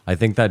I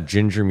think that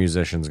Ginger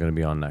musician's going to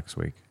be on next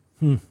week.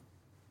 I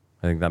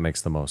think that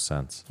makes the most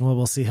sense. Well,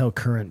 we'll see how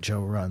current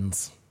Joe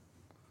runs.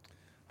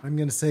 I'm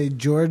going to say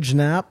George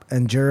Knapp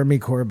and Jeremy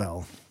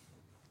Corbell.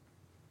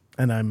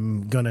 And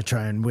I'm going to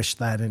try and wish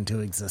that into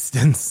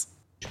existence.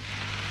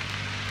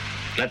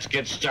 Let's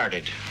get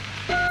started.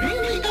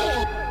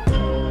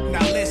 Now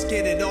let's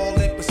get it all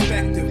in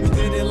perspective. We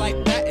did it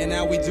like that, and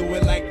now we do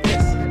it like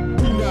this.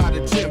 Do not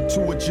attempt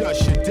to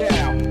adjust your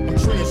dial. I'm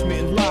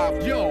transmitting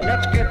live. Yo,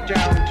 Let's get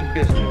down to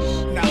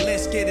business. Now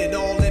let's get it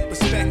all in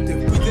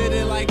perspective. We did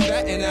it like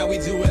that, and now we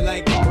do it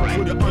like this. All right.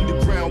 for the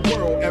underground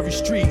world, every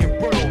street and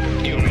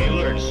borough. You may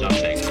learn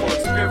something.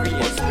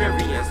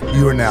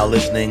 You are now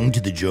listening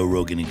to the Joe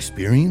Rogan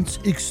Experience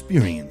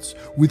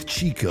with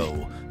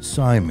Chico,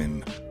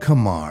 Simon,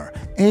 Kamar,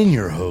 and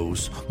your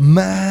host,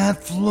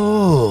 Matt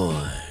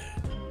Floyd.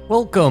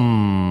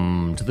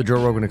 Welcome to the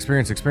Joe Rogan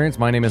Experience.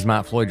 My name is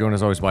Matt Floyd, joined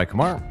as always by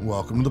Kamar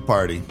Welcome to the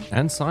party.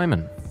 and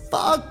Simon.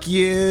 Fuck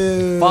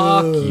you.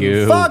 Fuck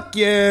you. Fuck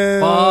you.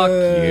 Fuck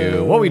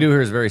you. What we do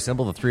here is very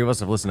simple. The three of us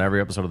have listened to every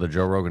episode of the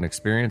Joe Rogan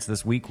Experience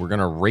this week. We're going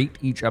to rate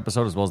each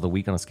episode as well as the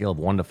week on a scale of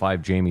 1 to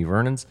 5 Jamie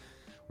Vernon's.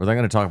 We're then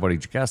going to talk about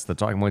each guest, the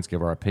talking points,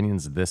 give our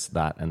opinions, this,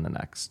 that, and the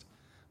next.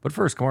 But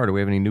first, Kamar, do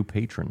we have any new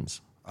patrons?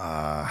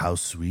 How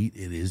sweet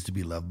it is to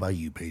be loved by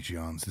you,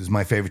 Patreons. This is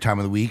my favorite time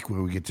of the week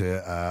where we get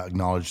to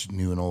acknowledge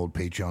new and old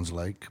Patreons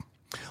alike.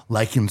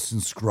 Like and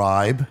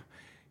subscribe.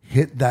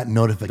 Hit that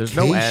There's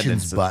no ad in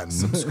notifications button.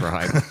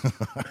 subscribe.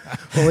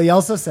 Well, he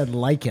also said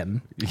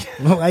liken.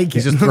 Liken.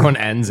 He's just throwing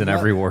N's in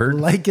every word.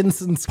 Like and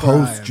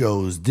subscribe. Post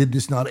Joes, did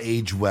this not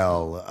age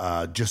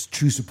well? Just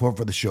true support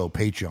for the show,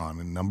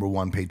 Patreon, and number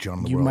one Patreon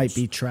in the You world. might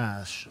be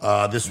trash.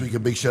 This week, a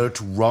big shout out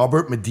to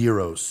Robert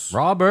Medeiros.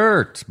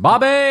 Robert.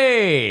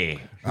 Bobby.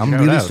 I'm Shout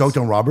really outs. stoked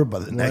on Robert,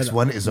 but the next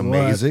one is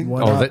amazing.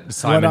 What Oh, up? that,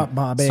 Simon, What up,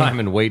 Bobby?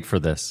 Simon, wait for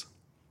this.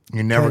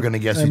 You're never going to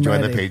guess who I'm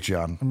joined the ready.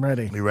 Patreon. I'm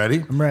ready. You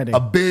ready? I'm ready. A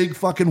big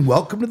fucking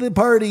welcome to the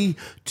party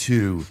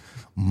to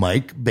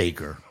Mike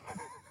Baker.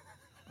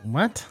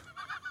 What?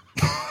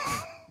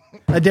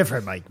 A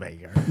different Mike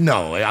Baker.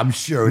 No, I'm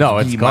sure. No,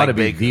 it's the got to Mike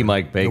be Baker. the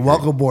Mike Baker. You're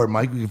welcome aboard,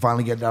 Mike. We can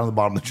finally get down to the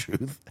bottom of the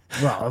truth.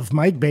 Well, if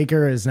Mike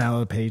Baker is now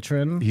a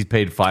patron, He's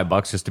paid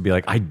 $5 just to be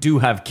like, I do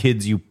have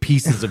kids, you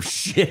pieces of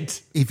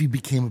shit. If you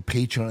became a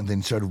patron and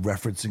then started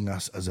referencing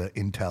us as an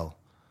Intel,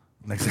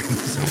 next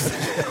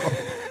thing.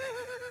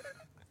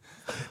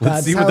 Let's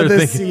that's see how what they're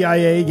the thinking.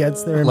 CIA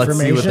gets their Let's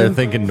information. see what they're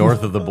thinking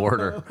north of the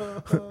border.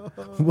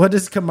 What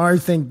does Kamar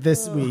think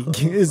this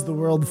week? Is the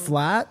world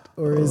flat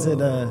or is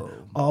it a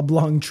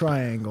oblong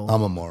triangle?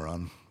 I'm a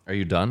moron. Are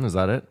you done? Is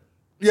that it?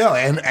 Yeah,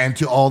 and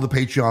to all the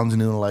Patreons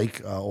and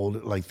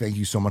like, thank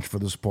you so much for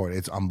the support.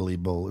 It's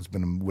unbelievable. It's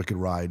been a wicked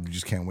ride. We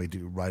just can't wait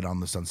to ride on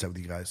the sunset with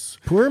you guys.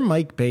 Poor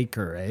Mike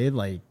Baker, eh?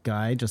 Like,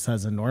 guy just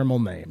has a normal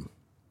name.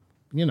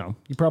 You know,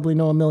 you probably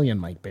know a million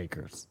Mike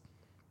Bakers.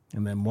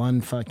 And then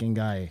one fucking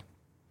guy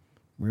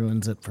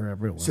ruins it for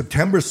everyone.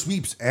 September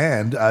sweeps,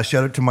 and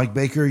shout out to Mike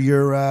Baker.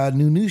 Your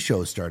new news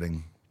show is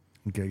starting.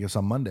 Okay, I guess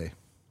on Monday.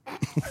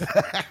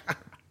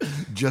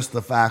 Just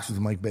the facts with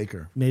Mike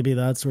Baker. Maybe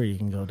that's where you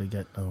can go to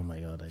get. Oh my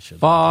god, I should.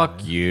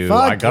 Fuck you.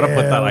 Fuck I gotta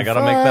put that. I gotta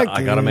you. make that. Fuck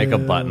I gotta make a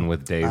you. button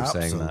with Dave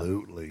saying that.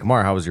 Absolutely.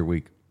 Kamar, how was your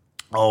week?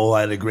 Oh,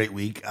 I had a great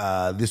week.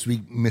 This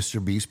week,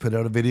 Mr. Beast put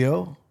out a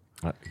video,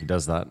 He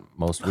does that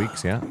most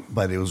weeks, yeah.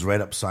 but it was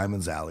right up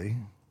Simon's alley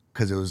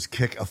because it was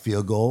kick a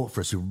field goal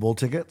for Super Bowl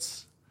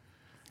tickets.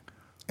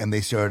 And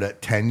they started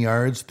at 10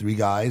 yards, 3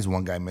 guys,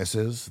 1 guy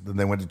misses. Then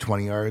they went to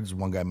 20 yards,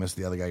 1 guy missed,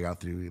 the other guy got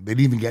through. They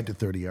didn't even get to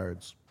 30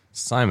 yards.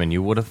 Simon,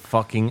 you would have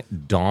fucking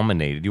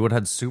dominated. You would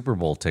have had Super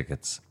Bowl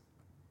tickets.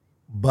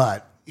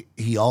 But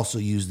he also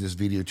used this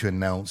video to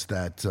announce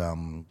that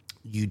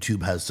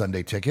YouTube has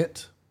Sunday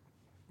Ticket.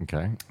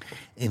 Okay.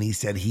 And he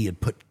said he had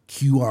put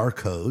QR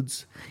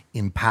codes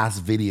in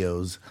past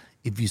videos.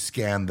 If you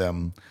scan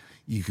them,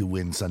 you could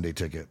win Sunday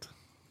Ticket.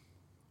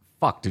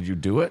 Fuck, did you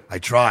do it? I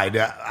tried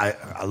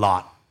a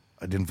lot.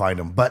 I didn't find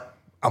them. But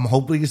I'm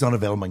hoping it's not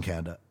available in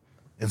Canada.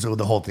 And so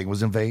the whole thing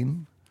was in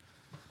vain.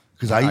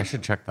 Because I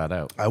should check that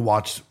out. I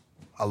watched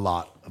a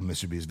lot of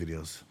Mr. B's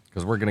videos.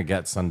 Because we're going to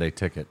get Sunday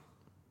Ticket.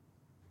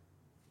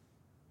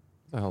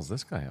 What the hell's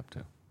this guy up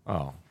to?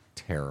 Oh,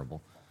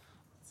 terrible.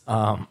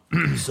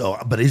 So,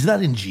 but is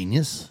that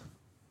ingenious?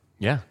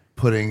 Yeah.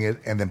 Putting it,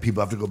 and then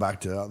people have to go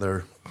back to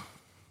other.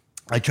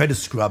 I tried to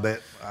scrub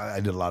it. I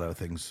did a lot of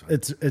things.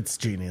 It's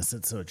genius.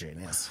 It's so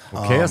genius.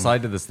 Well,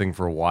 KSI did this thing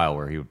for a while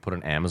where he would put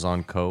an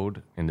Amazon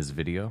code in his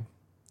video,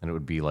 and it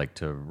would be like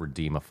to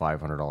redeem a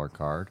 $500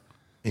 card.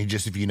 And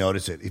just if you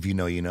notice it, if you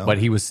know, you know. But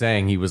he was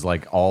saying he was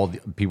like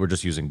people were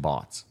just using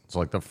bots. So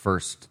like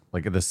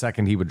the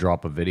second he would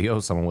drop a video,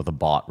 someone with a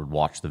bot would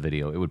watch the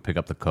video. It would pick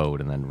up the code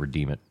and then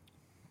redeem it.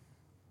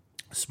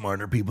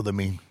 Smarter people than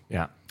me.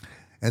 Yeah.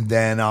 And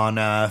then on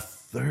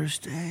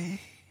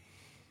Thursday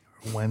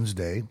or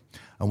Wednesday,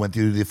 I went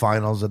through the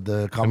finals of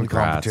the comedy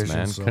Congrats, competition.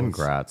 man. So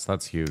Congrats.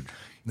 That's huge.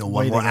 one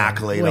Way to more go.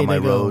 accolade Way on my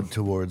to go. road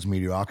towards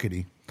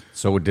mediocrity.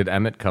 So did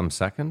Emmett come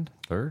second,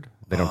 third?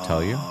 They don't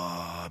tell you?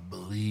 I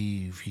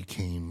believe he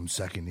came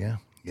second.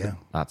 Yeah.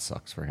 That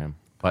sucks for him.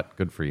 but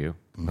good for you.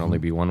 There can only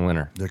be one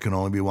winner. There can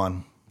only be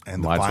one.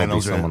 And the Might as well be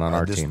finals someone on are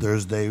our this team.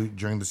 Thursday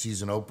during the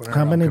season opener.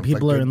 How I'm many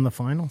people are conflicted. in the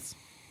finals?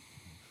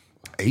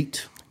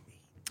 8.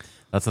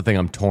 That's the thing.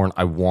 I'm torn.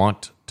 I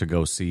want to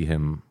go see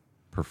him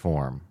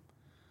perform,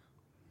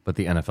 but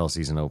the NFL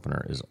season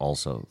opener is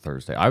also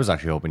Thursday. I was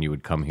actually hoping you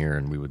would come here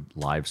and we would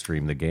live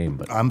stream the game,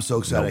 but I'm so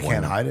excited. I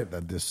can't bueno. hide it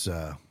that this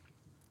Yeah,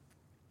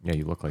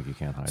 you look like you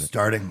can't hide it.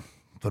 starting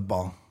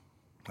football.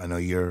 I know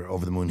you're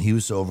over the moon. He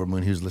was so over the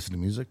moon. He was listening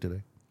to music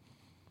today.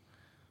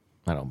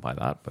 I don't buy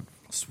that, but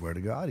Swear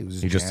to God, he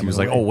was. he was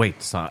like, away. "Oh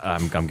wait, so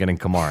I'm getting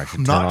Kamar. I should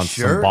turn Not on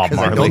sure some Bob because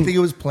I Marley." don't think it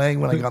was playing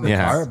when I got in the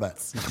Yeah. car, but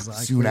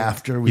soon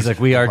after He's like,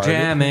 "We are departed.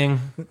 jamming."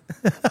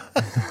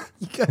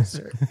 You guys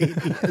are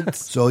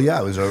idiots. So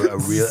yeah, it was a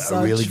really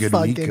Such good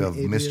week fucking of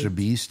idiots. Mr.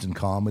 Beast and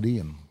comedy,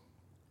 and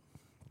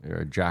You're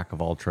a jack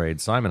of all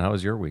trades, Simon. How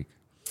was your week?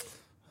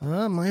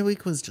 My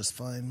week was just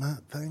fine, Matt.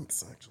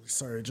 Thanks. Actually,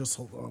 sorry. Just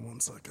hold on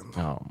 1 second.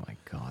 Oh my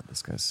god,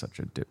 this guy's such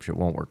a dipshit.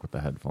 Won't work with the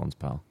headphones,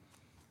 pal.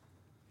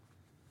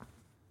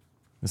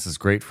 This is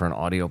great for an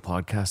audio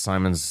podcast.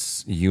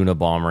 Simon's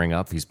unibombering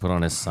up. He's put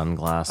on his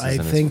sunglasses. I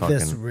and think his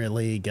this fucking,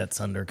 really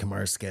gets under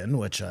Kamar's skin,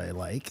 which I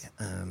like.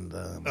 And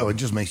it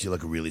just makes you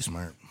look really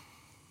smart.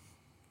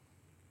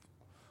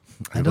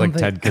 I like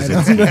Ted I don't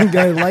Kaczynski. think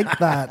I like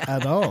that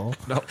at all.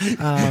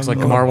 Looks like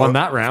Kamar won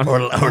that round. Or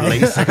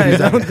LASIK.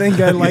 I don't think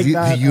I like the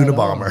that.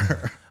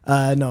 Unabomber.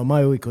 No,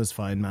 my week was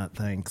fine, Matt.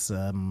 Thanks.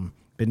 Been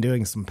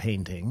doing some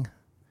painting,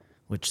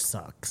 which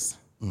sucks.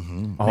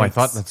 Oh, I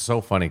thought that's so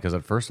funny because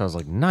at first I was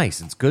like,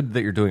 nice. It's good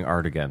that you're doing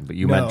art again, but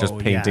you meant just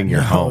painting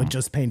your home.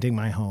 Just painting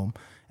my home.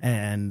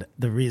 And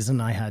the reason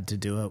I had to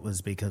do it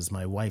was because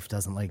my wife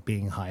doesn't like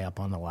being high up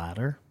on the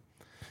ladder.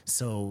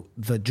 So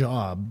the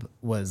job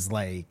was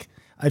like,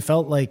 I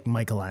felt like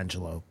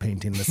Michelangelo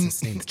painting the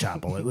Sistine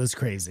Chapel. It was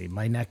crazy.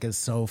 My neck is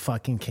so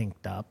fucking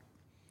kinked up.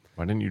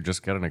 Why didn't you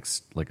just get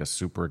a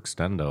super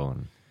extendo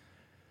and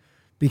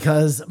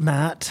Because,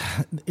 Matt,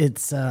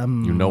 it's a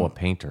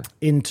painter?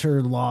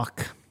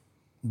 interlock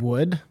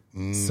wood.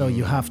 So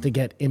you have to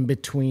get in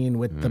between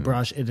with the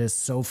brush. It is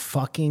so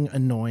fucking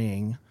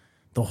annoying.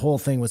 The whole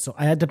thing was so...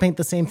 I had to paint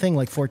the same thing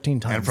like 14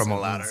 times. And from a It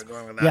ladder was-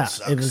 going, that yeah,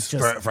 sucks. it was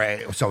just...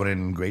 for someone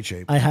in great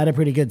shape. I had a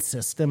pretty good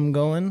system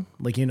going.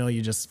 Like,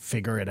 you just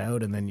figure it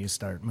out and then you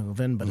start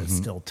moving, but it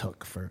still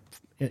took for...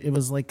 It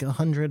was like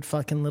 100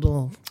 fucking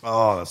little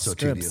Oh, that's so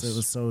strips. tedious. It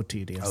was so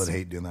tedious. I would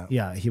hate doing that.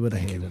 Yeah, he would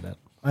have hated it.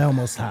 I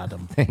almost had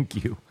him,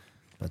 Thank you.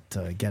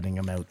 but getting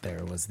him out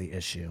there was the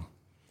issue.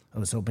 I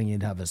was hoping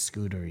he'd have a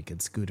scooter. He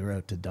could scooter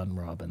out to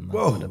Dunrobin. That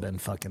Whoa. would have been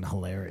fucking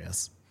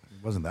hilarious.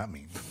 It wasn't that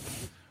mean.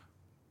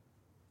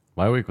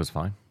 My week was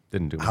fine.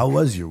 Didn't do it. How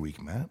was your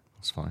week, Matt?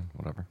 It's fine.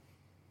 Whatever.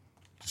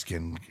 Just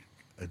getting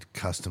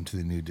accustomed to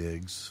the new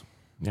digs.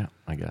 Yeah,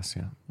 I guess.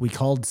 Yeah. We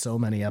called so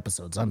many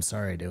episodes. I'm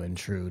sorry to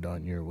intrude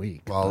on your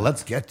week. Well,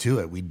 let's get to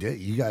it. We did.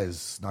 You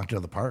guys knocked it out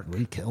of the park.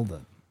 We killed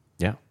it.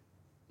 Yeah.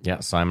 Yeah,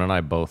 Simon and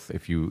I both.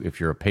 If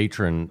you're a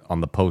patron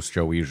on the post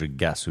show, we usually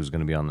guess who's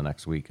going to be on the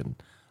next week, and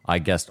I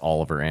guessed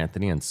Oliver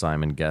Anthony, and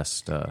Simon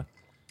guessed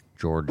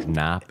George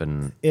Knapp,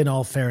 and In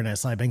all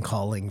fairness, I've been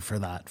calling for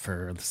that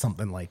for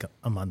something like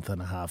a month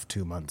and a half,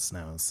 2 months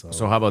now.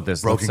 so how about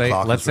this? Broken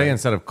clock Let's is say right.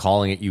 instead of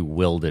calling it, you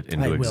willed it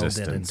into I willed it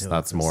existence. into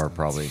That's more existence.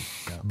 probably.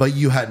 But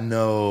you had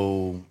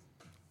no.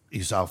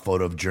 You saw a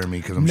photo of Jeremy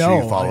because I'm No,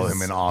 sure you follow I was-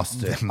 him in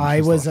Austin. I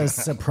was as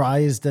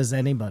surprised as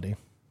anybody.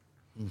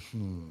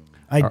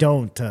 I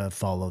don't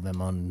follow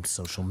them on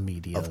social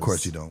media. Of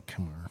course you don't.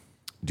 Come on.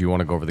 Do you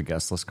want to go over the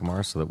guest list,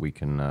 Kamar, so that we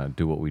can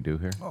do what we do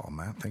here? Oh,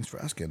 man, thanks for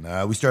asking.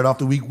 We start off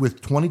the week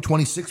with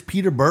 2026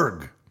 Peter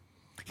Berg.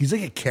 He's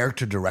like a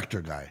character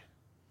director guy.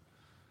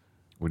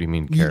 What do you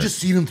mean? You Carrot? just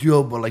see him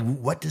throughout, but like,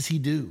 what does he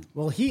do?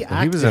 Well, he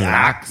Well, he was in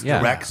Acts, yeah.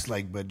 directs,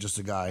 like, but just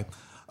a guy.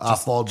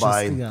 Followed just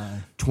by a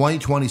guy.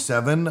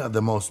 2027,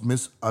 the most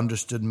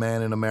misunderstood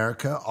man in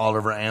America,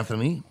 Oliver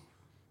Anthony.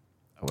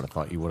 I would have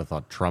thought you would have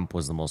thought Trump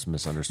was the most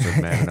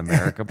misunderstood man in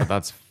America, but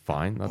that's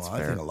fine. That's Well, I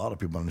fair. think a lot of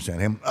people understand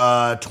him.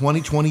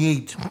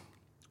 2028,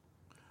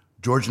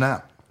 George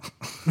Knapp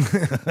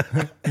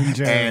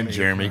and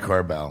Jeremy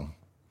Corbell.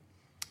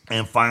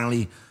 And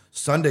finally,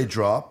 Sunday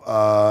drop,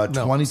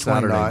 2029.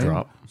 Saturday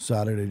drop.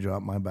 Saturday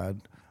drop, my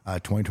bad.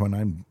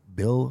 2029,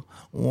 Bill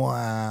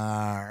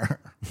Maher.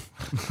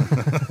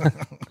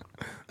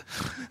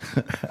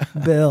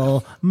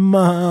 Bill,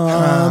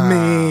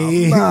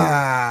 mommy.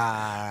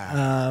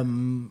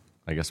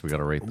 I guess we got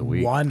to rate the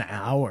week. 1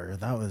 hour.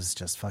 That was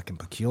just fucking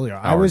peculiar.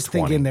 I Hour was 20.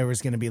 thinking there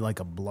was going to be like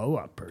a blow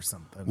up or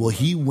something. Well,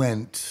 he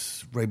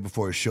went right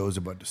before his show's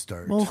about to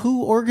start. Well,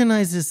 who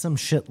organizes some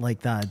shit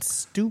like that? It's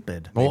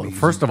stupid. Well,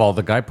 first of all,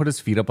 the guy put his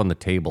feet up on the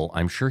table.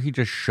 I'm sure he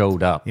just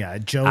showed up. Yeah,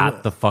 Joe-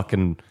 at the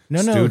fucking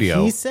No,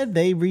 studio. he said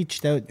they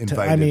reached out to.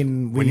 I Invited.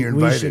 mean, When we you're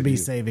invited, should be you-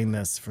 saving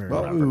this for.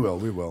 Well, we will.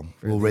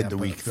 We'll the rate the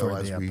epi- week, though, for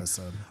as the we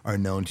episode. are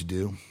known to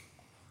do.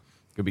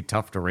 It'd be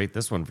tough to rate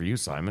this one for you,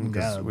 Simon,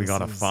 because Yeah, we this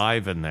got a is-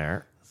 5 in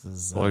there.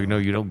 Well,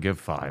 you don't give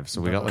 5, so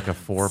we got like a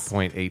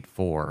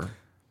 4.84.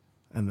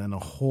 And then a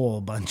whole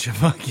bunch of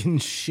fucking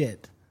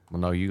shit. Well,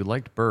 no, you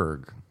liked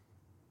Berg.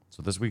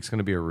 So this week's going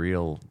to be a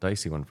real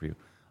dicey one for you.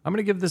 I'm going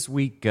to give this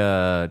week...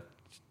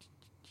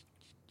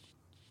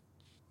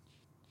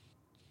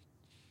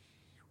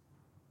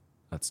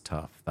 That's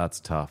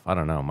tough. I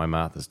don't know. My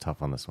math is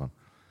tough on this one.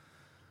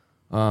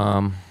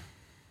 I'm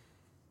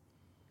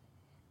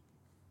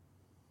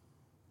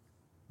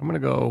going to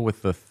go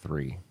with the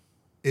 3.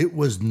 It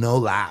was no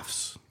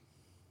laughs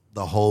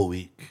the whole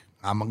week.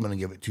 I'm going to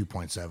give it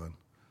 2.7.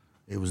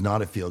 It was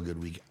not a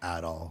feel-good week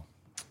at all.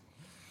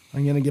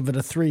 I'm going to give it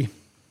a 3.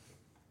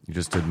 You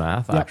just did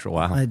math? Yep, Actual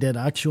wow. I did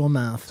actual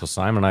math. So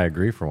Simon and I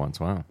agree for once.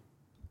 Wow.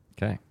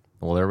 Okay.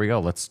 Well, there we go.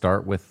 Let's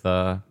start with...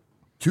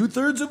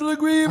 2/3 of an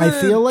agreement. I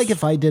feel like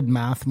if I did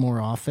math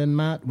more often,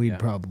 Matt, we'd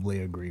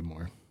probably agree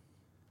more.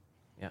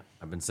 Yeah,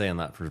 I've been saying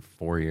that for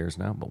 4 years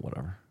now, but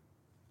whatever.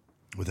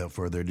 Without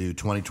further ado,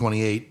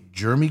 2028,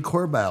 Jeremy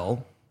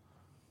Corbell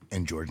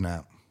and George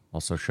Knapp.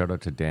 Also, shout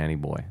out to Danny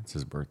Boy. It's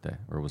his birthday,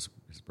 or it was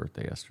his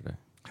birthday yesterday.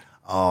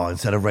 Oh,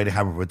 instead of writing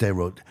happy birthday, I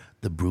wrote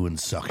the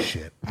Bruins suck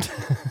shit.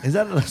 Is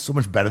that so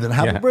much better than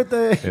happy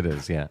birthday? It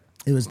is, yeah.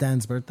 It was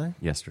Dan's birthday?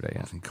 Yesterday,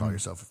 yeah. You call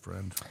yourself a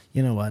friend.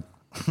 You know what?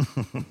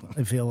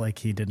 I feel like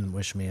he didn't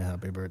wish me a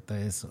happy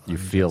birthday. So You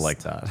feel like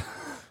that.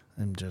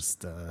 I'm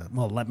just,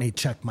 well, let me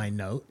check my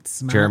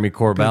notes, Matt, Jeremy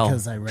Corbell,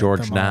 because I wrote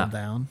George them Knapp. all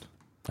down.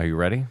 Are you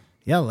ready?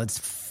 Yeah, let's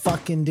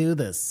fucking do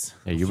this.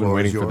 Yeah, you've been Floor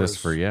waiting is for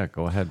this yours. for,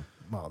 go ahead.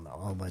 Well, no,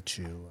 I'll let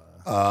you.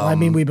 I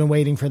mean, we've been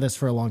waiting for this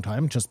for a long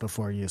time, just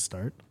before you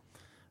start.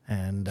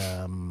 And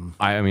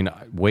I mean,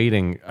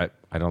 waiting,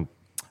 I don't...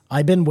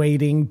 I've been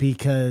waiting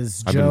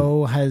because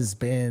Joe has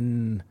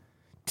been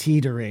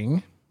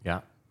teetering. Yeah.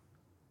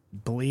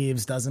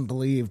 Believes, doesn't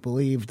believe,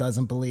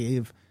 doesn't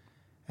believe,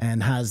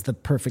 and has the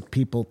perfect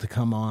people to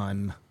come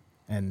on,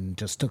 and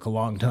just took a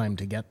long time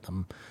to get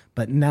them.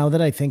 But now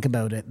that I think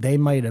about it, they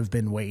might have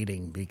been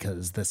waiting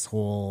because this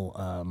whole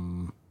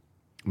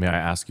May I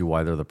ask you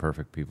why they're the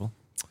perfect people?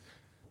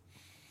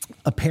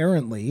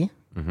 apparently,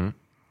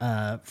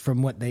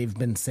 from what they've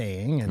been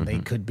saying, and they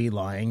could be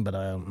lying, but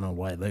I don't know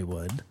why they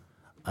would.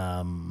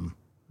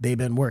 They've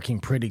been working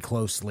pretty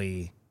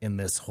closely in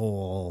this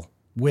whole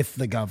with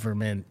the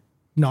government,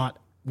 not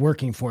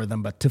working for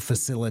them, but to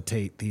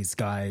facilitate these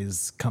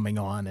guys coming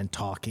on and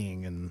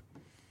talking and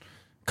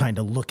kind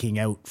of looking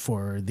out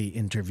for the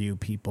interview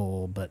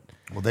people. But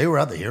Well, they were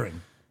at the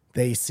hearing.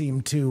 they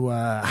seem to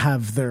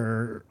have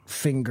their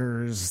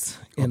fingers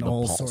in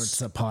all pulse.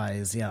 sorts of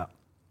pies. Yeah.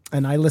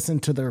 And I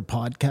listened to their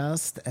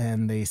podcast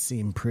and they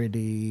seem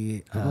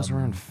pretty Who goes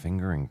around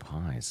fingering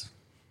pies?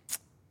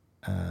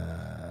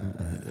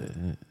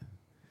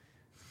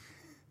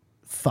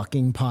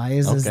 fucking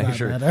pies. Is Okay, that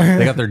sure. better?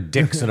 They got their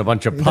dicks in a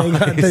bunch of They got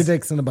their pies.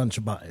 dicks in a bunch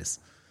of pies.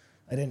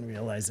 I didn't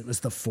realize it was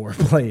the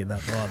foreplay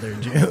that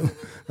bothered you.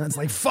 That's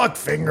like, fuck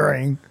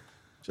fingering.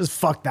 Just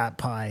fuck that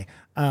pie.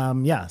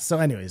 Yeah. So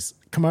anyways,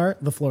 Kamar,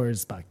 the floor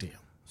is back to you.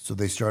 So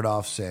they start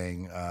off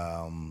saying,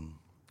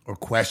 or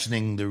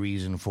questioning the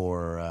reason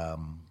for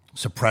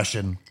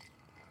suppression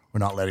or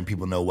not letting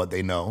people know what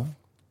they know.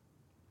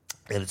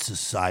 And it's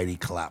society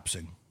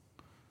collapsing.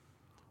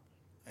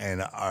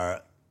 And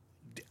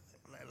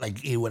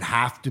it would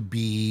have to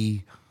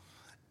be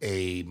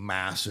a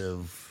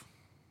massive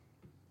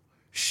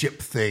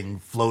ship thing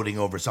floating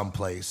over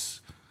someplace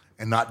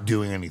and not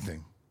doing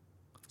anything.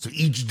 So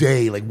each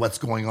day, like what's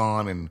going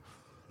on and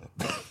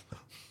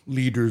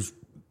leaders,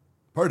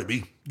 pardon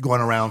me, going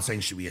around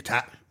saying, should we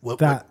attack?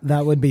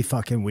 That would be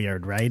fucking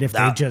weird, right? If they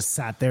That- just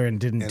sat there and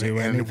didn't do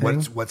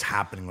anything. what's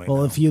happening right Well,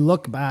 now? if you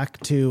look back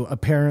to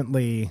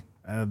apparently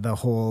the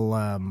whole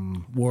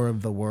War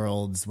of the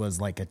Worlds was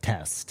like a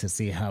test to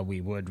see how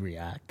we would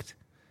react.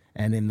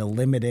 And in the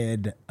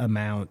limited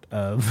amount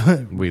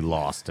of, We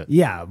lost it.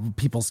 yeah,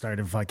 people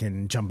started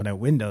fucking jumping out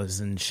windows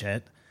and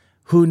shit.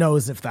 Who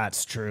knows if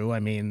that's true? I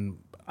mean,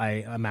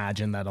 I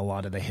imagine that a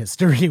lot of the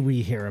history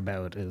we hear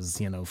about is,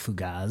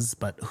 fugaz,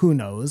 but who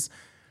knows?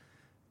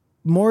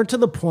 More to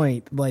the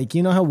point, like,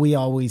 you know how we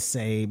always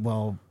say,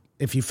 well,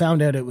 if you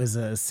found out it was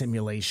a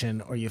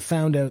simulation or you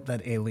found out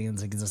that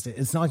aliens existed,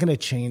 it's not going to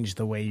change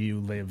the way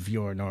you live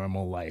your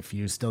normal life.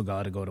 You still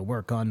got to go to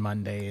work on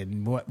Monday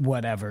and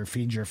whatever,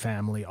 feed your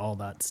family, all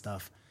that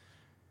stuff.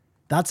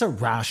 That's a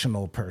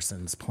rational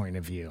person's point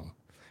of view.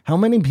 How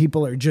many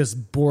people are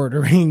just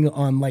bordering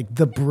on like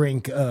the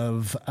brink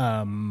of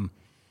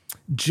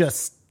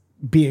just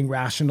being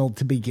rational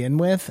to begin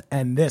with,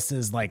 and this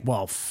is like,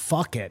 well,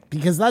 fuck it,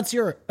 because that's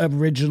your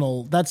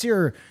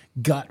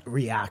gut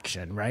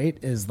reaction, right?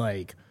 Is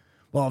like,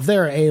 well, if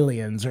there are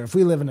aliens or if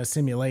we live in a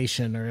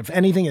simulation or if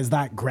anything is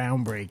that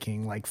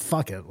groundbreaking, like,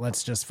 fuck it,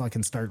 let's just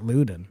fucking start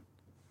looting.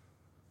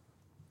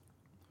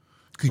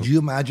 Could you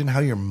imagine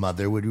how your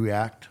mother would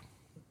react?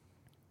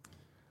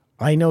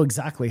 I know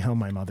exactly how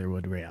my mother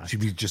would react. She'd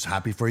be just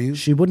happy for you.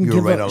 She wouldn't You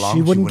give were right a along,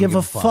 she wouldn't give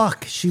a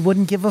fuck. She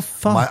wouldn't give a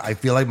fuck. I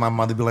feel like my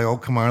mother'd be like, "Oh,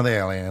 come on, the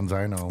aliens."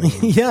 I know.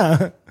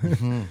 Yeah.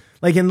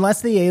 Like,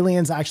 unless the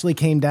aliens actually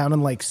came down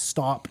and like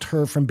stopped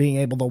her from being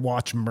able to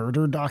watch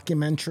murder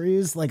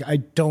documentaries, like, I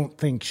don't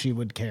think she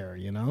would care,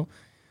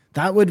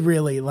 That would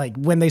really, like,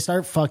 when they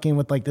start fucking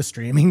with like the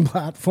streaming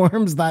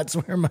platforms, that's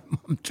where my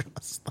mom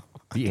draws them.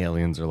 The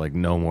aliens are like,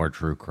 no more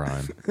true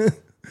crime.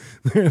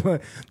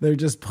 They're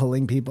just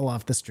pulling people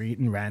off the street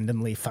and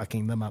randomly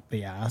fucking them up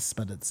the ass,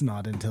 but it's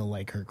not until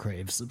like her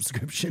Crave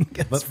subscription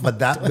gets. But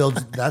that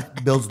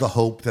builds the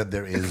hope that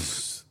there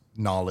is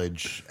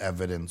knowledge,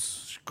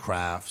 evidence,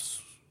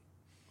 crafts,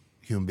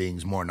 human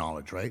beings, more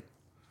knowledge, right?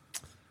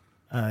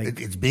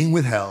 It's being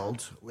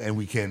withheld, and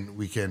we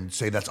can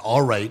say that's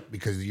all right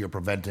because you're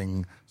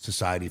preventing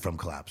society from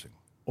collapsing.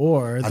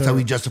 Or that's how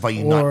we justify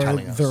you not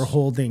telling us. They're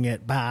holding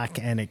it back,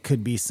 and it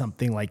could be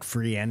something like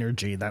free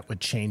energy that would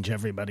change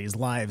everybody's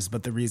lives.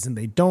 But the reason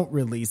they don't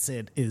release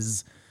it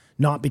is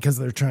not because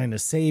they're trying to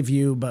save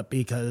you, but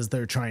because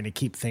they're trying to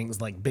keep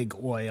things like big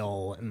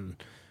oil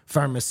and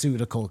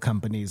pharmaceutical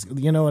companies.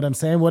 You know what I'm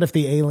saying? What if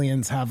the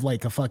aliens have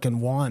like a fucking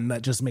wand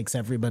that just makes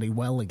everybody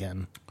well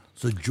again?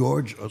 So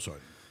George, sorry.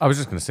 I was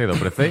just going to say, though,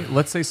 but if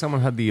let's say someone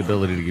had the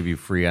ability to give you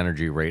free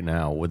energy right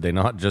now, would they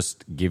not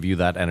just give you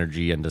that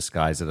energy and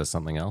disguise it as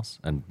something else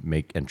and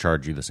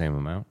charge you the same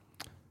amount?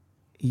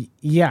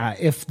 Yeah,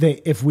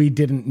 if we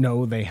didn't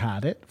know they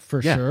had it,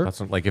 for sure. That's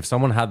like if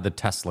someone had the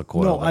Tesla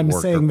coil. No, I'm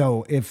saying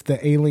though, if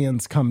the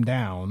aliens come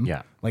down,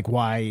 yeah, like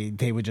why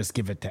they would just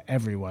give it to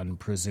everyone,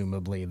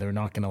 presumably. They're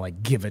not going to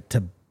like give it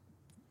to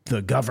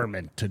the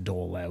government to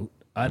dole out.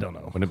 I don't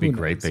know. Wouldn't it be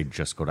great they'd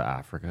just go to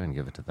Africa and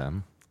give it to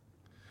them?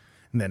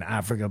 And then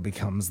Africa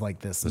becomes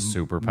like this. The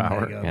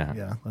superpower.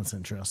 Yeah, that's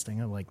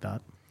interesting. I like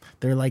that.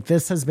 They're like,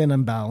 this has been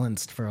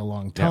imbalanced for a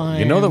long time. Yeah,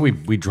 you know that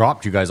we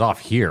dropped you guys off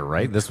here,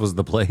 right? This was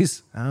the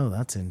place. Oh,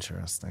 that's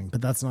interesting.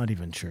 But that's not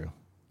even true.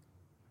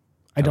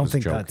 I don't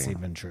think that's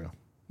even true.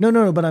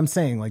 No, but I'm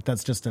saying like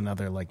that's just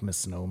another like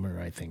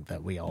misnomer. I think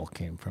that we all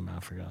came from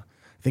Africa.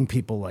 I think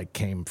people like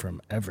came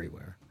from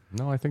everywhere.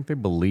 No, I think they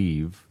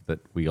believe that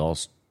we all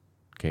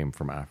came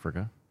from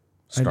Africa.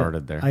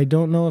 Started there. I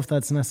don't know if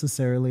that's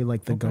necessarily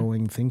like the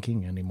going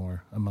thinking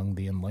anymore among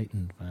the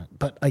enlightened,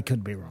 but I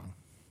could be wrong.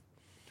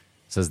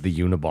 Says the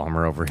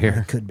Unabomber over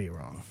here. I could be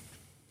wrong.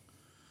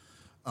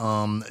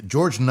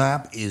 George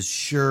Knapp is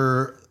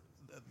sure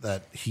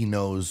that he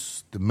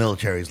knows the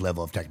military's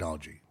level of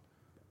technology.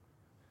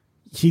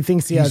 He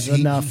thinks he has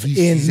enough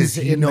ins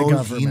in the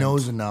government. He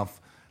knows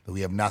enough that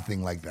we have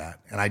nothing like that,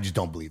 and I just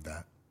don't believe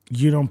that.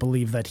 You don't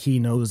believe that he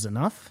knows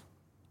enough?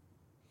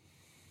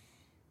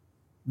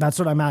 That's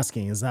what I'm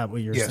asking. Is that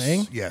what you're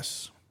saying?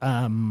 Yes.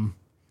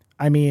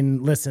 I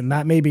mean, listen,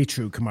 that may be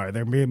true, Kumar.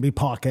 There may be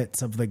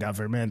pockets of the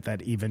government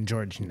that even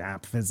George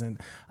Knapp isn't.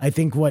 I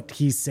think what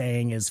he's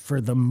saying is, for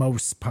the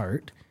most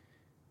part,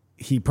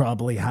 he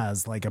probably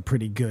has like a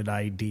pretty good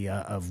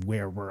idea of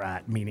where we're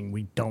at, meaning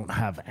we don't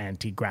have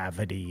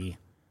anti-gravity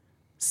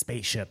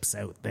spaceships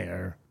out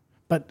there.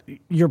 But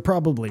you're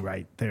probably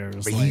right.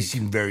 But he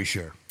seemed very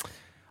sure.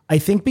 I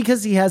think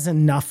because he has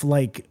enough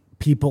like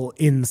people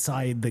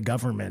inside the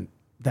government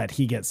that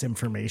he gets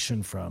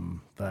information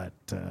from that.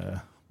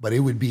 But it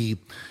would be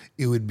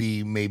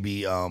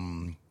maybe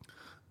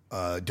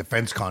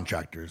defense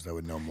contractors that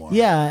would know more.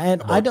 Yeah,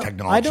 and I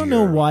don't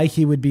know why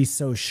he would be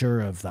so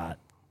sure of that.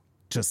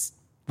 Just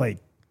like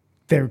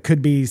there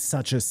could be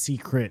such a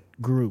secret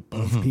group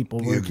of people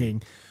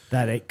working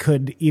that it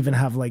could even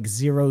have like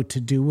zero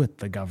to do with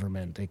the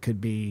government. It could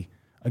be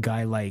a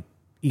guy like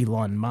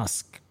Elon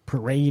Musk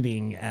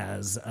parading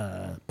as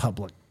a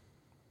public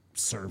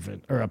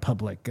servant or a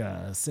public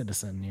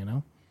citizen, you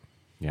know?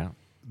 Yeah.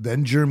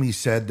 Then Jeremy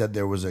said that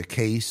there was a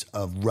case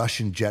of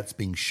Russian jets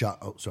being shot.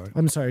 Oh, sorry.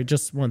 I'm sorry,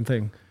 just one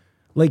thing.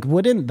 Like,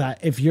 wouldn't that,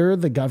 if you're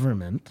the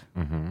government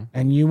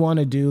and you want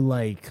to do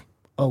like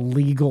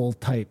illegal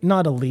type,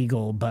 not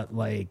illegal, but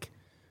like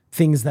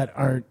things that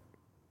aren't,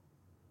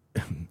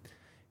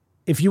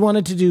 if you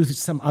wanted to do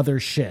some other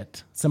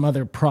shit, some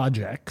other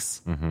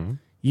projects,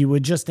 you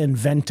would just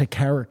invent a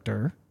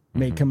character,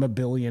 make him a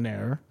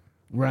billionaire,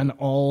 run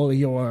all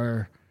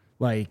your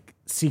like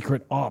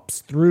secret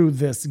ops through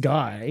this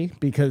guy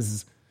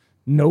because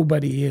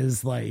nobody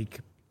is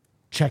like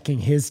checking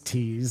his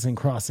T's and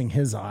crossing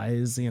his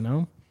I's, you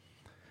know?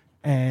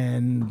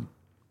 And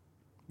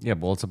yeah,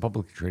 well, it's a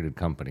publicly traded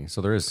company, so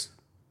there is.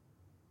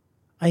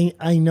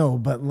 I know,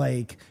 but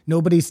like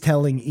nobody's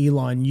telling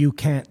Elon you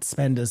can't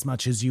spend as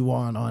much as you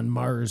want on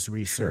Mars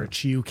research.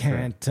 Sure. You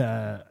can't.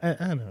 I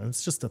don't know.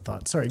 It's just a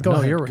thought. Sorry, go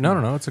ahead.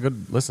 No. It's a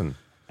good listen.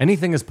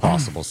 Anything is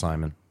possible,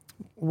 Simon.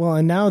 Well,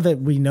 and now that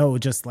we know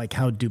just like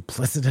how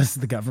duplicitous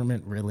the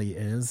government really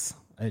is,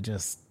 I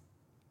just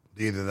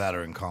either that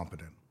or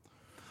incompetent.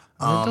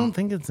 I don't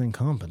think it's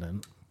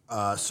incompetent.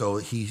 So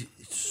he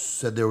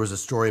said there was a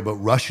story about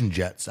Russian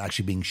jets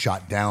actually being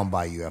shot down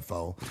by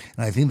UFO.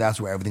 And I think that's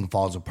where everything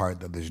falls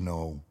apart, that there's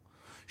no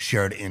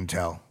shared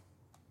intel.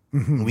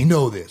 We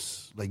know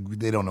this. Like,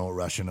 they don't know what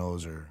Russia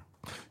knows or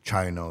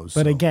China knows.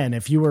 But again,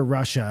 if you were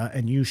Russia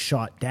and you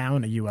shot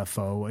down a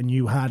UFO and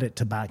you had it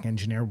to back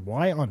engineer,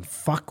 why on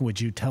fuck would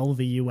you tell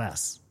the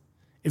US?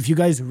 If you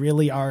guys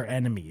really are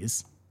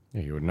enemies,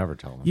 Yeah, you would never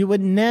tell them. You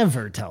would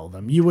never tell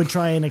them. You would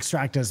try and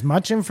extract as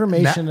much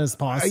information as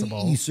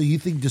possible. So you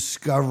think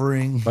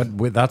discovering?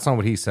 But that's not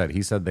what he said.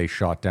 He said they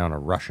shot down a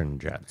Russian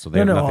jet. So they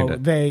have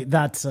nothing to.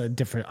 That's a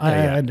different.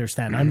 I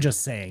understand. I'm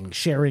just saying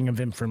sharing of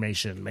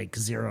information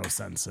makes zero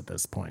sense at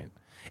this point.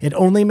 It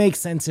only makes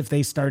sense if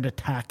they start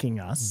attacking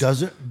us.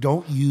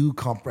 Don't you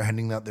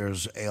comprehending that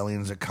there's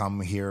aliens that come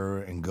here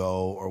and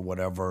go or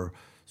whatever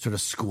sort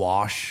of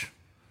squash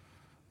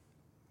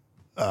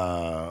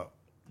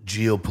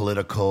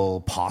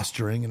geopolitical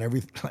posturing and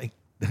everything like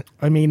that?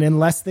 I mean,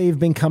 unless they've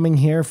been coming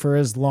here for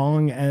as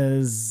long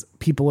as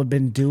people have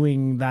been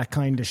doing that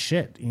kind of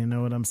shit. You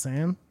know what I'm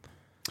saying?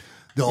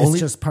 It's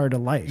just part of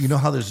life. You know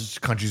how there's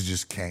countries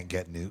just can't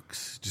get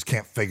nukes, just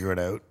can't figure it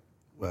out.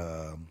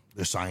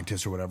 They're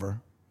scientists or whatever.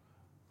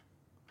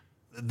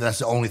 That's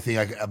the only thing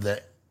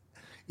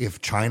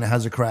if China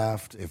has a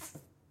craft, if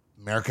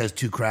America has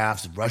 2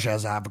 crafts, if Russia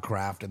has half a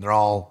craft, and they're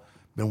all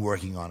been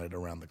working on it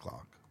around the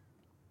clock.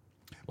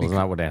 Well, isn't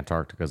that what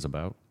Antarctica's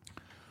about?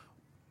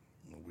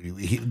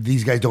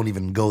 These guys don't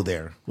even go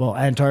there. Well,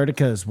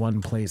 Antarctica is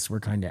one place where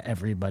kind of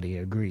everybody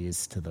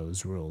agrees to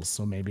those rules.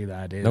 So maybe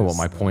that is. No, well,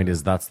 my point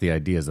is that's the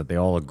idea is that they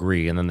all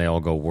agree and then they all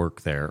go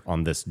work there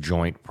on this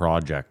joint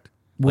project.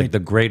 Like the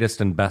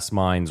greatest and best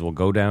minds will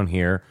go down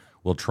here.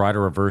 We'll try to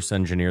reverse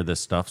engineer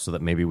this stuff so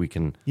that maybe we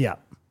can. Yeah.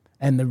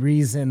 And the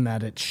reason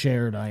that it's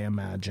shared, I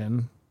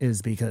imagine,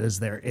 is because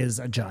there is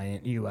a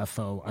giant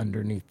UFO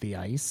underneath the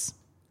ice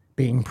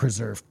being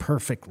preserved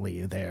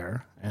perfectly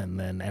there. And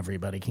then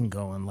everybody can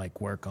go and like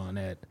work on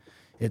it.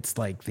 It's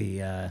like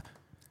the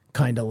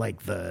kind of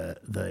like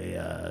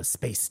the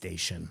space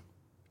station,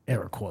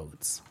 air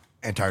quotes.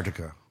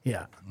 Antarctica.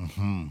 Yeah.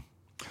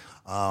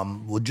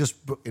 We'll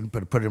just put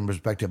it in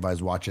perspective. I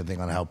was watching a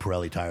thing on how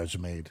Pirelli tires are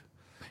made.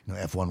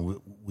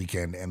 F1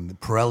 weekend, and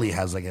Pirelli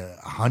has like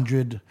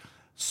 100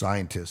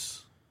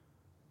 scientists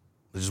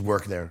that just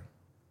work there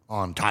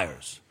on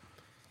tires.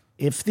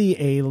 If the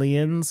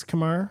aliens,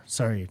 Kamar,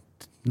 sorry,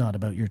 not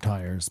about your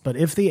tires, but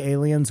if the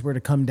aliens were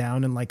to come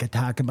down and like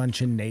attack a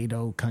bunch of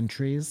NATO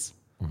countries,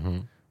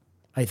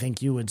 I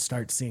think you would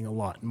start seeing a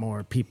lot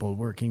more people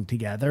working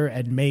together,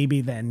 and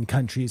maybe then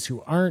countries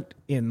who aren't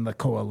in the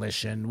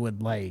coalition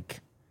would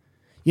like,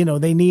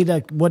 they need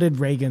what did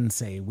Reagan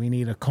say? We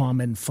need a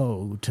common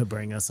foe to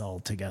bring us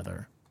all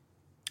together.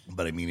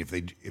 But I mean, if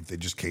they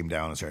just came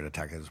down and started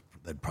attacking us,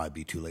 that'd probably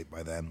be too late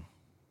by then.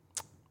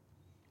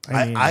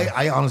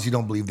 I honestly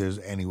don't believe there's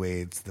any way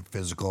it's the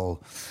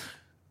physical,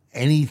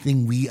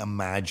 anything we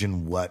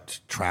imagine what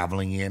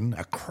traveling in,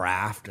 a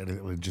craft,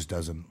 and it just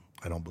doesn't,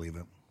 I don't believe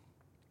it.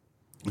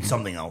 It's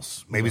something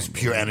else. Maybe it's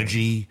pure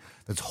energy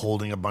that's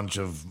holding a bunch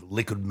of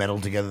liquid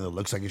metal together that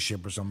looks like a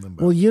ship or something.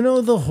 But.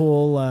 Well, the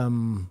whole,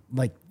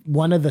 like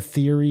one of the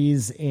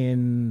theories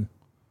in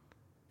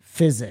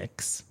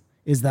physics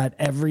is that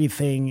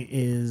everything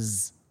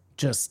is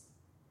just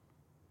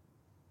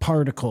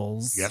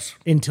particles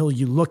until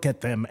you look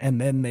at them and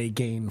then they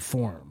gain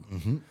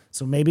form.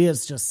 So maybe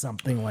it's just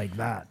something like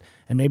that.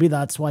 And maybe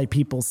that's why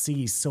people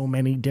see so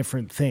many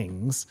different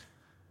things,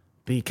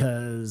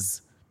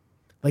 because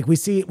like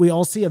we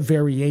all see a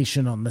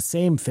variation on the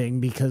same thing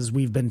because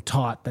we've been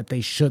taught that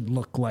they should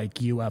look like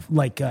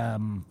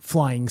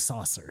flying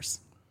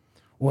saucers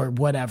or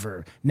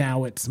whatever.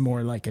 Now it's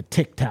more like a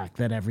Tic Tac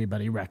that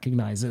everybody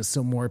recognizes,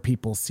 so more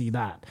people see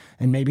that.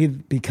 And maybe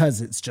because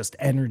it's just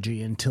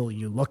energy until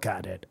you look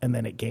at it and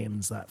then it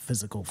gains that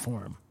physical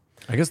form.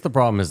 I guess the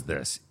problem is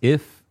this.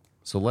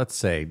 Let's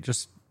say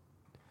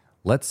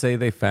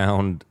they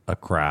found a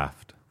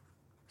craft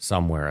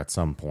somewhere at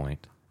some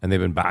point and they've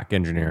been back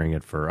engineering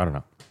it for, I don't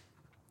know,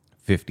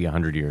 50,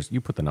 100 years. You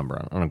put the number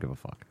on it. I don't give a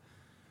fuck.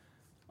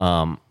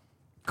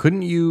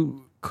 Couldn't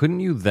you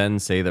then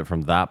say that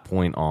from that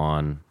point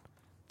on,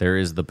 there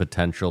is the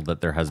potential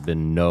that there has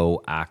been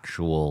no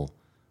actual,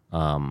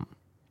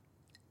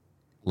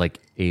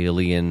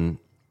 alien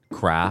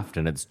craft,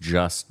 and it's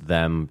just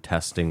them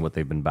testing what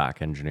they've been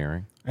back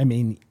engineering? I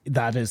mean,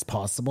 that is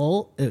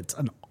possible. It's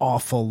an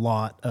awful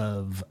lot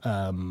of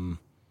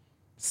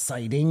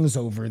sightings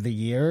over the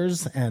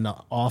years and an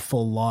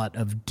awful lot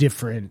of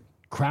different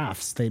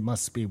crafts they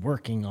must be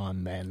working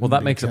on then. Well,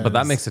 that makes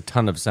a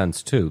ton of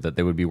sense too, that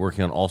they would be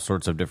working on all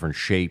sorts of different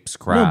shapes,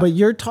 crafts. No, but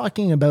you're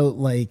talking about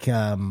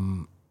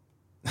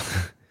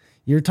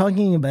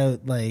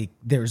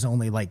there's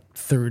only like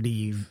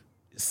 30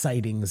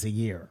 sightings a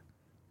year.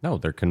 No,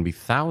 there can be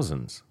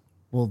thousands.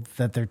 Well,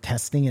 that they're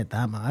testing it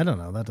that much, I don't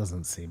know. That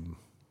doesn't seem.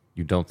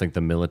 You don't think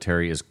the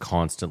military is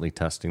constantly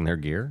testing their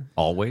gear?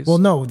 Always? Well,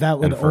 no, that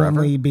would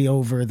only be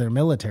over their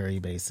military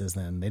bases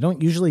then. They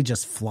don't usually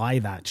just fly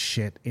that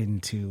shit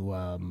into...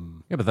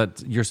 Yeah,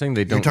 but you're saying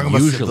they don't usually... You're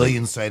talking usually... about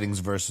civilian sightings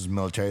versus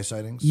military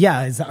sightings?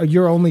 Yeah,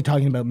 you're only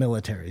talking about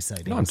military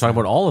sightings. No, I'm talking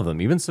about all of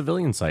them, even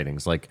civilian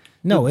sightings.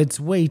 No, it's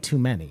way too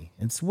many.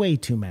 It's way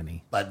too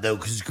many. But though,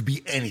 because it could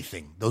be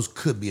anything. Those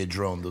could be a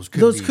drone.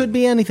 Those could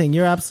be anything.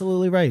 You're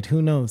absolutely right.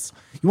 Who knows?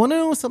 You want to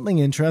know something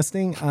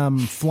interesting?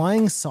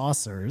 Flying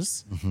saucers.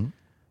 Mm-hmm.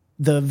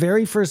 The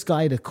very first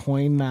guy to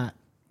coin that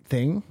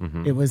thing.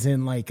 Mm-hmm. It was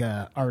in like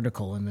a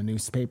article in the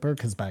newspaper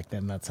because back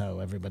then that's how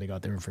everybody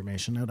got their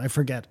information out. I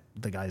forget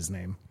the guy's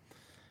name.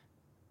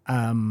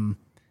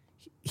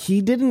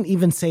 He didn't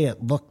even say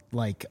it looked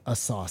like a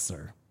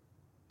saucer.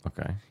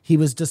 Okay. He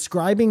was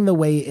describing the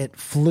way it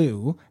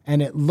flew,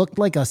 and it looked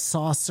like a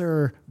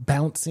saucer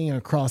bouncing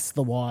across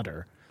the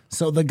water.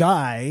 So the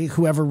guy,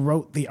 whoever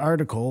wrote the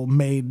article,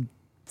 made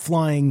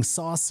flying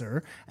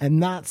saucer,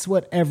 and that's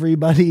what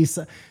everybody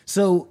said.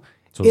 So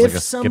So it's if like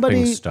a somebody,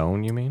 skipping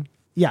stone, you mean?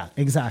 yeah,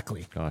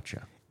 exactly.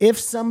 Gotcha. If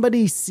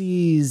somebody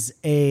sees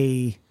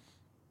a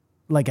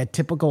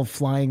typical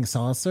flying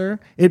saucer,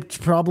 it's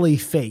probably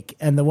fake.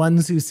 And the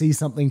ones who see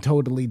something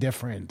totally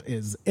different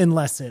is,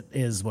 unless it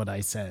is what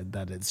I said,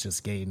 that it's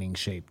just gaining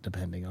shape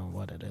depending on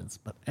what it is.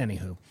 But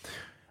anywho,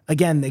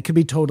 again, it could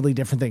be totally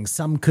different things.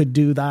 Some could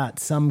do that.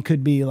 Some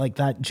could be like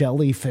that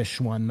jellyfish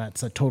one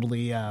that's a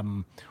totally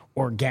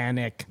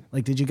organic.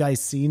 Like, did you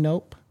guys see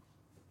Nope?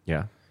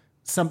 Yeah.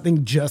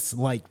 Something just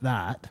like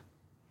that.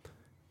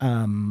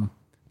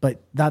 But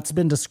that's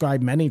been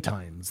described many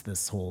times,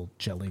 this whole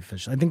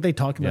jellyfish. I think they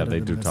talk about Yeah, it they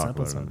in do this talk about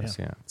it episode. in this,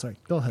 yeah. Sorry,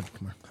 go ahead,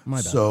 Kumar. My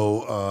bad.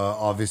 So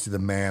obviously the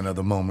man of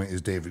the moment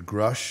is David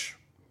Grush,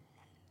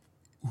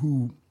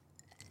 who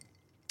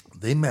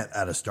they met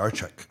at a Star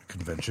Trek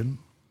convention.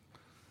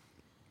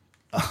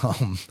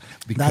 Because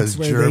That's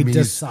where they Jeremy's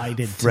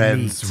decided to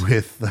friends meet.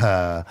 with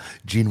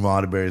Gene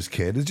Roddenberry's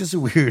kid. It's just a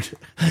weird.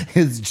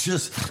 It's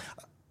just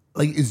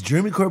like, is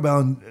Jeremy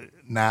Corbell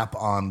Knapp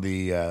on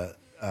the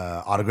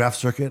autograph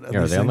circuit? Yeah,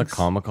 are they on the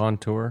Comic-Con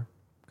tour?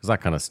 Because that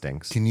kind of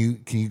stinks. Can you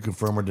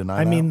confirm or deny?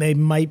 I that? mean, they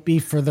might be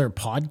for their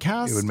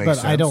podcast, It would make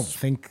but I don't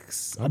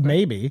sense. think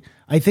maybe.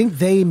 I think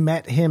they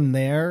met him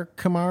there,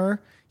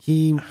 Kumar.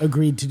 He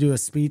agreed to do a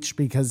speech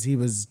because he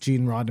was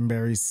Gene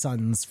Roddenberry's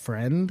son's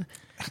friend.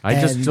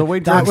 The way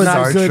that George was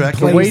Star a good Trek, The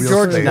place way Real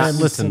George space. Knapp,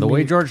 for listen, them the to way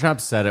meet. George Knapp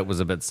said it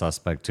was a bit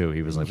suspect too.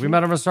 He was like, "We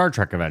met him at a Star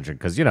Trek convention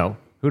because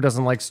who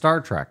doesn't like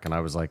Star Trek?" And I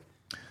was like,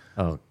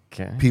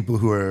 "Okay." people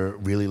who are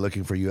really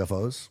looking for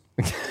UFOs.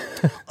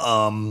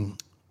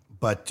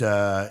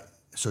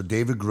 So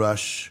David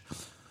Grush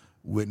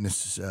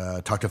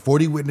talked to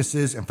 40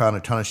 witnesses and found a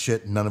ton of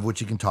shit, none of which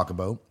he can talk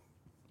about.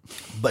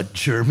 But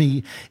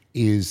Jeremy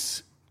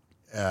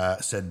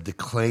said the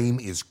claim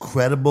is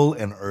credible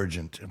and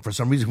urgent. And for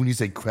some reason, when you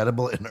say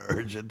credible and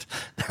urgent,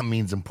 that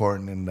means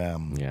important.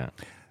 And Yeah.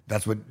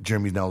 that's what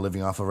Jeremy's now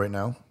living off of right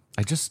now.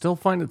 I just still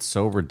find it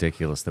so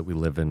ridiculous that we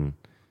live in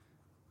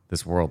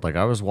this world. Like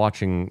I was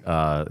watching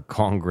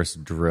Congress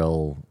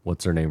drill,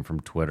 what's her name from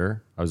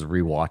Twitter? I was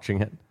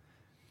rewatching it.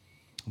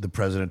 The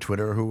president of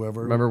Twitter or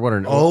whoever. Remember what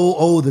her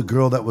the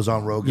girl that was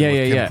on Rogan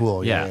with Kim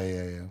Poole. Yeah.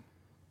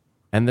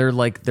 And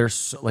they're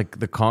so, like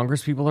the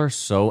Congress people are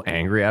so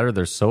angry at her.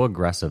 They're so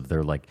aggressive.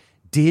 They're like,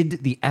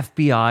 "Did the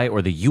FBI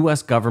or the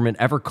U.S. government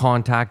ever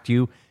contact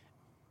you?"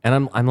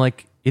 And I'm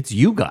like, "It's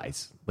you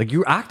guys. Like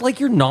you act like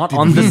you're not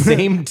on the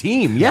same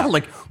team." Yeah,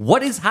 like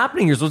what is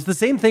happening here? So it's the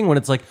same thing when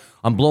it's like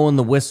I'm blowing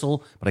the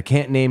whistle, but I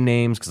can't name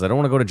names because I don't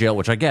want to go to jail.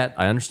 Which I get.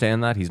 I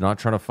understand that he's not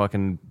trying to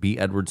fucking be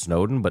Edward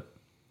Snowden, but.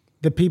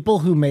 The people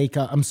who make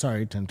up, I'm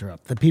sorry to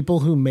interrupt, the people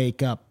who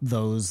make up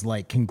those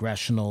like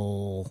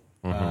congressional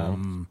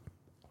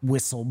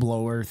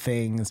whistleblower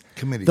things,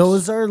 Committees.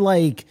 those are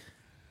like,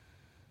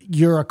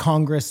 you're a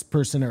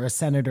congressperson or a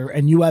senator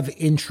and you have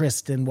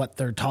interest in what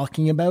they're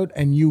talking about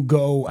and you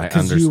go I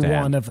because you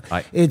understand. want to,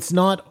 I- it's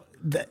not,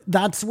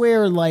 that's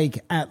where like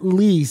at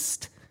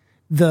least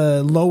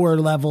the lower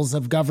levels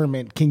of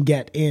government can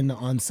get in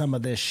on some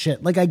of this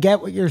shit. Like I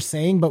get what you're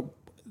saying, but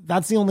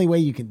that's the only way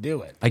you can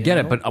do it. I get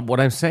it, but what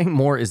I'm saying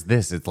more is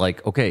this. It's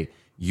like, okay,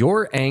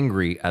 you're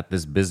angry at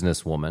this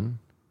businesswoman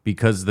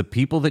because the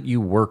people that you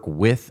work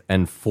with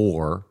and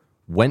for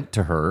went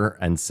to her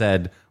and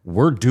said,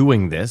 "We're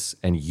doing this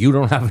and you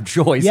don't have a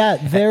choice." Yeah,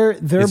 they're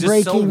It's just so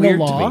breaking the weird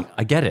to law. me.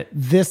 I get it.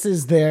 This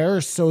is there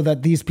so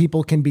that these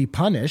people can be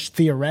punished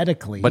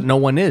theoretically. But no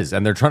one is.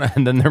 And they're trying to,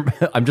 and then they're,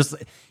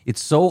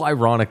 it's so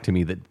ironic to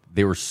me that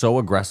they were so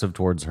aggressive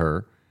towards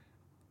her.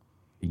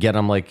 Yet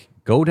I'm like,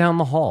 go down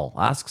the hall,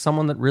 ask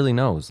someone that really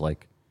knows.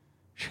 Like,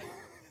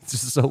 it's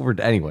just so weird.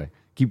 Anyway,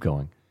 keep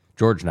going.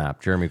 George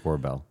Knapp, Jeremy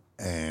Corbell.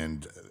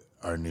 And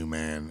our new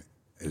man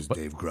is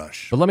Dave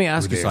Grush. But let me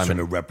ask who you, Dave's Simon,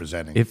 sort of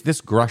representing. if this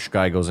Grush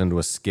guy goes into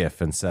a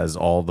skiff and says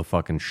all the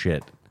fucking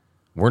shit,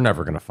 we're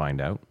never going to find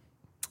out.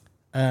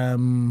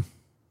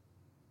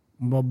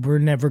 well, we're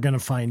never going to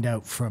find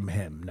out from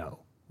him. No,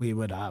 we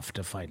would have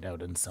to find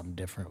out in some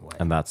different way.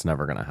 And that's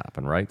never going to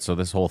happen, right? So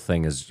this whole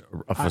thing is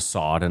a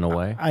facade in a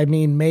way. I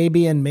mean,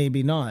 maybe and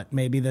maybe not.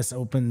 Maybe this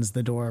opens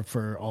the door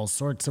for all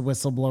sorts of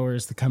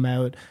whistleblowers to come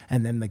out,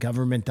 and then the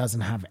government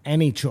doesn't have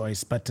any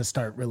choice but to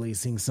start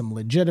releasing some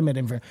legitimate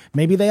information.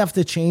 Maybe they have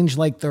to change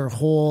like their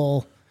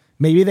whole.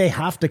 Maybe they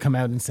have to come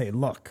out and say,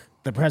 "Look,"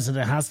 the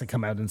president has to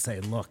come out and say,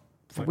 "Look."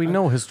 But we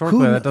know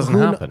historically that doesn't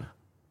happen.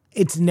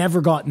 It's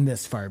never gotten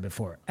this far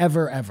before,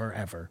 ever, ever,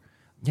 ever.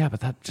 Yeah, but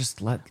that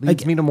just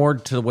leads me to more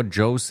to what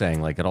Joe's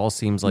saying. Like it all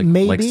seems like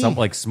Maybe.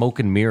 like smoke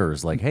and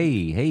mirrors. Like,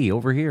 hey,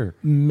 over here.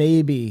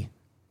 Maybe,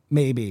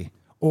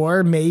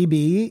 or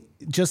maybe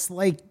just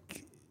like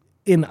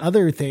in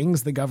other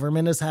things, the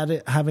government has had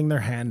it having their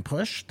hand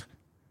pushed.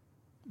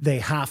 They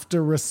have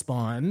to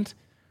respond.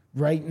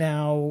 Right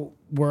now,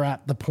 we're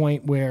at the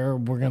point where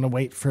we're going to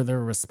wait for their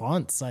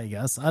response, I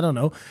guess. I don't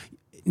know.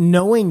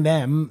 Knowing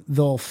them,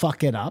 they'll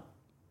fuck it up.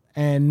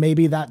 And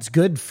maybe that's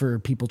good for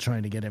people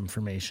trying to get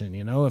information,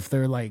 you know, if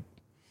they're like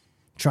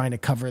trying to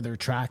cover their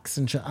tracks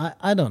and shit.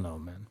 I don't know,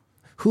 man.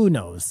 Who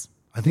knows?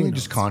 I think it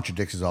just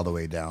contradicts us all the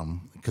way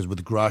down. Because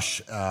with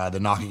Grush, the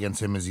knock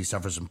against him is he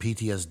suffers from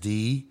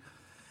PTSD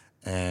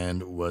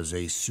and was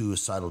a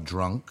suicidal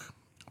drunk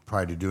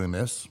prior to doing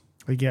this.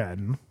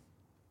 Again,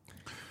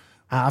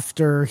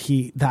 after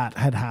that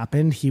had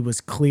happened, he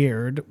was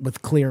cleared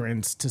with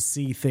clearance to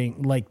see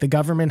things. Like, the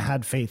government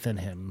had faith in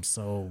him,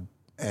 so...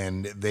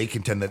 And they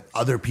contend that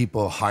other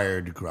people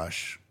hired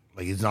Grush.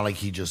 Like, it's not like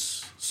he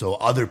just... So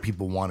other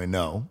people want to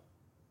know.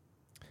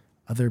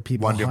 Other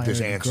people Wonder if there's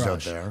hired answers out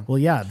Grush. there. Well,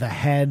 yeah, the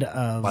head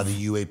of... By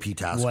the UAP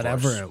task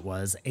whatever force. it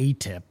was,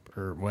 ATIP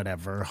or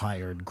whatever,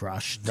 hired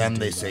Grush. to Then do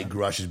they say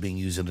Grush is being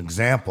used as an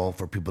example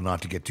for people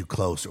not to get too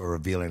close or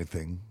reveal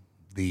anything.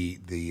 The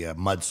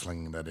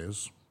mudslinging, that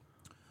is.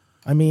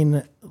 I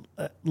mean,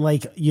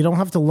 like, you don't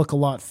have to look a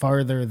lot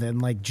farther than,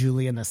 like,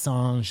 Julian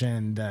Assange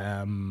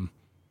and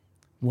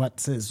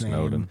what's his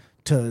Snowden. name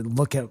to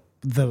look at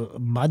the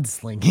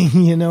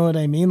mudslinging. You know what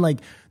I mean? Like,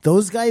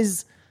 those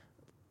guys,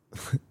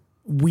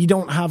 we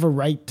don't have a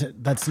right to.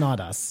 That's not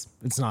us.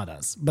 It's not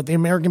us. But the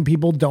American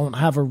people don't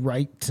have a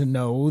right to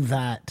know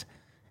that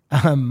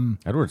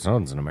Edward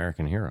Snowden's an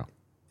American hero.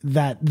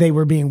 that they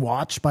were being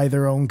watched by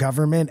their own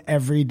government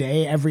every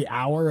day, every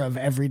hour of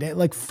every day.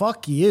 Like,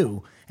 fuck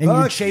you. And you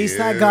Fuck chase you.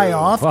 that guy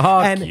off. Fuck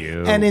and,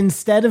 you. and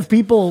instead of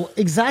people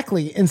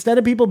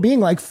being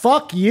like,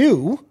 fuck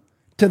you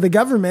to the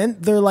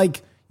government, they're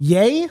like,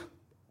 yay,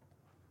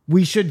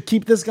 we should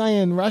keep this guy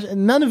in Russia.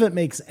 And none of it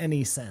makes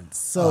any sense.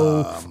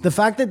 So the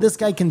fact that this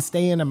guy can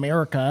stay in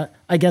America,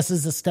 I guess,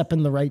 is a step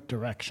in the right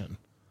direction.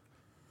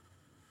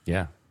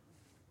 Yeah.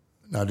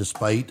 Now,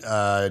 despite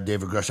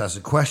David Grush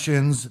asking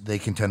questions, they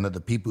contend that the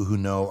people who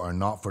know are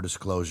not for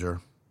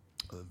disclosure.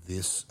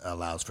 This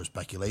allows for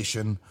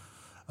speculation.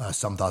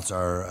 Some thoughts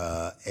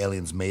are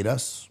aliens made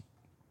us.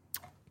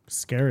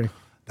 Scary.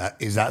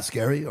 Is that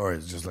scary, or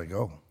is it just like,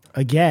 oh,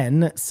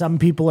 Again, some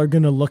people are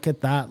going to look at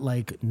that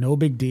like, no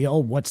big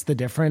deal. What's the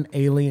difference?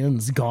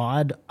 Aliens,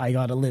 God, I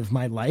got to live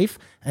my life.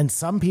 And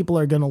some people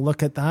are going to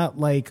look at that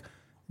like,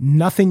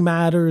 nothing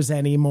matters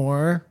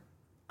anymore.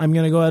 I'm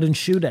going to go out and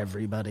shoot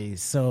everybody.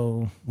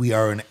 So we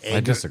are an I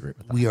disagree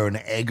with that. We are an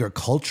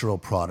agricultural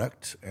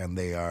product, and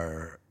they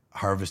are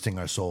harvesting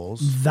our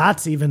souls.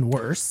 that's even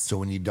worse. So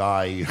when you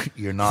die,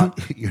 you're not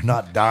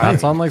dying.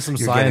 That's on like some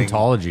You're getting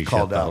Scientology shit,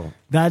 called though. out.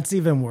 That's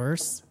even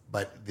worse.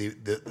 But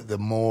the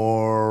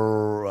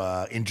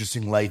more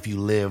interesting life you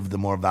live, the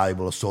more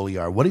valuable a soul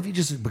you are. What if you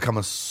just become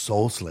a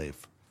soul slave?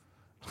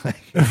 Yeah,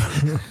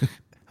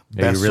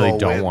 Best you really soul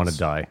don't wins. want to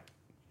die.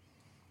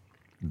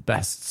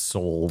 Best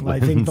soul. I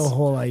think the wins.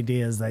 whole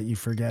idea is that you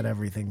forget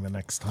everything the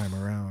next time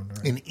around.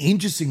 Right? An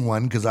interesting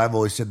one, because I've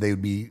always said they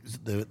would be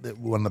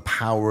one of the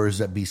powers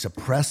that be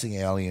suppressing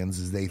aliens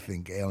is they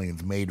think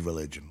aliens made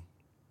religion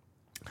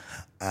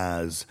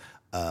as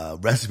a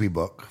recipe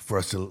book for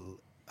us to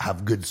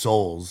have good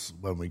souls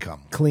when we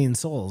come. Clean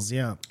souls,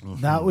 yeah.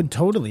 That would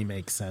totally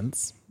make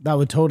sense. But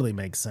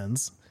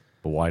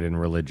why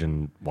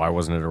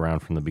wasn't it around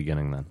from the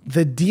beginning then?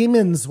 The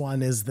demons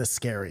one is the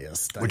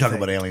scariest. We're talking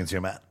about aliens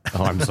here, Matt.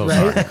 Oh, I'm so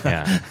sorry.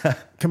 Yeah.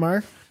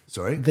 Kamar?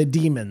 Sorry? The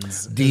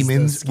demons.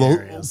 Demons. Is the Well,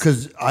 scariest.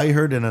 because I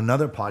heard in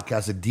another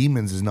podcast that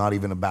demons is not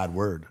even a bad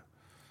word.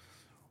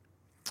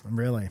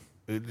 Really?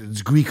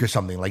 It's Greek or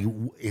something. Like,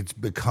 it's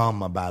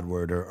become a bad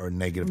word or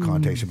negative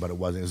connotation, but it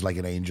wasn't. It's like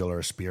an angel or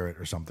a spirit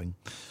or something.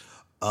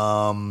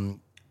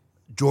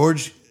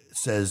 George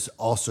says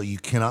also, you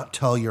cannot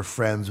tell your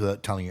friends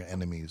without telling your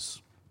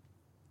enemies.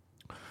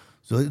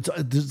 So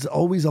there's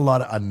always a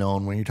lot of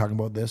unknown when you're talking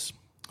about this.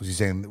 Because he's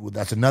saying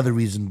that's another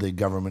reason the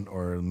government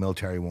or the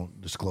military won't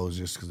disclose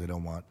this, because they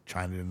don't want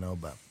China to know.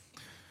 But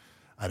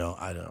I don't.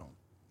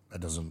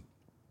 That doesn't.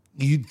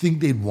 You'd think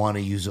they'd want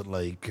to use it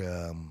like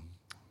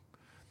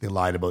they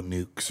lied about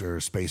nukes or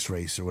space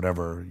race or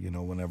whatever, you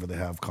know, whenever they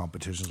have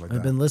competitions like I've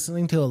that. been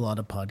listening to a lot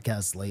of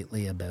podcasts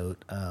lately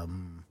about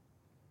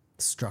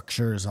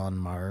structures on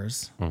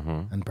Mars.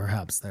 And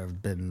perhaps there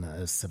have been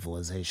a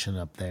civilization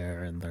up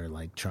there and they're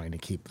like trying to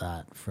keep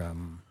that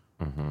from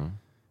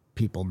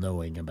people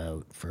knowing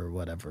about for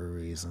whatever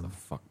reason.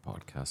 Fuck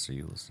podcasts are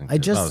you listening I to?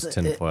 just- that was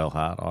tinfoil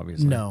hat,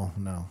 obviously. No,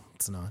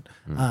 it's not.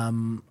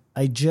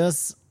 I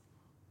just...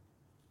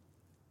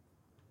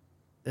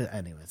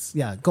 anyways,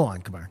 yeah, go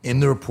on, Kamar. In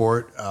the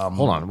report,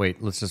 Hold on,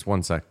 wait. Let's just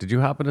 1 sec. Did you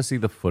happen to see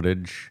the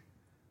footage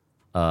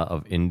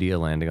of India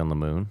landing on the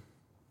moon?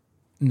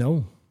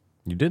 No,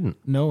 You didn't.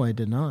 no, I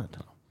did not.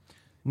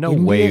 No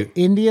way.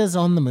 India's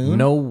on the moon?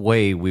 No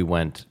way we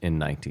went in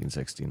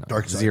 1969.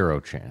 Dark side. Zero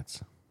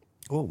chance.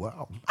 oh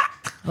wow,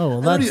 Oh,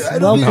 well, that's I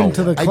don't welcome even-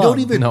 to the I club. don't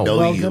even No. know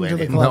Welcome you. to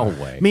the and- club.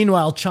 No way.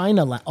 Meanwhile,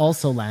 China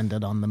also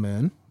landed on the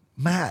moon.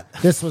 Matt.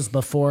 This was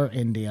before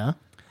India.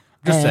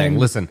 Just saying, And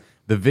listen,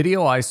 The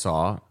video I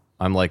saw,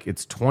 I'm like,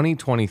 it's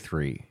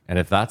 2023, and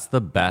if that's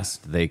the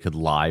best they could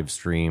live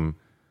stream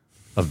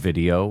a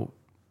video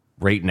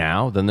right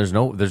now, then there's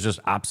just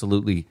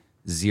absolutely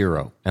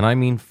zero, and I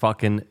mean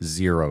fucking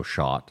zero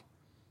shot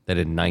that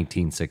in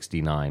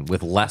 1969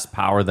 with less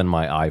power than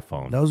my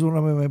iPhone. That was one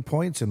of my main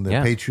points in the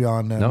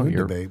Patreon moon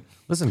debate.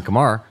 Listen,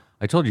 Kamar,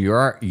 I told you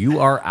you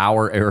are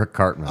our Eric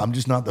Cartman. I'm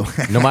just not the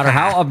one. No matter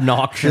how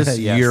obnoxious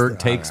Yes, your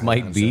takes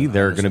might be,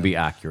 they're going to be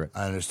accurate.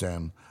 I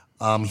understand.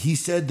 He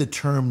said the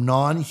term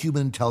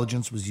non-human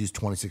intelligence was used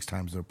 26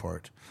 times in the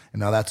report. And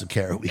now that's a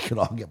carrot we could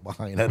all get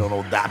behind. I don't know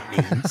what that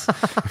means.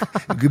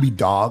 It could be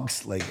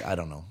dogs. Like, I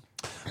don't know.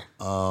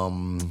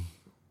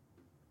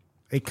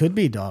 It could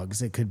be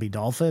dogs. It could be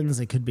dolphins.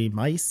 It could be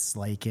mice,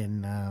 like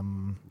in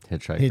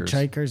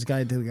Hitchhiker's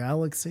Guide to the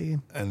Galaxy.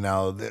 And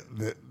now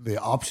the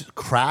opposite,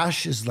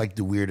 crash is like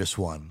the weirdest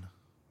one,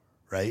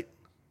 right?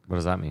 What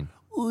does that mean?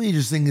 We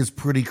just think it's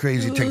pretty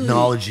crazy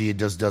technology. It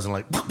just doesn't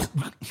like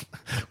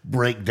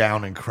break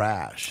down and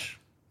crash.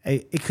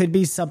 It could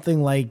be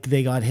something like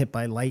they got hit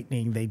by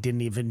lightning. They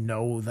didn't even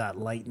know that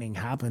lightning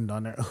happened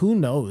on it. Who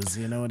knows?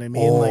 You know what I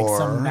mean? Like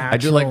some natural I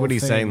do like what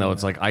he's saying, though. thing.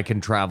 It's like, I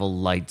can travel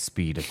light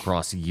speed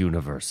across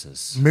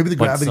universes. Maybe the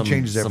But gravity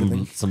changes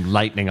everything. Some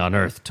lightning on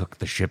Earth took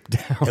the ship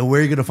down. And where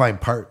are you going to find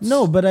parts?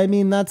 No, but I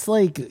mean, that's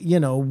like,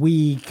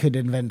 we could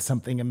invent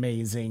something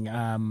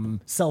amazing.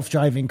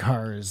 Self-driving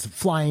cars,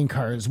 flying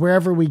cars,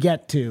 wherever we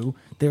get to,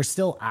 there's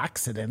still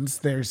accidents.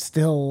 There's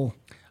still...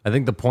 I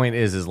think the point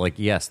is like,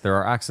 yes, there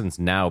are accidents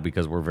now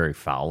because we're very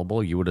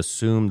fallible. You would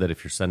assume that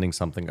if you're sending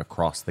something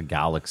across the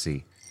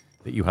galaxy,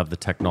 that you have the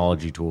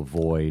technology to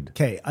avoid.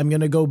 Okay, I'm going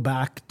to go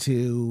back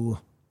to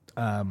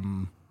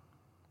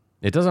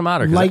It doesn't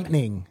matter. 'Cause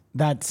lightning.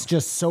 That's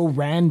just so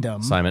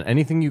random. Simon,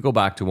 anything you go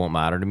back to won't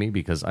matter to me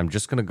because I'm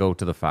just going to go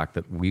to the fact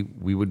that we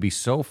would be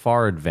so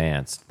far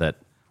advanced that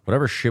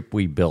whatever ship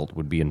we built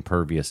would be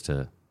impervious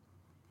to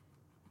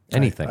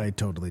anything. I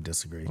totally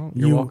disagree.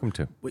 You're welcome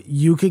to.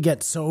 You could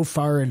get so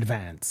far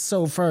advanced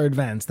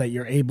that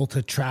you're able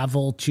to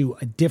travel to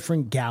a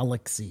different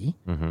galaxy.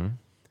 Mm-hmm.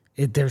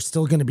 There's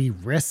still going to be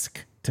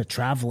risk to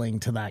traveling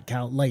to that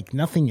like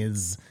nothing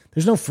is.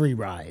 There's no free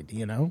ride.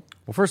 Well,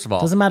 first of all,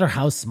 doesn't matter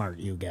how smart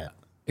you get.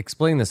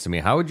 Explain this to me.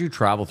 How would you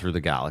travel through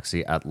the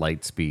galaxy at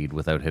light speed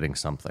without hitting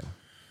something?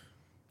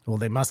 Well,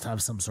 they must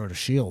have some sort of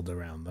shield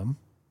around them.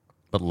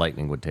 But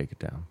lightning would take it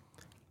down.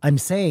 I'm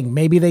saying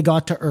maybe they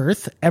got to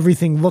Earth.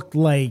 Everything looked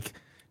like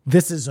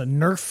this is a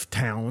Nerf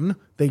town.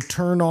 They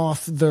turn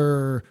off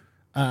their...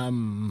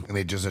 And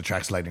it just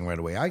attracts lightning right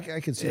away. I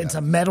can see It's that.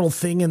 a metal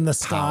thing in the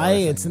sky.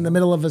 It's in the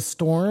middle of a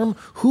storm.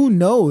 Who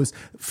knows?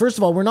 First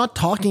of all, we're not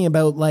talking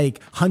about like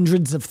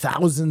hundreds of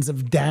thousands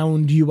of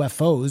downed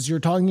UFOs. You're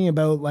talking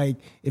about like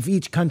if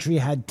each country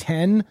had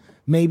 10,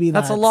 maybe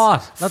That's a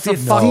lot. That's a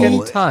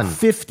fucking ton.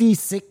 50,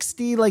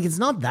 60. Like it's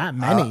not that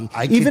many.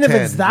 I Even if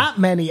it's contend that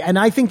many. And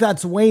I think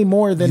that's way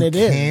more than it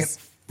You is. can't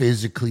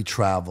physically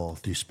travel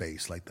through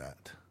space like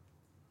that.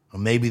 Or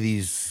maybe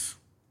these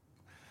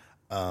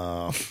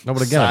No, but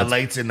again,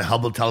 satellites and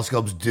Hubble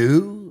telescopes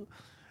do,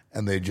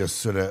 and they just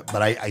sort of.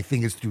 But I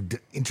think it's through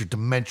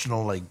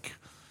interdimensional, like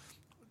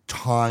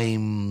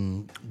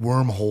time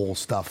wormhole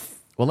stuff.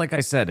 well, like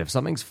I said, if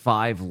something's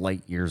 5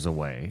 light years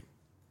away,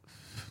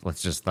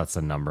 that's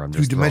a number. I'm Two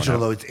just throwing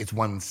dimensional, out. though, it's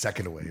 1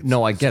 second away.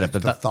 No, I get it,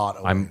 but the thought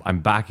away. I'm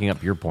backing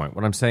up your point.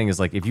 What I'm saying is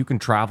like if you can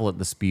travel at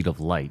the speed of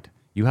light,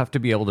 you have to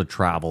be able to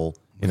travel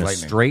in a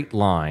lightning. straight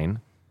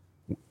line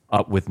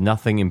with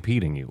nothing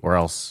impeding you, or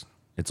else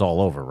it's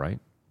all over, right?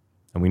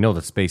 And we know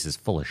that space is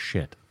full of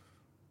shit.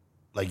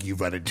 Like you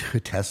run into a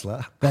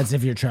Tesla. That's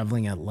if you're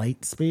traveling at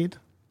light speed.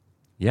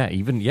 Yeah,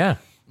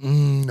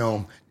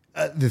 No,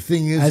 the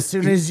thing is, As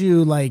soon as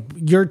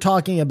you're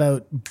talking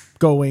about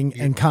going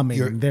and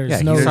coming.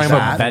 There's no you're talking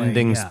about that way.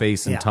 bending Yeah.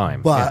 space and Yeah.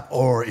 time. but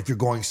or if you're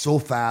going so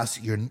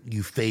fast,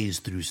 you phase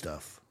through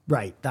stuff.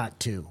 Right, that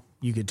too.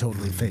 You could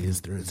totally phase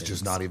through It's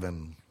just not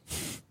even.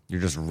 You're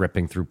just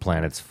ripping through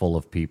planets full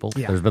of people.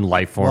 Yeah. There's been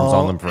life forms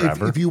on them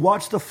forever. If you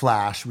watch The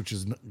Flash, which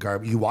is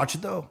garbage, you watch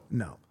it though.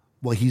 No.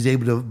 Well, he's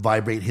able to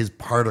vibrate his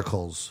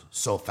particles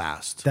so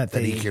fast That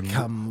they he can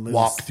come loose.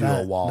 walk through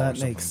a wall. That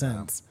makes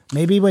sense.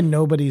 Maybe when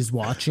nobody's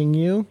watching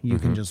you, you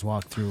Mm-hmm. can just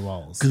walk through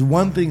walls. Because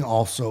one thing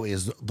also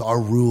is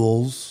our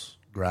rules,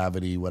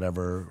 gravity,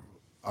 whatever,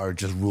 are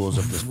just rules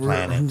of this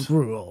planet,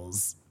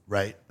 Rules.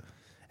 right?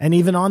 And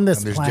even on this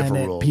And there's different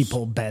planet, rules.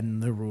 people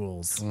bend the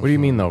rules. What do you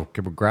mean, though?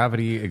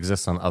 Gravity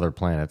exists on other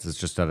planets. It's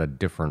just at a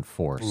different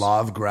force. Law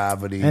of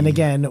gravity. And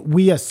again,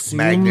 we assume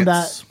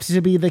Magnets. that to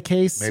be the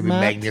case. maybe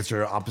Matt. magnets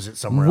are opposite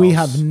somewhere We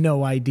else. have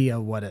no idea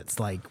what it's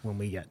like when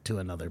we get to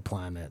another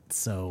planet.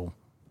 So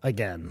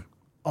again,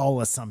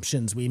 all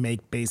assumptions we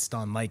make based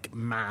on like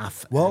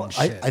math. Well, and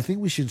shit. I think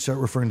we should start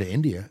referring to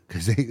India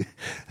because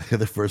they're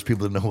the first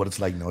people to know what it's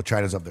like. No,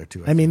 China's up there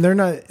too. I mean,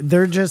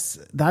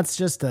 that's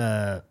just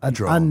an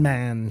Drone.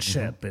 unmanned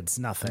ship. It's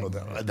nothing.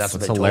 That's what What's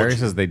they hilarious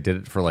told you. is they did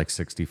it for like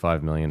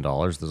 $65 million.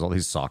 There's all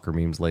these soccer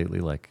memes lately,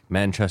 like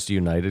Manchester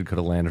United could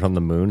have landed on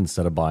the moon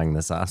instead of buying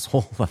this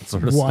asshole. That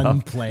sort of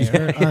One stuff.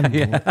 player.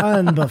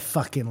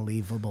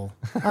 Unbelievable.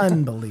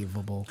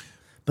 Unbelievable.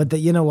 But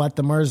you know what?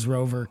 The Mars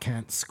rover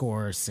can't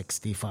score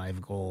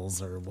 65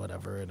 goals or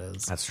whatever it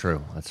is. That's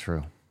true. That's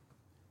true.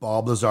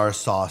 Bob Lazar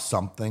saw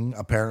something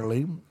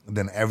apparently, and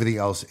then everything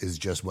else is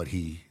just what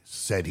he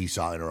said he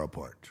saw in a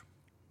report.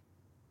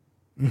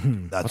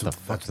 That's What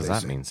the fuck does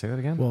that mean? Say that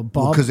again. Well,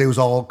 Bob, Because it was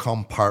all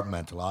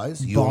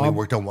compartmentalized. You only Bob-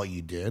 worked on what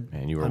you did.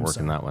 Man, you were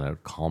working that one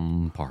out.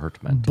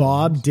 Compartment.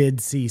 Bob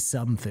did see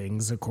some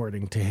things,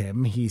 according to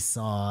him. He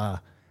saw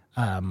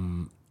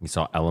You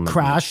saw element.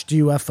 crashed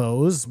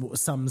UFOs,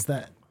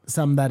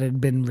 some that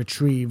had been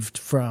retrieved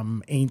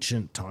from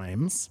ancient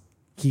times.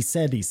 He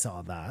said he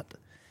saw that.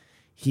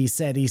 He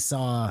said he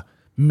saw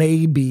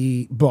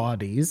maybe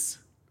bodies,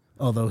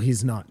 although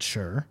he's not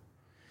sure.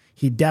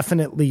 He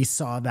definitely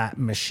saw that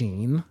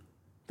machine,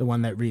 the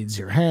one that reads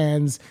your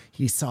hands.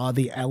 He saw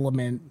the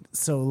element.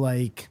 So,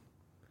 like,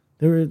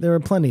 there were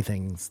plenty of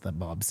things that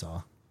Bob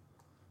saw,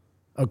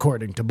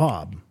 according to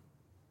Bob.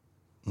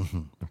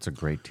 That's a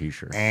great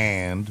T-shirt.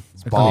 And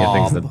Plenty of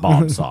things Bob, that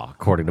Bob saw,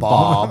 according to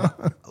Bob.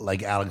 Bob,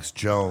 like Alex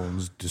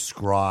Jones,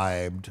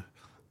 described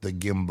the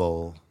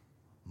gimbal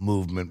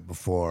movement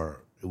before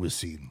it was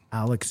seen.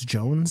 Alex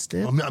Jones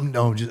did?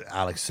 No, just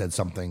Alex said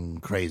something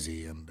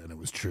crazy, and it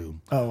was true.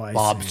 Oh, I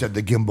Bob see. said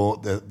the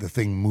gimbal, the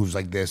thing moves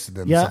like this, and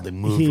then Yeah,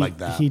 something moved like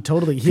that. He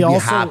totally. Could He be also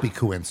a happy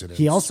coincidence.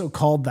 He also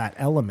called that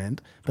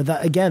element, but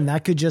that again,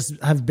 that could just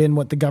have been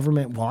what the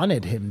government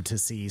wanted him to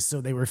see.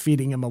 So they were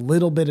feeding him a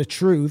little bit of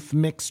truth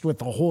mixed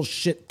with a whole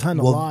shit ton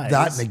of well, lies.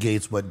 that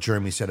negates what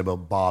Jeremy said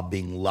about Bob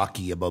being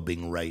lucky about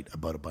being right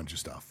about a bunch of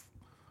stuff.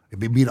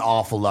 It'd be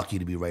awful lucky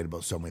to be right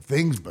about so many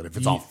things, but if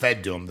it's all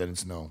fed to him, then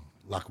it's no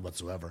luck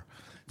whatsoever.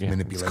 It's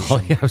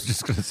manipulation. I was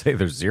just going to say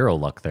there's zero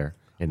luck there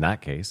in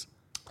that case.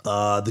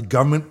 The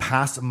government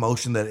passed a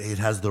motion that it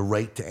has the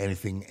right to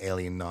anything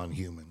alien,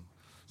 non-human.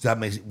 So that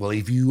makes it, well,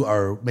 if you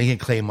are making a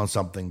claim on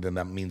something, then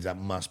that means that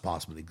must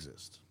possibly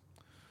exist.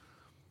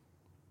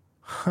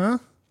 Huh?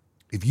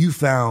 If you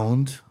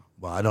found,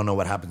 well, I don't know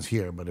what happens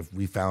here, but if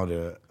we found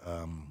a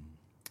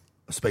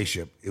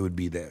spaceship, it would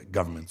be the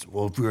government's.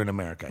 Well, if we were in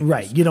America, I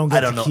Right, guess. you don't get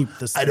I don't to know, keep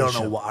the I don't know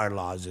spaceship. what our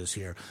laws is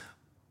here,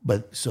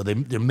 but so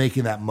they're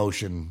making that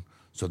motion,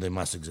 so they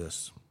must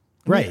exist.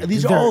 Right. I mean,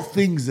 these are They're- all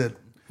things that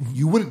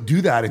you wouldn't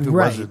do that if it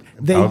Right. wasn't.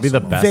 They- That would be the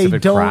best they if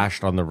it don't-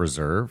 crashed on the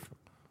reserve.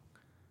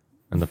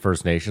 And the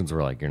First Nations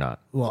were like, "You're not."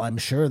 Well, I'm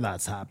sure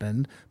that's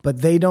happened,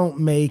 but they don't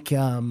make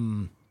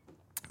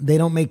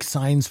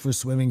signs for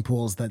swimming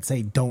pools that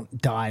say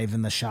 "Don't dive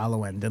in the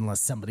shallow end"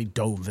 unless somebody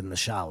dove in the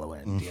shallow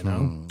end. You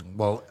know,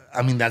 Well,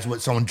 I mean, that's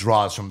what someone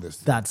draws from this.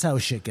 that's how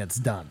shit gets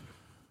done.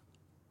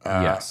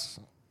 Yes.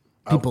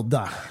 People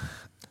die.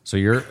 So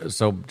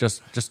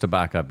just to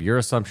back up, your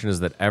assumption is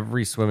that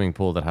every swimming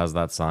pool that has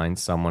that sign,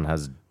 someone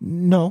has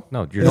No,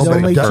 No, you're it just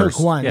only saying took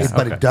first. one. Yeah,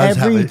 But okay. it does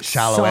Every have a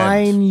shallow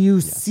sign end. you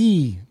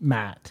see,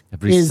 Matt,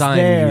 Every is sign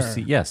you there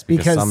see- yes,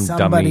 because some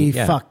somebody dummy-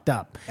 yeah. fucked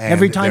up. And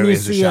Every time there you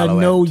is a see a shallow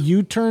no end.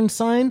 U-turn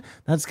sign,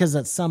 that's because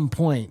at some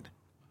point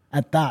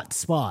at that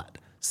spot,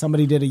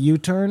 somebody did a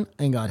U-turn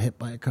and got hit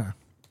by a car.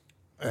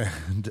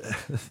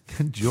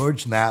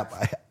 George Knapp,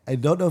 I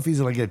don't know if he's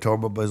like a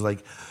turbo, but it's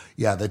like,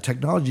 yeah, the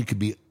technology could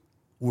be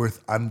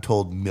worth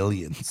untold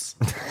millions.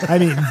 I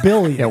mean,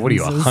 billions. Yeah, what are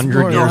you, is 100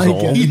 more years like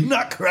old? it. He did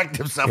not correct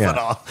himself Yeah. at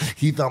all.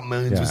 He thought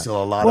millions was Yeah.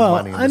 still a lot Well,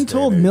 of money. In this day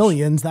untold and age.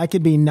 millions, that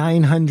could be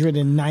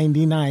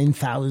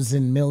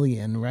 999,000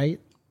 million, right?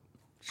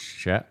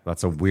 shit.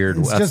 That's a weird.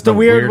 It's that's just the a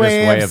weird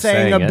weirdest way of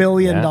saying it. $1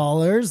 billion,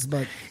 Yeah.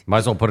 but Might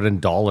as well put it in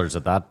dollars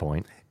at that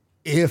point.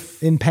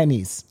 If in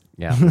pennies.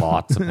 Yeah,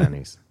 lots of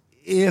pennies.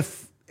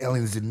 if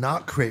aliens did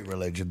not create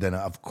religion, then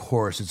of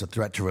course it's a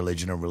threat to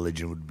religion, and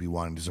religion would be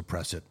wanting to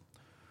suppress it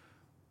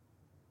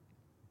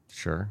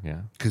Sure,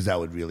 yeah. because that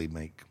would really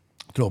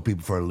throw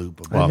people for a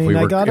loop. Well, mean,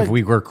 I if gotta-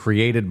 we were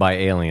created by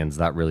aliens,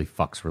 that really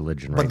fucks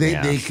religion, right? but they,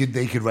 in the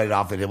they ass. could write it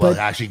off. Well, But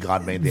actually,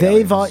 God made the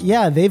They've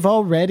aliens. they've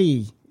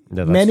already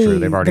Yeah, that's true.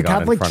 They've already the got in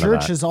Catholic front of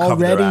Church that. has Cover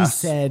their already ass.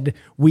 said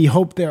we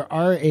hope there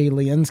are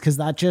aliens because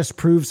that just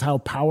proves how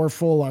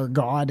powerful our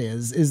God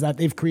is that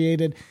they've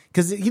created,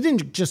 because he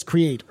didn't just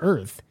create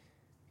Earth.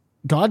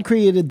 God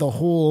created the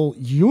whole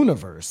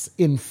universe,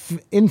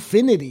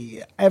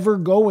 infinity, ever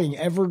going,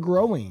 ever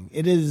growing.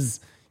 It is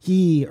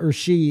he or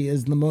she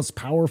is the most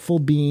powerful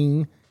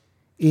being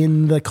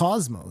in the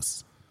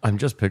cosmos. I'm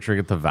just picturing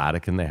at the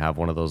Vatican, they have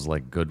one of those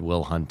like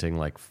Goodwill Hunting,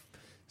 like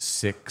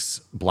 6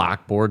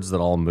 blackboards that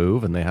all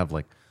move, and they have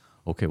like,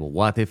 okay, well,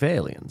 what if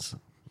aliens?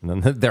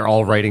 And then they're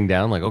all writing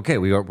down like, okay,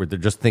 they're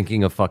just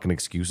thinking of fucking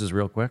excuses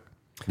real quick.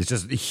 It's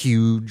just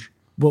huge.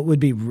 What would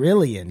be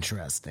really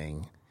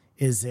interesting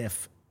is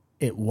if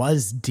it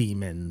was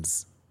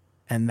demons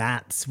And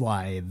that's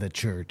why the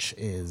church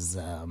is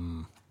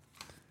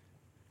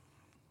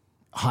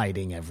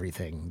hiding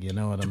everything. You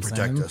know what I'm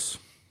saying? Protect us.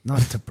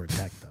 Not to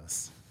protect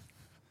us.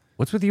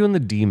 What's with you and the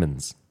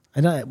demons?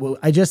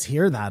 I just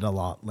hear that a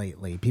lot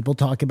lately. People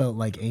talk about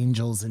like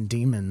angels and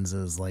demons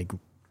as like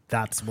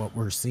that's what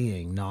we're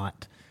seeing,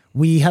 not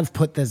we have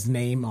put this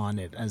name on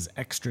it as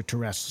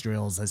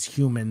extraterrestrials, as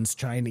humans,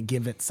 trying to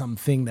give it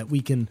something that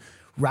we can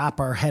wrap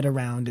our head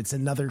around. It's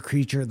another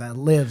creature that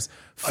lives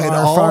far,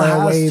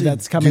 far away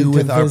that's coming to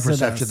with our visit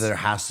perception us. that there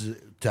has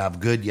to have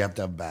good, you have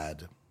to have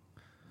bad.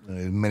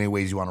 In many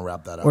ways, you want to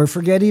wrap that up. Or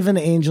forget even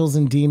angels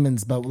and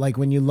demons, but like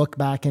when you look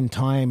back in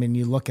time and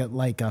you look at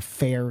like a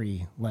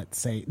fairy, let's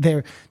say,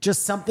 there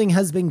just something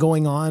has been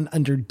going on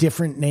under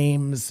different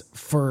names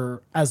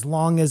for as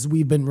long as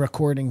we've been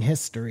recording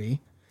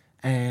history.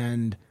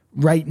 And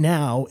right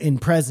now, in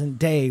present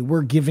day,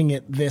 we're giving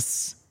it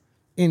this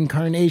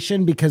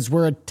incarnation because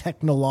we're a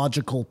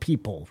technological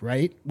people,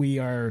 right? We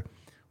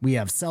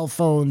have cell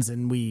phones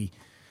and we,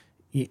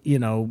 you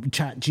know,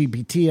 Chat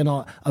GPT and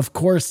all. Of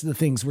course, the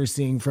things we're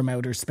seeing from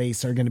outer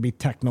space are going to be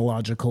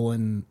technological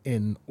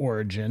in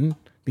origin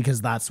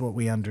because that's what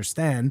we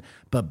understand.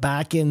 But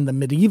back in the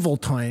medieval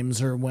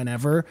times or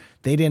whenever,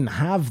 they didn't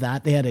have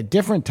that. They had a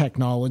different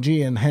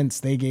technology and hence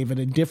they gave it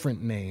a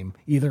different name,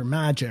 either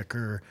magic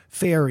or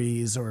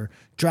fairies or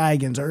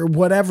dragons or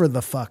whatever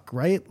the fuck,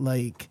 right?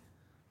 Like,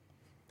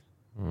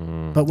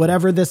 but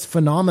whatever this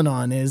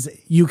phenomenon is,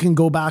 you can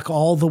go back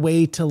all the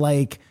way to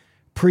like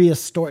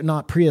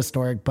not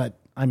prehistoric, but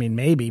I mean,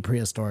 maybe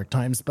prehistoric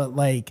times, but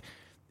like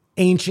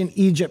ancient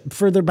Egypt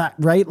further back,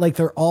 right? Like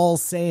they're all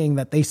saying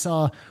that they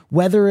saw,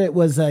 whether it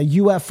was a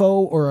UFO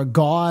or a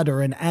god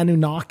or an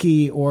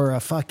Anunnaki or a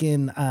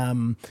fucking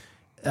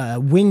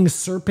winged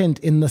serpent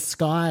in the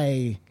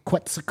sky,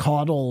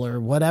 Quetzalcoatl or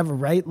whatever,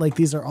 right? Like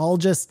these are all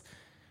just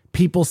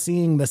people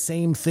seeing the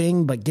same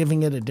thing, but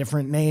giving it a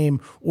different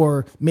name,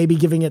 or maybe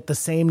giving it the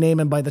same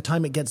name. And by the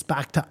time it gets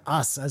back to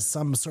us as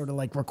some sort of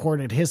like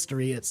recorded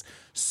history, it's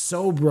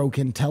so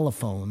broken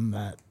telephone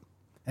that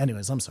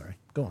anyways, I'm sorry.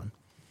 Go on.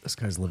 This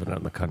guy's living out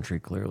in the country,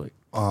 clearly.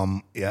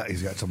 Yeah,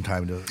 he's got some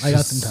time to I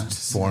got some time.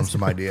 form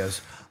some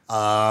ideas.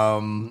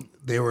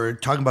 They were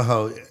talking about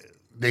how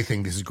they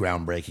think this is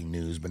groundbreaking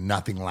news, but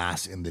nothing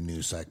lasts in the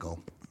news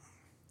cycle.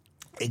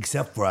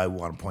 Except for, I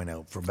want to point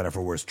out, for better or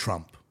for worse,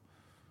 Trump.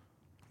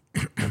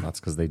 And that's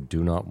because they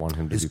do not want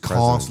him to Is be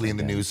president constantly in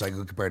the again. news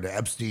cycle compared to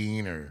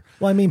Epstein or...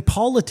 Well, I mean,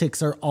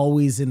 politics are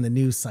always in the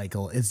news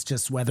cycle. It's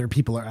just whether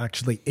people are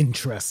actually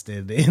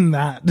interested in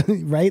that,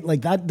 right?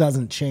 Like that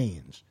doesn't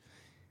change.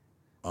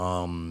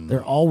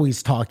 They're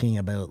always talking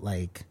about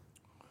like,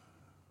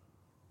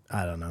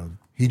 I don't know.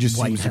 He just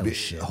White seems to be House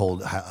shit.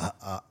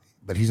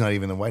 but he's not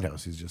even in the White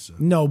House. He's just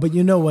No, but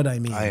you know what I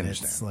mean. I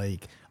understand. It's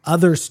like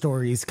other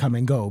stories come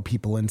and go.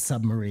 People in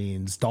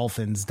submarines,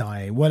 dolphins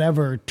die,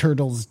 whatever,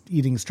 turtles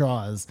eating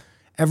straws.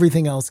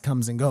 Everything else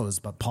comes and goes,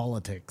 but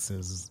politics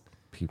is...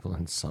 People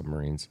in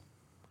submarines.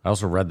 I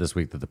also read this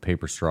week that the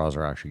paper straws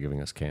are actually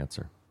giving us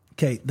cancer.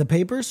 Okay, the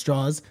paper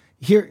straws.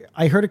 Here,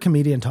 I heard a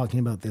comedian talking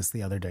about this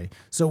the other day.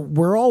 So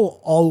we're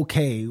all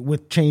okay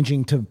with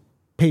changing to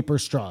paper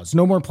straws.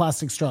 No more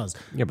plastic straws.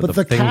 Yeah, but but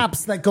the the thing-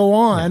 caps that go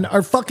on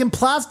are fucking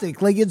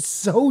plastic. Like, it's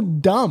so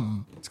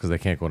dumb. It's because they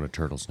can't go in a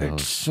turtle's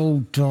nose. So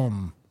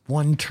dumb.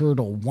 One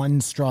turtle,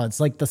 one straw. It's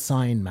like the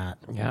sign, Matt.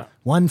 Yeah.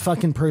 One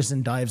fucking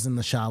person dives in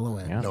the shallow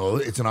end. Yeah. No,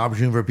 it's an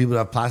opportunity for people to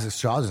have plastic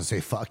straws and say,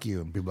 fuck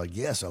you. And people are like,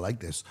 yes, I like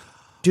this.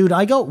 Dude,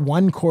 I got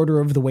 1/4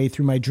 of the way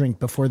through my drink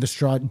before the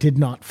straw did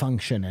not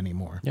function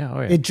anymore. Yeah,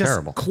 oh yeah, It just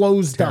terrible.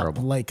 closed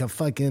Terrible. up like a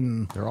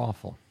fucking... They're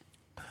awful.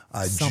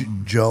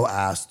 Joe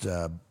asked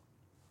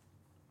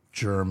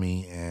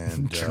Jeremy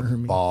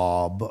and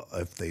Bob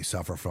if they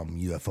suffer from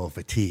UFO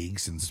fatigue,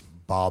 since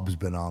Bob's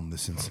been on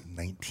this since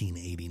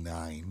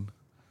 1989.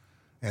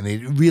 And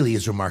it really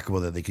is remarkable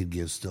that they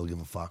could still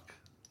give a fuck.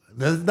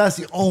 That's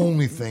the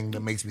only thing that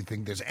makes me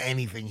think there's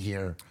anything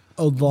here.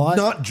 A lot...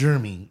 Not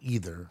Jeremy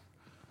either.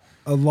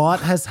 A lot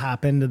has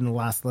happened in the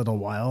last little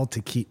while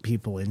to keep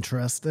people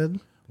interested.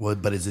 Well,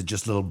 but is it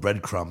just little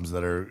breadcrumbs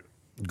that are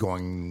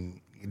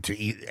going to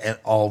eat?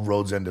 All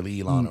roads end to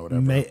Elon or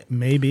whatever.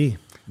 Maybe.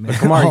 But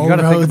Kamar, you All got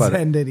to think roads about it.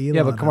 end at Elon.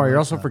 Yeah, but Kamar, I you're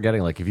like also that.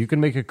 forgetting, like, if you can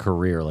make a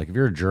career, like if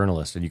you're a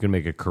journalist and you can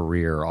make a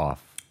career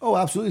off Oh,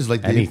 absolutely. It's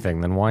like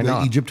anything, then why the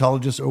not?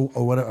 Egyptologist or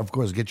whatever. Of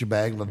course, get your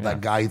bag. Let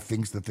that guy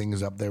thinks the thing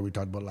is up there. We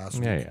talked about last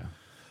week.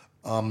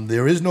 Yeah.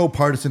 There is no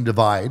partisan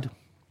divide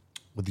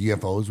with the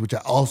UFOs, which I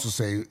also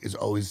say is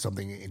always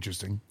something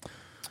interesting.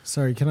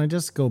 Sorry, can I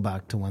just go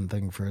back to one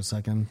thing for a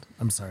second?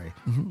 I'm sorry.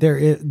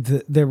 Mm-hmm.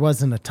 There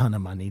wasn't a ton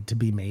of money to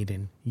be made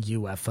in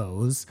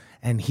UFOs,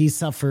 and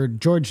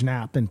George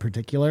Knapp in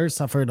particular,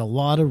 suffered a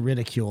lot of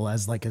ridicule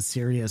as like a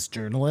serious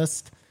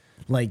journalist,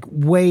 like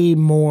way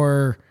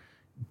more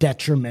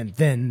detriment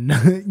than,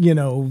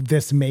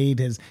 this made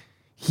his...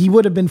 He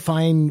would have been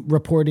fine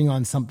reporting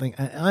on something.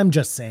 I'm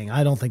just saying,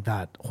 I don't think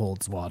that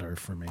holds water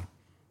for me.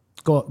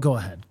 Go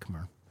ahead,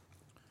 Kumar.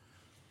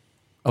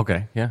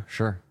 Okay. Yeah,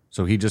 sure.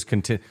 So he just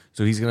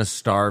So he's going to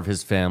starve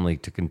his family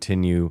to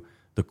continue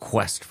the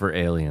quest for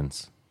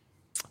aliens.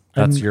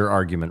 That's your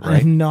argument,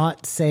 right? I'm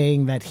not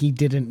saying that he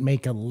didn't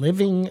make a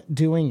living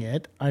doing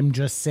it. I'm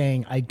just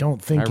saying I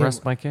don't think I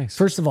rest my case.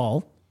 First of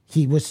all,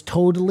 he was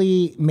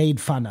totally made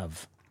fun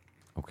of.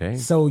 Okay.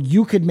 So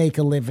you could make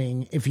a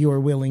living if you are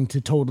willing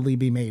to totally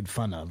be made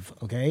fun of.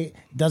 Okay,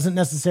 doesn't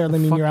necessarily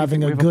mean Fuck, you're you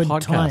having think a we have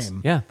good podcast?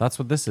 time. Yeah, that's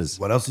what this is.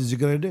 What else is he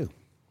going to do?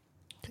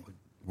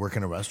 Work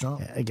in a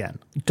restaurant? Again,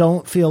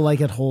 don't feel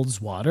like it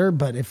holds water,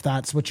 but if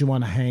that's what you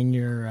want to hang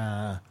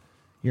your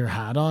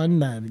hat on,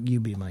 then you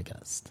be my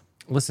guest.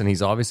 Listen,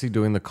 he's obviously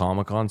doing the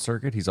Comic-Con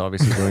circuit. He's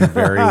obviously doing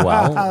very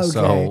well. Okay.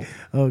 So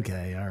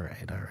Okay, all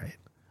right.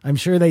 I'm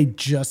sure they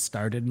just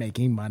started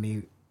making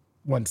money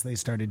once they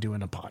started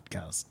doing a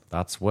podcast.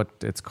 that's what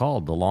it's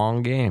called, the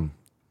long game.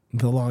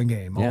 The long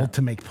game, Yeah. all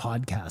to make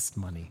podcast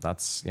money.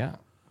 That's, yeah,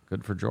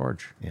 good for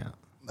George. Yeah.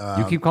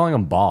 You keep calling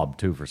him Bob,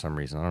 too, for some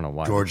reason. I don't know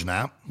why. George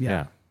Knapp?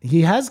 Yeah.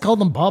 He has called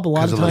him Bob a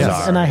lot 'Cause of of times,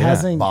 Lazar. and I Yeah.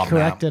 hasn't Bob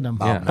corrected Knapp. him.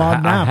 Bob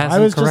Bob Knapp. I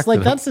hasn't was just like, corrected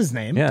him. that's his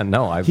name. Yeah,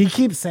 no. He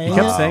keeps saying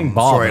kept it. saying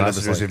Bob. Sorry, and I was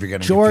listeners, like, if you're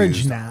getting George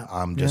confused. Knapp.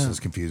 I'm just Yeah. as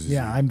confused as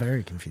Yeah, you. I'm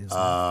very confused.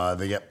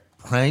 They get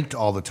pranked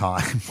all the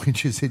time,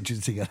 which is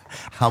interesting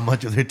how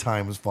much of their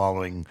time is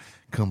following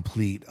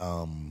complete.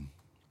 I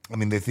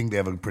mean, they think they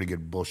have a pretty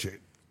good bullshit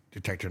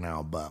detector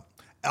now, but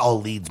all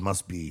leads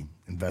must be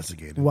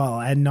investigated. Well,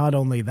 and not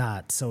only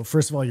that. So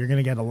first of all, you're going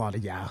to get a lot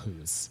of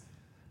yahoos.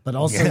 But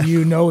also, Yeah.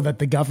 you know that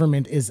the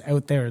government is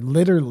out there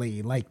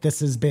literally, like this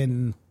has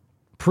been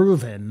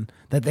proven,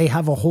 that they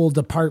have a whole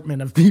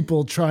department of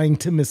people trying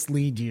to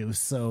mislead you.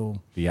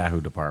 So the Yahoo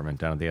department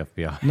down at the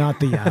FBI. not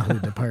the Yahoo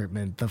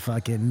department, the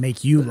fucking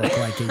make you look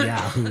like a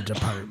Yahoo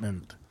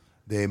department.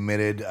 They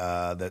admitted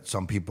that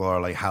some people are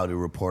like, how do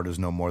reporters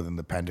know more than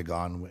the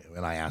Pentagon?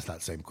 And I asked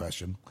that same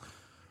question.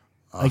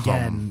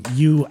 Again,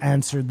 you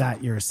answered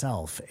that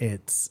yourself.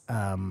 It's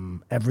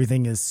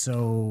everything is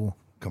so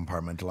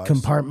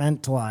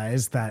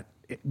compartmentalized that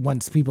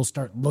once people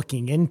start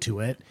looking into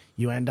it,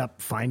 you end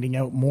up finding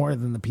out more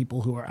than the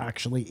people who are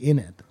actually in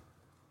it.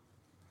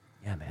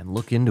 Yeah, man,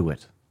 look into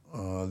it.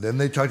 Then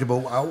they talked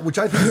about, which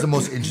I think is the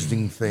most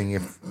interesting thing,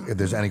 if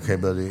there's any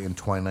credibility, in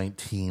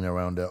 2019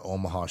 around the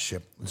Omaha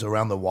ship. It's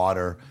around the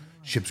water,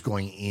 ships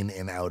going in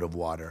and out of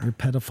water. Your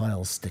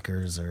pedophile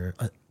stickers are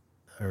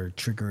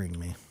triggering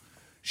me.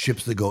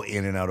 Ships that go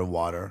in and out of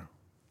water.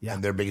 Yeah.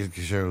 And their biggest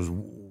concern was,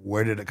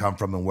 where did it come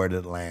from and where did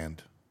it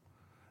land?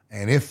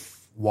 And if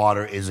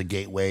water is a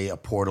gateway, a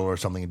portal or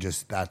something,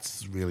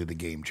 that's really the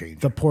game changer.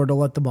 The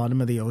portal at the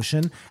bottom of the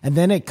ocean, and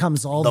then it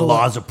comes all The the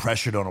laws of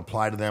pressure don't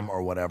apply to them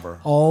or whatever.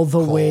 all the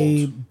Cold.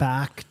 way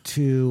back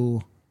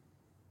to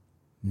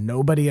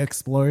nobody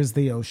explores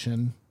the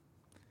ocean.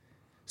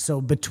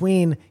 So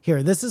between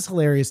here, this is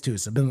hilarious too.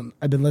 So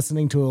I've been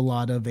listening to a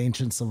lot of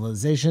ancient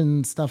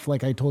civilization stuff,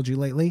 like I told you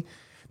lately.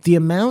 The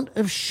amount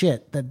of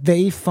shit that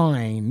they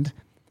find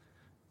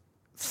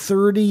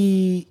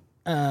 30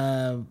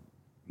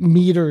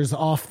 meters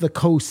off the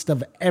coast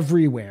of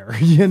everywhere.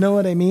 You know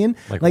what I mean?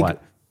 Like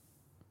what?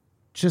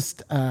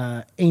 Just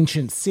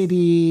ancient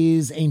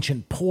cities,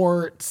 ancient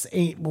ports,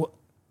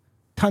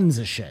 tons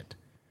of shit.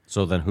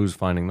 So then who's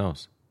finding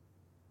those?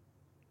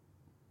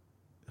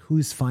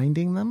 Who's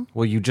finding them?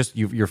 Well,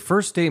 your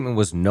first statement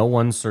was no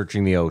one's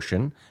searching the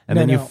ocean, and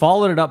No, then you no.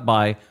 followed it up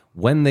by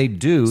when they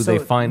do, they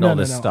find all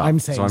this stuff. I'm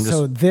saying so I'm just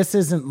so this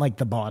isn't like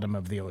the bottom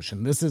of the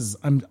ocean. This is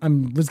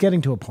I'm was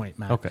getting to a point,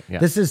 Matt. Okay, yeah.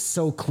 This is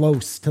so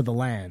close to the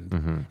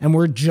land, and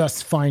we're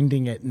just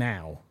finding it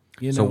now.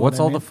 You know so what's what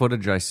I all mean? the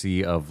footage I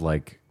see of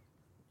like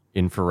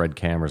infrared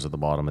cameras at the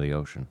bottom of the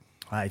ocean?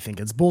 I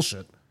think it's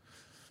bullshit.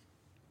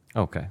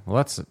 Okay, well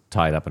that's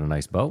tied up in a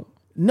nice boat.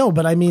 No,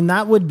 but I mean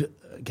that would.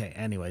 Okay.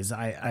 Anyways,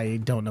 I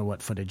don't know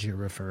what footage you're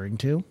referring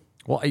to.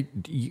 Well,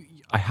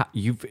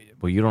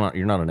 you're not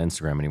on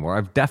Instagram anymore.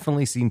 I've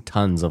definitely seen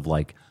tons of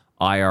like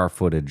IR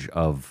footage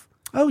of.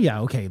 Oh yeah.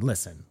 Okay.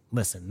 Listen,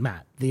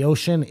 Matt. The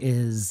ocean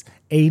is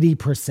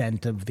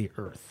 80% of the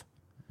Earth.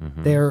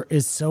 Mm-hmm. There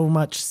is so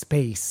much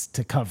space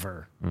to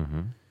cover.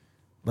 Mm-hmm.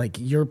 Like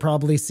you're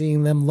probably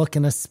seeing them look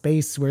in a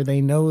space where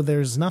they know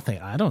there's nothing.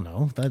 I don't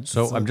know.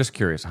 So I'm just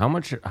curious, how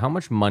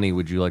much money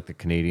would you like the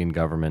Canadian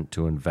government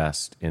to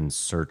invest in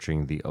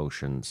searching the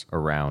oceans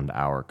around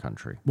our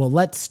country? Well,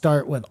 let's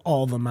start with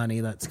all the money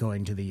that's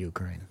going to the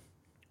Ukraine.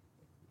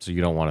 So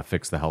you don't want to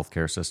fix the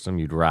healthcare system,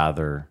 you'd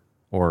rather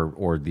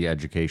or the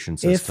education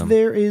system. If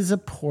there is a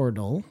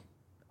portal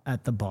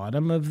at the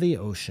bottom of the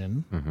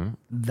ocean, Mm-hmm.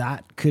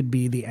 that could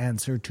be the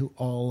answer to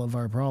all of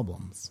our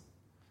problems.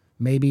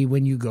 Maybe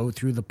when you go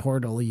through the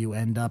portal, you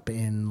end up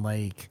in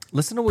like.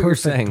 Listen to what you're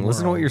perfect saying.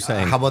 Listen to what world. you're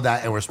saying. How about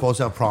that? And we're supposed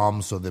to have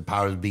problems, so the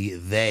powers be,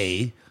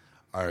 they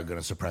are going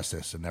to suppress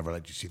this and never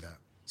let you see that.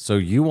 So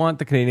you want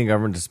the Canadian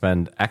government to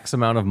spend X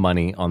amount of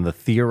money on the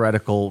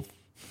theoretical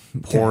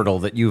portal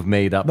that you've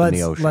made up in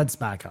the ocean. Let's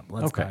back up.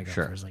 Let's Okay, back up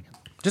sure. for a second.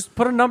 Just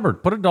put a number,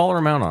 put a dollar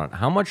amount on it.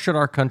 How much should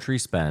our country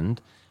spend?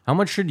 How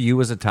much should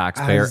you as a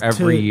taxpayer As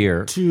every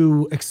year?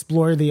 to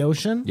explore the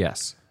ocean?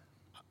 Yes.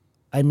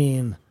 I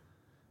mean,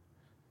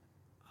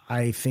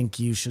 I think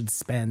you should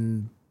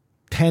spend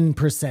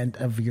 10%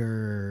 of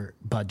your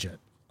budget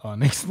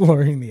on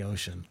exploring the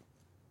ocean.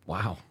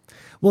 Wow.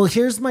 Well,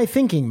 here's my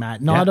thinking,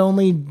 Matt. Not Yeah.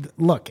 only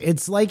look,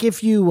 it's like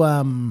if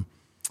you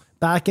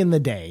back in the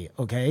day,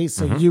 okay?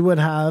 So you would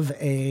have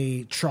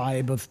a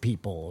tribe of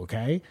people,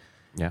 okay?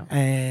 Yeah.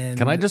 And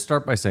Can I just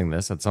start by saying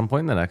this? At some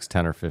point in the next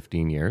 10 or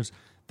 15 years,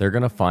 they're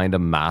going to find a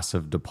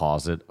massive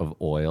deposit of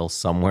oil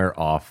somewhere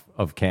off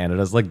of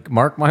Canada's. Like,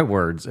 mark my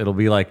words, it'll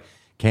be like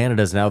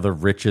Canada's now the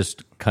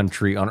richest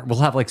country on earth. We'll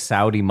have like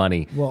Saudi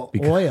money. well,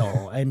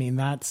 oil, I mean,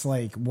 that's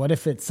like, what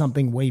if it's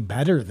something way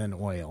better than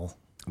oil?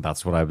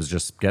 That's what I was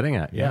just getting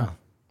at. Yeah. Yeah.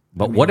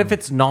 But what if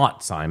it's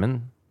not,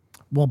 Simon?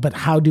 Well, but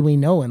how do we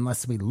know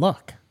unless we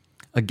look?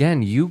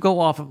 Again, you go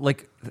off of,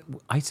 like,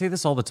 I say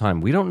this all the time.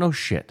 We don't know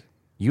shit.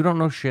 You don't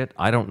know shit.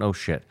 I don't know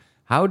shit.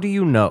 How do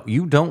you know?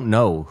 You don't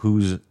know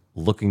who's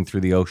looking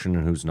through the ocean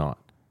and who's not.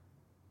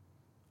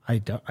 I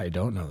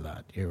don't know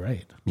that. You're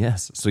right.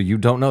 Yes. So you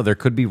don't know. There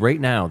could be right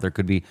now, there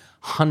could be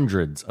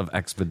hundreds of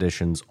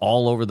expeditions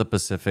all over the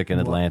Pacific and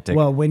Atlantic.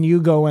 Well, when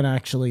you go and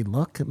actually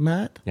look,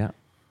 Matt, Yeah.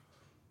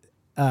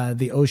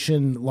 the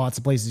ocean, lots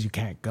of places you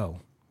can't go.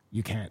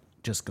 You can't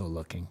just go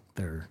looking.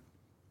 They're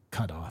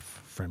cut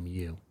off from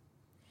you.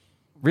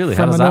 Really?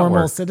 How From does a that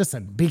normal work?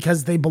 citizen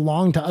because they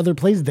belong to other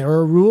places. There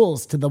are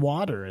rules to the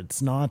water.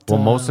 It's not. Well,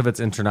 most of it's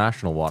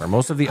international water.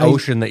 Most of the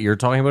ocean that you're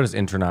talking about is The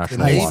international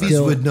water. Navies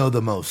would know the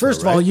most.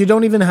 First though, of all, right? you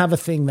don't even have a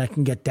thing that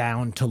can get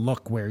down to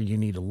look where you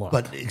need to look.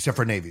 but except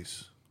for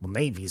navies, well,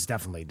 navies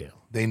definitely do.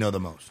 they know the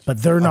most.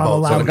 But they're not About-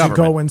 allowed to government.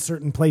 go in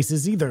certain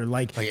places either.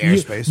 Like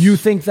airspace. You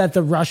think that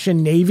the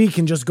Russian Navy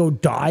can just go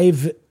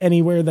dive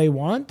anywhere they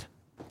want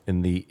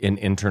In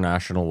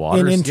international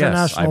waters? in Yes,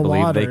 international I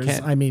believe waters? they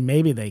can. I mean,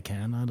 maybe they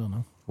can. I don't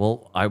know.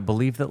 Well, I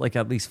believe that like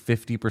at least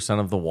 50%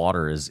 of the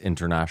water is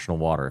international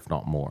water, if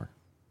not more.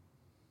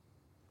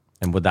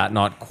 And would that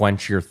not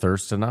quench your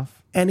thirst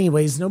enough?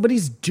 Anyways,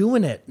 nobody's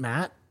doing it,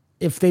 Matt.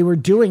 If they were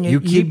doing it, You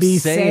keep you'd be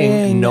saying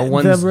saying no the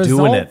one's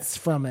doing it. results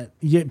from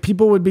it.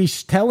 People would be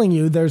telling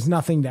you there's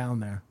nothing down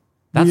there.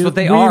 That's what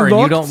they are, and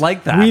you don't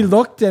like that. We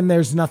looked and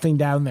there's nothing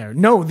down there.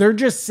 No, they're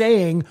just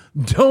saying,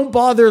 don't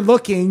bother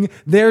looking.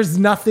 There's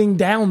nothing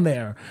down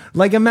there.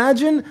 Like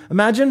imagine,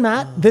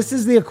 Matt, this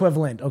is the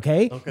equivalent,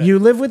 okay? You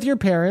live with your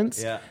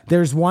parents. Yeah.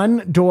 There's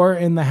one door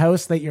in the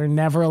house that you're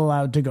never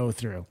allowed to go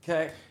through.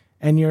 Okay.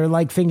 And you're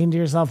like thinking to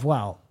yourself,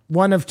 well,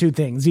 one of two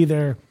things.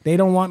 Either they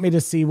don't want me to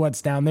see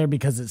what's down there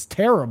because it's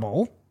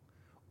terrible,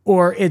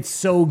 or it's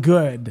so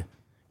good,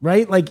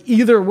 right? Like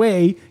either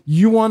way,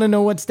 you want to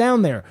know what's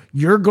down there.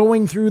 You're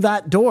going through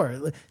that door.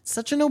 It's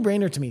such a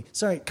no-brainer to me.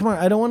 Sorry, come on.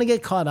 I don't want to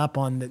get caught up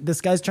on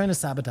this guy's trying to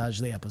sabotage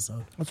the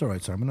episode. That's all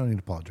right, Simon. No need to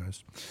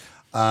apologize.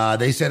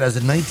 They said as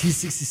of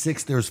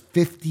 1966, there's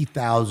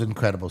 50,000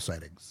 credible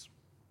sightings.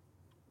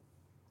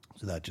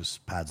 So that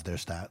just pads their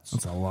stats.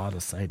 It's a lot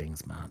of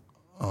sightings, Matt.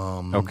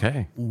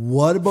 Okay.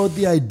 What about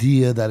the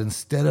idea that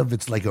instead of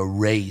it's like a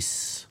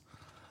race,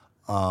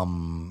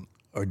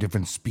 or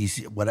different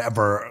species,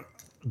 whatever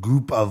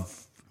group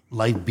of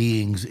life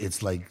beings,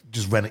 it's like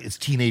just it's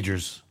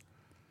teenagers.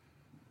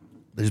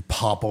 They just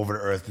pop over to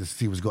Earth to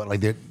see what's going.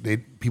 Like they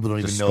people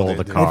don't Just even know stole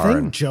the they're- car. I think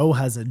and- Joe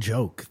has a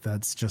joke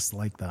that's just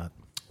like that.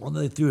 Well,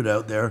 they threw it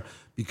out there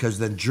because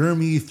then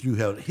Jeremy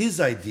threw out his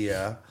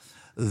idea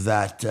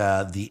that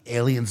the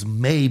aliens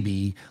may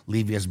be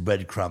leaving us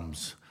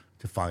breadcrumbs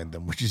to find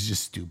them, which is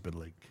just stupid.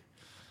 Like,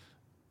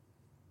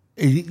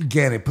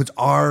 again, it puts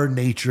our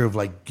nature of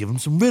like, give them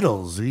some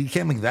riddles. You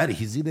can't make that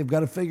easy. They've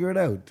got to figure it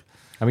out.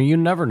 I mean, you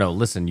never know.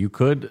 Listen, you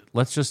could.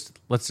 Let's just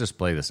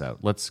play this out.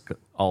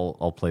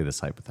 I'll play this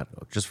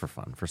hypothetical just for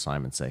fun, for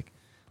Simon's sake.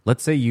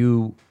 Let's say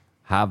you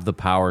have the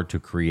power to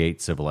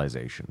create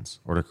civilizations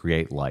or to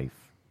create life.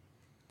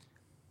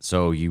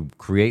 So you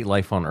create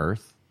life on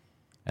Earth,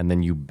 and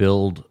then you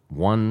build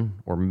one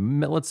or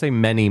let's say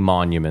many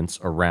monuments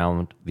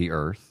around the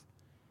Earth,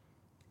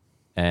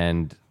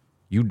 and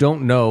you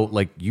don't know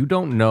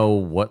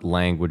what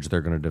language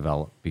they're going to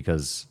develop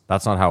because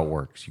that's not how it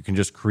works. You can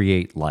just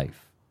create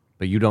life,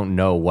 but you don't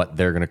know what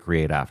they're going to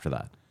create after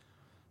that.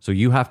 So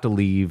you have to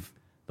leave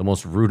the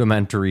most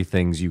rudimentary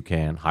things you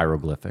can,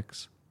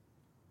 hieroglyphics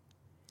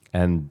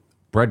and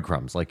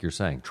breadcrumbs, like you're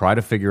saying. Try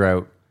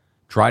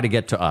to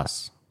get to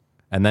us.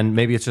 And then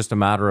maybe it's just a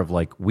matter of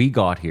like, we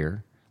got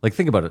here. Like,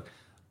 think about it.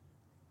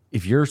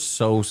 If you're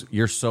so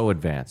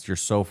advanced, you're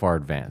so far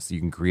advanced, you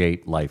can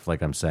create life,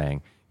 like I'm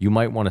saying. You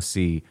might want to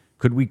see,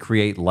 could we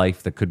create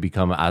life that could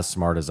become as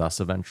smart as us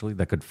eventually,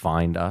 that could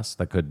find us,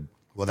 that could...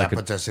 Well, that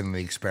puts us in the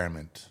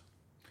experiment.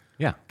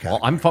 Yeah. Well,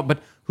 I'm fine,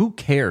 but who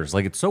cares?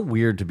 Like, it's so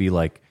weird to be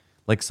like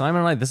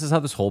Simon and I, this is how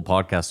this whole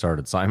podcast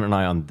started. Simon and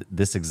I on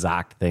this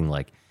exact thing.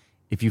 Like,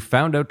 if you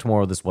found out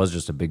tomorrow this was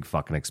just a big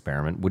fucking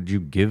experiment, would you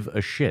give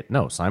a shit?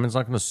 No, Simon's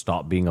not going to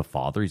stop being a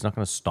father. He's not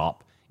going to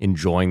stop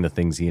enjoying the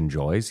things he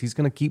enjoys. He's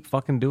going to keep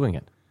fucking doing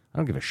it. I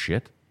don't give a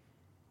shit.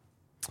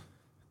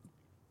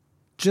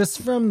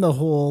 Just from the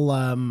whole,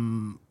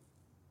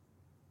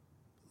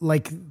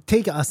 like,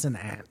 take us and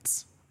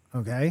ants,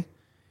 okay?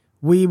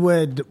 We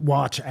would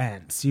watch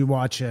ants. You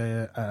watch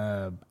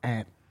a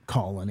ant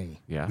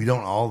colony. Yeah. We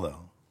don't all, though.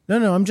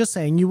 No, I'm just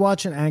saying, you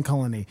watch an ant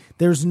colony.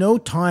 There's no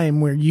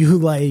time where you,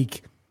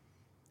 like,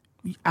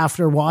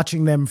 after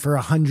watching them for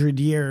 100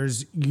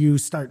 years, you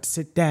start to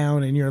sit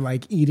down and you're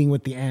like eating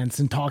with the ants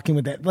and talking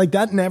with it. Like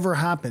that never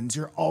happens.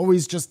 You're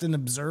always just an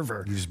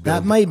observer. just That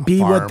build might be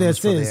what farms this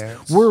for the is.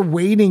 ants. We're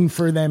waiting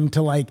for them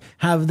to like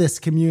have this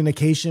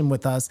communication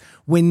with us.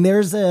 When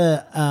there's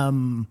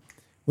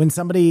when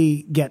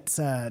somebody gets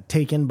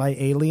taken by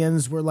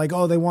aliens, we're like,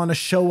 oh, they want to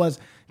show us.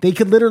 They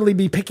could literally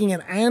be picking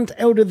an ant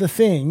out of the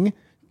thing,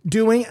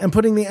 doing and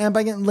putting the ant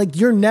back in. Like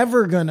you're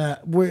never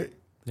gonna.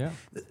 Yeah.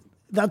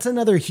 That's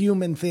another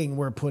human thing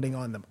we're putting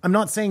on them. I'm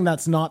not saying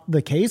that's not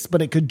the case,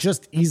 but it could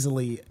just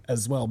easily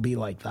as well be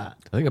like that.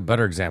 I think a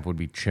better example would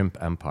be Chimp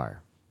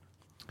Empire.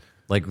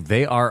 Like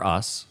they are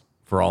us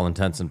for all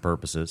intents and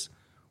purposes.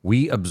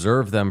 We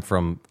observe them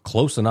from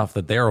close enough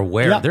that they're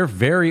aware. Yeah. They're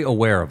very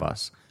aware of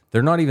us.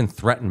 They're not even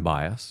threatened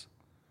by us,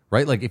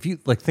 right? Like if you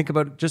like think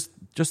about it,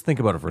 just think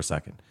about it for a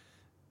second.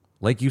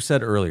 Like you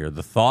said earlier,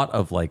 the thought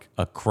of like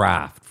a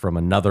craft from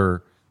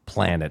another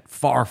planet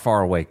far,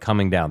 far away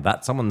coming down,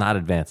 that someone that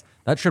advanced,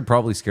 that should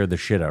probably scare the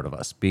shit out of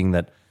us, being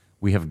that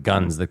we have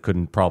guns that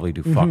couldn't probably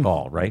do fuck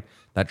all, right?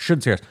 That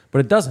should scare us, but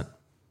it doesn't.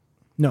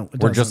 No, it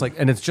We're doesn't. just like,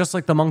 and it's just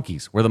like the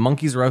monkeys, where the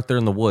monkeys are out there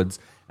in the woods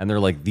and they're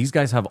like, these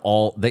guys have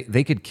all,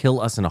 they could kill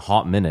us in a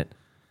hot minute,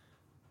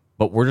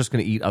 but we're just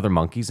going to eat other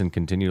monkeys and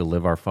continue to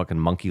live our fucking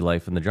monkey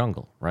life in the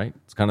jungle, right?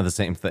 It's kind of the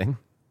same thing.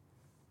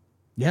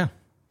 Yeah.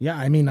 Yeah.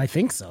 I mean, I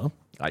think so.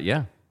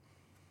 Yeah.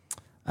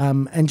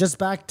 And just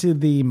back to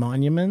the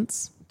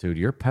monuments. Dude,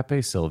 you're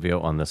Pepe Silvio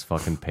on this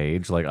fucking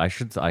page. Like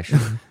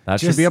that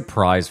should be a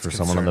prize for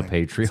someone on the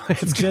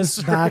Patreon. It's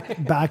Just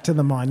back to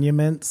the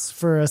monuments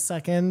for a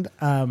second.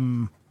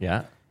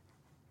 yeah.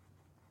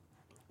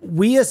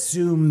 We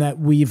assume that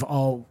we've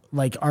all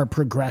like our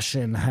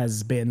progression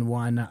has been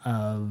one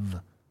of,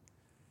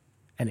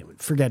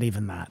 and forget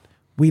even that.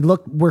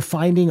 We're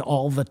finding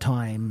all the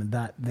time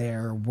that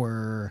there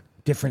were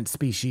different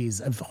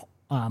species of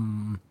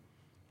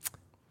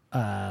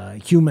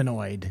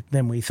humanoid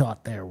than we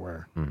thought there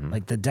were.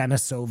 Like the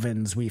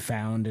Denisovans we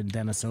found in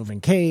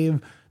Denisovan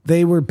Cave,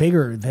 they were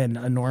bigger than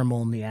a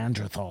normal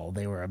Neanderthal.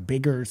 They were a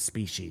bigger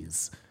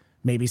species.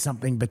 Maybe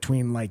something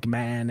between like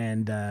man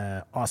and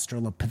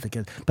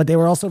Australopithecus, but they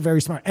were also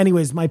very smart.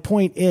 Anyways, my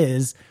point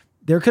is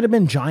there could have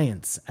been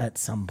giants at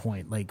some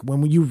point. Like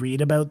when you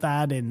read about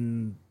that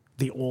in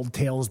the old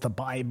tales, the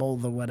Bible,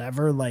 the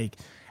whatever, like,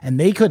 and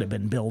they could have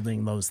been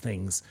building those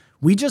things.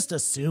 We just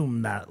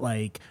assume that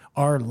like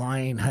our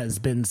line has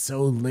been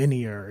so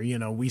linear, you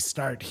know, we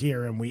start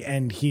here and we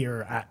end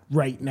here at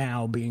right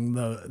now being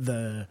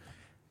the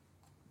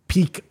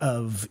peak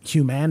of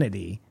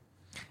humanity.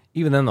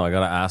 Even then, though, I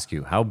got to ask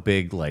you, how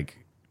big, like,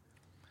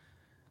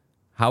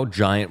 how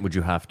giant would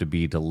you have to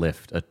be to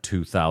lift a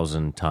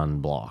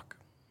 2,000-ton block?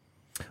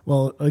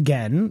 Well,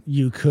 again,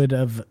 you could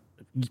have,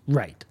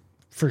 right,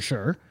 for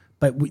sure.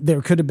 But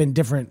there could have been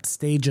different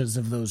stages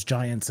of those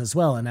giants as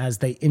well. And as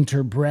they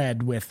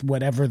interbred with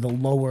whatever the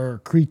lower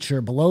creature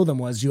below them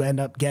was, you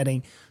end up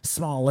getting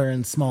smaller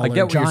and smaller I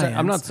get what giants. you're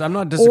saying. I'm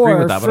not disagreeing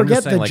with that, but I'm forget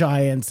just saying, the like,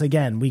 giants.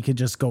 Again, we could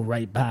just go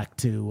right back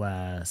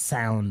to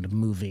sound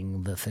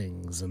moving the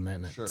things, and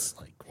then it's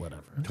like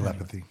whatever.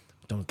 Telepathy.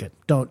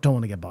 Don't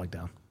want to get bogged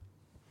down.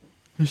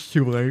 it's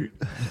too late.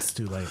 It's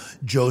too late.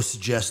 Joe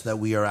suggests that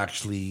we are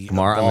actually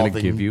Kamar, I'm going to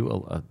evolving give you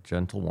a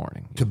gentle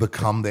warning. to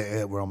become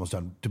we're almost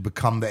done, to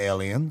become the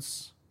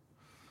aliens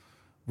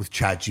with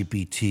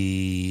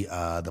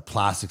ChatGPT, the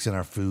plastics in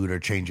our food, or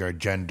change our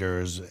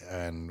genders,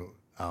 and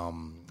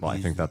Well, I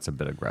think that's a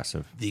bit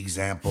aggressive. the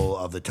example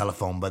of the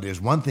telephone. But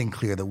there's one thing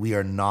clear, that we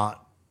are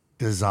not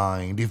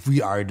designed, if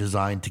we are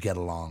designed, to get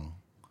along,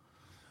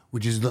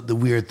 which is the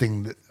weird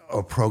thing,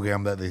 or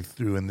program that they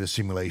threw in this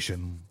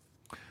simulation.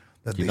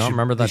 That Do you not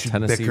remember that they should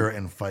Tennessee bicker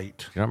and fight?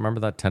 Do you not remember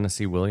that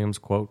Tennessee Williams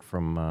quote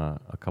from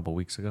a couple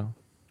weeks ago?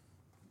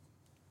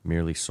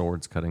 Merely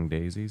swords cutting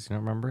daisies. You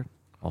don't remember it?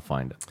 I'll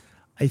find it.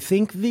 I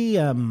think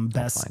the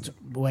best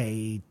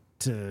way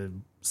to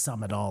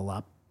sum it all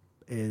up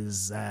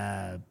is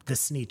The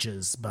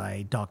Sneetches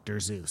by Dr.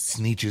 Zeus.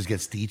 Sneetches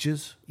get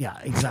steeches. Yeah,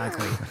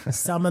 exactly.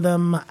 Some of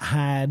them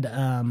had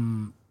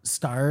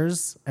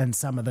stars and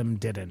some of them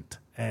didn't.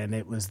 And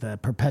it was the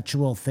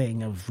perpetual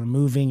thing of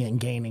removing and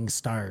gaining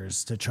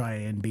stars to try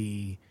and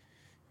be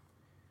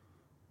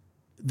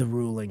the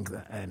ruling.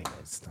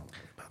 Anyways, don't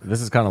worry about it.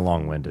 This is kind of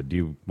long-winded. Do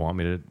you want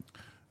me to?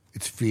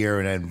 It's fear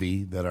and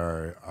envy that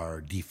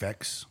are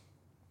defects.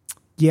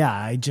 Yeah,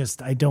 I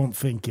don't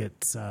think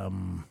it's...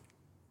 Yeah,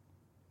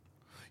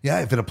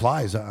 if it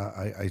applies,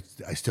 I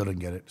still didn't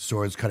get it.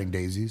 Swords cutting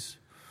daisies.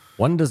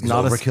 One does Is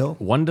not overkill?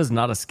 One does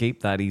not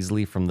escape that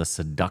easily from the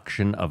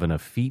seduction of an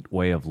effete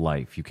way of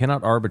life. You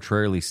cannot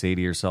arbitrarily say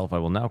to yourself, I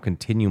will now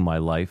continue my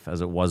life as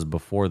it was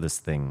before this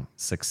thing,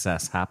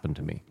 success, happened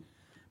to me.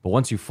 But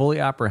once you fully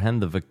apprehend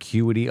the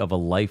vacuity of a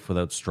life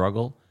without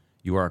struggle,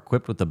 you are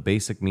equipped with the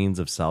basic means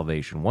of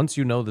salvation. Once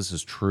you know this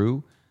is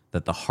true,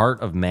 that the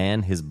heart of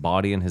man, his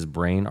body, and his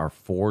brain are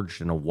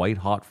forged in a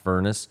white-hot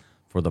furnace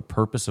for the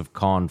purpose of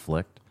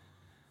conflict,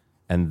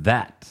 and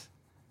that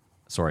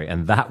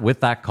with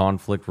that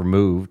conflict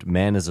removed,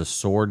 man is a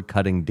sword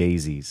cutting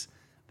daisies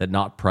that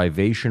not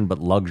privation but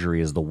luxury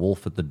is the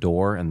wolf at the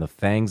door, and the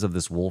fangs of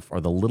this wolf are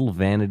the little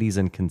vanities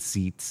and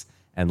conceits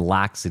and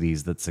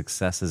laxities that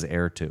success is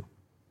heir to.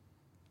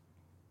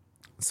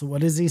 So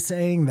what is he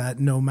saying? That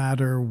no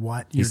matter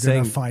what, you're He's going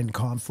saying- to find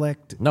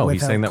conflict? No,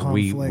 he's Without saying that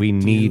we conflict,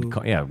 need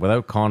you-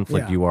 without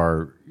conflict Yeah.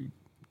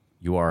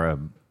 you are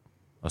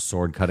a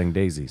sword cutting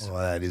daisies. Well,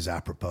 that is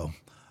apropos.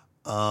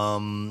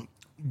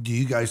 Do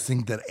you guys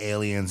think that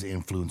aliens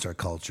influence our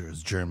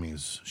cultures?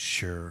 Jeremy's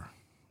sure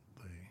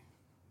they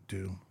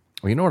do.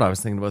 Well, you know what I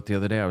was thinking about the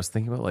other day? I was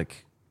thinking about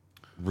like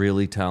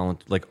really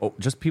talented, like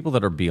just people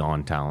that are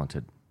beyond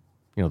talented.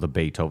 You know, the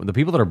Beethoven, the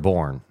people that are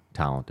born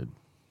talented.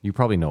 You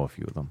probably know a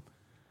few of them.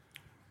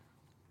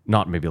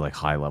 Not maybe like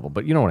high level,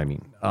 but you know what I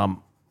mean.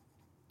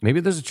 Maybe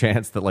there's a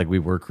chance that like we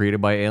were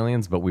created by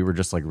aliens, but we were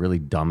just like really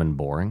dumb and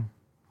boring.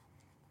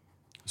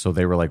 So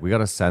they were like, we got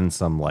to send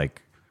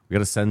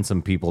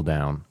some people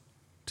down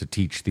to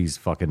teach these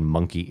fucking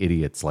monkey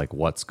idiots like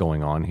what's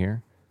going on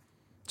here.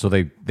 So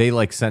they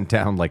like sent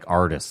down like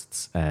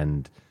artists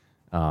and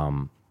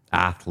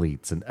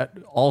athletes and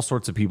all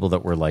sorts of people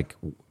that were like,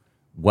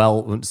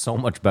 well, so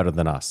much better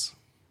than us.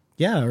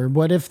 Yeah, or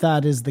what if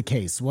that is the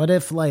case? What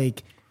if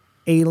like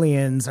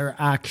aliens are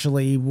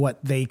actually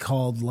what they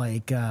called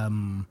like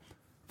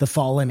the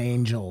fallen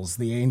angels,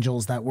 the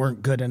angels that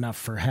weren't good enough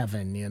for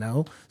heaven, you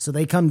know? So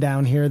they come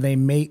down here, they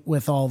mate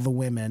with all the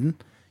women.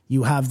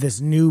 You have this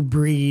new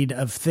breed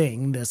of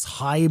thing, this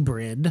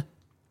hybrid,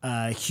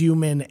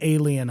 human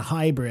alien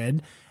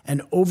hybrid.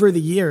 And over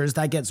the years,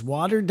 that gets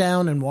watered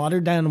down and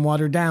watered down and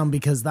watered down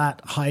because that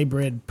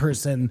hybrid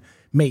person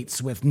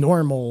mates with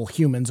normal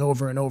humans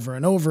over and over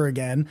and over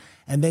again.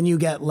 And then you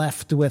get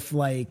left with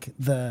like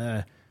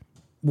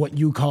what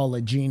you call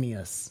a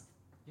genius,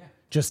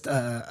 just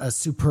a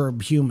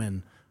superb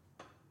human,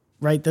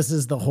 right? This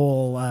is the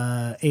whole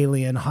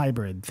alien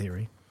hybrid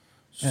theory.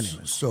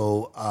 Anyways,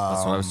 So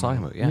That's what I was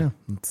talking about. Yeah.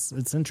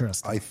 it's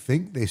interesting. I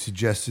think they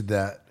suggested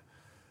that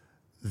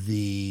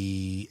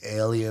the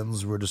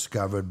aliens were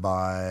discovered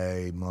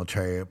by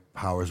military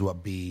powers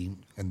what be,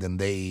 and then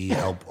they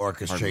help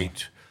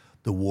orchestrate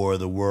the War of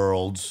the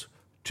Worlds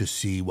to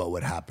see what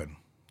would happen.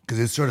 Because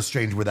it's sort of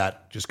strange where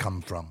that just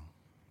comes from.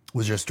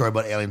 Was there a story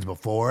about aliens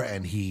before,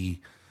 and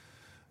he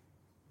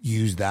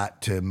used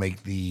that to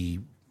make the...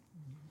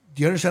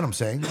 Do you understand what I'm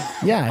saying?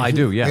 Yeah, I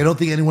do, yeah. I don't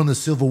think anyone in the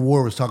Civil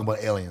War was talking about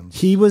aliens.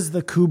 He was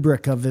the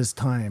Kubrick of his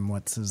time.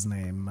 What's his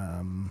name?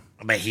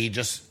 But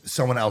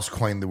someone else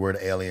coined the word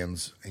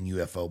aliens and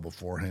UFO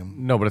before him.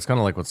 No, but it's kind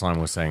of like what Simon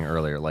was saying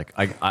earlier. Like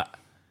I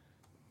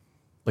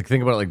like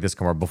think about it like this,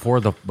 Kamar. Before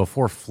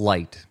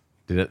flight,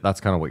 that's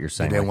kind of what you're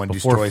saying. Anyone Like,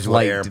 before destroys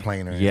what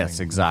airplane or yes,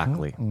 anything.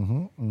 exactly.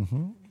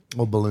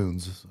 Well,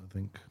 balloons, I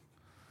think.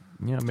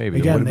 Yeah, maybe.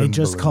 Again, would've they been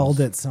just balloons. called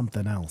it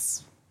something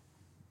else.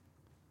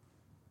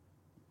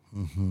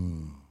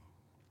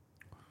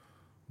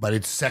 But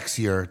it's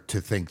sexier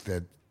to think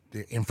that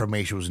the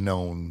information was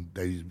known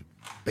that is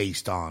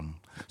based on.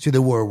 See,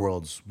 the War of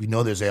Worlds. We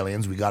know there's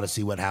aliens. We got to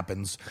see what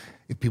happens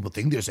if people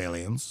think there's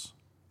aliens.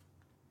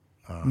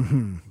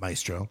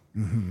 Maestro.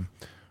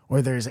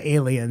 Or there's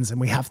aliens,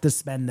 and we have to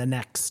spend the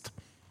next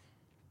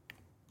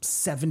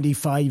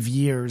 75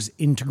 years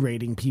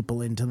integrating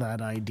people into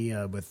that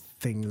idea with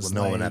things Well,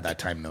 no like one at that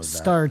time knows that.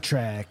 Star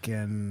Trek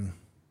and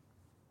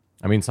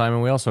I mean, Simon,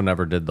 we also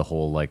never did the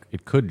whole like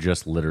it could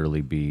just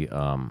literally be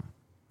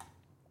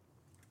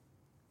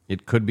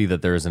it could be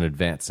that there is an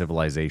advanced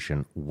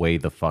civilization way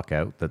the fuck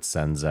out that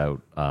sends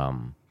out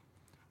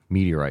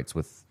meteorites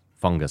with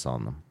fungus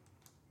on them.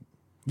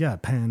 yeah,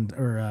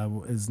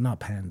 is not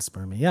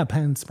panspermia. Yeah,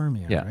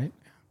 panspermia, Yeah. right?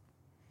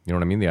 You know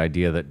what I mean? The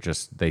idea that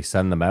just they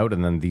send them out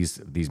and then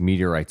these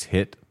meteorites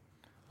hit,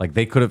 like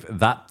they could have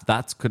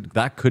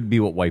that could be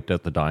what wiped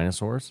out the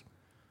dinosaurs.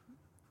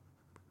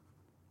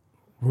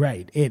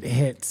 Right. It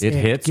hits. It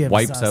hits, gives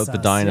wipes us out the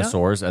us,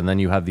 dinosaurs, and then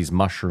you have these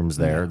mushrooms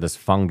there, this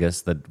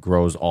fungus that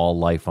grows all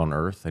life on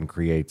Earth and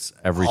creates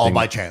everything. All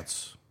by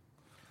chance.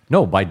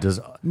 No, by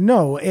design. Yeah.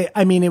 No,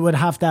 I mean, it would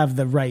have to have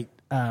the right.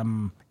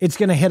 It's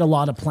going to hit a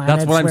lot of planets.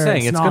 That's what I'm where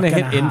saying. It's going to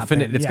hit happen.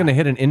 infinite. It's Yeah. going to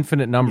hit an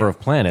infinite number of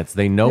planets.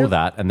 They know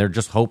that, and they're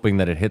just hoping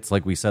that it hits,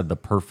 like we said, the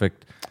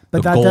perfect,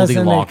 But the that doesn't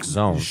Goldilocks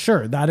zone.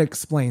 Sure, that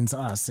explains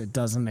us. It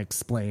doesn't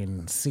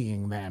explain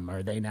seeing them.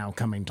 Are they now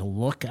coming to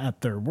look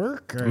at their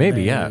work? Or Maybe,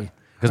 they, yeah.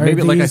 'Cause are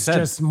maybe, like I these said-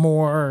 just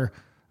more.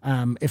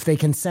 If they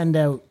can send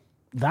out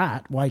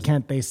that, why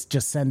can't they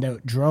just send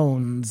out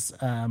drones?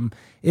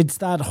 It's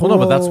that whole. Well,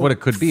 no, but that's what it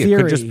could be. It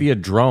could just theory. be a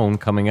drone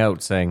coming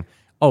out saying,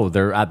 "Oh,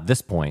 they're at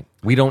this point.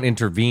 We don't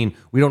intervene.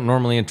 We don't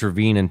normally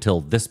intervene until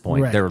this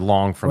point. Right. They're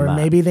long from or that."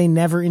 maybe they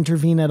never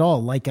intervene at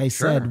all. Like I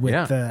said, with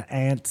yeah. the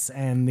ants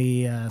and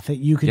the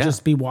you could Yeah.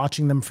 just be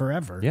watching them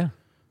forever. Yeah.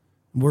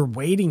 We're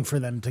waiting for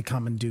them to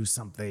come and do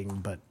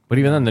something, but But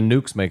even then, the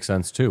nukes make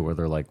sense too, where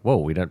they're like,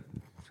 "Whoa,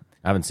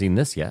 I haven't seen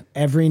this yet."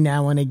 every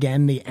now and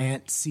again the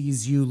ant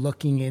sees you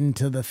looking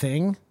into the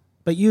thing,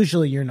 but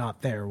usually you're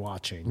not there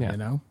watching, Yeah. you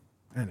know?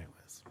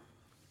 Anyways.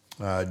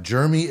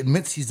 Jeremy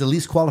admits he's the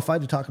least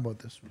qualified to talk about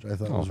this, which I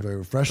thought was very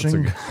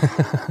refreshing.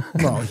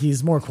 Well,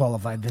 he's more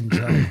qualified than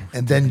Joe.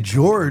 And then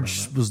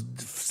George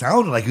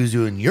sounded like he was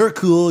doing, you're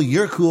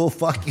cool,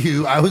 fuck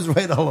you. I was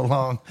right all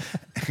along.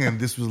 And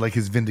this was like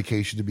his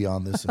vindication to be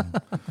on this.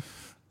 And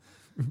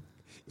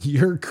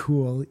You're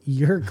cool.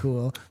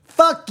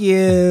 Fuck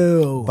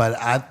you. but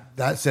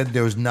that said,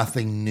 there was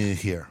nothing new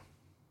here.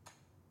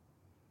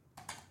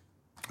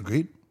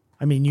 Agreed?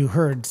 I mean, you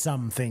heard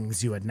some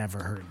things you had never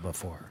heard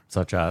before.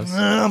 Such as?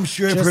 I'm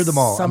sure I've Just heard them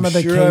all. some I'm of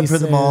the sure I've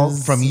heard them all.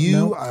 cases. From you,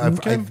 No?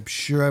 Okay. I'm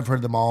sure I've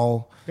heard them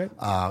all. Okay.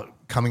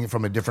 Coming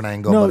from a different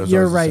angle. No, but it was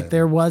you're always the right. same.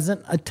 There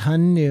wasn't a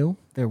ton new.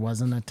 No, there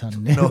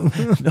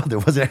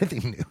wasn't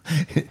anything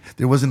new.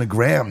 There wasn't a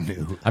gram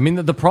new. I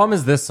mean, the problem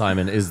is this,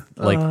 Simon, is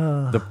like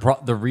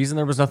the reason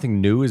there was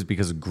nothing new is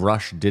because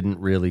Grush didn't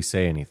really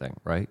say anything,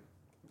 right?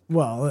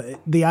 Well,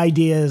 the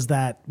idea is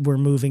that we're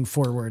moving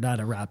forward at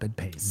a rapid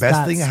pace.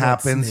 Best thing That's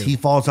happens, what's new. he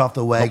falls off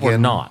the wagon. But we're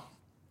not.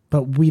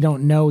 But we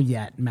don't know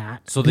yet,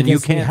 Matt. So then you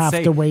because we can't have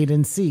say- to wait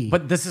and see.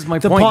 But this is my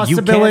the point. You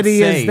can't possibility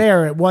say- is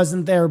there. It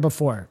wasn't there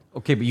before.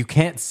 Okay, but you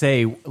can't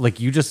say, like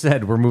you just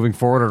said, we're moving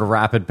forward at a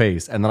rapid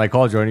pace, and then I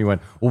called you and you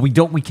went, well, we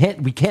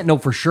can't know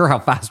for sure how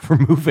fast we're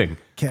moving.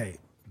 Okay.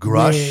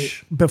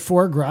 Grush.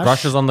 Before Grush.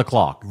 Grush is on the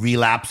clock.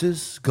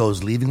 Relapses,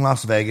 goes leaving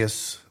Las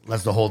Vegas,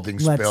 lets the whole thing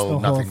Lets spill, the whole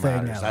nothing thing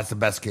matters. out. That's the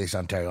best case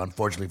Ontario,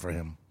 unfortunately for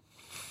him.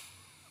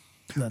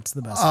 That's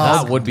the best.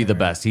 That would be the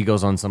best. He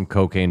goes on some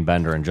cocaine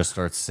bender and just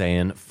starts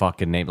saying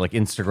fucking name, like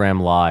Instagram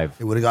Live.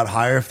 It would have got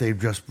higher if they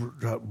just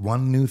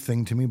one new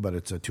thing to me, but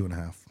it's a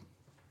 2.5.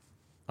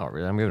 Oh,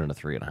 really? I'm giving it a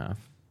 3.5.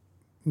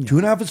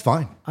 2.5 is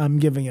fine. I'm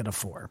giving it a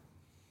 4.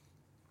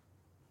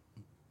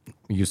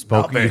 You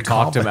spoke, Not very you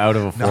talked him out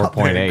of a Not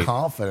very 4.8.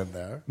 confident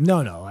there.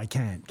 No, I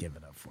can't give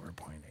it a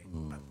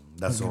 4.8.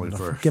 That's only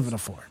for Give it a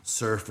 4.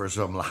 surfers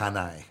from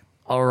Lahanai.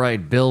 All right,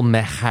 Bill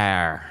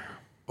Mehar.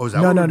 Oh, is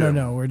that No, what no, we're no, doing?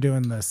 no. We're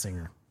doing the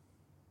singer.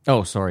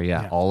 Oh, sorry,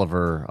 yeah.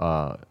 Oliver,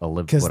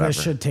 Because whatever.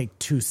 this should take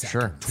 2 seconds.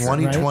 Sure.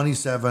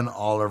 2027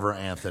 Oliver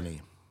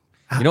Anthony.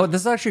 You know what?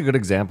 This is actually a good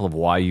example of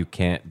why you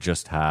can't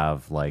just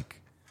have like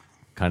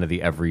kind of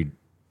the every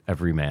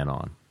man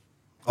on.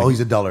 Oh, he's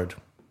a dullard.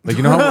 Like,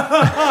 you know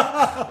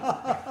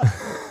how,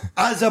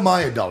 As am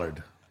I a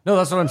dullard. no,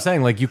 that's what I'm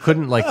saying. Like, you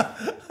couldn't like.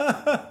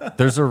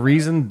 There's a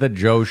reason the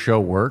Joe show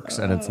works,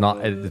 and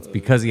it's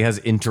because he has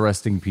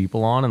interesting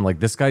people on, and like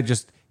this guy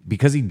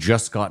because he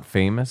just got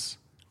famous.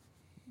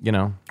 You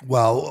know,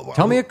 Well,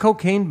 tell me a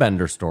cocaine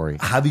bender story.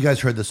 have you guys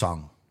heard the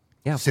song?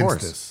 Yeah, of Since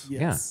course. this.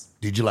 Yes.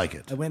 Did you like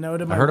it? I went out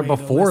of my heard it way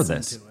to before listen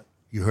this. to it.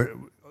 You heard?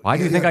 Why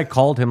do you think I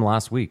called him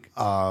last week?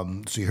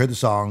 So you heard the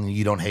song.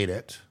 You don't hate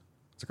it.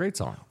 It's a great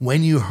song.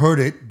 When you heard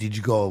it, did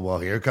you go, well,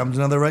 here comes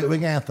another right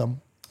wing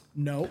anthem?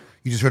 No.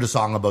 You just heard a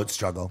song about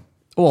struggle.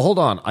 Well, hold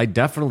on. I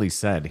definitely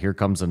said, "Here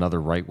comes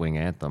another right wing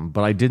anthem,"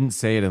 but I didn't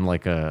say it in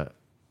like I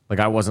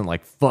wasn't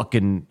like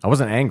fucking. I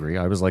wasn't angry.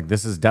 I was like,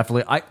 "This is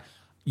definitely."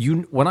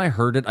 When I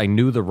heard it, I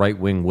knew the right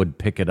wing would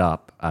pick it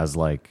up as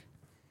like,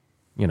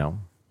 you know,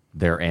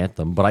 their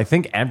anthem. But I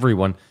think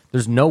everyone.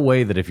 There's no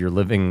way that if you're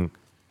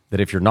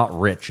not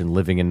rich and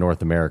living in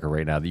North America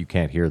right now, that you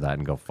can't hear that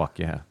and go, "Fuck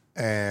yeah."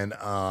 And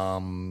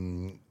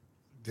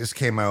this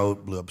came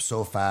out, blew up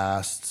so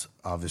fast.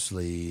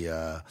 Obviously,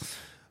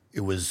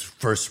 it was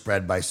first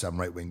spread by some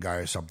right wing guy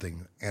or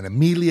something, and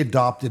immediately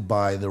adopted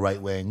by the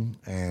right wing,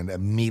 and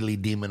immediately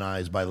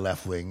demonized by the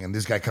left wing. And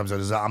this guy comes out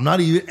and says, "I'm not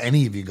even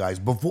any of you guys."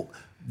 Before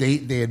they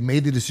had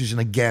made the decision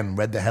again,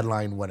 read the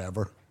headline,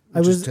 whatever,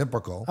 which is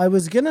typical. I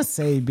was going to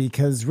say,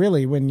 because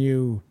really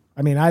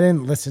I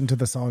didn't listen to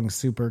the song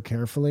super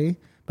carefully,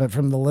 but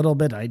from the little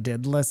bit I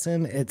did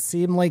listen, it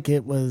seemed like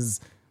it was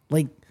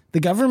like the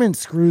government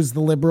screws the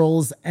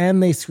liberals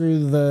and they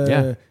screw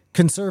the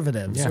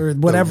conservatives or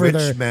whatever the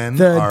rich men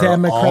the are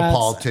Democrats.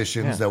 all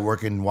politicians that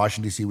work in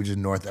Washington D.C., which is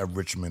north of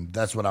Richmond.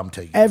 That's what I'm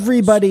taking.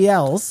 Everybody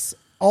else,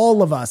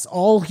 all of us,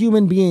 all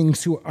human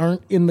beings who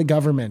aren't in the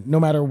government, no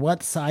matter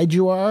what side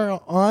you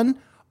are on,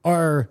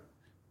 are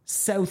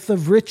south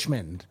of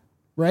Richmond,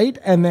 right?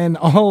 And then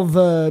all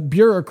the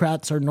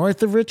bureaucrats are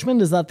north of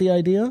Richmond. Is that the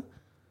idea?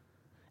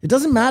 It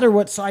doesn't matter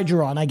what side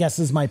you're on, I guess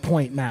is my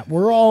point, Matt.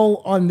 We're all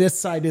on this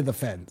side of the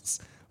fence.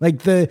 Like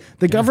the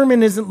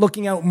government isn't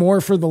looking out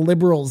more for the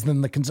liberals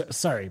than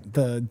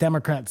the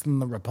Democrats than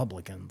the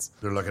Republicans.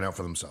 They're looking out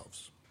for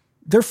themselves.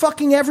 They're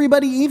fucking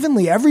everybody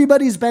evenly.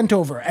 Everybody's bent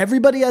over.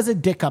 Everybody has a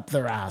dick up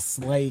their ass.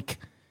 Like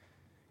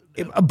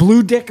a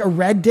blue dick, a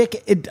red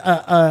dick,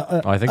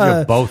 I think you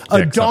have both dicks a up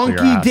your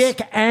donkey ass.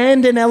 dick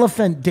and an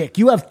elephant dick.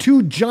 You have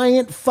 2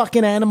 giant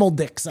fucking animal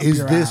dicks up Is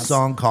your this ass.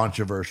 song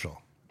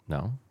controversial?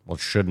 No, well,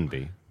 it shouldn't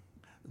be.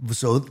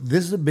 So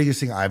this is the biggest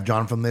thing I've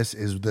drawn from this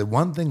is the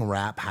one thing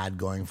rap had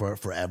going for it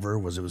forever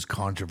was it was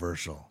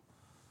controversial.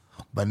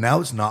 But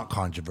now it's not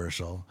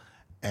controversial.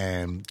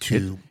 And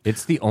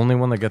It's the only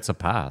one that gets a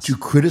pass. to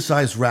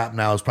criticize rap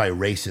now is probably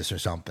racist or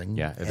something.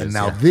 Yeah, it and is,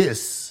 now yeah.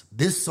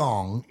 this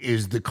song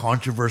is the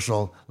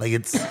controversial, like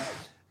it's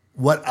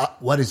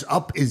what is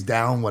up is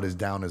down, what is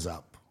down is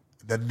up.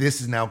 That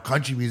this is now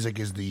country music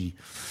is the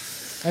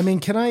I mean,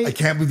 can I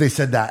can't believe they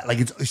said that. Like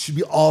it should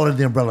be all in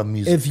the umbrella of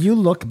music. if you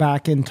look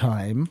back in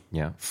time,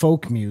 Yeah.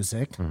 folk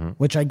music,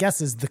 which I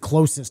guess is the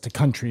closest to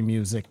country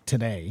music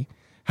today,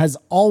 has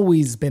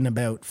always been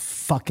about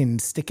fucking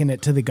sticking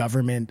it to the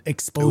government,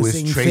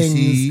 exposing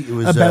Tracy- things it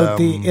was, about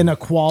the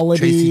inequalities.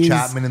 Tracy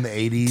Chapman in the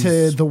 80s.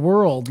 to the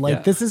world. Like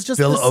Yeah. this is just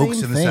Phil the same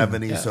Oakes in the thing.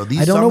 70s. So these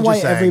I don't know songs why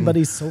are saying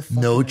everybody's so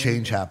fucking no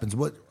change happens.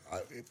 What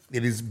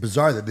it is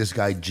bizarre that this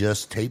guy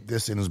just taped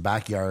this in his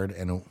backyard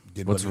and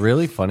did What's what he-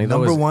 really funny though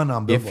number is one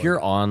on Billboard.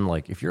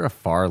 if you're a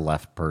far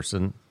left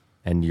person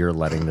and you're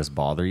letting this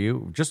bother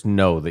you, just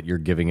know that you're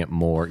giving it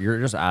more. You're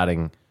just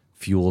adding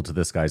fuel to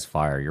this guy's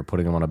fire. You're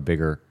putting him on a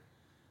bigger.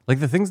 Like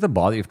the things that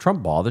bother you. If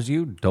Trump bothers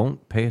you,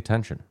 don't pay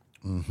attention.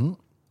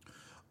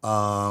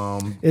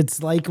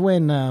 It's like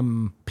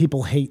when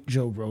people hate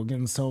Joe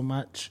Rogan so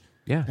much.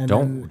 Yeah, And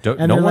don't-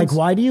 and no they're like, one's-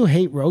 why do you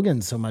hate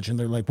Rogan so much? And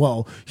they're like,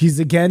 well, he's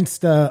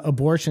against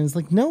abortion. It's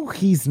like, no,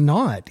 he's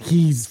not.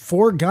 He's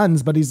for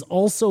guns, but he's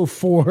also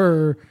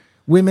for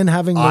women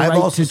having the I've right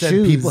also to said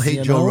choose. people hate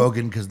you Joe know?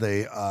 Rogan because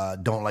they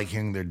don't like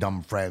hearing their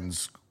dumb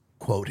friends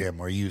quote him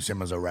or use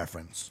him as a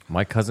reference.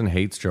 My cousin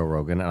hates Joe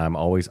Rogan, and I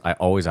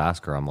always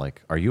ask her, I'm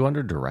like, are you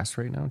under duress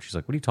right now? And she's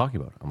like, what are you talking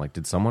about? I'm like,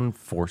 did someone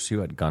force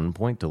you at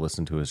gunpoint to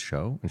listen to his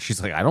show? And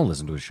she's like, I don't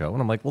listen to his show.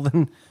 And I'm like, well,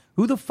 then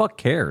who the fuck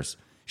cares?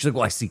 She's like,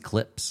 well, I see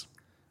clips.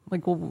 I'm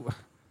like, well,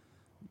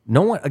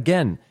 no one,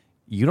 again,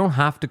 you don't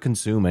have to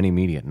consume any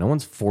media. No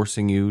one's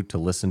forcing you to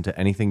listen to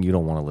anything you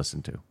don't want to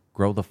listen to.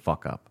 Grow the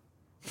fuck up.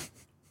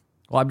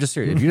 Well, I'm just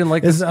serious. If you didn't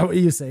like Is this, that what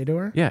you say to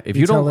her? yeah, if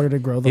you you tell don't, her to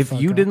grow the if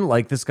fuck you up? didn't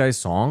like this guy's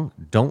song,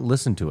 don't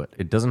listen to it.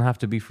 It doesn't have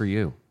to be for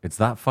you. It's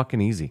that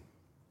fucking easy.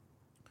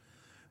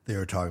 They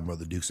were talking about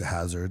the Dukes of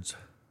Hazzards.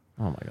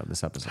 Oh my god,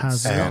 this episode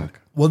Hazard. And, stunk.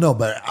 well, no,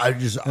 but I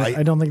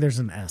don't think there's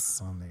an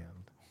S on the end.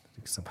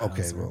 Dukes of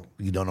okay, Hazzard. well,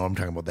 you don't know what I'm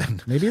talking about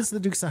then. Maybe it's the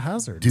Dukes of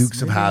Hazzard.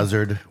 Dukes of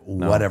Hazzard,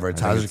 whatever.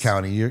 It's I think Hazzard it's-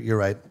 County. You're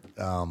right.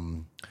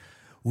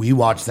 We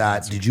watched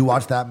that. Did you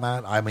watch that,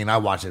 Matt? I mean, I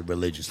watched it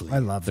religiously. I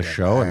love The it.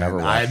 show and never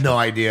And watched I had no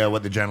idea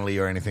what the generally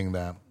or anything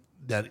that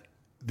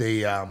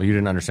they But you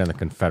didn't understand the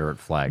Confederate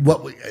flag.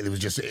 it was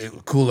just a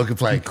cool looking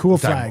flag. Cool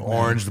This time, flag, man.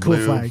 orange, the Cool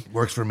blue flag.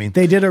 works for me.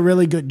 They did a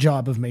really good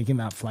job of making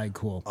that flag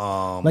cool.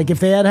 Like if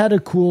they had had a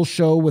cool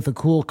show with a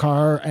cool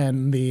car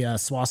and the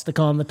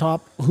swastika on the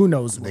top, who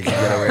knows? They could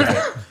get away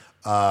with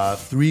it.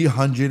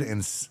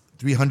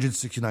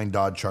 369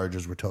 Dodge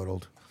Chargers were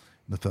totaled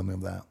in the filming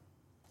of that.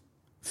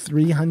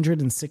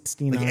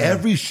 369. Like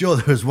every show,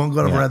 there was one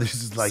going around. This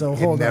is like so it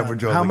hold never on.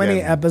 drove How many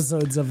again.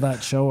 episodes of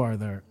that show are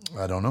there?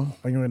 I don't know.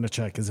 I'm going to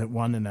check. Is it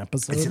one an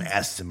episode? It's an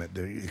estimate.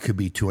 It could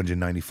be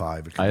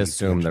 295. It could I be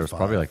assume there was 205.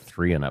 probably like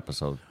 3 an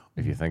episode,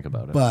 if you think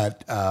about it.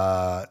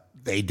 But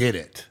they did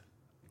it.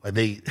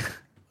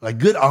 Like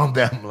good on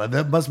them. Like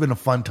that must have been a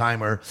fun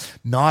timer.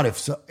 Not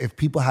if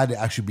people had to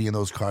actually be in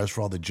those cars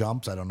for all the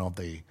jumps. I don't know if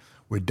they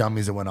were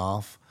dummies that went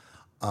off.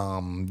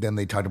 Then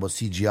they talked about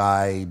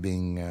CGI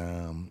being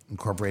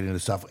incorporated into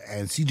stuff,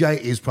 and CGI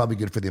is probably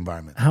good for the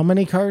environment. How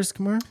many cars,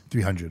 Kumar?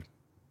 300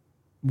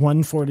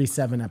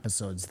 147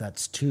 episodes.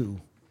 That's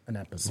 2 an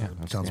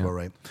episode. sounds about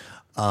right.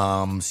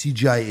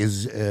 CGI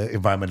is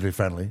environmentally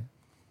friendly.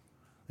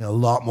 You know, a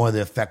lot more of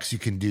the effects you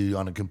can do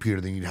on a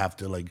computer than you'd have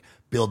to like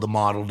build the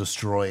model,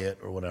 destroy it,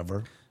 or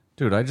whatever.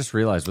 Dude, I just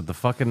realized with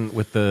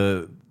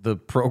the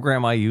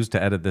program I use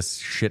to edit this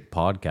shit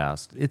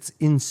podcast, it's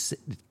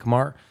insane.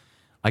 Kumar,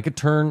 I could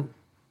turn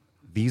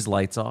these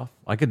lights off.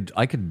 I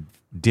could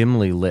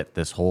dimly lit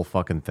this whole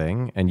fucking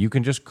thing, and you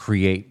can just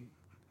create.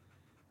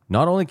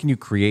 Not only can you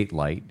create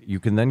light, you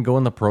can then go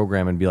in the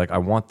program and be like, I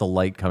want the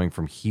light coming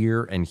from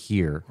here and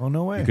here. Oh,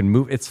 no way. You can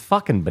move. It's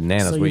fucking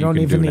bananas So what you don't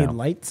can even do need now.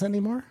 lights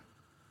anymore?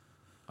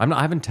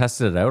 I haven't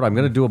tested it out. I'm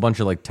gonna do a bunch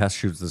of like test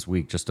shoots this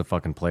week just to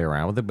fucking play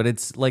around with it. But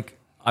it's like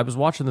I was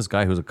watching this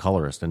guy who's a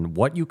colorist, and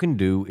what you can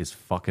do is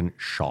fucking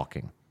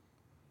shocking.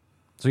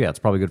 So yeah, it's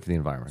probably good for the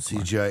environment.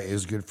 CGI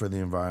is good for the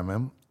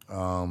environment.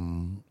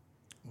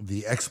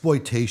 The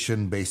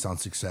exploitation based on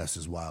success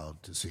is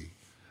wild to see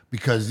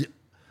because,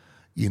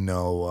 you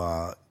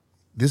know,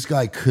 this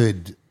guy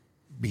could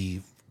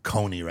be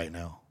Coney right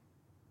now.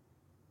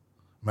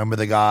 Remember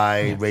the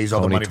guy raised all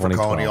the Coney money for Coney,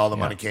 2012, all the yeah.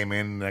 money came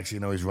in, and next thing you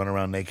know, he's running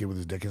around naked with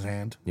his dick in his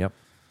hand. Yep.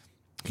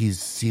 He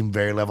seemed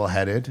very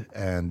level-headed,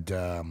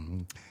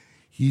 and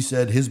he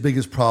said his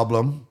biggest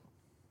problem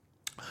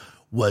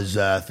was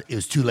it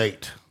was too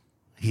late.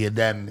 He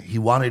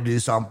wanted to do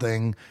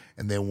something,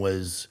 and then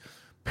was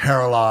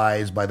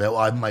paralyzed by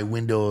my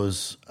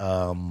windows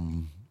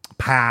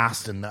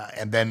passed, and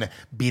then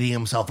beating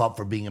himself up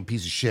for being a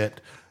piece of shit.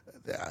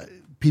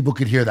 People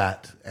could hear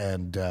that,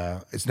 and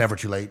it's never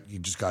too late. You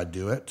just got to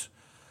do it.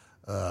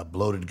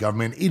 Bloated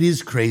government. It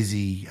is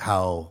crazy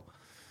how,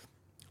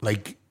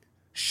 like,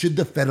 should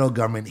the federal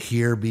government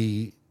here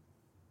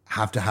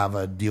have to have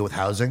a deal with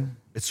housing?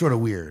 It's sort of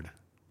weird,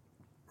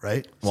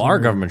 right? Well, our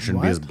government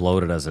shouldn't be as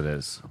bloated as it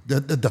is.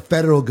 The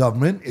federal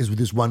government is with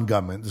this one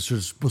government that's sort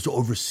of supposed to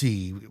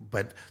oversee,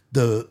 but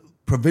the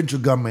provincial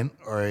government,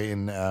 or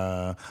in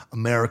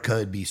America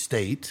it'd be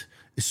state,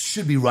 it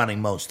should be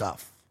running most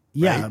stuff.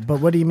 Yeah, right? but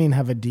what do you mean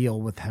have a deal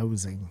with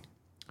housing?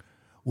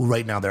 Well,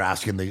 right now they're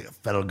asking the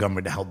federal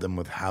government to help them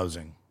with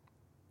housing.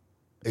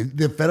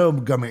 The federal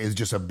government is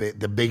just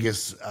the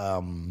biggest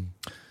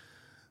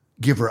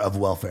giver of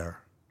welfare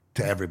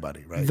to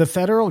everybody, right? The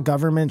federal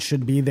government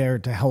should be there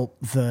to help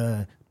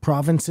the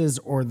provinces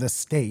or the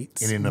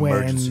states In an when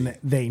emergency.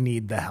 they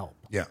need the help.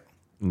 Yeah.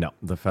 No,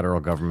 the federal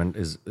government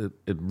is it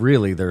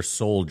really their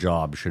sole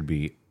job should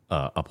be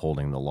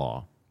upholding the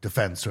law.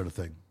 Defense sort of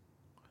thing.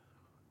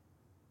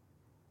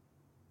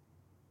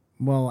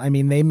 Well, I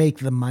mean, they make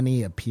the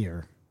money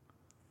appear,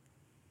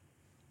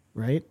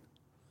 right?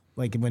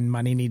 Like when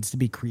money needs to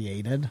be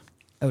created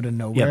out of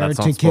nowhere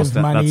to give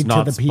money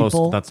to the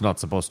people. That's not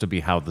supposed to be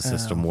how the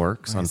system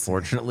works,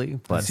 unfortunately.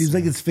 But Seems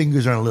like its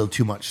fingers are on a little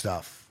too much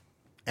stuff.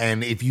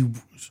 And if you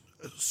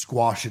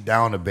squash it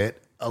down a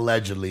bit,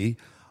 allegedly,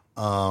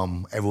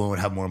 everyone would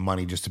have more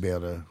money just to be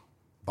able to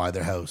buy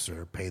their house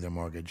or pay their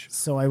mortgage.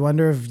 So I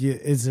wonder if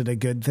is it a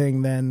good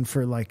thing then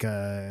for like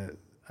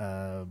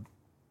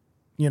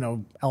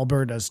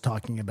Alberta's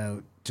talking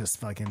about just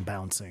fucking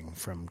bouncing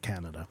from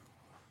Canada.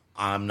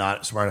 I'm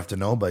not smart enough to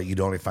know, but you'd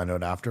only find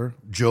out after.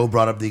 Joe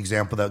brought up the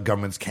example that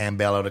governments can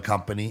bail out a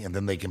company and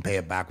then they can pay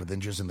it back with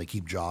interest and they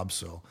keep jobs.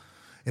 So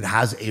it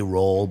has a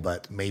role,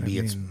 but maybe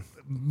it's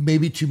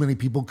too many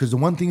people. Because the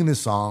one thing in this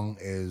song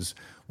is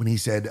when he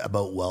said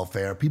about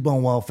welfare, people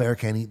on welfare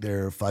can't eat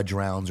their fudge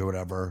rounds or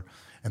whatever.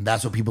 And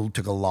that's what people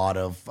took a lot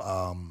of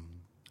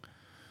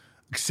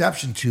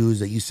exception to, is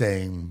that you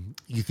saying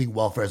you think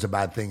welfare is a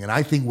bad thing. And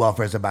I think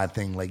welfare is a bad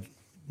thing. Like,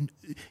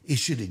 it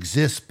should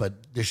exist, but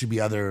there should be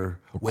other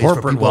ways for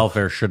corporate people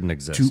welfare shouldn't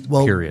exist.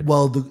 Period.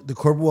 Well, the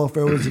corporate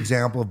welfare was an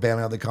example of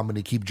bailing out the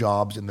company, keep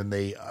jobs, and then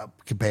they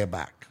can pay it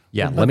back.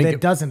 Yeah, But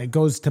it doesn't. It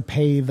goes to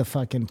pay the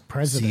fucking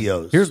president.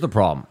 CEOs. Here's the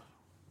problem.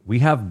 We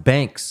have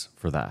banks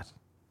for that.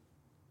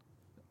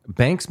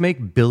 Banks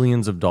make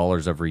billions of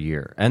dollars every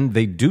year, and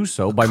they do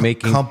so by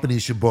making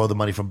companies should borrow the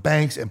money from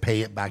banks and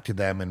pay it back to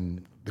them,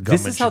 and the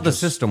government. This is how should the just-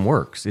 system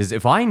works. Is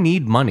if I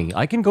need money,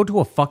 I can go to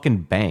a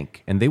fucking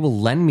bank and they will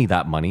lend me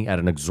that money at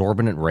an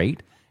exorbitant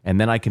rate, and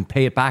then I can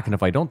pay it back. And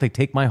if I don't, they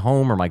take my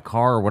home or my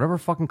car or whatever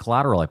fucking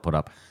collateral I put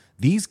up.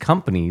 These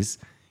companies,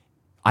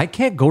 I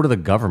can't go to the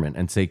government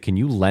and say, "Can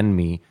you lend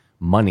me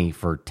money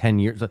for 10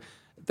 years?"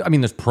 I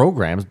mean, there's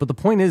programs, but the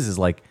point is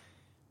like,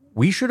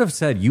 we should have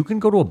said you can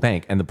go to a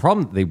bank, and the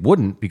problem they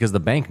wouldn't, because the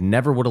bank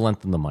never would have lent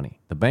them the money.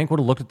 The bank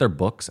would have looked at their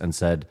books and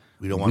said,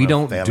 We don't "We want a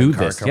don't failing do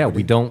car this. Yeah,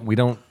 we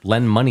don't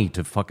lend money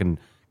to fucking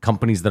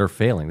companies that are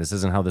failing. This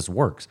isn't how this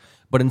works."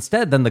 But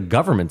instead, then the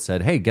government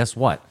said, "Hey, guess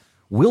what?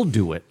 We'll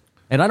do it,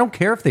 and I don't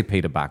care if they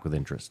paid it back with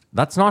interest."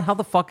 That's not how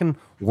the fucking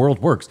world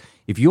works.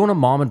 If you own a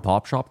mom and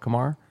pop shop,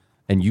 Kamar,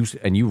 and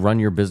you run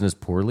your business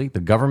poorly, the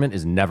government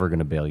is never going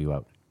to bail you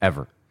out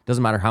ever.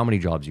 Doesn't matter how many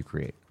jobs you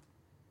create.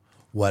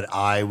 All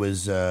I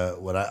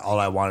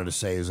wanted to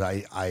say is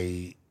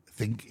I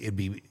think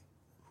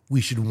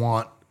we should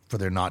want for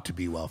there not to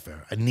be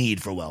welfare, a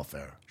need for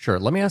welfare. Sure.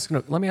 Let me ask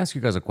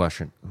you guys a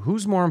question.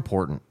 Who's more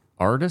important,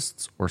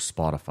 artists or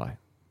Spotify?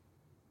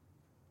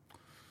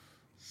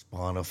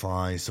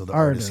 Spotify, so the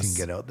Artists. artists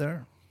can get out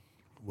there.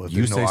 Well, if You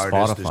there's say no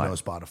artists, there's Spotify. no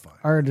Spotify.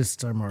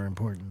 Artists are more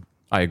important.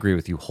 I agree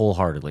with you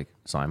wholeheartedly,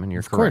 Simon. You're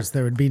Of course, correct.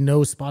 there would be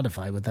no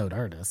Spotify without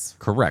artists.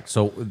 Correct.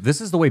 So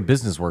this is the way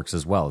business works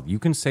as well. You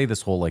can say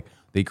this whole like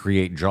they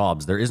create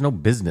jobs. There is no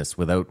business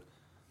without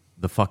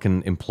the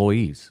fucking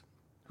employees,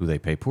 who they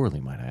pay poorly,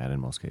 might I add,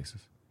 in most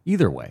cases.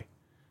 Either way,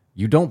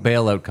 you don't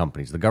bail out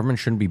companies. The government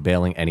shouldn't be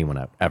bailing anyone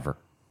out ever.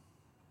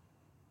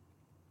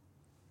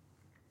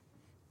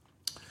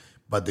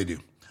 But they do.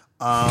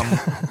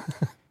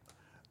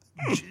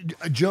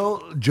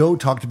 Joe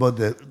talked about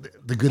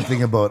the good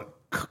thing about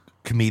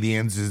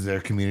comedians is their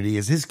community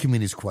is his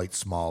community is quite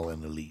small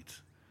and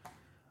elite.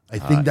 I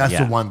think that's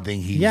yeah. the one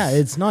thing he's. Yeah,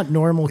 it's not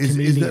normal is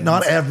comedians. that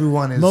not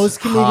everyone is Most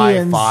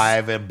comedians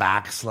high five and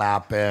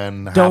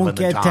backslapping. don't having the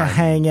get to time.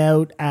 hang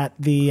out at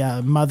the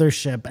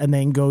mothership and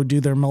then go do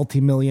their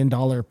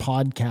multi-million-dollar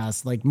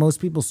podcast. Like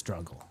most people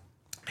struggle.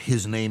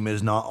 His name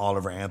is not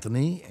Oliver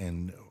Anthony,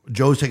 and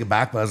Joe's taken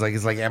back, but I was like,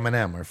 it's like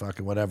Eminem or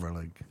fucking whatever.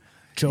 Like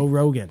Joe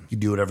Rogan. you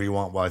do whatever you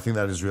want. Well, I think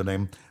that is his real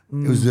name.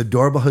 It was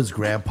adorable. His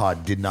grandpa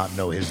did not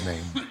know his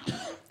name.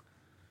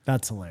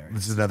 That's hilarious.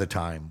 This is another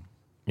time.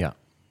 Yeah.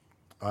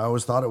 I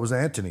always thought it was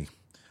Anthony.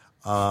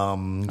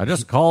 I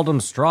just called him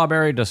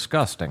Strawberry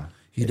Disgusting.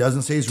 He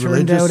doesn't say he's Turned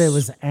religious. out it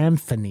was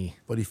Anthony.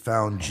 but he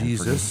found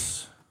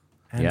Jesus.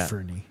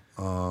 Anthony.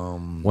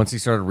 Once he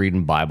started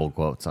reading Bible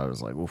quotes, I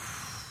was like,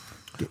 oof.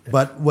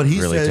 But what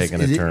he Really says,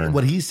 taking a turn.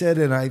 what he said,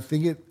 and I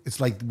think it's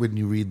like when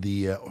you read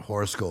the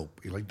horoscope,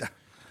 you're like, that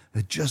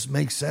it just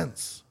makes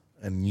sense.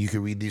 And you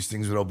can read these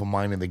things with open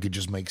mind, and they could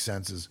just make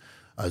sense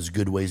as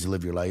good ways to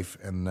live your life,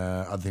 and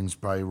other things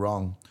probably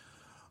wrong.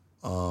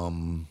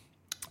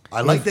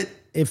 I like that.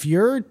 If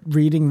you're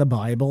reading the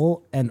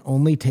Bible and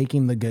only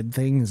taking the good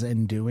things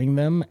and doing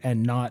them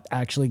and not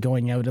actually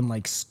going out and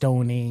like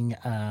stoning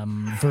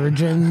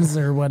virgins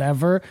or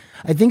whatever,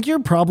 I think you're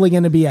probably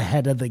going to be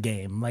ahead of the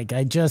game. Like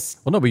Well,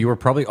 no, but you were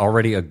probably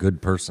already a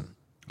good person.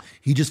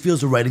 He just feels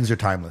the writings are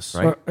timeless.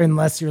 Right. Or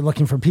unless you're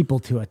looking for people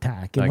to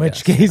attack, in I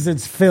which guess. case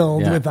it's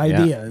filled Yeah, with yeah,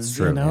 ideas. it's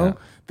true, You know, yeah.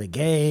 the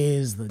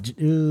gays, the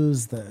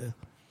Jews, the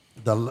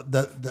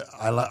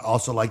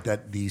Also like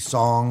that the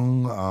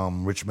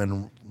song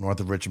Richmond, North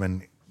of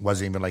Richmond,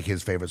 wasn't even like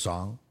his favorite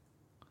song.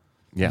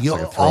 Yeah, it's You'll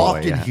like a throwaway,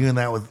 often yeah. hearing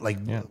that with like,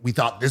 Yeah. we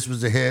thought this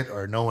was a hit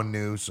or no one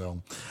knew.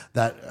 So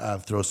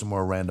that throws some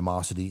more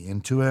randomosity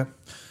into it.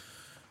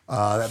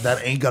 That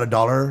Ain't Got a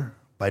Dollar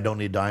by Don't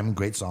Need a Dime,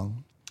 great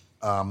song.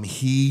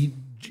 He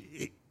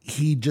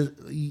just,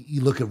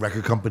 you look at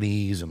record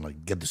companies and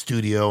like get the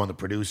studio and the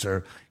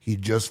producer, he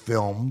just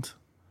filmed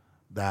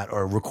that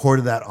or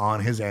recorded that on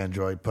his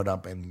Android, put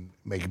up and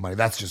making money.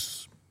 That's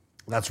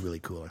really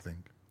cool, I think.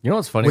 You know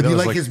what's funny? Whether though,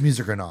 you is, like his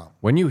music or not.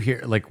 when you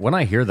hear, like, when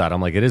I hear that,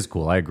 I'm like, it is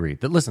cool. I agree.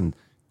 That listen,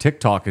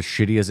 TikTok, as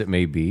shitty as it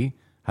may be,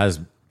 has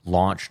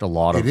launched a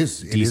lot of It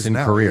is decent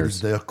now.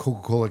 careers. It is the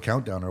Coca-Cola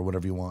countdown or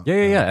whatever you want.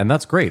 Yeah, and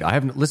that's great. I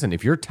haven't listen.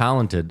 If you're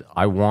talented,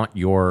 I want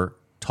your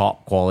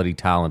top quality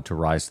talent to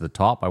rise to the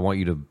top. I want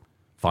you to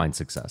find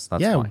success.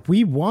 That's fine.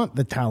 we want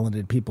the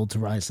talented people to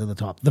rise to the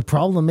top. The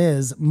problem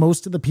is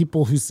most of the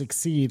people who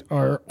succeed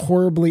are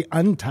horribly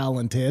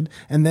untalented,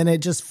 and then it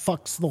just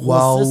fucks the whole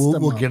Well,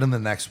 system we'll up. get in the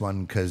next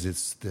one because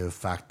it's the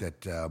fact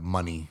that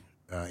money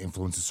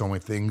influences so many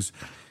things.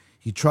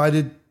 He tried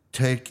to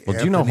take. Well,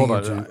 do you know? Hold on,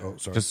 Anthony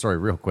into- just sorry,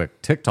 real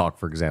quick. TikTok,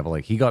 for example,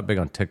 like he got big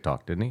on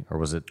TikTok, didn't he? Or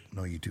was it?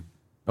 no YouTube.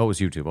 Oh, it was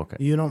YouTube. Okay.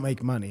 You don't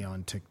make money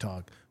on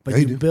TikTok, but Yeah,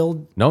 you you do.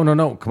 build. No.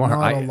 Come on.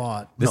 Not a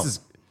lot. This No. is.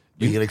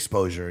 You get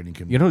exposure and you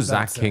can. You know who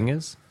Zach That's King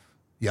is?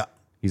 Yeah.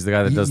 He's the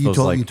guy that does those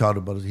you like. talked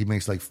about it. He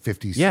makes like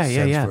 50 Yeah.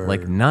 cents for,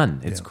 Like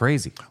none. It's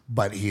crazy.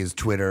 But he has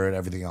Twitter and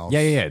everything else. Yeah.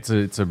 It's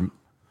a.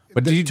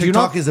 But do you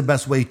TikTok not? is the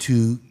best way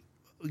to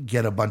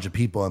get a bunch of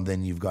people, and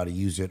then you've got to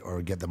use it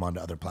or get them onto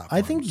other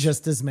platforms. I think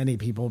just as many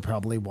people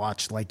probably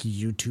watch like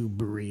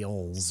YouTube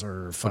Reels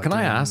or fucking. can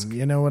I ask?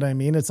 You know what I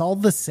mean? It's all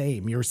the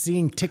same. You're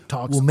seeing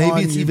TikToks. Well, maybe on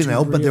it's even YouTube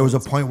out, but there was a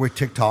Reels. point where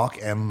TikTok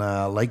and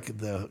like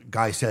the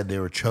guy said, they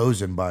were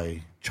chosen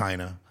by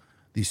China,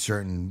 these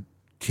certain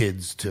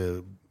kids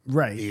to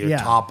Right, be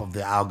yeah. top of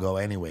the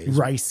algo, anyways.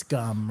 Rice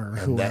Gum or And,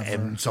 whoever.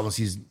 and someone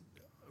sees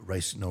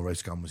Rice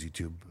Gum was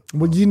YouTube.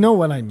 Well, you know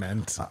what I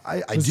meant.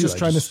 I was do, just I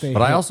trying just- to stay.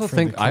 But I hip also for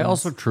think the I kids.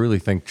 also truly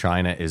think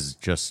China is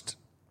just.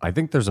 I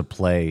think there's a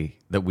play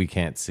that we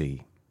can't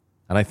see,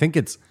 and I think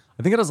it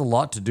has a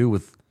lot to do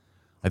with.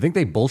 I think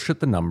they bullshit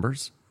the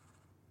numbers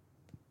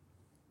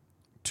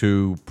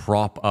to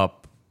prop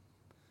up.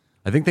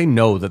 I think they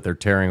know that they're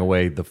tearing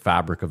away the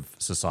fabric of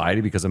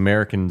society because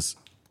Americans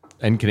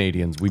and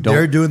Canadians, we don't.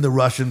 They're doing the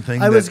Russian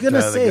thing. I was that, gonna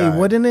the say, guy-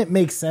 wouldn't it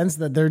make sense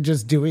that they're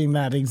just doing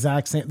that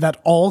exact same? That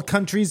all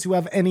countries who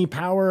have any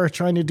power are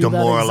trying to do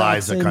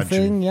Demoralize that the exact same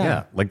country. thing?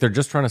 Yeah, like they're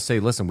just trying to say,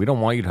 listen, we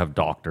don't want you to have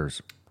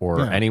doctors or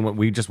Yeah. anyone.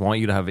 We just want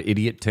you to have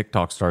idiot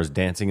TikTok stars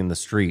dancing in the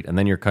street, and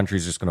then your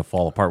country's just going to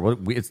fall apart.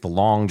 It's the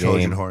long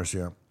Trojan game. horse,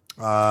 yeah.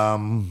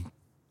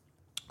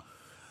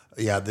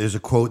 Yeah, there's a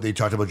quote they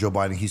talked about Joe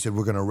Biden. He said,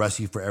 "We're going to arrest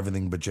you for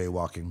everything but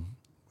jaywalking,"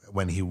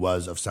 when he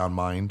was of sound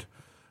mind,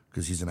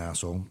 because he's an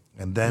asshole.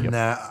 And then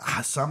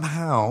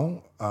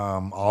somehow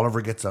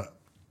Oliver gets a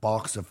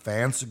box of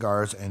fan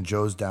cigars and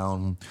Joe's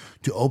down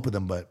to open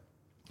them, but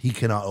he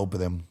cannot open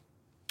them,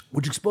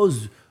 which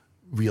exposed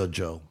real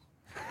Joe.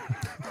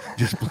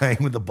 Just playing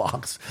with the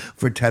box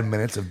for 10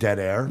 minutes of dead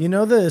air. You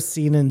know the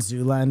scene in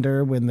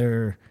Zoolander when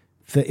the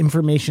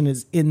information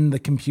is in the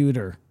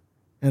computer,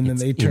 and then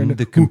they turn in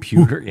the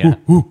computer. Yeah,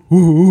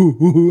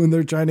 and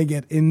they're trying to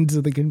get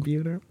into the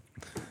computer.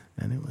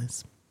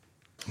 Anyways,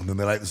 And then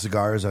they light the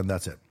cigars and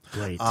that's it.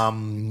 great.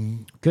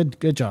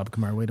 Good job,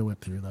 Kumar. Way to whip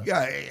through that.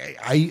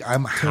 Yeah,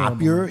 I'm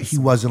happier he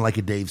wasn't like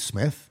a Dave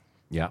Smith.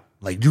 yeah.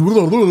 Like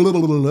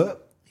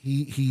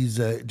he's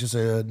just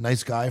a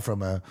nice guy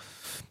from a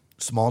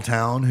small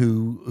town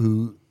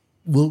who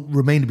will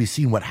remain to be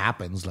seen what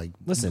happens. Like,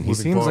 Listen, he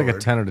moving seems like a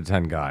forward. 10 out of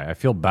 10 guy. I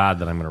feel bad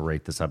that I'm going to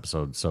rate this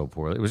episode so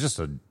poorly. It was just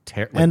a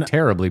And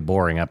terribly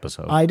boring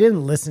episode. I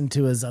didn't listen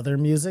to his other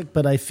music,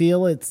 but I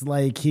feel it's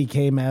like he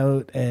came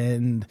out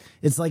and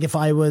it's like if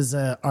I was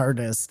an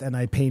artist and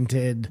I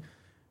painted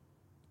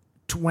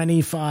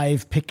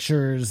 25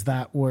 pictures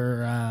that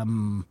were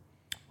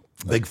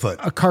Bigfoot.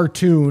 a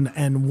cartoon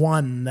and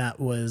one that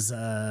was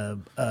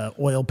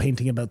oil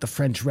painting about the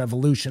French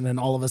Revolution, and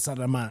all of a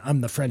sudden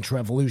I'm the French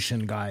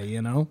Revolution guy,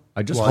 you know?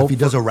 I just Well, hope if he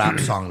does a rap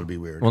song, it would be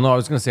weird. Well, no, I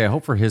was going to say, I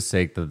hope for his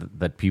sake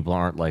that people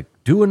aren't like,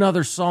 do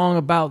another song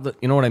about the,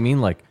 you know what I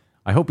mean? Like,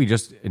 I hope he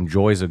just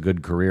enjoys a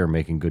good career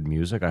making good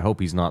music. I hope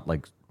he's not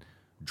like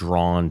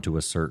drawn to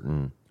a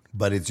certain.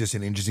 But it's just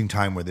an interesting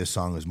time where this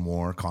song is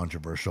more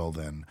controversial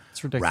than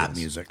ridiculous. rap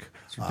music.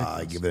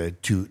 I give it a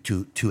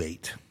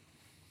 2.8.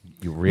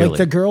 You really. Like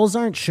the girls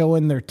aren't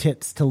showing their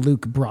tits to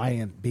Luke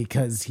Bryant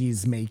because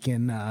he's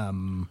making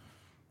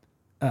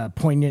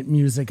poignant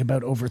music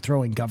about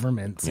overthrowing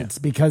governments. It's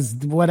because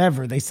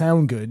whatever, they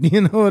sound good.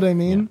 You know what I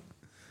mean?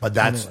 But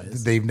that's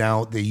they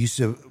used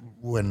to,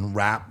 when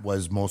rap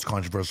was most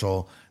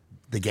controversial,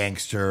 the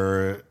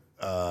gangster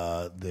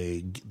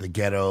the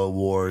ghetto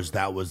wars.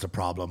 That was the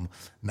problem.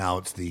 Now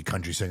it's the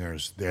country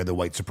singers. They're the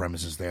white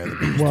supremacists. They're the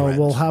biggest Well, threat.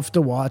 we'll have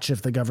to watch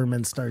if the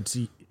government starts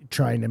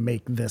trying to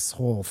make this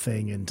whole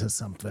thing into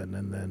something,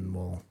 and then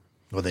Well,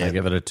 I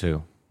give it a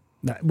 2.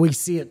 we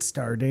see it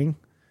starting.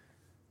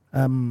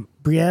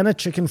 Brianna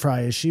Chicken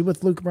Fry, is she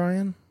with Luke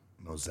Bryan?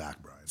 no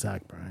Zach Bryan.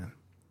 Zach Bryan.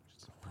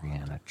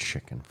 Brianna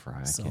Chicken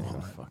Fry. I can't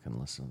even fucking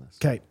listen to this.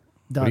 Okay,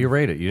 What done. do you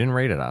rate it? You didn't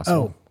rate it,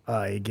 asshole. Oh,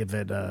 I give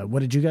it. What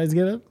did you guys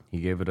give it? He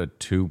gave it a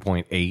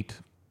 2.8,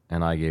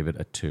 and I gave it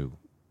a 2.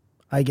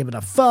 I give it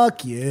a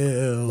fuck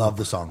you. Love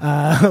the song.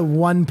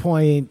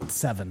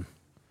 1.7.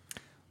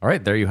 All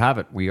right, there you have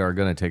it. We are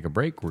going to take a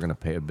break. We're going to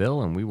pay a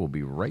bill, and we will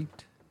be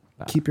right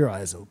back. Keep your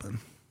eyes open.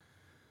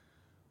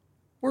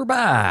 We're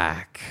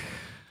back.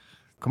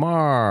 Come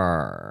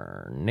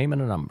on. Name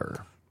and a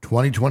number.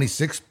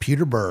 2026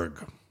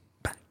 Peterberg.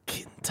 Back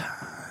in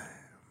time.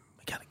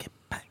 We gotta get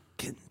back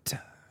in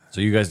time.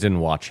 So you guys didn't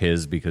watch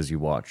his because you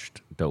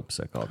watched Dope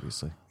Sick,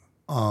 obviously.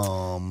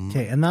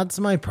 Okay, and that's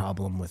my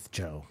problem with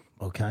Joe.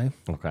 Okay,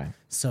 Okay.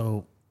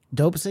 so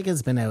Dope Sick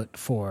has been out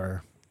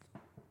for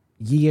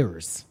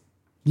years,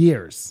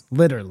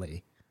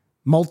 literally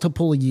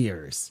multiple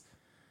years.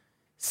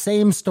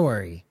 Same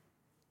story.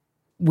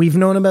 We've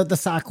known about the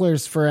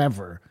Sacklers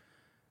forever,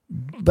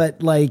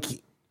 but like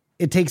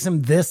it takes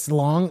him this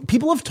long.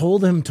 People have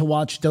told him to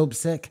watch Dope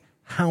Sick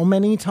how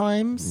many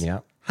times? Yeah.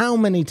 How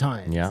many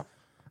times? Yeah.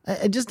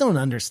 I just don't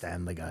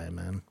understand the guy,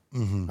 man.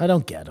 I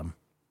don't get him.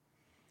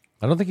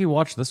 I don't think he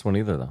watched this one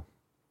either, though.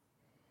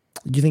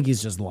 You think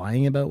he's just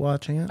lying about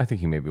watching it? I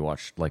think he maybe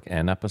watched like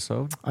an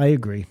episode. I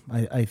agree.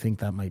 I think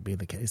that might be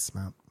the case,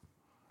 Matt.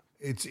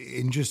 It's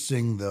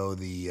interesting though.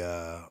 They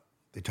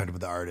talked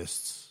about the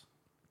artists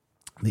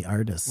The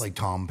artist. like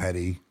Tom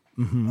Petty.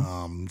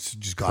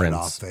 Just got it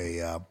off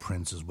a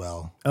Prince as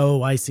well,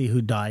 Oh, I see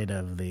who died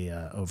of the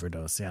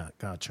overdose. Yeah,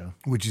 gotcha.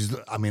 which is,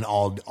 I mean,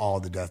 all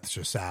the deaths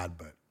are sad,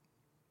 but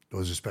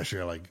those especially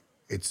are like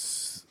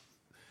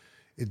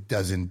it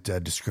doesn't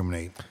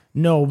discriminate.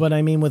 No, but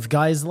I mean, with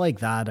guys like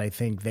that, I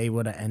think they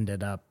would have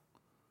ended up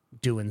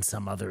doing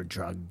some other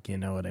drug. You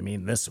know what I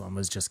mean? This one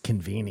was just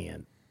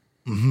convenient.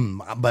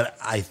 But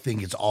I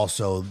think it's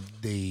also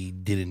they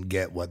didn't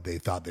get what they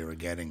thought they were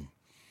getting,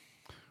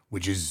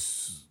 which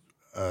is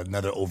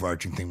another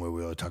overarching thing where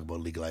we all talk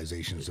about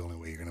legalization is the only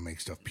way you're going to make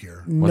stuff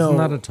pure. Wasn't No,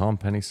 that a Tom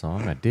Petty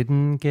song? I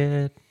didn't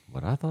get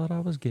what I thought I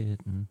was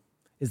getting.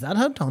 is that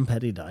how Tom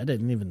Petty died? I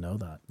didn't even know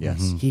that.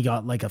 Yes. He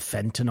got like a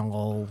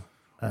fentanyl,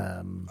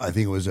 I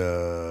think it was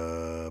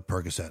a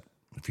Percocet,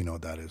 if you know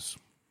what that is.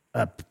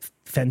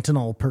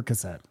 fentanyl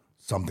Percocet.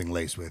 Something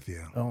laced with,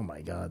 yeah. Oh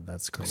my God,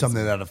 that's crazy. Something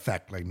to that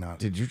effect, like not.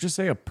 Did you just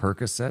say a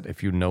Percocet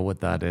if you know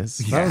what that is?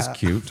 That was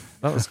cute.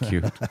 That was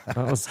cute.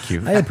 That was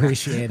cute. I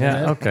appreciated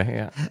Yeah, it.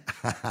 okay,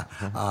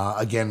 yeah.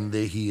 Again,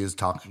 he is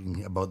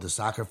talking about the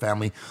Sacker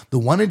family. The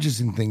one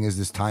interesting thing is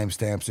this time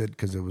stamps it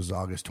because it was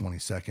August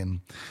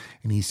 22nd.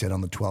 And he said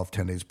on the 12th,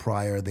 10 days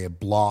prior, they had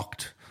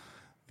blocked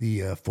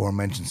the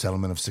aforementioned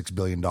settlement of $6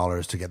 billion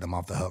to get them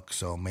off the hook.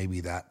 So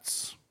maybe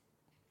that's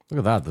Look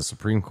at that. The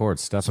Supreme Court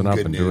stepping Some up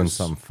good and doing news.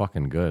 something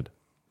fucking good.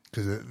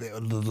 because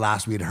the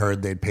last we had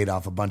heard, they'd paid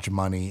off a bunch of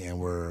money and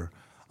were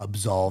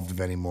absolved of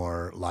any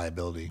more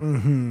liability.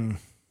 Wouldn't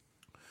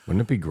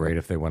it be great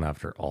if they went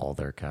after all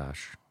their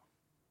cash?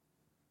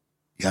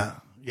 Yeah.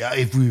 Yeah.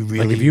 If we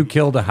really, Like if you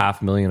killed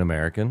 500,000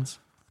 Americans,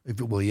 if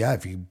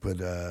you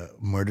put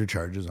murder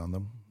charges on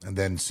them and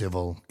then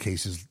civil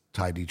cases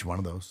tied to each one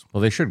of those. well,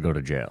 they should go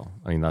to jail.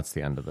 I mean, that's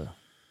the end of the,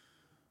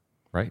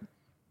 right?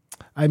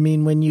 I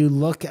mean, when you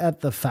look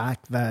at the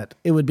fact that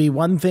it would be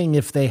one thing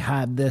if they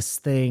had this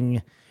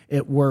thing,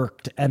 it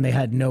worked, and they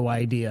had no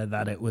idea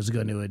that it was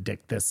going to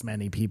addict this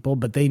many people,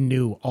 but they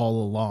knew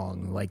all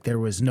along. Like, there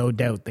was no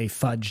doubt they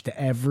fudged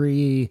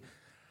every...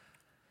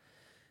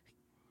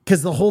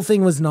 Because the whole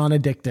thing was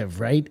non-addictive,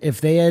 right?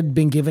 If they had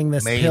been giving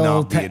this May pill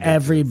not be to addictive.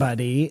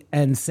 everybody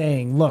and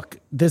saying, look,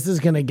 this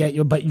is going to get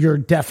you, but you're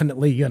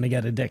definitely going to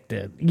get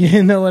addicted.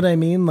 You know what I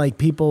mean? Like,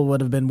 people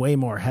would have been way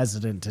more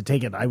hesitant to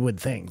take it, I would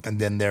think. And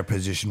then their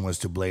position was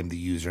to blame the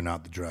user,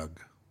 not the drug.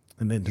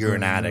 And then to You're go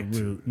an down the addict.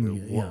 route,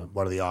 yeah.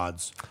 What are the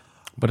odds?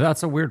 But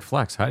that's a weird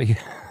flex. How do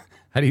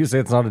you say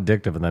it's not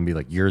addictive and then be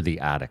like, you're the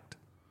addict?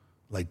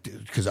 Like,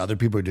 because other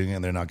people are doing it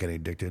and they're not getting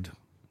addicted.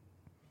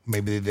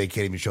 Maybe they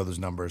can't even show those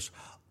numbers.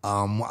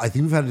 I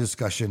think we've had a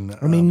discussion.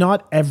 I mean,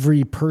 not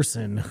every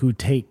person who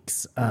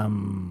takes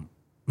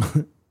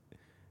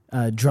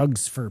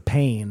drugs for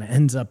pain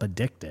ends up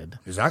addicted.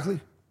 Exactly.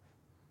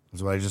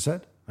 That's what I just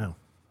said. Oh,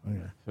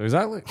 okay.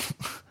 Exactly.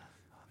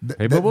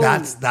 Hey, boo-boo.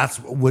 That's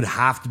would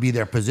have to be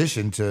their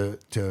position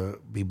to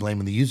be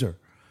blaming the user.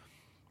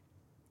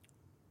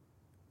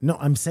 No,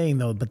 I'm saying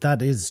though, but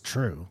that is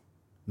true.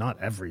 Not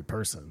every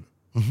person.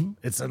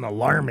 It's an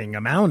alarming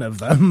amount of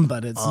them,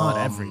 but it's not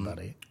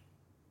everybody.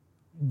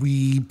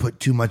 We put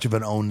too much of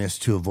an onus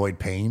to avoid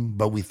pain,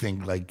 but we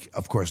think, like,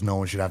 of course, no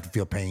one should have to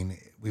feel pain.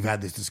 We've had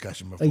this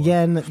discussion before.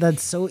 Again,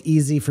 that's so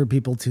easy for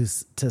people to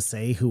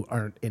say who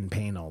aren't in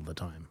pain all the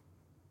time.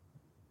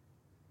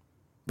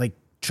 Like,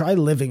 try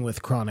living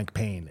with chronic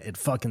pain. It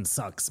fucking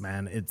sucks,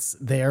 man. It's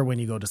there when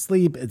you go to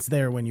sleep. It's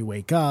there when you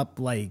wake up.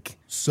 Like,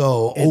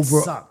 So it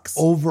sucks.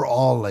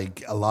 overall,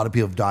 like a lot of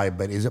people have died,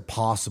 but is it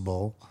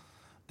possible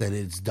that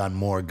it's done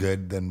more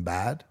good than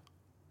bad?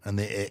 And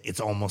it's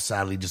almost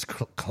sadly just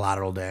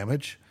collateral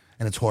damage.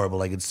 And it's horrible.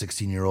 Like it's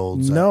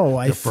 16-year-olds.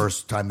 No, the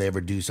first time they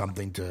ever do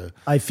something to.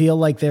 I feel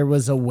like there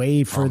was a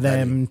way for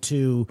them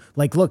to,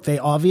 like, look, they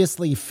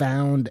obviously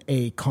found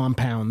a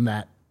compound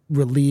that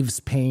relieves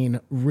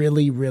pain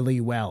really, really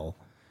well.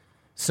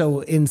 So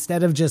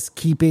instead of just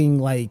keeping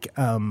like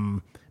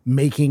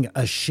making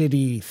a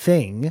shitty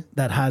thing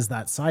that has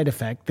that side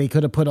effect, they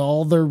could have put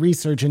all their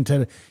research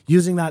into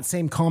using that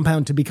same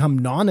compound to become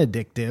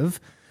non-addictive,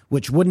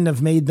 which wouldn't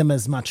have made them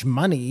as much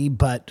money,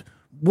 but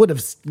would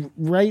have,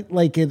 right?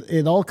 Like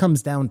it all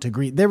comes down to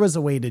greed. There was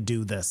a way to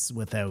do this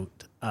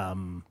without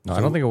No, I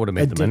don't think it would have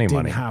made them any addicting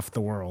money. half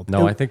the world.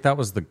 No, I think that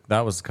was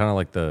kind of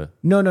like the.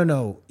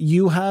 No.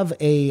 You have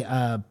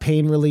a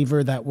pain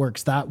reliever that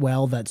works that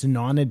well, that's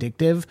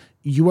non-addictive.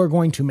 You are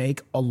going to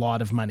make a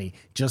lot of money.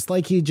 Just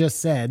like he just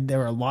said,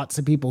 there are lots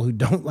of people who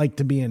don't like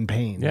to be in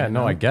pain. Yeah,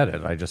 no, I get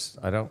it. I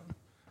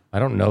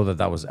don't know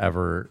that was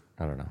ever.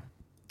 I don't know.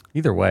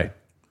 Either way,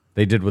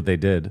 they did what they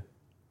did.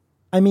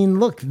 I mean,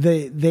 look,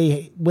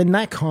 they when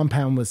that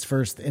compound was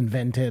first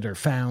invented or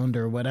found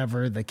or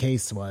whatever the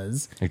case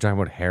was. Are you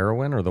talking about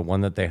heroin or the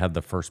one that they had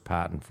the first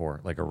patent for,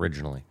 like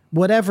originally?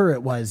 Whatever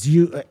it was,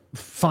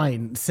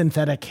 fine,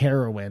 synthetic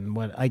heroin.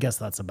 What I guess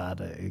that's a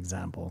bad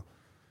example.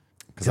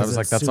 Because I was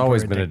like, it's that's super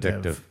always been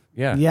addictive.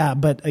 Yeah. Yeah,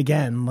 but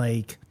again,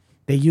 like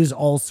they use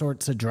all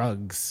sorts of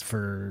drugs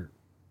for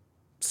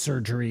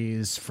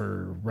surgeries,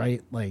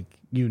 right? Like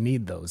you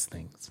need those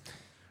things.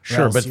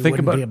 Sure, but you think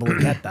wouldn't about be able to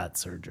get that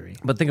surgery.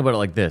 But think about it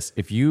like this: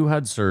 if you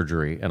had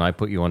surgery and I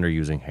put you under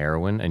using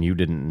heroin and you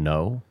didn't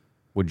know,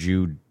 would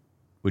you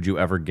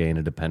ever gain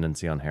a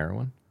dependency on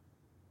heroin?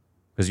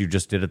 Because you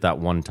just did it that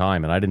one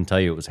time, and I didn't tell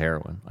you it was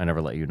heroin. I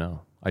never let you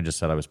know. I just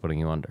said I was putting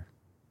you under.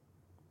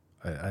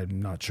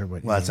 I'm not sure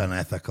what. Well, you that's mean.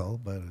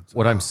 unethical, but it's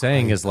What I'm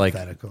saying is, like,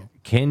 hypothetical.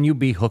 can you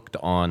be hooked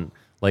on,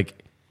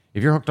 like,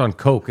 if you're hooked on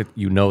coke,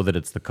 you know that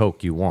it's the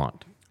coke you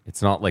want.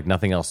 It's not like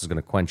nothing else is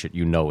going to quench it.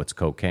 You know it's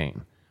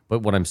cocaine.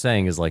 But what I'm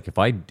saying is, like,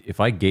 if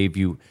I gave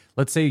you,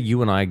 let's say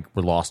you and I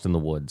were lost in the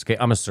woods. Okay,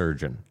 I'm a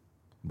surgeon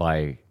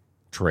by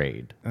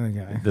trade.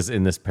 Okay.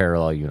 In this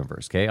parallel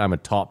universe. Okay, I'm a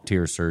top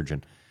tier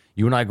surgeon.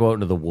 You and I go out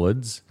into the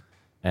woods,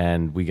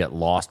 and we get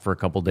lost for a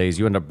couple days.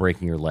 You end up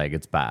breaking your leg.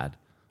 It's bad.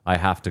 I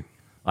have to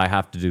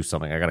do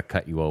something. I got to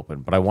cut you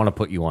open, but I want to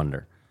put you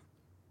under.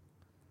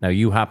 Now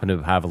you happen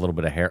to have a little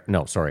bit of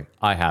No, sorry,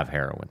 I have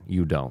heroin.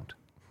 You don't.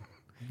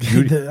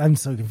 I'm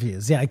so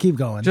confused. Yeah, keep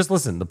going. Just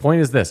listen. The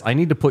point is this: I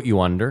need to put you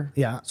under.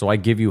 Yeah. So I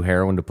give you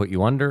heroin to put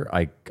you under.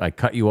 I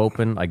cut you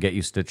open. I get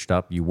you stitched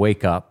up. You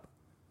wake up.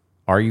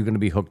 Are you going to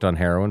be hooked on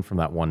heroin from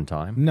that one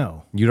time?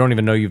 No. You don't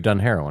even know you've done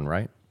heroin,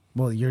 right?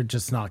 Well, you're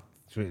just not.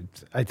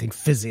 I think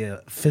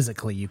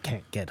physically you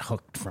can't get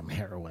hooked from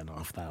heroin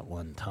off that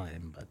one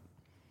time. But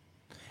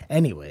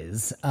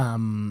anyways,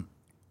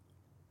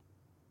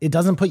 it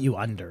doesn't put you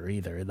under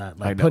either. That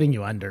like putting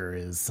you under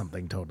is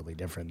something totally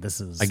different. This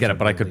is. I get it,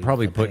 but I could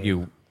probably put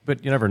you.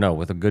 But you never know.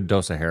 With a good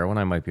dose of heroin,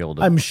 I might be able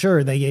to. I'm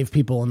sure they gave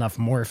people enough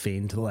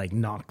morphine to like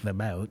knock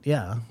them out.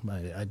 Yeah,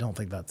 I don't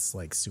think that's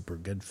like super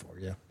good for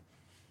you.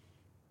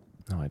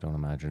 No, I don't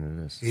imagine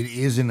it is. It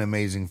is an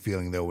amazing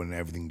feeling though when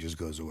everything just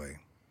goes away.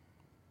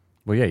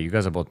 Well, yeah, you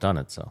guys have both done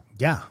it, so.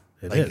 Yeah,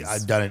 it is. Like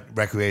I've done it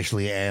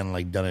recreationally and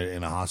like done it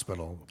in a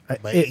hospital.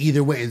 But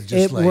either way, it's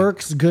just it like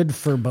works good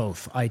for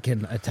both. I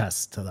can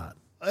attest to that.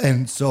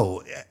 And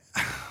so,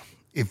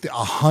 if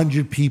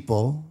 100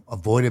 people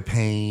avoided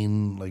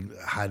pain, like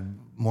had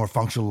more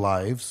functional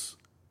lives,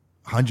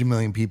 100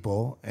 million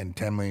people and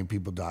 10 million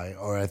people die,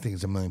 or I think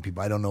it's 1 million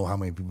people. I don't know how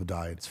many people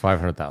died. It's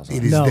 500,000.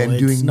 It is No, then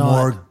it's doing not.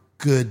 more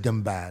good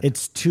than bad.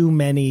 It's too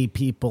many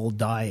people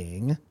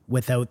dying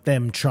without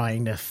them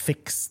trying to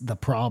fix the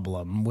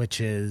problem, which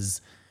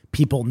is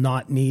people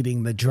not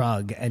needing the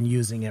drug and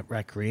using it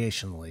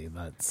recreationally.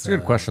 That's a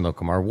good question, though,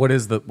 Kumar.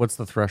 What's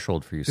the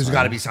threshold for you? There's Simon?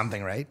 got to be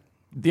something, right?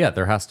 Yeah,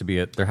 there has to be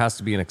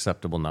an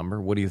acceptable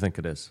number. What do you think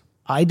it is?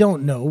 I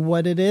don't know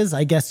what it is.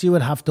 I guess you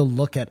would have to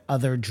look at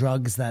other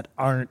drugs that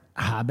aren't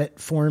habit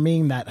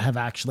forming that have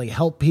actually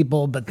helped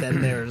people, but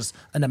then there's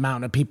an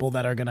amount of people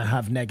that are going to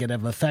have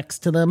negative effects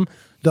to them.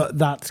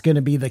 That's going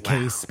to be the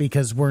case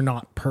because we're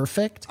not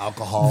perfect.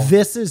 Alcohol.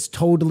 This is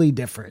totally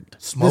different.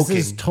 Smoking.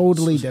 This is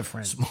totally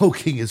different.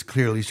 Smoking is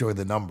clearly showing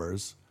the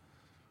numbers,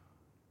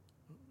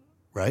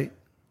 right?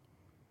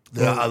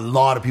 A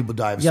lot of people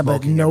die of Yeah,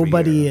 smoking. but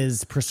nobody every year.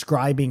 is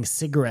prescribing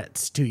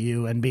cigarettes to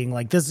you and being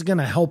like, this is going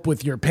to help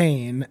with your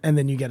pain, and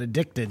then you get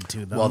addicted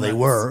to them. Well, they That's-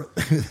 were.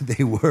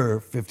 They were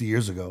 50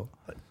 years ago.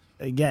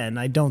 Again,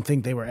 I don't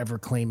think they were ever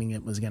claiming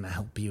it was going to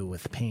help you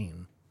with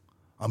pain.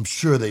 I'm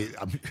sure they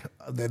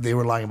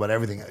were lying about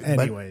everything.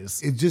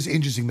 Anyways. But it's just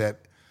interesting that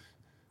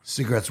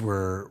cigarettes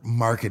were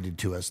marketed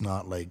to us,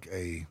 not like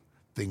a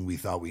thing we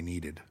thought we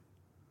needed.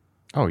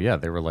 Oh, yeah,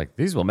 they were like,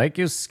 these will make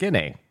you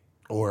skinny.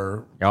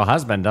 or Your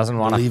husband doesn't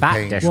want a Relieve fat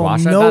pain.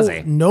 dishwasher, does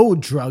he? no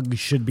drug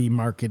should be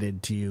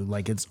marketed to you.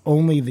 Like it's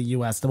only the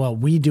U.S. Well,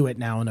 we do it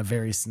now in a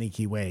very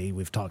sneaky way.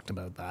 We've talked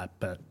about that,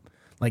 but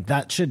like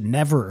that should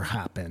never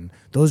happen.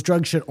 Those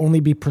drugs should only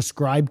be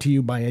prescribed to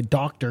you by a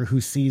doctor who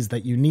sees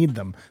that you need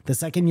them. The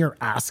second you're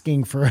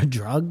asking for a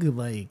drug,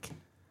 like,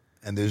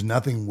 and there's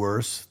nothing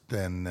worse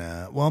than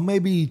well,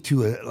 maybe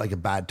to a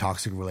bad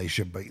toxic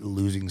relationship, but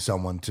losing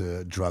someone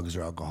to drugs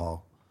or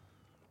alcohol.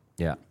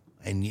 Yeah.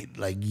 And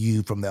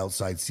you from the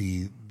outside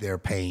see their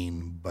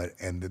pain,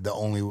 and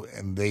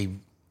they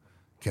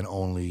can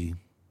only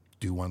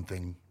do one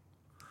thing,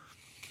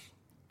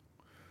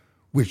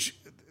 which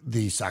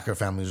the Sackler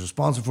family is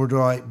responsible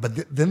for.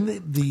 But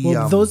then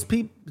those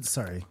people.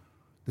 Sorry,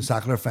 the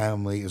Sackler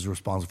family is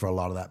responsible for a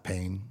lot of that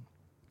pain,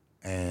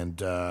 and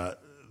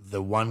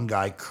the one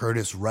guy,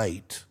 Curtis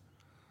Wright,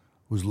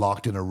 was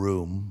locked in a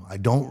room. I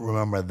don't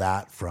remember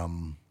that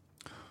from.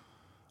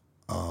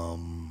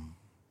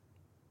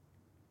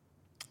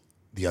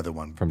 The other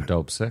one From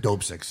Dope Sick?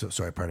 Dope Sick. So,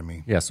 sorry, pardon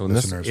me. Yeah, so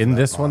Listeners in for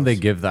that this one, they pause.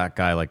 give that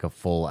guy like a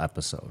full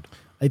episode.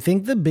 I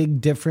think the big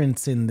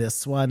difference in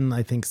this one,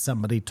 I think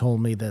somebody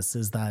told me this,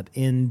 is that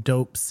in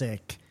Dope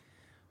Sick,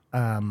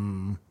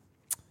 the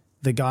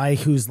guy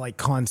who's like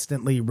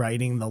constantly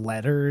writing the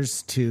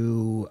letters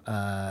to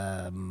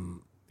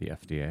The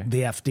FDA.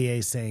 the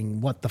FDA saying,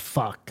 what the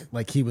fuck?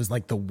 Like he was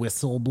like the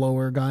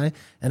whistleblower guy.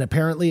 And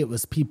apparently it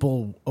was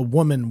a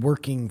woman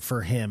working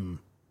for him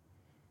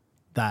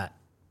that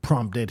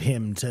prompted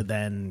him to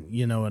then,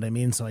 you know what I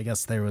mean? So I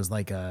guess there was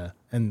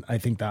and I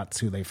think that's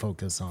who they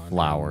focus on.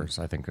 Flowers,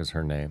 I think is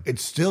her name.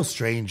 It's still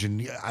strange,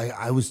 and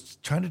I was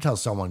trying to tell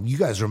someone. You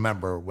guys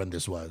remember when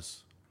this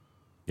was?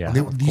 Yeah, And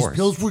of these course.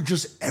 pills were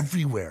just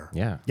everywhere.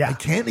 Yeah. Yeah. I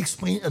can't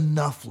explain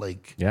enough.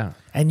 Yeah.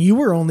 And you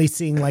were only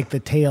seeing like the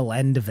tail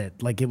end of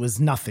it. Like it was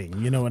nothing.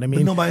 You know what I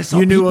mean? no, but I saw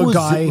you knew people a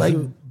guy zip,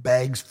 who,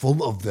 bags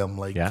full of them.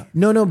 Like, Yeah.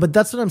 No, but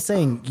that's what I'm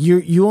saying.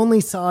 You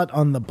only saw it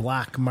on the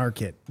black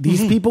market.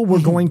 These people were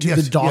going to Yes,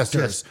 the yes,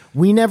 doctors. yes.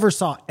 We never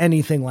saw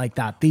anything like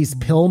that. These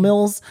pill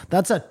mills,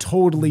 that's a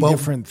totally but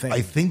different thing.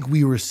 I think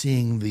we were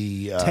seeing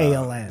the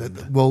Tail end.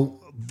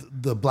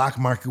 The black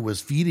market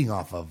was feeding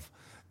off of.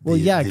 Well,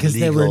 yeah, because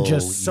there were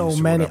just so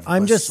many.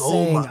 I'm just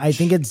saying, I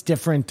think it's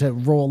different to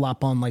roll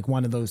up on like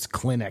one of those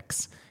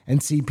clinics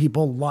and see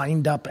people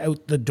lined up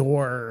out the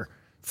door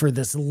for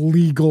this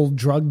legal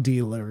drug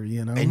dealer,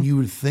 you know? And you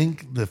would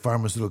think the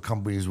pharmaceutical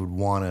companies would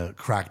want to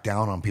crack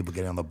down on people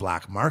getting on the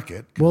black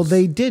market. Well,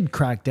 they did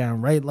crack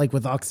down, right? Like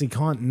with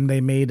OxyContin,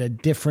 they made a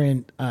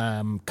different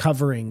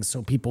covering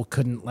so people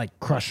couldn't like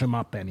crush them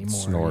up anymore.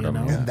 Snort you 'em,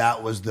 know? yeah. And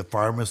that was the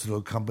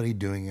pharmaceutical company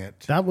doing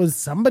it. That was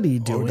somebody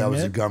doing that was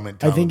it. the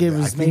government I think telling it them.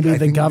 was I think- maybe I the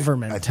think they-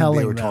 government I think they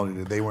telling were them. telling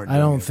you they weren't I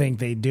doing don't it. think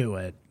they do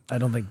it. I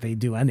don't think they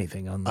do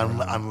anything on that.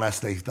 Unless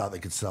they thought they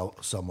could sell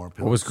more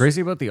pills. What was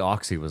crazy about the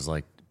Oxy was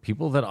like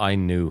people that I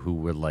knew who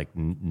would like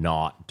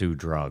not do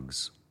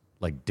drugs,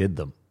 like did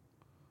them.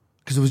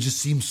 Because it was just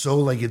seems so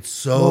like it's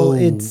so Well,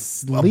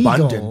 it's legal,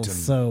 abundant. And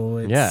so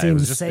it Yeah, it seems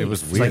was just safe. it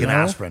was it's weird. like an you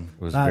know? aspirin.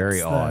 It was That's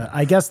very odd.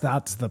 I guess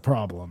that's the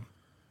problem.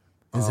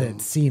 Is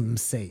it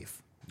seems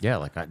safe. Yeah,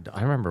 like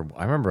I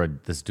remember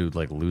this dude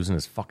like losing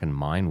his fucking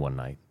mind one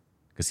night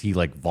because he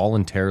like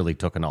voluntarily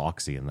took an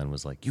Oxy and then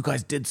was like, "You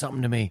guys did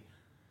something to me."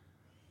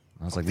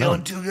 I was like, "No,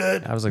 Feeling too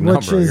good. I was like, "No,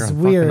 Which bro, you're is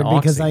on weird fucking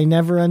because Oxy." I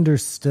never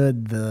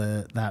understood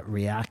that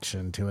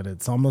reaction to it.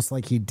 It's almost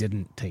like he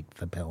didn't take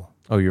the pill.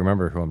 Oh, you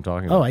remember who I'm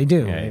talking about? Oh, I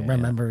do. Yeah, I yeah,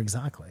 remember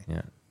exactly.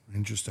 Yeah.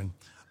 Interesting.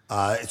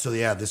 So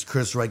yeah, this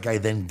Chris Wright guy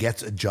then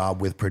gets a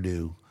job with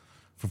Purdue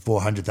for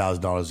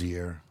 $400,000 a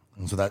year,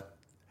 and so that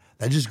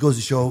just goes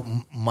to show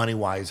money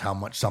wise how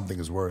much something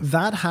is worth.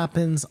 That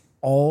happens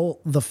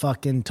all the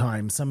fucking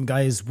time. Some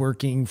guy's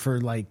working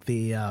for like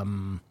the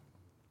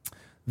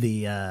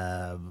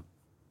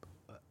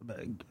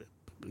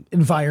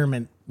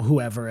environment,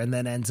 whoever, and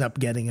then ends up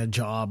getting a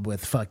job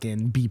with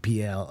fucking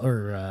BPL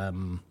or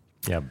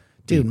Yeah.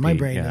 dude, my BP,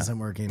 brain yeah. isn't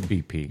working.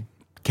 BP.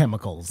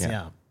 Chemicals,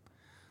 yeah.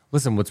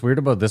 Listen, what's weird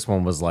about this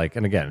one was like,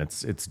 and again,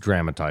 it's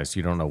dramatized. So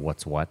you don't know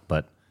what's what,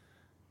 but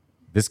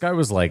this guy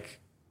was like,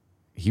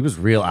 he was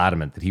real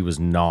adamant that he was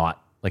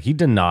not like he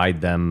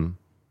denied them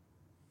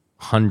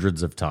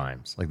hundreds of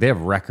times. Like they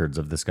have records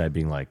of this guy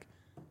being like,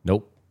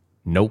 nope,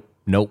 nope,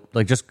 nope,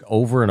 like just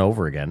over and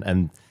over again,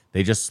 and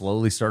they just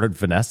slowly started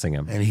finessing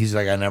him. And he's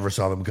like, I never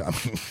saw them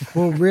coming.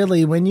 Well,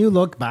 really, when you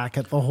look back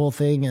at the whole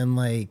thing and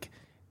like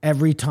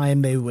every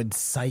time they would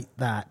cite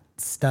that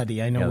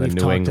study, I know Yeah, the we've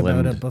New talked England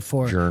about it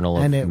before, Journal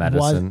of and it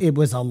Medicine.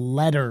 was a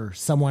letter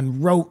someone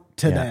wrote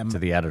to Yeah, them to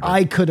the editor.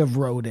 I could have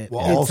wrote it.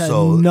 Well, it's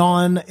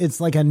also- it's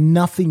like a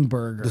nothing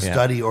burger. The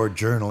study or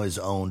journal is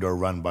owned or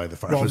run by the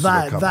Well,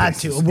 pharmaceutical that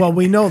companies. too. Well,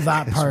 we know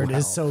that part well.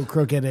 is so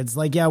crooked. It's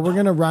like, yeah, we're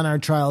gonna run our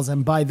trials,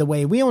 and by the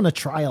way, we own a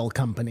trial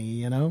company.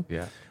 You know,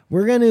 Yeah.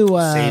 we're gonna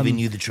Saving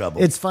you the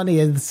trouble. It's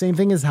funny. The same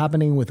thing is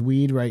happening with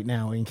weed right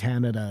now in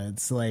Canada.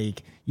 It's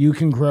like you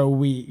can grow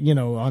weed, you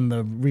know, on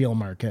the real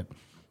market.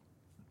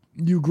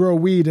 You grow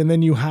weed, and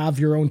then you have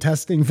your own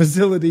testing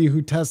facility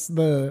who tests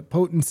the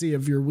potency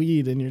of your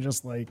weed, and you're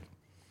just like,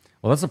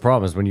 Well, that's the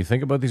problem is when you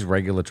think about these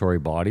regulatory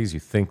bodies, you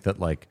think that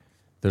like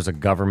there's a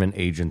government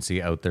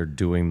agency out there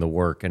doing the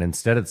work. And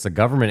instead it's a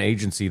government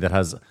agency that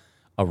has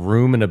a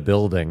room in a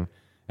building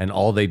and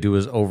all they do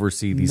is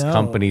oversee these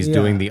companies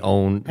doing their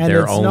own and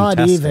it's not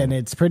testing. even.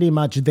 It's pretty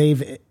much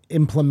they've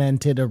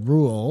implemented a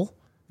rule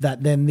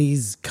that then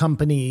these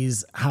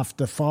companies have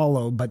to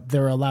follow, but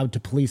they're allowed to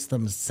police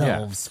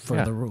themselves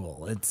for the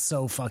rule. It's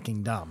so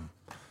fucking dumb.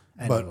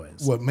 Anyways.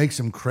 But what makes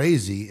them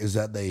crazy is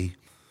that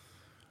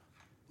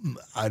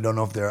I don't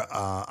know if they're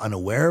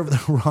unaware of their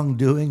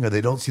wrongdoing or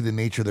they don't see the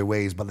nature of their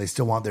ways, but they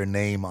still want their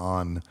name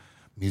on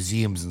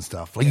museums and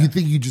stuff. Like you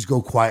think you just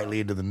go quietly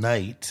into the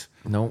night.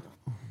 No.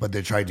 But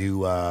they try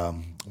to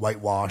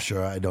whitewash,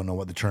 or I don't know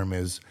what the term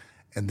is.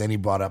 And then he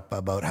brought up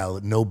about how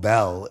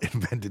Nobel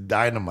invented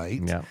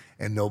dynamite. Yeah.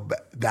 And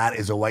that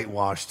is a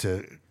whitewash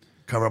to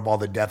cover up all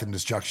the death and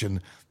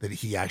destruction that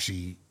he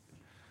actually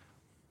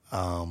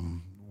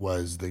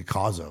was the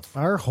cause of.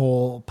 Our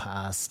whole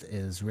past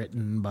is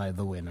written by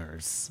the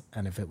winners.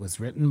 And if it was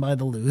written by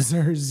the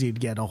losers,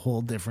 you'd get a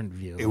whole different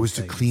view. It was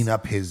to clean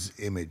up his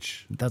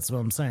image. That's what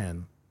I'm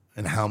saying.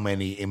 And how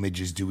many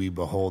images do we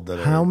behold that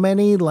How are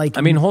many, like...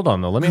 I mean, hold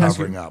on though. Let me ask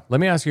covering you. up? Let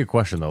me ask you a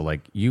question though.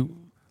 Like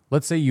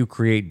let's say you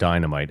create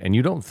dynamite and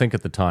you don't think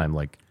at the time,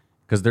 like,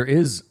 because there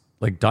is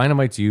like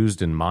dynamite's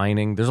used in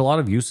mining. There's a lot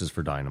of uses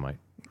for dynamite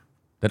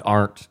that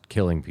aren't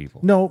killing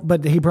people. No,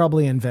 but he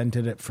probably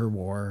invented it for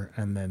war,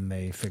 and then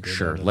they figured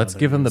Sure. out Let's another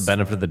give him the use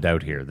benefit for of the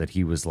doubt here that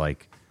he was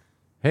like,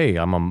 "Hey,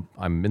 I'm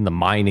in the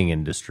mining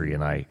industry,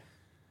 and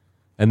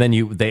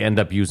then they end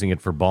up using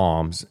it for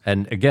bombs."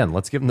 And again,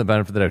 let's give him the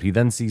benefit of the doubt. He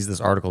then sees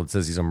this article that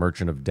says he's a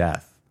merchant of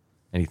death,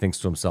 and he thinks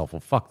to himself, "Well,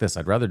 fuck this.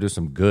 I'd rather do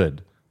some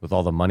good with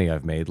all the money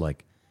I've made."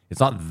 Like, it's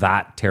not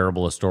that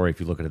terrible a story if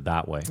you look at it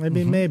that way. I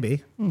mean,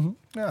 maybe. I'm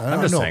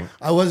just saying.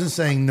 I wasn't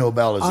saying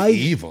Nobel is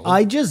evil.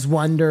 I just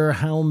wonder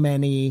how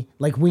many,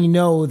 like, we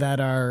know that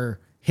our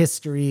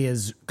history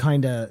is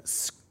kind of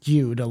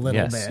skewed a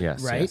little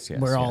bit, right?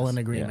 We're all in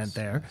agreement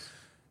there.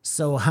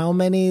 So how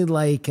many,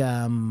 like,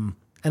 and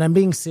I'm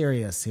being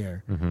serious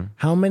here,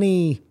 how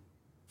many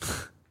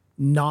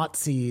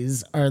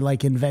Nazis are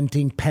like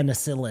inventing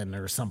penicillin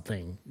or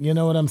something? You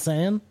know what I'm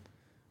saying?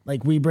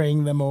 Like, we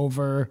bring them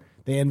over,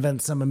 they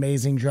invent some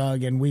amazing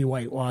drug, and we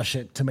whitewash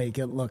it to make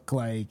it look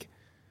like...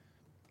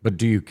 But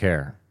do you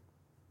care?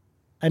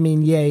 I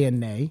mean, yay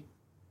and nay.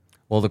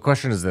 Well, the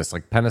question is this: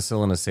 like,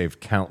 penicillin has saved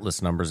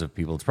countless numbers of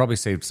people. It's probably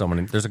saved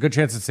someone. There's a good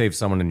chance it saved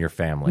someone in your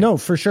family. No,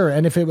 for sure.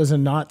 And if it was a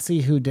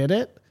Nazi who did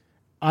it,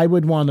 I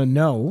would want to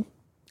know.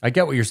 I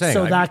get what you're saying.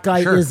 So that guy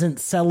isn't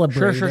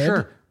celebrated.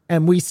 Sure.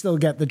 And we still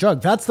get the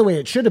drug. That's the way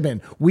it should have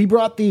been. We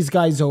brought these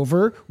guys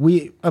over.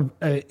 We,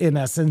 in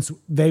essence,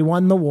 they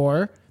won the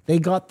war. They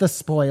got the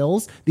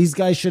spoils. These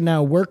guys should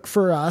now work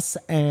for us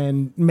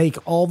and make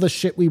all the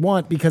shit we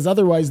want, because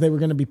otherwise they were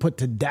going to be put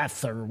to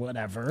death or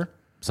whatever.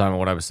 Simon,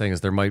 what I was saying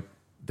is there might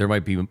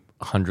be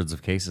hundreds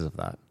of cases of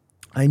that.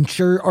 I'm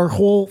sure our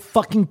whole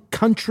fucking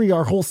country,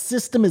 our whole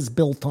system is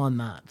built on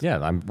that.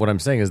 Yeah, what I'm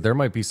saying is there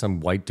might be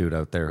some white dude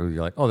out there who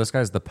you're like, oh, this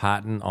guy's the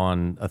patent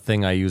on a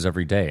thing I use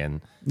every day.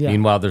 And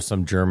meanwhile, there's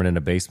some German in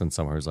a basement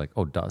somewhere who's like,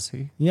 oh, does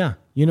he? Yeah.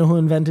 You know who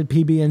invented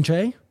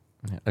PB&J?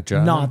 A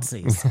German?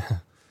 Nazis.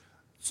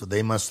 So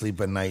they must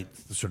sleep at night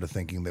sort of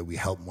thinking that we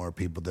help more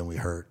people than we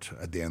hurt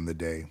at the end of the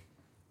day.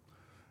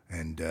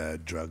 And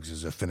drugs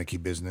is a finicky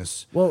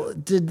business. Well,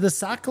 did the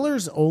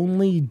Sacklers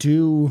only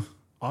do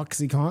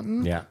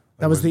OxyContin? Yeah.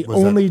 That was the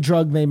only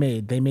drug they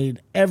made. They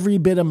made every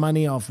bit of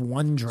money off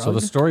one drug. So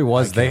the story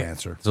was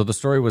answer. So the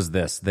story was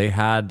this: they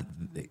had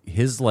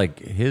his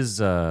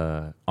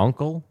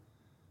uncle.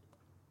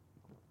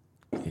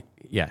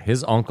 Yeah,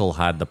 his uncle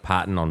had the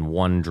patent on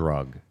one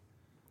drug,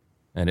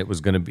 and it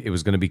was gonna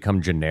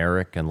become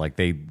generic, and like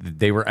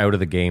they were out of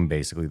the game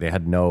basically. They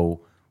had no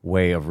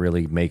way of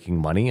really making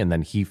money, and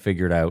then he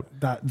figured out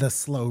that the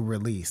slow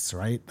release,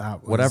 right?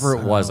 That was, whatever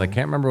it was. I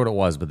can't remember what it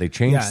was, but they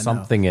changed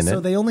something in it. So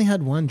they only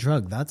had one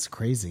drug. That's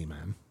crazy,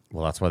 man.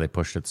 Well, that's why they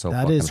pushed it so.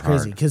 That fucking is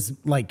crazy hard. because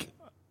like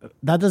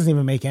that doesn't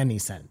even make any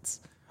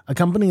sense. A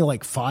company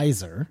like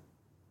Pfizer,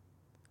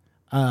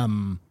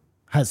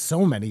 has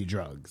so many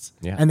drugs,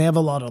 and they have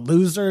a lot of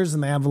losers,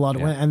 and they have a lot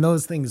of and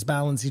those things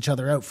balance each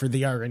other out for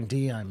the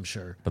R&D, I'm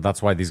sure. But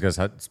that's why these guys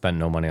had spent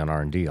no money on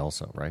R&D,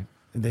 also, right?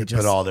 They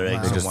put all their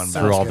eggs in one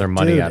basket. Threw all their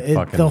money at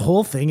fucking... The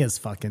whole thing is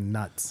fucking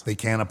nuts. They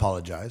can't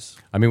apologize.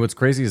 I mean, what's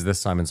crazy is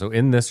this, Simon. So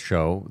in this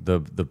show,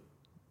 the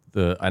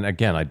and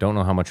again, I don't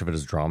know how much of it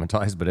is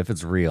dramatized, but if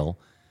it's real,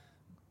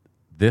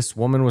 this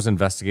woman was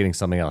investigating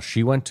something else.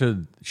 She went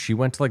to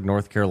like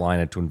North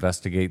Carolina to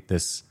investigate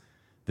this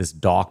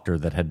doctor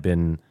that had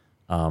been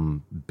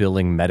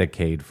billing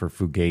Medicaid for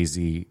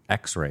Fugazi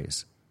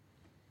X-rays,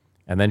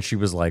 and then she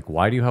was like,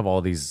 "Why do you have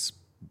all these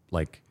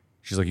like?"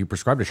 She's like, you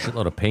prescribed a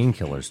shitload of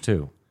painkillers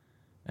too.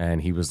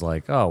 And he was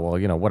like, oh,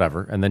 well,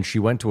 whatever. And then she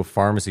went to a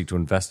pharmacy to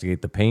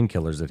investigate the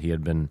painkillers that he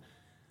had been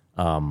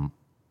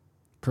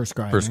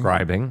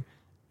prescribing.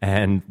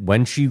 And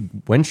when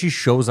she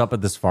shows up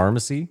at this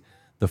pharmacy,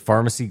 the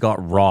pharmacy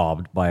got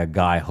robbed by a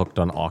guy hooked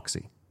on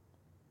Oxy.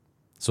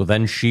 So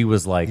then she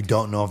was You like,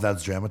 don't know if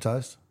that's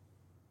dramatized?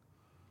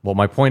 well,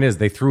 my point is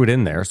they threw it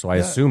in there, so I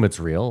assume it's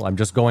real. I'm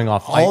just going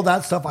off All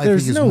that stuff I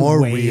There's think is no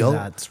more way real.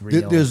 that's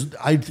real.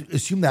 I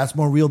assume that's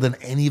more real than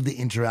any of the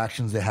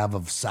interactions they have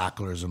of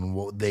Sacklers and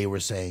what they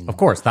were saying. Of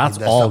course, that's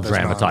That all stuff that's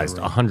gone dramatized,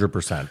 around.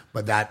 100%.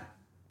 But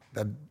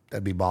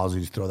that'd be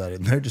ballsy to throw that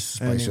in there just to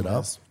spice it up.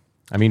 Anyways.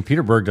 I mean,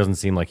 Peter Berg doesn't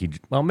seem like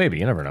well, maybe,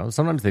 you never know.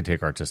 Sometimes they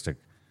take artistic.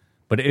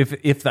 But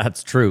if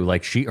that's true,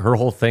 like her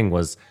whole thing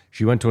was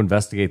she went to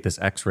investigate this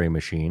X-ray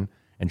machine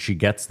and she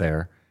gets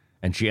there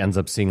and she ends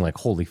up seeing like,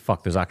 holy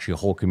fuck, there's actually a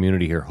whole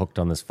community here hooked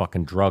on this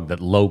fucking drug that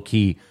low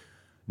key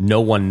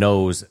no one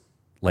knows.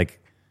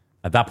 Like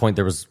at that point,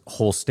 there was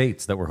whole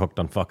states that were hooked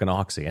on fucking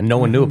oxy and no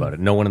one knew about it.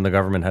 No one in the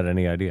government had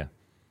any idea.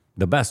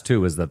 The best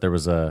too is that there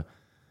was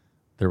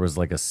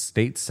like a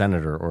state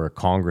senator or a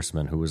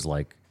congressman who was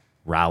like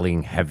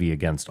rallying heavy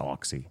against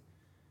oxy.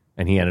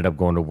 And he ended up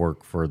going to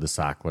work for the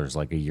Sacklers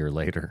like a year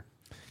later.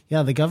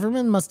 Yeah, the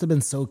government must have been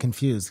so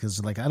confused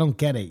because, like, I don't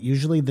get it.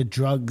 Usually the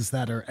drugs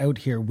that are out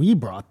here, we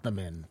brought them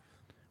in.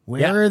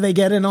 Where Yeah. are they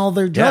getting all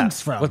their drugs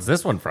Yeah. from? What's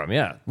this one from?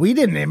 Yeah. We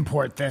didn't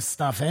import this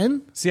stuff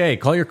in. CIA,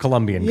 call your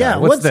Colombian guy. Yeah,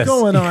 What's this?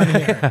 going on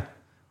here?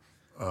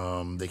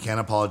 They can't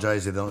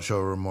apologize. They don't show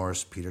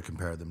remorse. Peter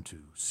compared them to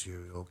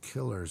serial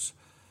killers.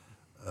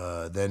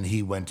 Then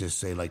he went to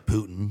say like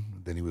Putin.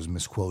 Then he was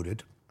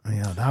misquoted.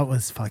 Yeah, that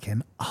was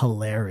fucking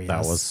hilarious.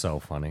 That was so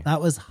funny.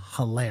 That was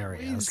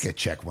hilarious. Just get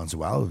checked once in a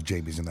while if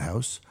Jamie's in the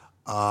house.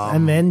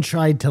 And then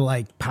tried to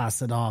like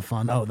pass it off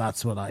on, oh,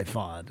 that's what I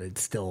thought. It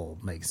still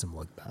makes him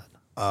look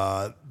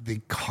bad. The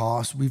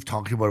cost we've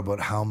talked about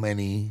how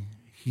many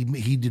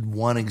he did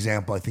one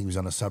example. I think he was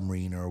on a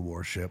submarine or a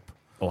warship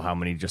Oh, how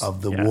many just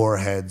of the yeah.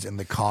 warheads and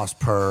the cost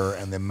per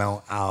and the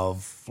amount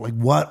of like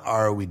what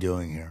are we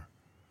doing here?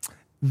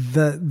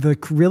 The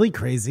really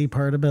crazy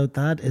part about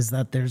that is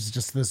that there's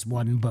just this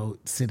one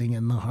boat sitting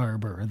in the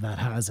harbor that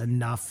has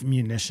enough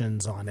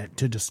munitions on it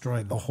to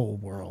destroy the whole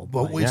world.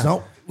 But Like,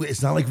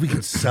 it's not like we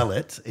can sell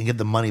it and get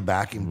the money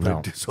back and put No,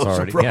 it to it's social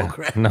already- yeah.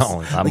 programs.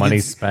 No, that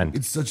money's spent.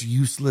 It's such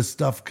useless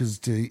stuff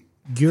because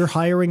you're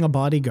hiring a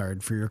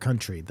bodyguard for your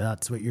country.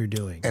 That's what you're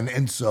doing.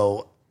 and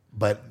so,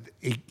 but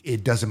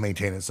it doesn't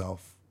maintain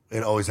itself.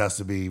 It always has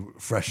to be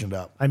freshened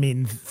up. I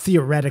mean,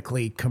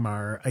 theoretically,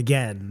 Kamar,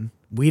 again,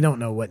 we don't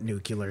know what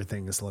nuclear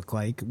things look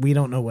like. We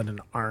don't know what an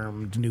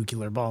armed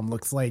nuclear bomb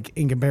looks like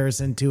in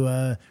comparison to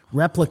a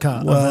replica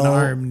of an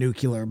armed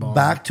nuclear bomb.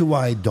 Back to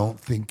why I don't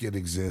think it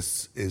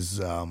exists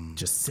is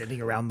just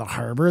sitting around the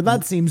harbor.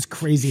 That seems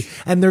crazy.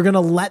 And they're going to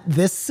let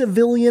this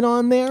civilian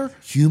on there?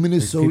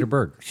 humans are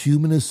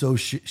so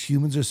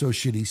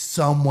shitty.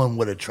 Someone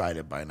would have tried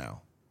it by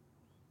now.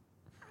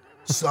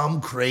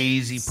 Some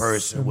crazy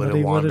person would have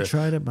Somebody wanted would've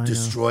tried it by to now.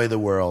 destroy the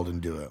world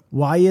and do it.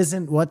 Why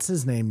isn't, what's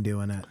his name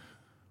doing it?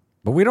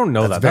 But we don't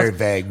know That's that. very That's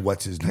vague.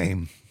 What's his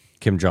name?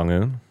 Kim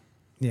Jong-un.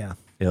 Yeah.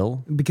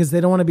 Ill. Because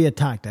they don't want to be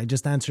attacked. I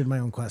just answered my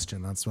own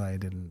question. That's why I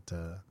didn't.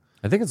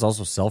 I think it's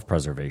also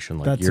self-preservation.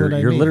 Like That's you're what I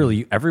you're mean.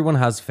 literally everyone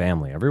has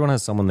family. Everyone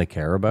has someone they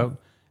care about.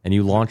 And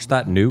you launch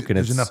that nuke and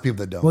There's it's enough people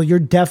that don't. Well, you're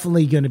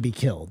definitely going to be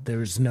killed.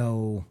 There's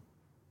no.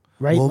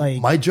 Right? Well, like,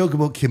 my joke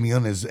about Kim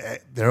Jong is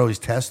they're always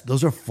tests.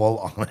 Those are full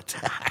on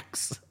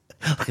attacks.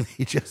 Like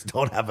they just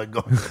don't have it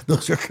going.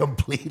 Those are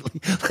completely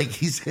like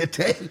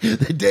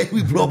the day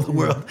we blow up the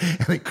world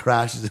and it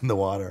crashes in the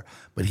water.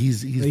 But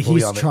he's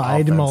fully on the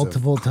tried offensive.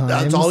 multiple times.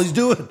 That's all he's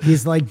doing.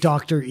 He's like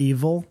Dr.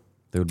 Evil,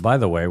 dude, by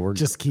the way, we're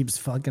keeps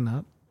fucking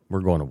up.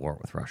 we're going to war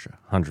with Russia.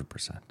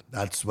 100%.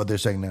 That's what they're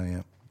saying now.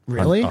 Yeah,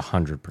 Really?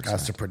 100%.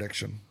 that's the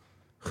prediction.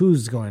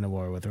 Who's going to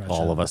war with Russia?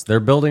 All of us. They're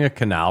building a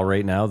canal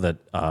right now that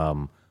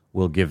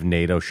will give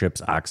NATO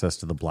ships access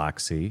to the Black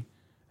Sea.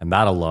 And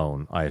that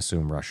alone, I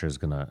assume Russia is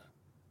going to.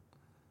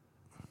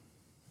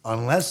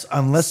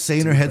 Unless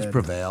saner heads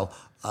prevail,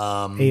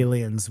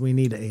 Aliens. We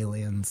need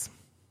aliens.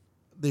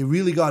 they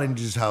really got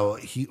into just how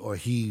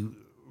he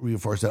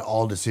reinforced that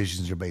all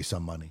decisions are based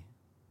on money,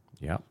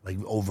 Yeah. like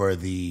over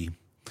the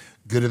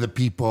good of the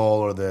people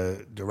or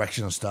the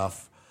direction of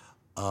stuff.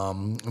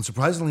 And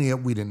surprisingly,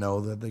 we didn't know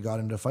that they got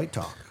into fight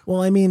talk.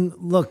 Well, I mean,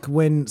 look,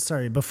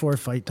 before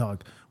fight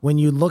talk, when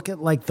you look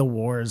at like the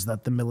wars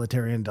that the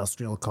military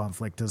industrial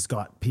conflict has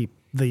got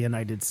the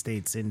United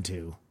States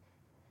into,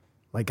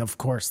 like, of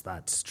course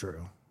that's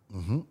true.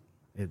 Mm-hmm.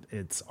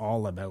 It's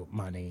all about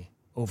money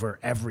over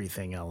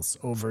everything else,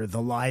 over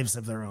the lives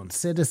of their own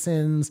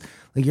citizens.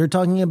 Like, you're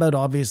talking about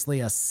obviously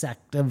a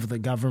sect of the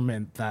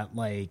government that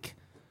like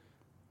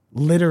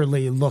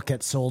literally look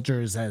at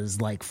soldiers as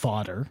like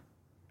fodder,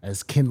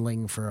 as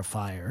kindling for a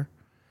fire.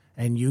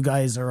 And you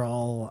guys are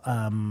all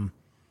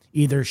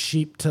either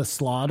sheep to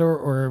slaughter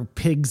or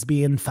pigs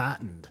being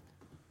fattened.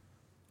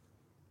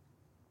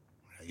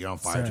 You're on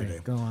fire Sorry, today.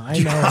 go on. I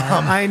know.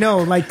 I know.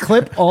 Like,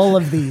 clip all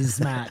of these,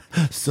 Matt.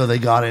 So they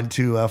got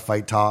into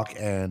fight talk,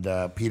 and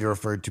Peter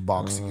referred to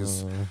boxing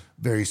as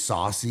very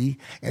saucy,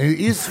 and it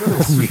is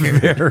sort of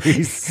weird.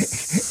 Very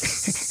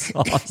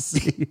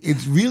saucy.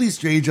 It's really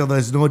strange how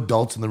there's no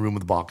adults in the room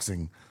with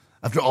boxing.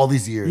 After all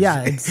these years.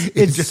 Yeah, it's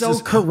just so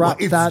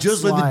corrupt, It's that's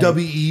just like why. the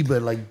WE,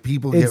 but like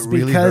people It's get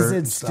really because hurt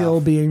and it's stuff.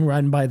 still being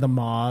run by the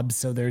mob,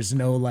 so there's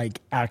no like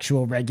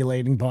actual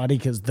regulating body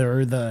because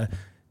they're the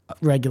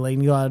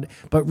regulating body.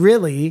 But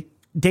really,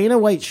 Dana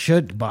White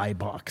should buy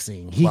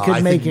boxing. He Well, could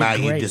I make think it Matt,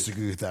 you great.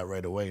 disagree with that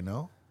right away,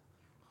 no?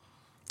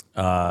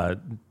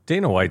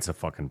 Dana White's a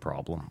fucking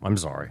problem. I'm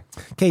sorry.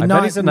 Okay, I not-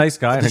 bet he's a nice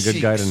guy and a The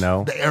good guy to sheiks,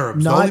 know. The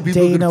Arabs. the only Not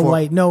people who can Dana afford-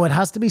 White. No, it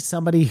has to be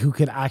somebody who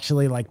could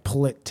actually like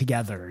pull it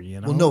together.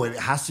 You know. Well, no, it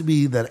has to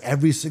be that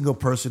every single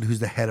person who's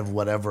the head of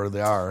whatever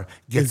they are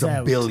gets Is a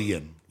out.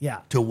 billion. Yeah.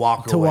 To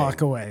walk To away.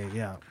 walk away.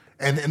 Yeah.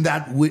 And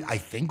that would, I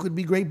think, would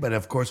be great. But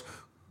of course,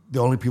 the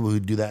only people who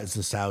do that is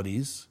the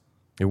Saudis.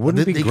 It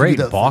wouldn't They be can do great.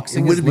 that.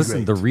 Boxing It is, wouldn't be listen,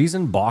 great. the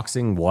reason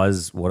boxing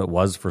was what it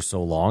was for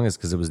so long is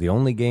because it was the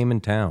only game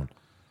in town.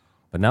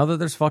 But now that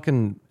there's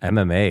fucking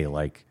MMA,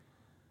 like,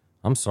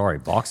 I'm sorry,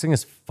 boxing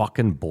is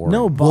fucking boring.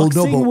 No, Well, no,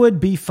 boxing but would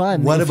be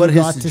fun. What if about you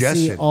his got to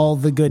suggestion? see all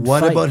the good What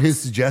fights. about his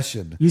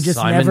suggestion? You just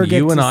Simon, never get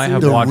you and to I see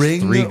have The watched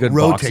ring 3 good boxing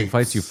rotates.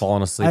 fights. You've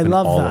fallen asleep I in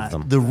love all that. of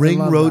them. The ring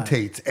love that.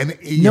 rotates. And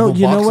you No, have a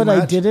you know boxing what I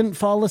match? didn't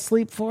fall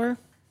asleep for?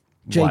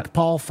 Jake What?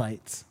 Paul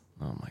fights.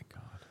 Oh my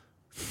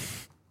god,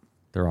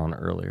 they're on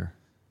earlier.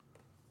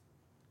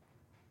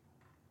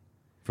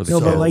 For the No,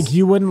 but kids. like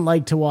you wouldn't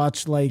like to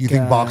watch like You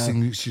think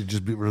boxing should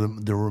just be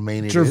the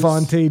remaining?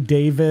 Gervonta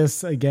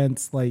Davis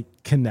against like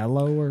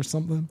Canelo or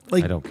something.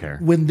 Like, I don't care.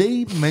 When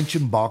they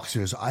mention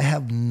boxers, I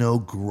have no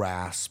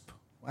grasp.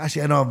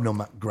 Actually, I don't have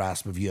no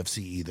grasp of UFC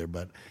either,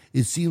 but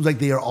it seems like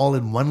they are all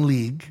in one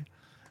league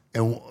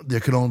and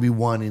there can only be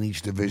one in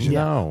each division.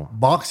 No.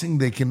 Boxing,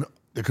 there can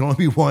only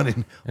be one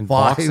in And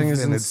 5. boxing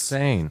is and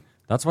insane.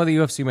 That's why the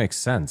UFC makes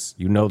sense.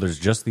 You know, there's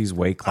just these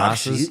weight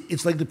classes. Actually,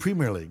 it's like the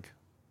Premier League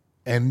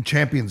and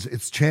Champions.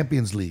 It's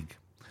Champions League,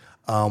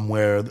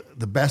 where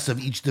the best of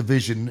each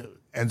division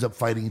ends up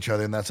fighting each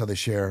other, and that's how they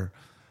share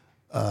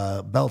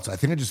belts. I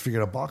think I just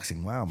figured out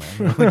boxing. Wow,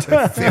 man, it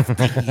took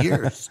 50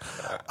 years.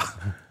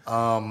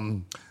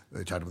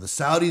 They talked about the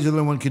Saudis are the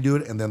only one who could do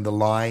it, and then the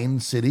Lion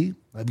City.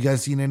 Have you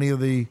guys seen any of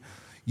the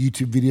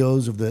YouTube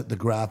videos of the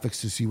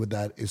graphics to see what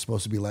that is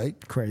supposed to be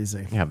like?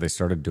 Crazy. Yeah, have they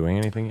started doing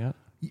anything yet?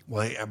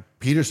 Well,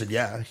 Peter said,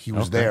 yeah, he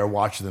was there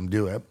watching them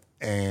do it.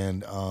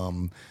 And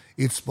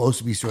it's supposed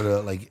to be sort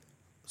of like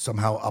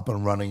somehow up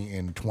and running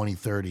in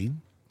 2030.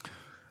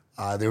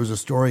 There was a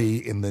story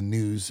in the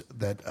news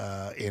that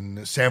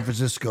in San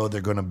Francisco, they're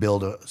going to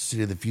build a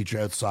city of the future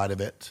outside of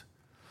it.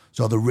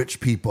 So the rich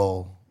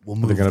people will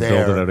move They're going to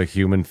there. build it out of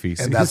human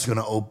feces. And that's going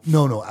to open.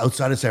 No,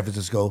 outside of San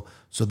Francisco,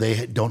 so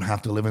they don't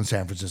have to live in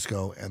San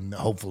Francisco, and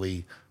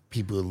hopefully,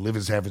 people who live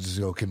in San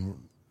Francisco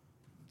can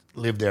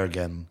live there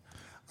again.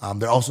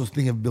 They're also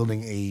thinking of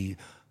building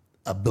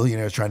a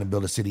billionaire is trying to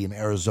build a city in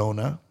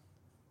Arizona.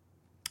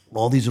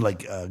 All these are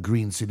like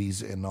green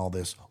cities and all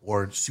this,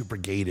 or super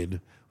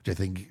gated, which I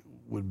think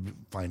would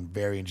find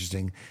very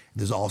interesting.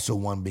 There's also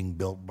one being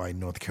built by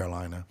North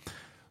Carolina.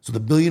 So the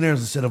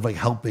billionaires, instead of like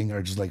helping,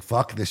 are just like,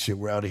 fuck this shit,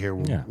 we're out of here.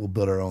 We'll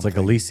build our own. It's like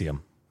thing.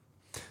 Elysium.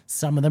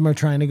 Some of them are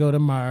trying to go to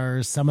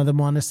Mars. Some of them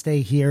want to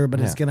stay here,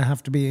 but it's Yeah. going to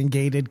have to be in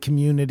gated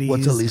communities.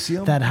 What's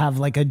Elysium? That have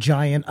like a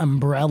giant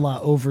umbrella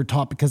over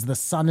top because the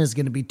sun is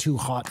going to be too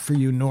hot for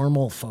you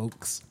normal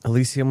folks.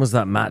 Elysium was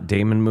that Matt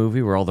Damon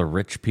movie where all the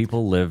rich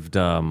people lived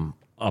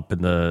up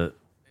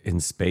in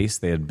space.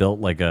 They had built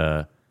like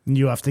a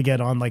You have to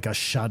get on like a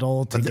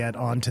shuttle to get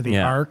onto the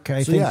Yeah. ark,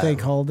 I So, think yeah. they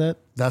called it.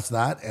 That's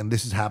that, and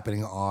this is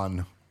happening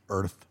on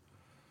Earth.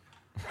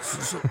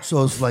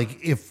 So it's like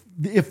if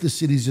the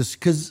city's just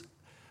because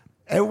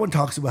everyone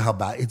talks about how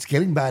bad it's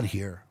getting bad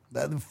here.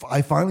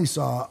 I finally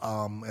saw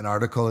an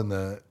article in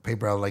the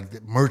paper like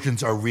the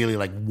merchants are really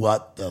like,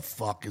 what the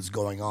fuck is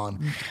going on?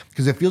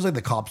 Because it feels like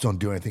the cops don't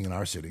do anything in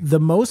our city. The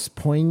most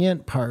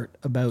poignant part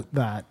about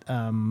that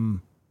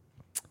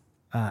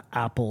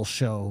Apple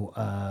show,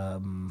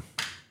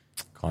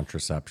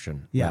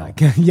 contraception. yeah,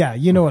 No. yeah,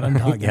 you know what I'm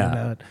talking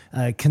Yeah.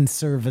 about.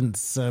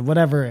 Conservants,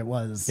 whatever it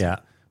was. Yeah.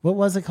 What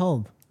was it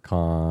called?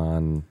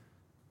 Conquistador.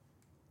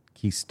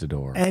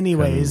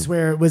 Anyways,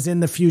 where it was in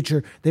the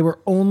future, they were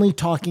only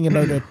talking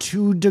about a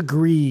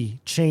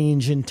 2-degree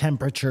change in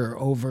temperature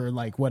over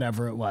like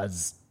whatever it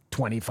was,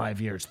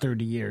 25 years,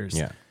 30 years.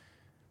 Yeah.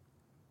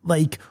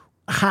 Like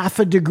half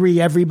a degree,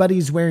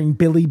 everybody's wearing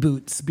billy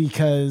boots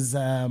because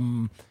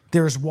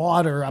there's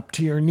water up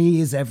to your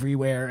knees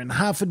everywhere, and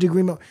half a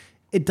degree more.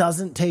 It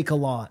doesn't take a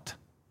lot.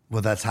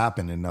 Well, that's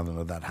happened, and none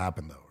of that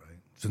happened though, right?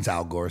 Since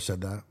Al Gore said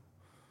that,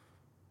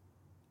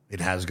 it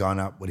has gone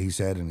up what he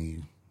said,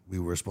 and we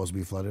were supposed to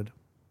be flooded.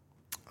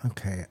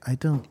 Okay, I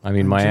don't. I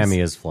mean, I'm Miami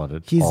just- is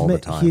flooded He's all the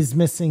time. he's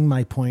missing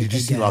my point Did you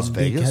see again Las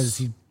Vegas? because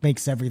he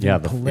makes everything yeah,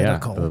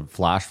 political. the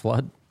flash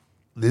flood.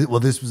 Well,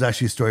 this was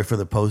actually a story for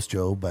the Post,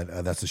 Joe,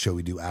 but that's the show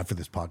we do after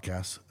this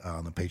podcast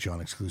on the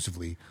Patreon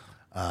exclusively.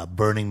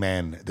 Burning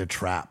Man, they're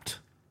trapped.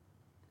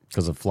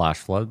 Because of flash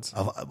floods.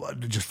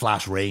 Just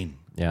flash rain.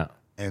 Yeah.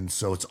 And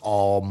so it's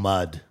all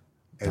mud.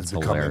 And That's it's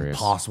become hilarious.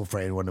 impossible for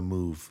anyone to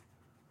move,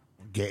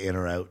 get in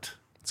or out.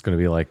 It's going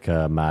to be like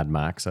Mad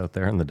Max out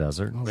there in the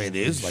desert. It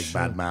is like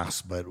Mad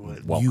Max, but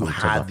Welcome you to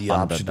had the the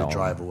option to Thunderdome.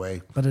 drive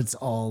away. But it's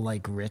all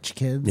like rich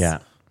kids. Yeah.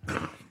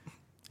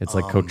 It's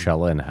like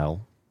Coachella in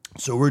hell.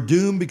 So we're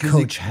doomed because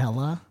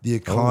Coachella. the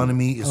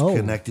economy is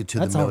connected to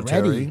the that's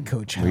military. already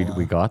Coachella.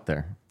 We got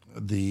there.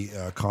 The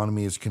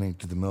economy is connected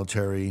to the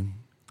military.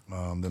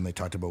 Then they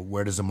talked about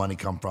where does the money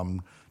come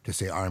from to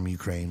say arm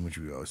Ukraine, which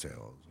we always say,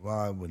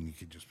 well, when you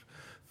could just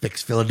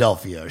fix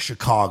Philadelphia or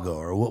Chicago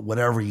or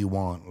whatever you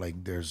want.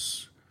 Like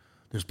there's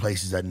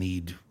places that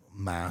need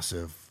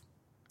massive.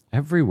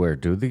 Everywhere,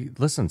 dude.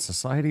 Listen,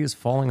 society is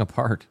falling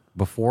apart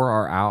before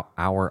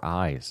our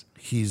eyes.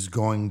 He's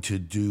going to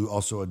do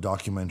also a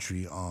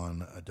documentary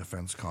on a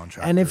defense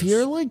contractor. And if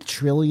you're like $1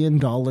 trillion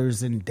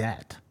in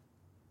debt,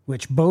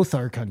 which both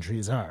our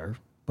countries are,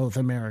 both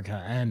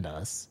America and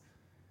us,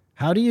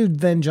 how do you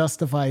then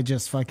justify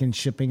just fucking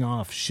shipping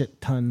off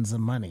shit tons of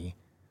money?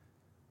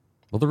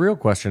 Well, the real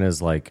question is,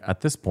 like,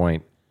 at this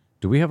point,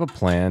 do we have a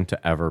plan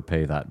to ever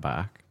pay that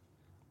back?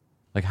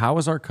 Like, how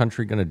is our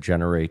country going to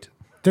generate?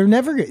 They're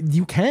never,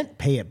 you can't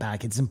pay it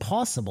back. It's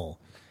impossible.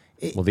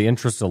 Well, the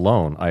interest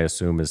alone, I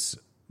assume, is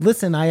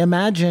Listen, I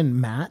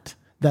imagine, Matt,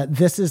 that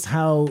this is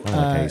how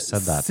okay, you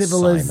said that,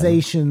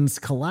 civilizations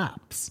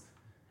collapse.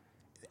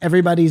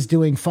 Everybody's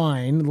doing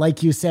fine.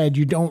 Like you said,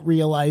 you don't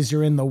realize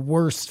you're in the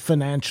worst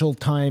financial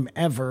time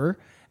ever.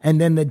 And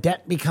then the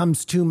debt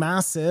becomes too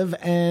massive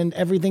and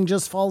everything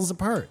just falls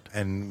apart.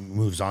 and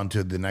moves on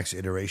to the next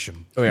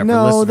iteration. oh yeah.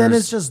 No, for then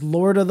listeners- it's just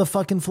Lord of the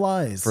fucking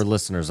Flies. For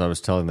listeners, I was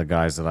telling the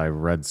guys that I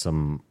read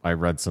some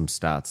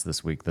stats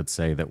this week that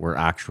say that we're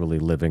actually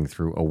living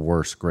through a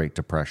worse Great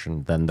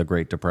Depression than the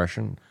Great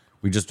Depression.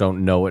 We just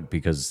don't know it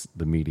because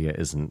the media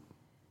isn't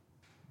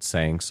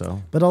saying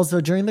so. But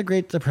also during the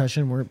Great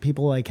Depression, weren't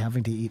people like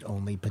having to eat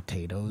only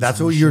potatoes? That's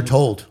and what you're shit?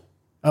 told.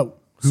 Oh,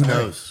 Who sorry.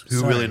 knows? Who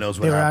Sorry. really knows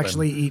what They were happened?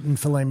 actually eating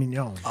filet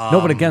mignon. No,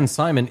 but again,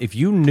 Simon, if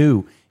you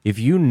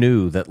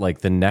knew that like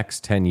the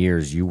next 10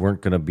 years you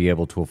weren't going to be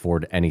able to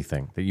afford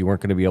anything, that you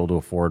weren't going to be able to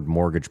afford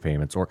mortgage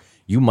payments, or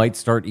you might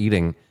start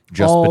eating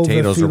just All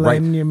potatoes the or filet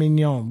right.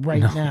 mignon right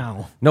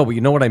now. No, but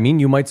you know what I mean?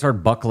 You might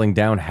start buckling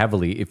down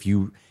heavily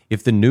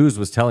if the news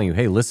was telling you,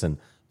 hey, listen,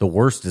 the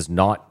worst is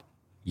not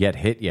yet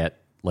hit yet.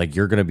 Like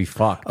you're going to be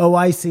fucked. Oh,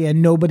 I see.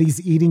 And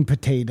nobody's eating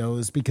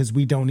potatoes because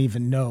we don't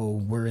even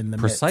know we're in the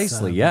midst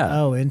Precisely, of-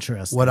 yeah. Oh,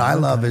 interesting. What I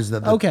love is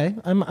that Okay,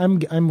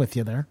 I'm with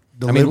you there.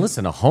 I mean,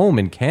 listen, a home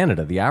in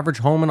Canada, the average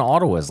home in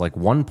Ottawa is like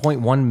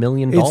 $1.1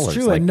 million. It's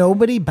true, Like, and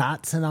nobody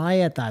bats an eye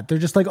at that. They're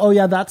just like, "Oh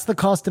yeah, that's the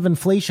cost of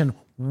inflation."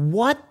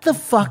 What the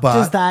fuck But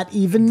does that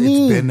even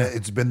mean?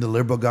 It's been the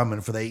Liberal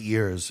government for the 8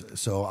 years,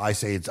 so I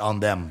say it's on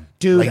them,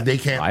 Dude, Like they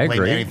can't I blame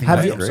agree. anything Have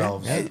on you-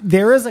 themselves.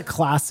 There is a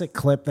classic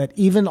clip that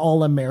even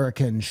all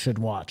Americans should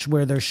watch,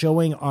 where they're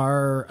showing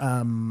our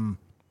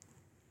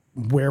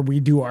where we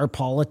do our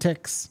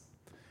politics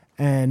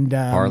and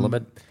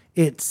Parliament.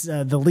 It's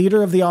the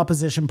leader of the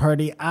opposition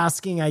party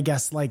asking, I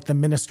guess, like the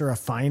Minister of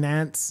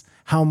Finance,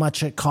 how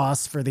much it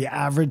costs for the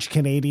average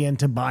Canadian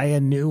to buy a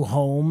new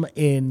home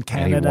in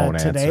Canada won't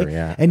today. answer,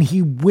 yeah. And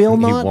he will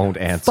not won't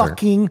answer.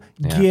 fucking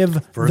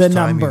give First the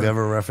time number. you've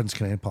ever referenced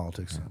Canadian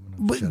politics.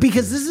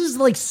 Because this is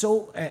like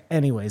so.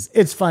 Anyways,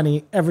 it's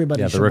funny.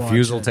 Everybody Yeah, should the watch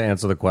refusal it. to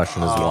answer the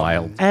question is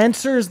wild.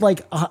 Answers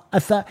like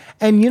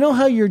and you know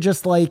how you're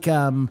just like,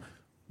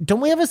 don't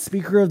we have a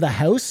Speaker of the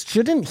House?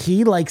 Shouldn't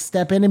he like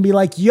step in and be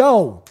like,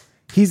 "Yo,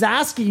 he's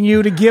asking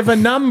you to give a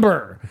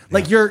number.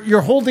 Like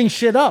you're holding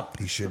shit up."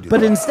 He should do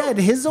But that. instead,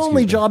 his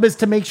only job is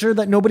to make sure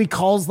that nobody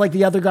calls like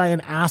the other guy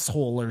an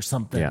asshole or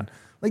something. Yeah.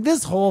 Like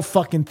this whole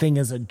fucking thing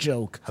is a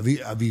joke. Have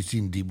you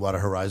seen Deepwater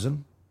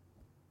Horizon?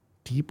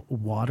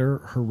 Deepwater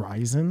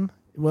Horizon?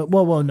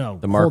 Well, no.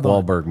 The Mark Hold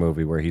on. Wahlberg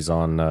movie where he's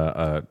on,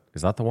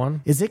 is that the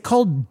one? Is it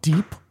called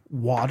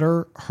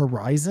Deepwater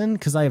Horizon?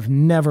 Because I have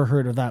never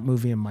heard of that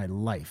movie in my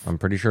life. I'm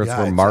pretty sure it's Yeah,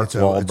 where it's- Mark it's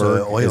a oil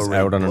Wahlberg is rig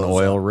out on an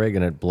blows oil up. rig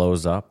and it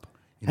blows up.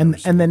 And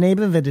the name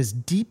of it is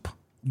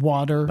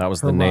Deepwater. That was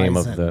the name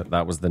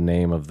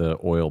of the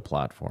oil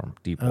platform,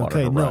 Deepwater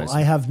Okay, no, Horizon.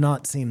 I have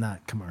not seen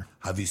that, Kamar.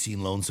 Have you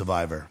seen Lone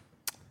Survivor?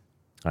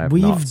 I have not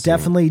We've seen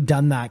definitely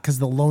done that because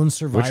the Lone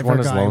Survivor one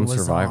is guy Lone was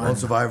Survivor? on. Lone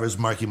Survivor is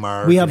Marky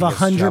Mark. We have and he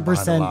gets trapped 100%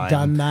 behind the line.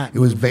 done that It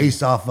was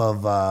based off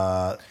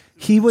of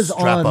He was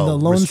on Restrepo, the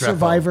Lone Restrepo.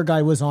 Survivor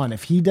guy was on.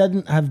 If he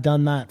didn't have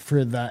done that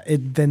for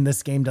then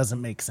this game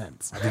doesn't make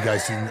sense, Have you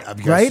guys seen?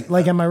 right?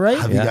 Like, am I right?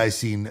 Have Yeah. you guys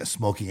seen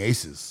Smoking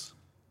Aces?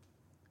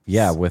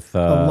 Yeah, with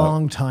A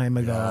long time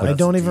ago. I that's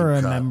don't a even deep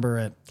cut. remember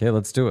it. okay,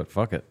 let's do it.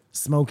 Fuck it.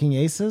 Smoking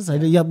Aces.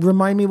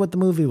 Remind me what the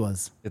movie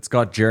was. It's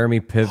got Jeremy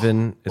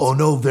Piven. It's, Oh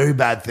no, Very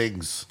Bad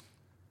Things.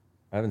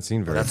 I haven't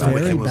seen very. That's Bad. a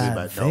Very wicked movie. Bad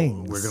But Things.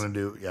 no, we're gonna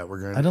do. Yeah,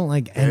 we're gonna. I don't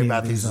like Very any Bad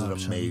of Things these is an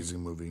options. amazing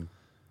movie.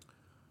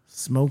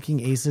 Smoking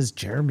Aces.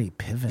 Jeremy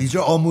Piven. These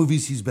are all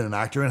movies he's been an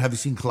actor in. Have you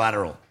seen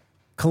Collateral?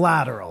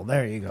 Collateral.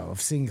 There you go.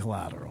 I've seen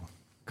Collateral.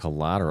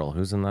 Collateral.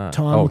 Who's in that?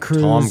 Tom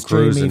Cruise, Tom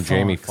Cruise, Jamie and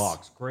Jamie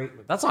Foxx. Foxx.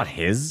 Great. That's not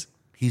his.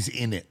 He's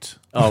in it.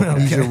 Oh,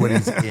 These are what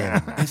he's in.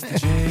 It's the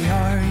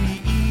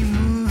JRE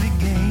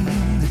movie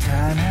game. The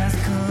time has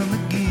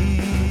come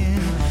again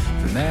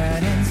for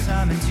Matt and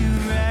Simon,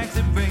 two racks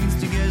of brains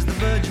to guess the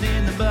budget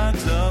in the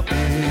box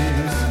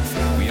office.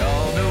 We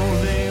all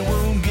know they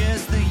won't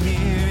guess the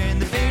year,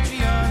 and the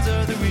Patreons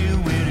are the real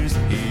winners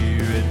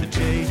here at the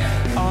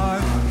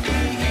JRE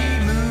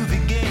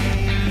Movie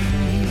Game.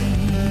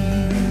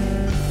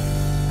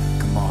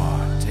 Come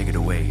on, take it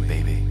away,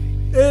 baby.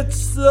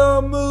 It's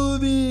the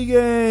movie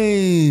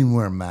game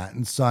where Matt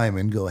and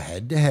Simon go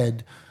head to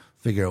head,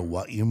 figure out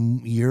what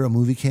year a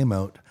movie came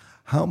out,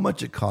 how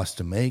much it cost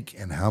to make,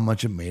 and how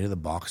much it made at the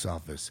box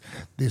office.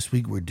 This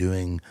week we're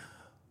doing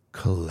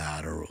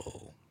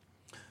Collateral,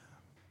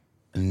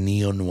 a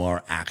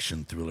neo-noir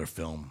action thriller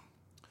film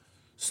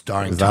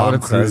starring Is that Tom what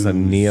it Cruise, says? A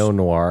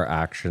neo-noir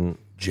action.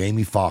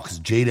 Jamie Foxx,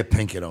 Jada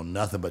Pinkett on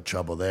nothing but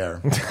trouble there,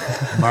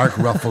 Mark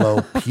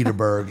Ruffalo, Peter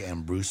Berg,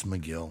 and Bruce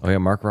McGill. Oh, yeah,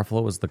 Mark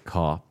Ruffalo was the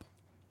cop.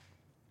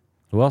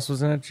 Who else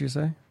was in it, did you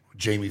say?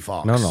 Jamie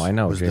Foxx. No, I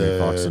know was Jamie the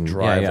Foxx and-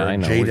 driver. yeah, I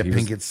know. Jada He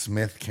was- Pinkett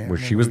Smith. Can't Where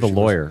she remember was who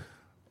the lawyer.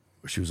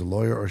 She was a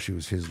lawyer, or she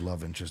was his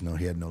love interest. No,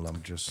 he had no love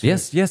interest.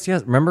 Yes.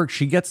 Remember,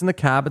 she gets in the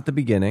cab at the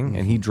beginning,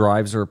 and he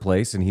drives her a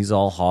place, and he's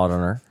all hot on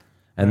her.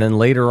 And then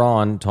later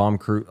on, Tom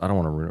Cruise. I don't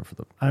want to ruin it for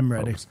the. I'm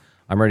ready. folks.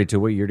 I'm ready too.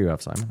 What year do you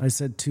have, Simon? I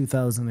said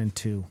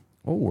 2002.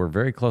 Oh, we're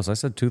very close. I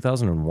said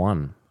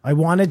 2001. I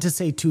wanted to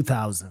say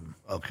 2000.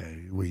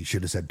 Okay, we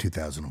should have said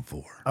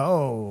 2004.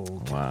 Oh,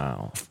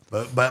 Wow.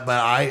 But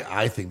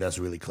I think that's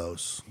really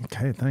close.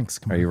 okay. Thanks.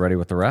 Come Are on. you ready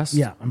with the rest?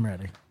 Yeah, I'm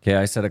ready. Okay,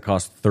 I said it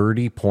cost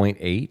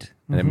 30.8,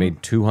 and it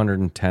made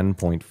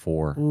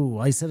 210.4. Ooh,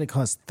 I said it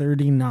cost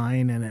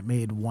 39 and it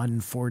made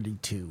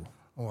 142.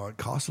 Well, it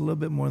costs a little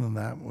bit more than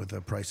that with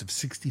a price of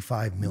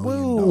 $65 million.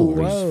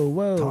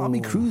 Whoa.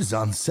 Tommy Cruise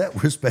on set.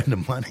 We're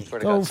spending money. Swear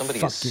to Go God, somebody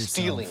fuck is yourself.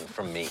 stealing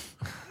from me.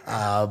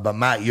 But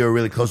Matt, you're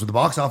really close with the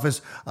box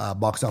office.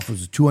 Box office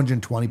was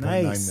 $220.9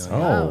 Nice.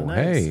 million. Oh, Wow, nice.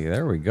 hey,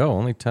 there we go.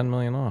 Only 10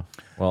 million off.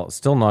 Well,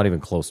 still not even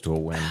close to a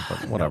win,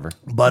 but whatever.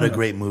 But a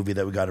great movie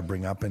that we got to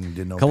bring up and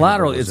didn't know.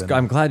 Collateral Peter was is. in it.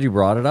 I'm glad you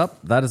brought it up.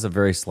 That is a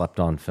very slept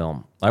on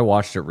film. I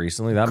watched it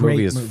recently. That Great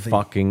movie is movie.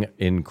 fucking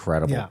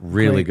incredible. Yeah,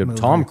 Really great good. movie.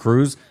 Tom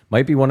Cruise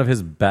might be one of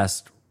his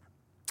best,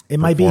 It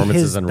might be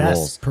Performances his and best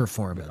roles.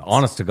 performance.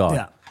 honest to God.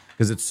 Yeah.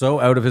 Because it's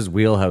so out of his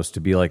wheelhouse to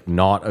be like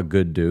not a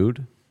good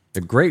dude. A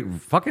great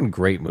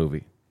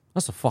movie.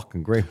 That's a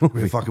fucking great movie.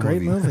 Great fucking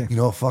Great movie. movie. You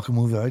know what fucking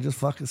movie I just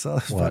fucking saw?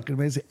 It's fucking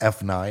amazing.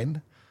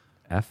 F9.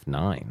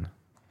 F9.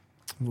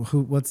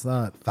 What's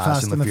that?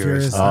 Fast and the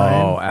Furious.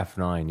 Oh,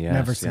 F9. Yes.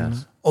 Never seen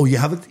yes. it. Oh, you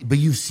haven't, but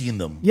you've seen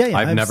them. Yeah.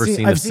 I've never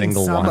seen a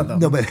single some one. of them.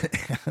 No, but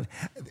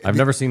I've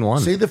never seen one.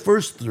 say the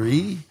first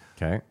three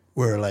Okay.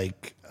 were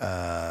like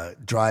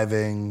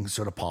driving,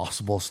 sort of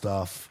possible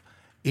stuff.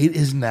 It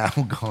is now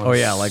gone. Oh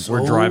yeah, like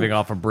we're so- driving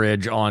off a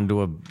bridge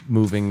onto a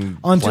moving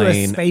Onto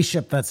plane. a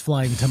spaceship that's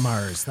flying to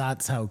Mars.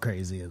 That's how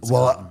crazy it's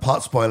Well,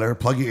 plot spoiler.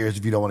 Plug your ears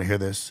if you don't want to hear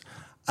this.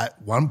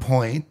 At one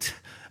point,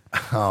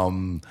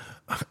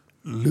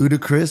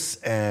 Ludacris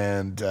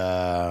and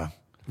Vin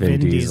Vin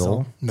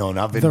Diesel. no,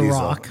 not Vin The Diesel.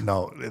 Rock.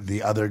 No,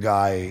 the other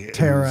guy, who's-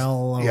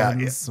 Terrell Yeah,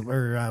 Owens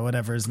or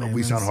whatever his name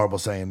we is. sound horrible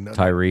saying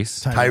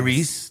Tyrese.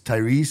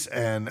 Tyrese,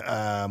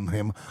 and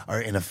him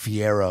are in a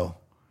Fiero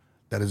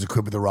that is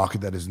equipped with a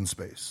rocket that is in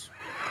space.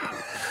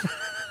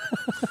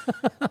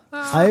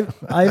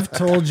 I've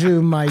told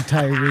you my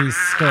Tyrese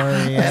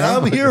story. And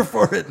I'm here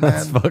for it,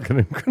 man. Fucking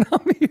incredible.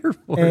 I'm here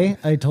for it. Hey,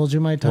 I told you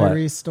my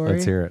Tyrese story.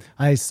 Let's hear it.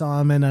 I saw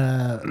him in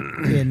a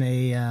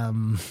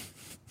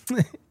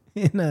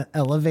in a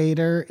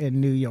elevator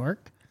in New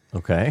York,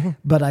 Okay.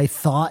 but I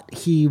thought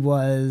he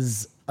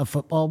was a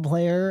football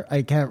player.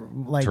 I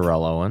can't like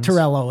Terrell Owens?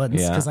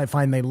 Yeah. because I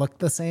find they look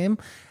the same.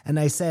 And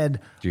I said,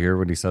 Do you hear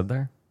what he said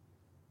there?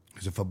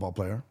 He's a football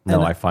player.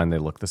 No, I find they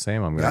look the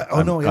same. I'm gonna.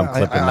 I'm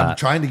clipping I'm that.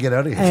 trying to get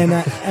out of here. and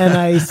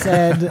I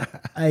said,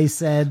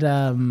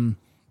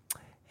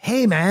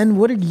 hey man,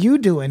 what are you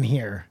doing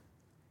here?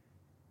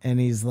 And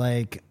he's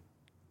like,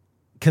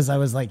 because I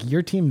was like,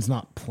 your team's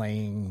not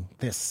playing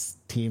this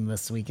team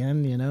this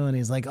weekend, you know? And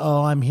he's like,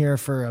 oh, I'm here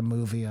for a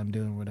movie. I'm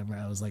doing whatever.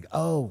 I was like,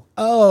 oh,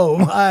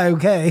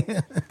 okay.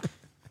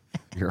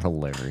 You're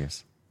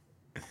hilarious.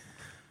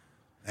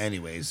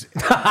 Anyways, Oh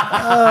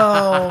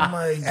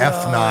my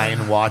God.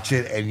 F9, watch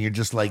it, and you're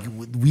just like,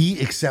 we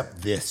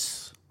accept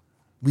this.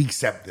 We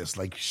accept this.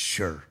 Like,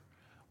 sure,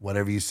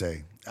 whatever you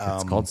say.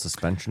 It's called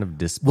suspension of Well,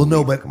 disbelief.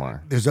 no, but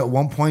Kumar. there's at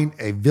one point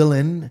a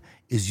villain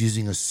is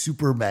using a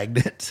super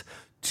magnet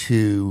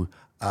to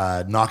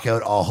knock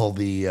out all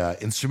the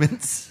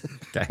instruments,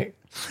 Okay.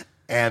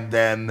 and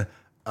then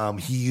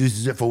he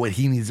uses it for what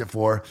he needs it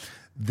for.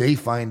 They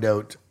find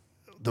out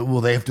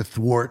they have to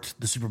thwart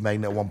the super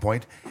magnet at one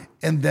point,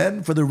 and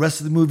then for the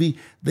rest of the movie,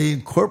 they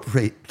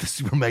incorporate the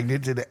super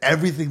magnet into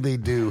everything they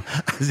do,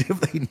 as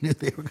if they knew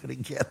they were going to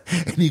get.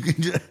 And you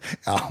can just,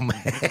 oh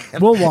man,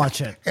 We'll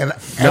watch it. And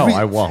No,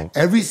 I won't.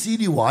 Every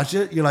scene you watch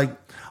it, you're like,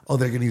 oh,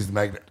 they're going to use the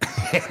magnet.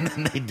 And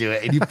then they do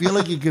it. And you feel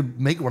like you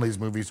could make one of these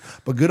movies.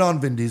 But good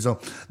on Vin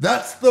Diesel.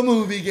 That's the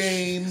movie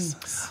game.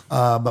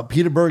 But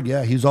Peter Berg,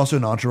 yeah, he's also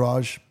in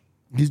Entourage.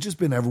 He's just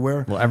been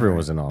everywhere. Well, everyone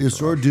was in The Entourage.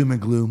 Sword of Doom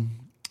and Gloom,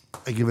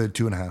 I give it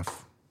a 2.5.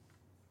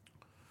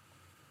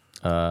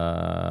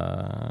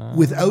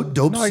 Without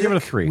Dope No, I Sick, give it a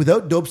 3.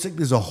 Without Dope Sick,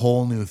 there's a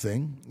whole new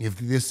thing. If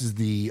this is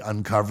the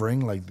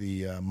uncovering, like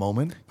the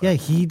moment. Yeah,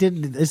 he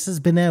did. This has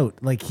been out.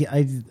 Like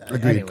Agreed.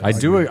 anyways. I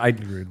do. I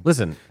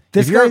listen.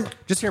 This if you're, guy-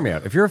 just hear me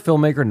out. If you're a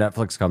filmmaker,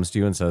 Netflix comes to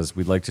you and says,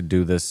 "We'd like to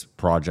do this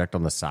project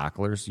on the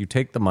Sacklers." You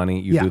take the money,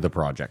 you Yeah. do the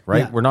project, right?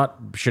 Yeah. We're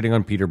not shitting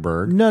on Peter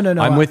Berg. No.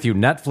 I'm with you.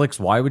 Netflix.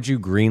 Why would you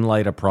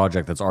greenlight a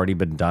project that's already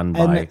been done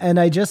by? And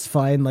I just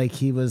find like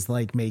he was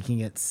like making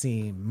it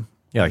seem.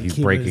 Yeah, like he's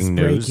he breaking was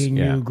news. breaking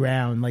Yeah. new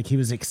ground. Like he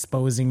was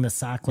exposing the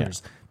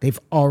Sacklers. They've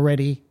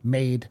already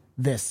made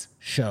this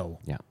show.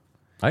 Yeah,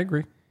 I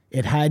agree.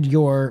 It had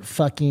your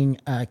fucking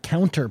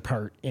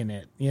counterpart in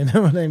it. You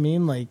know what I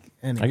mean? Like,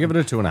 anyway. I give it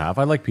a 2.5.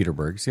 I like Peter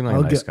Berg. Seemed like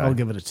a nice guy. I'll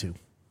give it a 2.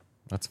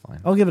 That's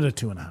fine. I'll give it a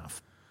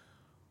 2.5.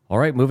 All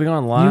right, moving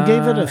on. You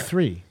gave it a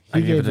 3.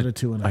 You gave it a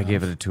 2.5. I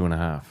gave it a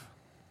 2.5.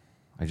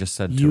 I just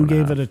said 2.5. You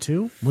gave it a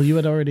 2? Well, you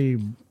had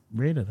already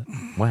rated it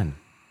when?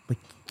 like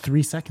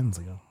 3 seconds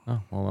ago.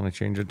 Oh, well, let me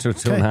change it to a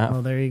Okay, 2.5.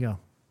 well, there you go.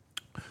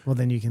 Well,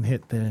 then you can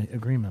hit the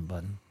agreement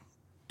button.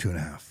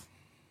 2.5.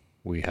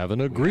 We have an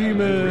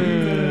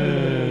agreement.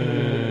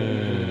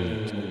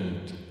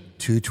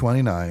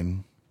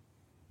 229.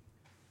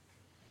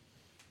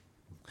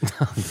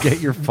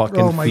 Get your fucking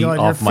Oh my feet God,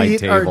 off your my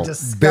feet are table.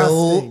 disgusting.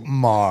 Bill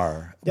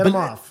Maher. Get him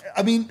off.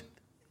 I mean,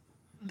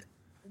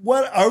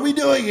 what are we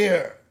doing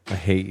here? I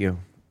hate you.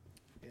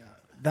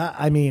 That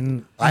I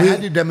mean, I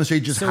had to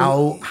demonstrate just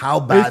how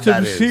bad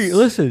that is.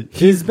 Listen,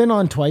 he's been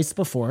on twice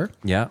before.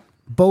 yeah.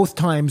 Both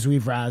times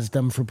we've razzed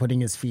him for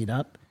putting his feet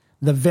up.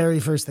 The very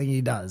first thing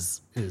he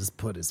does is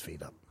put his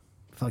feet up.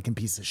 Fucking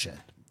piece of shit.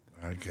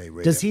 Okay,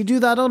 rate Does it. he do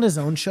that on his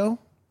own show?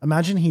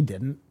 Imagine he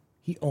didn't.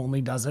 He only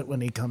does it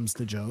when he comes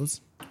to Joe's.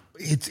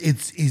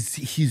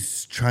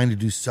 He's trying to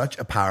do such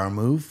a power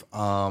move.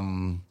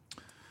 And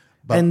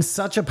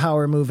such a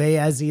power move,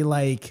 as he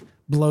like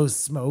blows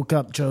smoke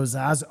up Joe's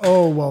ass.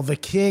 Oh, well, the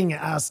king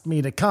asked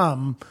me to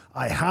come.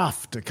 I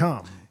have to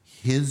come.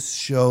 His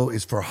show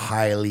is for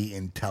highly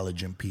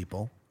intelligent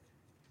people.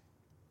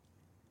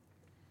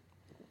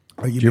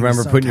 Are Do you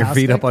remember putting your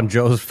feet up on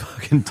Joe's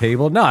fucking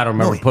table? No, I don't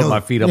remember putting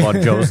my feet up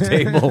on Joe's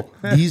table.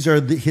 These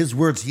are his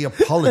words. He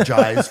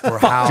apologized for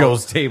how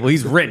Joe's table.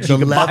 He's rich. He The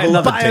can buy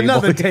level-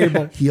 another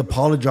table. He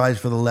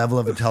apologized for the level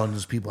of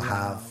intelligence people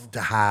have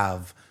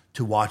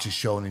to watch his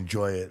show and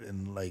enjoy it,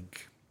 and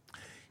like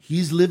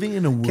he's living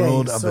in a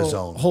world of his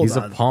own. He's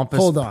a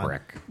pompous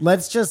prick.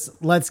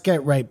 Let's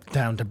get right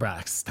down to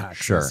brass tacks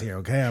Sure, here,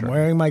 okay? I'm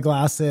wearing my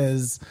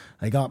glasses.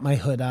 I got my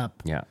hood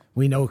up. Yeah.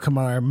 We know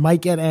Kamar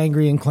might get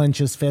angry and clench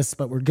his fists,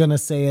 but we're gonna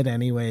say it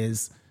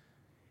anyways.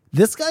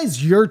 This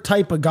guy's your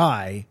type of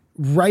guy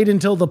right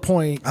until the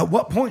point. At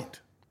what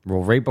point?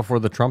 Well, right before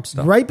the Trump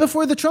stuff. Right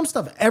before the Trump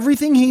stuff.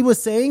 Everything he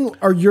was saying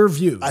are your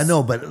views. I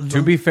know, but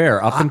To be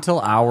fair, up until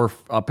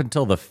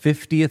the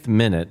 50th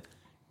minute,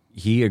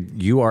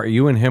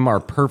 you and him are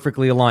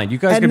perfectly aligned. You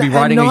guys could be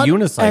riding a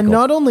unicycle. And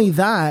not only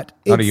that,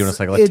 Not a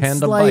unicycle, a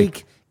tandem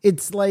bike.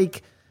 It's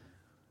like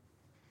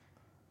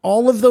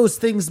all of those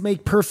things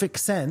make perfect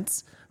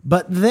sense,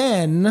 but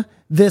then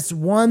this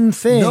one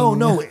thing.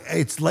 No,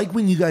 it's like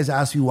when you guys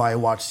ask me why I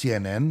watch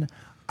CNN.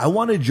 I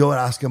wanted Joe to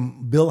ask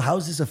him, Bill,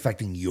 how's this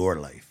affecting your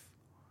life?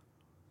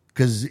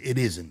 Because it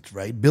isn't,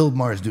 right? Bill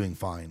Maher is doing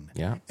fine.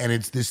 Yeah. And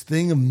it's this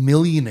thing of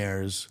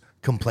millionaires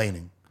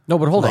complaining. No,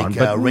 but hold Like, on.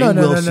 But, Ray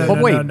Wilson.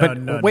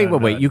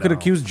 but wait. You could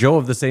accuse Joe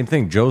of the same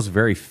thing. Joe's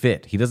very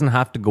fit. He doesn't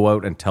have to go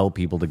out and tell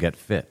people to get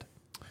fit,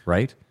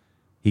 right?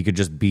 He could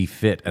just be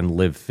fit and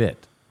live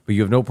fit. But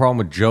you have no problem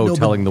with Joe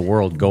telling the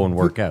world, go and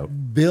work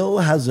out. Bill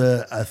has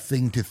a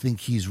thing to think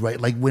he's right.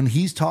 Like when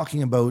he's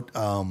talking about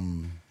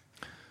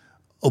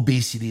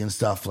obesity and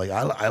stuff, like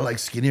I like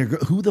skinnier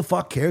girls. Who the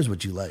fuck cares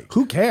what you like?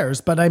 Who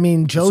cares? But I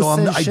mean, Joe So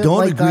says I shit don't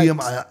like agree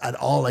that. at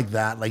all like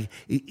that. Like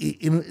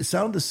it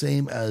sounded the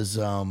same as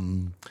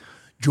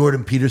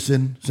Jordan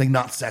Peterson saying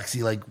not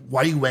sexy. Like,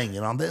 why are you weighing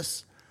in on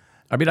this?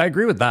 I mean, I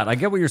agree with that. I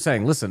get what you're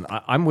saying. Listen,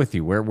 I'm with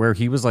you. Where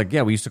he was like,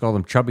 yeah, we used to call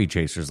them chubby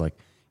chasers. Like,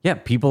 yeah,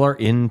 people are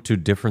into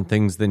different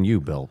things than you,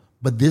 Bill.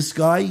 But this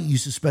guy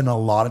used to spend a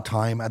lot of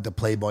time at the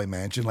Playboy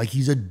Mansion. Like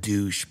he's a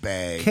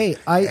douchebag. Okay,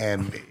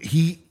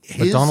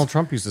 But Donald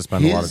Trump used to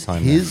spend a lot of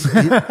time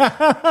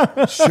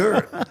there.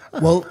 Sure.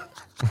 Well,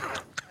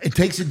 it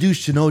takes a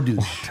douche to know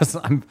douche.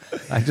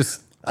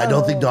 I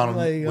don't think Donald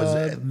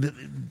was.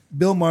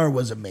 Bill Maher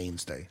was a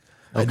mainstay.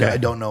 Okay. I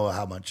don't know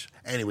how much.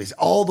 Anyways,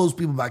 all those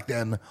people back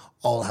then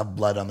all have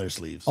blood on their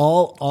sleeves.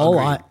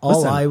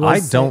 I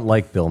don't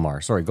like Bill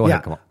Maher. Sorry, go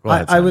ahead. Come on. Go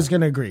ahead. I was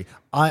going to agree.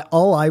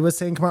 All I was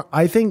saying,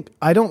 I think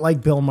I don't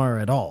like Bill Maher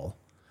at all.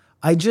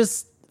 I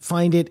just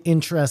find it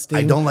interesting.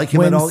 I don't like him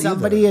when at all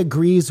somebody either.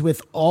 agrees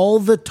with all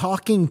the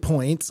talking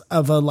points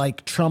of a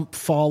like Trump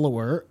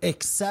follower,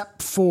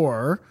 except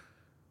for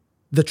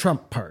the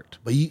Trump part.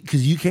 But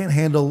because you can't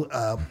handle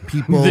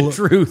people. The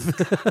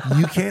truth.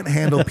 You can't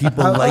handle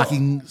people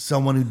liking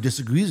someone who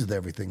disagrees with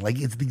everything. Like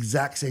it's the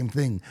exact same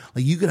thing.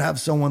 Like you could have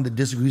someone that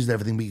disagrees with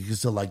everything, but you can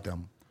still like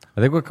them.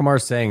 I think what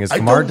Kamar's saying is I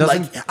Kamar don't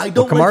doesn't. like. I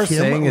don't what Kamar's like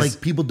him. saying is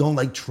Like people don't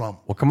like Trump.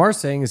 what Kamar's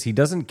saying is he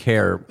doesn't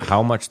care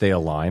how much they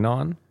align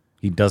on.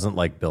 He doesn't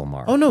like Bill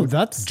Maher. Oh no,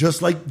 that's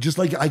Just like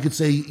I could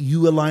say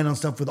you align on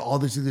stuff with all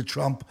this is the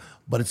Trump,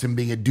 but it's him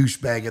being a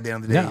douchebag at the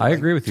end of the day. Yeah, I Like,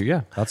 agree with you.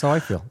 Yeah, that's how I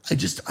feel.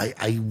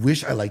 I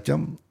wish I liked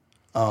him.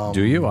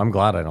 Do you? I'm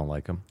glad I don't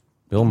like him.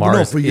 Bill Maher No,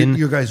 is for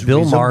your guys' Bill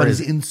reason, Maher but is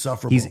he's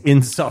insufferable. He's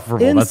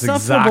insufferable. That's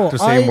insufferable. exact the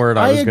same word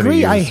I was going to agree.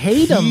 use. I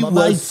hate him. He but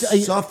was I-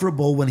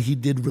 sufferable when he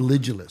did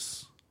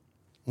Religious.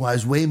 Well, I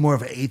was way more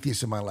of an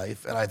atheist in my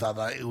life, and I thought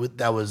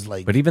that was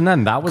like. But even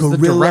then, that was the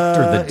Gorilla,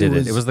 director that did it.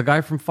 It was- was the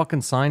guy from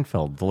fucking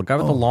Seinfeld, the guy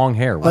with the long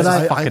hair. What's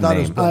But his I fucking thought it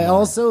was name? Bill I Maher.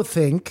 also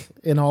think,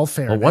 in all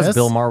fairness, was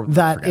Bill Maher?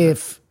 that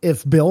Forget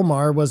if Bill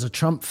Maher was a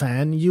Trump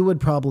fan, you would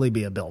probably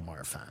be a Bill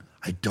Maher fan.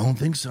 I don't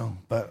think so,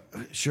 but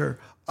sure.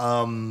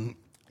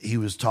 He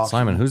was talking.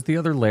 Simon, who's the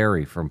other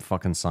Larry from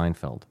fucking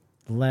Seinfeld?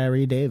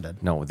 Larry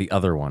David, No, the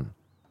other one,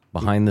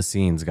 behind the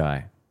scenes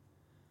guy.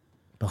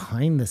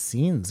 behind the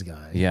scenes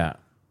guy. Yeah,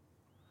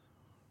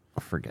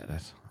 forget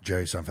it.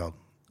 Jerry Seinfeld.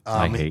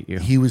 I hate you.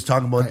 He was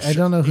talking about. I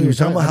don't know who he you're was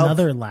talking talking about.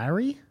 Another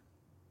Larry?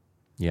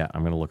 Yeah,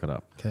 I'm gonna look it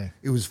up. Okay.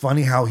 It was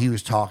funny how he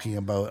was talking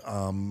about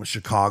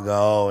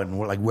Chicago and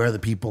like where the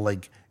people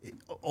like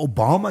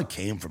Obama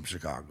came from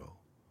Chicago.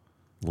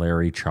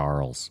 Larry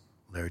Charles.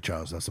 Larry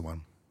Charles, that's the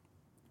one.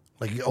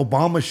 Like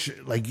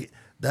Obama, like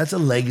that's a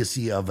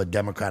legacy of a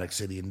democratic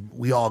city, and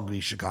we all agree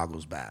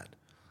Chicago's bad.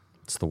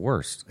 It's the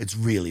worst. It's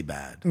really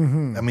bad. I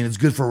mean, it's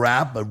good for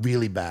rap, but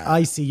really bad.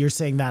 I see. You're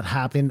saying that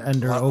happened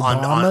under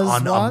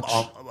Obama's watch?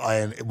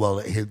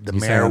 The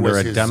He's mayor saying under was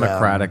a his,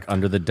 democratic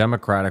under the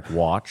Democratic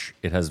watch,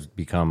 it has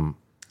become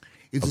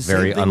it's a the same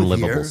very thing with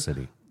unlivable here.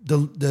 city.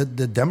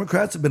 The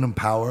Democrats have been in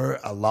power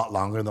a lot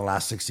longer in the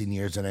last 16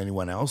 years than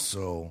anyone else,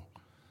 so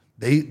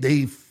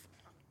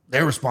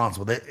they're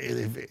responsible.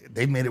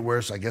 They've made it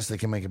worse. I guess they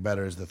can make it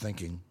better. Is the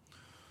thinking?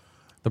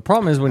 The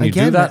problem is when you do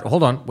Again, that. but-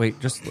 Hold on, wait.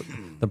 Just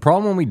the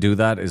problem when we do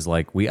that is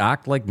like we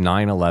act like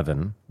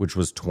 9/11, which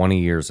was 20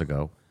 years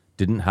ago,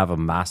 didn't have a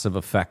massive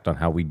effect on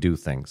how we do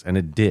things, and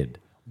it did.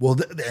 Well,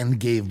 and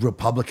gave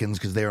Republicans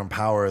because they're in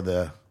power.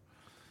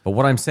 But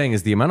what I'm saying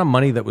is the amount of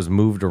money that was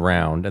moved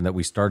around and that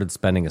we started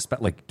spending,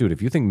 like, dude,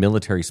 if you think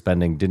military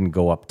spending didn't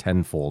go up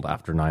tenfold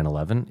after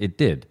 9/11, it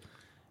did.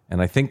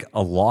 And I think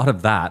a lot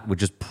of that,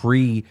 which is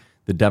pre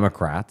the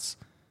Democrats,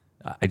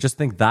 I just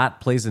think that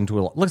plays into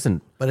a lot.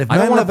 Listen, But if I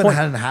don't wanna 9/11 point-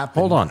 hadn't happened,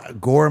 hold on.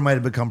 Gore might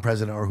have become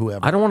president or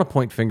whoever. I don't want to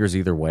point fingers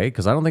either way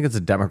because I don't think it's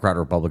a Democrat or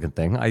Republican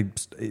thing.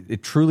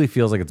 It truly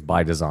feels like it's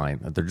by design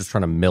that they're just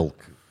trying to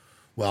milk.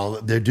 Well,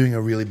 they're doing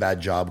a really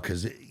bad job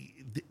because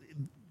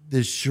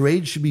the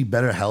charade should be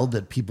better held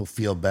that people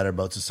feel better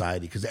about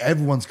society because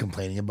everyone's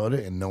complaining about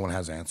it and no one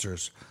has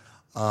answers.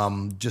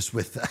 Just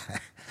with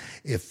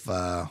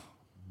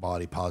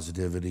body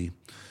positivity,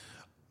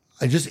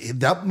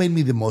 that made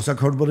me the most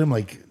uncomfortable about him.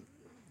 Like,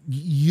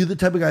 you the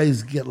type of guy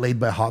who's get laid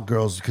by hot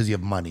girls because you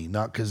have money,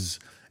 not because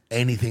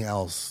anything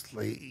else.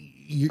 Like,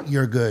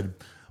 you're good.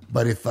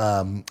 But if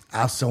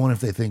ask someone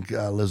if they think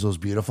Lizzo's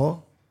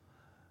beautiful,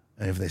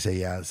 and if they say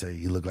yeah, say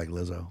you look like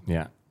Lizzo.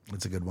 Yeah.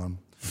 That's a good one.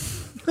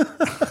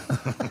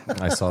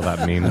 I saw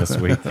that meme this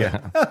week. Yeah.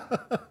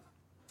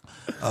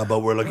 But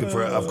we're looking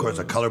for, of course,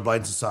 a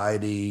colorblind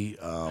society.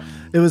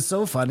 It was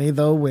so funny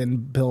though when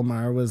Bill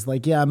Maher was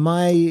like, "Yeah,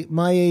 my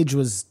age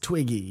was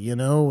Twiggy. You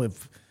know,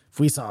 if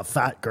we saw a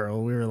fat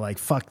girl, we were like,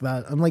 fuck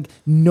that." I'm like,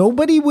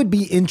 nobody would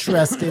be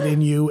interested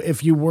in you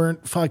if you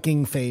weren't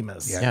fucking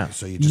famous. Yeah.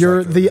 So you just You're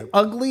have to- the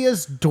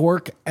ugliest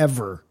dork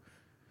ever,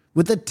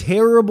 with a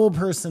terrible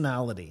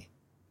personality.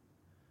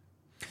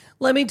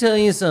 Let me tell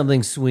you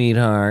something,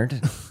 sweetheart.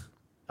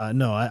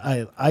 No,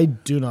 I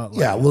do not. Like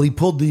Yeah, well, he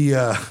pulled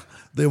the.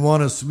 They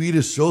want a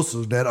Swedish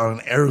social net on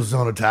an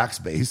Arizona tax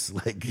base,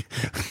 like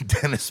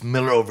Dennis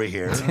Miller over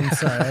here. I'm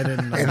sorry, I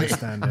didn't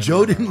understand it.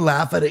 Joe didn't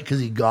laugh at it because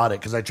he got it.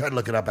 Because I tried to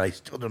look it up and I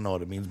still don't know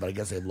what it means, but I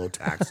guess they have low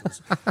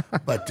taxes.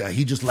 But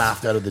he just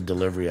laughed out of the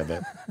delivery of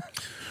it.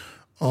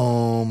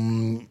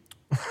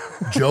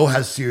 Joe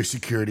has serious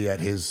security at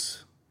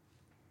his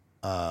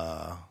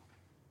club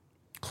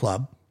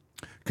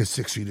because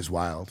 6th Street is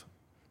wild.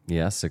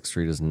 Yeah, 6th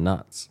Street is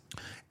nuts.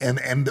 And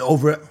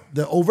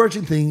the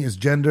overarching thing is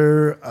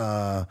gender,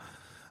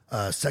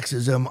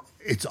 sexism.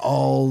 It's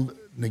all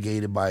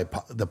negated by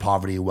the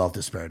poverty and wealth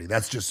disparity.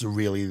 That's just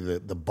really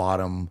the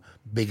bottom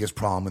biggest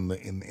problem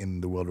in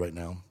the world right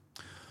now,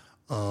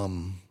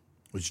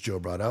 which Joe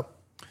brought up.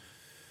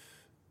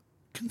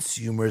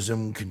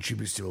 Consumerism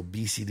contributes to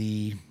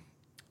obesity.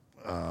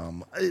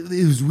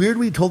 It was weird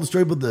when he told the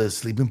story about the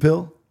sleeping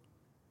pill.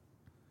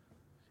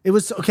 It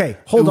was okay.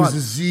 Hold It on. was a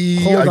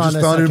Z. Hold I on just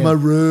a found it in second. my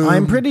room.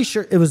 I'm pretty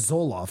sure it was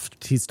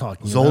Zoloft. He's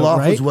talking about, Zoloft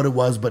right? was what it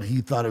was, but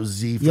he thought it was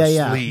Z for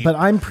Yeah. sleep. But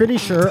I'm pretty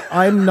sure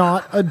I'm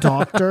not a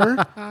doctor.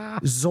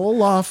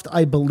 Zoloft,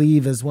 I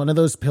believe, is one of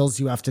those pills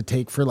you have to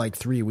take for like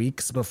 3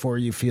 weeks before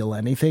you feel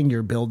anything.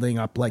 You're building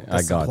up like the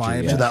I got supply you,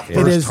 of yeah. it. That It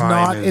first is time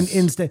not is- an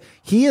instant.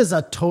 He is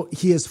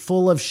he is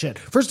full of shit.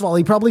 First of all,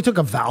 he probably took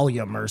a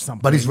Valium or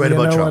something. But he's right you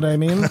about know Trump. what I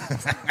mean?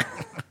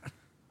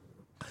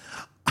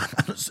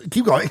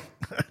 Keep going.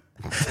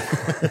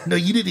 No,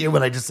 you didn't hear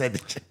what I just said.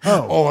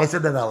 Oh. I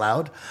said that out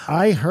loud.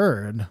 I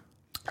heard.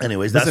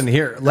 Anyways, Listen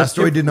here. That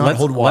story did not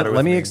hold water.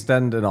 Let me with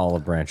extend an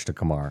olive branch to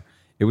Kamar.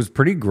 It was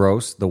pretty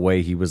gross the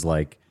way he was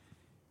like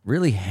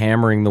really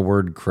hammering the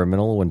word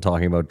criminal when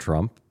talking about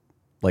Trump,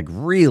 like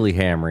really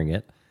hammering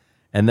it.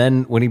 And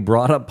then when he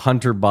brought up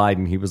Hunter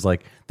Biden, he was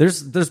like,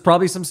 "There's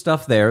probably some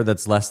stuff there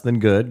that's less than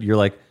good." You're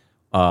like,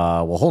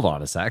 well, hold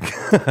on a sec.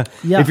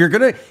 Yeah. If you're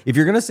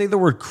gonna say the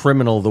word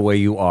criminal the way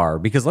you are,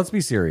 because let's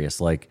be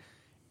serious, like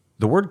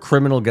the word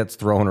criminal gets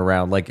thrown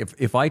around. Like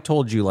if I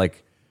told you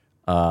like,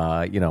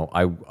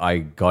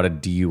 I got a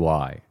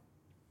DUI.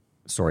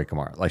 Sorry,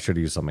 Kamar, I should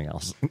have used something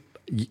else.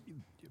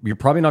 You're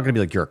probably not gonna be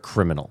like you're a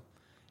criminal.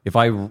 If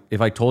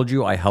I told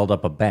you I held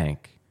up a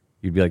bank,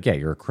 you'd be like, yeah,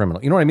 you're a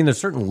criminal. You know what I mean? There's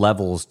certain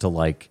levels to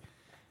like,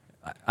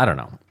 I don't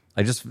know.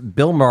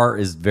 Bill Maher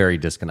is very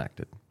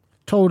disconnected.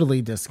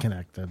 Totally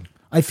disconnected.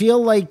 I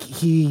feel like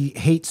he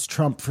hates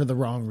Trump for the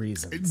wrong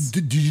reasons.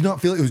 Did you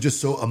not feel it was just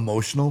so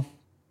emotional?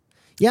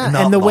 Yeah,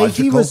 Not and the way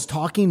he logical? was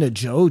talking to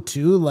Joe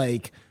too,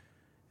 like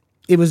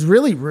it was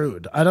really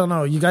rude. I don't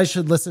know. You guys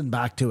should listen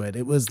back to it.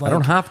 It was like I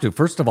don't have to.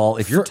 First of all,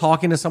 if you're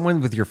talking to someone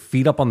with your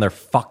feet up on their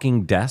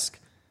fucking desk,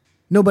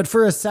 no, but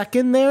for a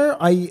second there,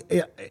 I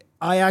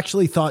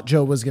actually thought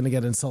Joe was going to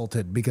get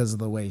insulted because of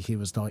the way he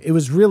was talking. It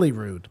was really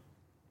rude.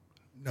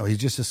 No, he's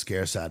just a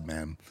scare sad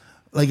man.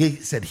 Like I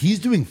said, he's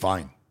doing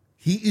fine.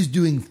 He is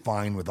doing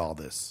fine with all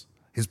this.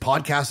 His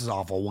podcast is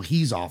awful. Well,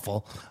 he's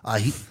awful.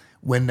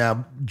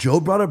 When Joe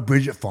brought up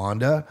Bridget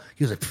Fonda,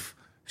 he was like,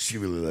 she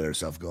really let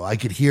herself go. I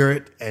could hear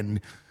it,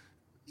 and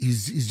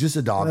he's just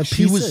a dog. A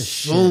She piece was of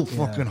so shit,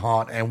 yeah. fucking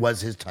hot and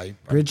was his type.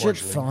 Bridget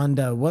unfortunately.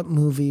 Fonda, what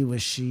movie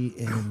was she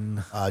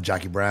in?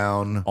 Jackie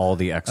Brown, all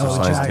the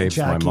exercise tapes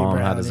my Jackie mom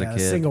Brown, had as a yeah,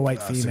 kid. Single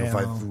white female. single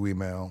fight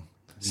female.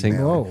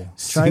 Single, Whoa,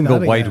 try single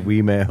that white again.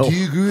 female. Do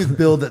you agree with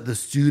Bill that the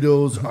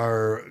studios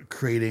are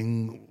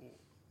creating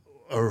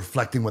or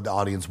reflecting what the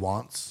audience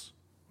wants,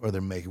 or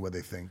they're making what they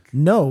think?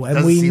 No, and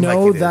Doesn't we seem like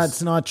know it is.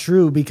 that's not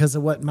true because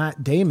of what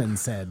Matt Damon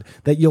said,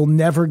 that you'll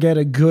never get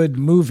a good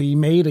movie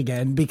made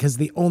again because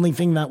the only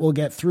thing that will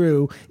get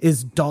through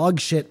is dog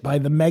shit by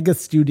the mega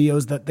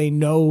studios that they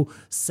know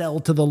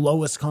sell to the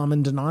lowest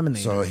common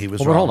denominator. So he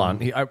was Well, but wrong.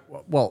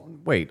 hold on.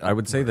 Wait. I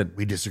would say that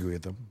We disagree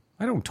with them.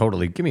 I don't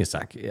totally. Give me a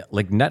sec.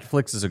 Like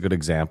Netflix is a good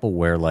example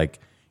where like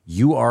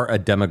you are a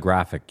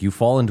demographic. You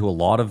fall into a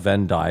lot of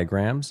Venn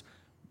diagrams.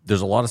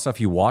 There's a lot of stuff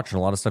you watch and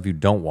a lot of stuff you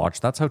don't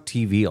watch. That's how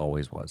TV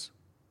always was.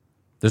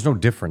 There's no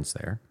difference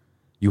there.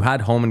 You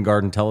had home and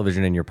garden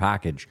television in your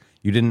package.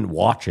 You didn't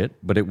watch it,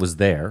 but it was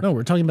there. No,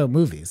 we're talking about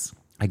movies.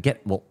 I'm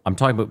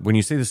talking about when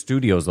you say the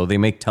studios, though, they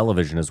make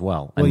television as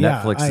well. And Well,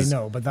 yeah, Netflix I is,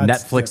 know, but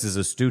that's Netflix is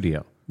a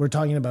studio. We're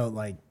talking about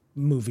like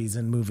movies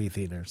and movie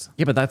theaters.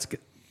 Yeah, but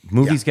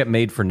movies get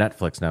made for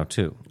Netflix now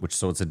too,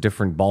 so it's a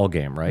different ball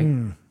game,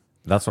 right?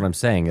 That's what I'm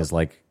saying is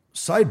like,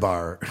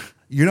 Sidebar,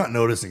 you're not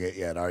noticing it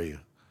yet, are you?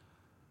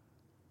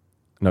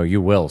 no,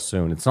 you will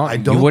soon. It's not. I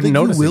don't you wouldn't think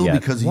notice you will it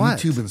yet because of What?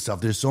 YouTube and stuff.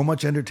 There's so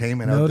much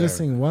entertainment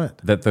Noticing out what?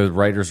 that the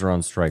writers are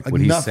on strike.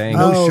 What he's Enough- saying,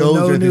 no Oh, shows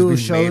no are new being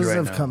shows made right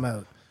have now. come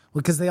out.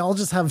 Because they all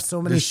just have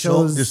so many There's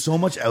shows. there's so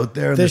much out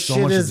there. And this there's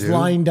so much shit to is do.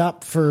 lined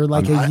up for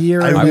like I a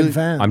year in really-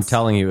 advance. I'm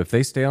telling you, if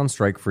they stay on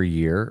strike for a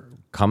year,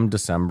 come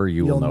December,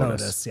 you'll You'll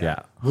notice. notice,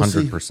 yeah. We'll see.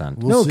 100%.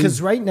 We'll no, see.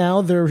 because right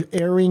now they're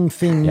airing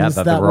things Yeah,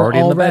 that, that were were already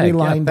in the already bag. Yeah,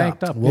 lined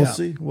banked up. up. We'll Yeah.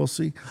 see. We'll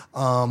see.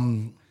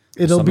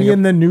 It'll Something be up-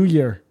 in the new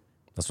year.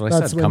 That's what I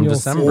That's said. when Come you'll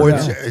December. see Or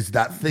Yeah. it's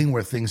that thing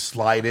where things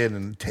slide in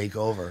and take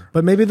over.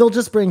 But maybe they'll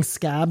just bring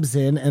scabs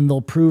in and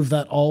they'll prove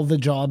that all the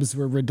jobs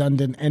were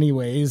redundant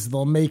anyways.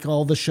 They'll make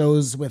all the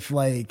shows with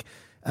like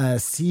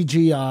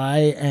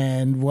CGI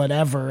and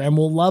whatever, and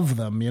we'll love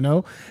them, you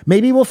know?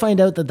 Maybe we'll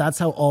find out that that's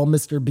how all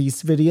Mr.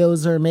 Beast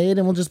videos are made,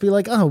 and we'll just be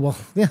like, oh, well,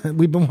 yeah,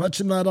 we've been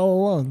watching that all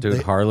along.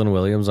 Dude, Harlan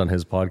Williams on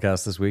his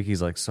podcast this week,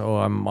 he's like, so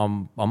I'm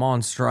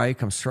on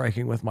strike. I'm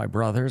striking with my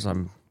brothers.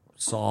 I'm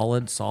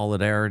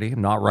solidarity.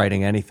 I'm not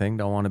writing anything.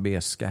 Don't want to be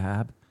a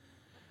scab.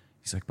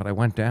 He's like, but I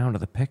went down to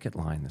the picket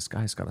line. This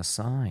guy's got a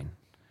sign.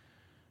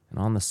 And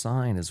on the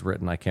sign is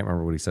written, I can't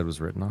remember what he said was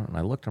written on it. And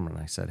I looked at him and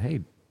I said, hey,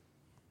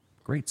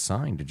 great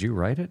sign. Did you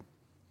write it?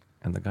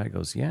 And the guy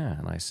goes, yeah.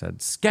 And I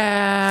said,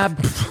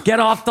 scab, get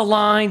off the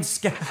line,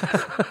 scab.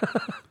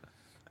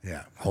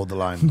 Yeah, hold the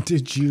line.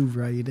 Did you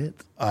write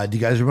it? Do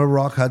you guys remember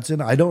Rock Hudson?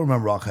 I don't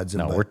remember Rock Hudson.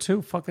 No, but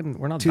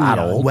we're not that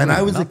old. when We're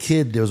I was a nuts.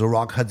 kid, there was a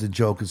Rock Hudson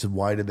joke that said,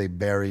 why did they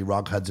bury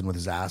Rock Hudson with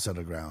his ass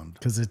underground?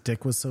 Because his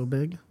dick was so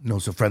big? No,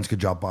 so friends could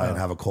drop by and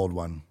have a cold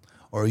one.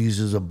 Or use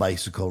it as a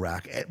bicycle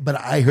rack. But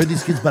I heard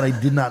these kids, but I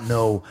did not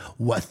know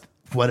what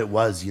it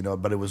was, you know,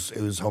 but it was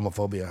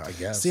homophobia, I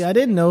guess. See, I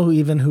didn't know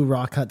who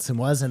Rock Hudson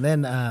was, and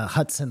then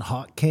Hudson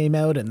Hawk came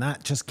out, and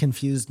that just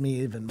confused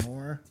me even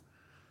more.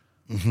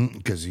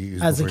 Because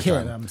As a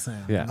kid, I'm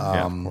saying. Yeah.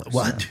 of course.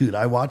 Well, dude,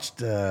 I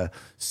watched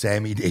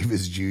Sammy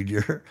Davis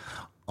Jr.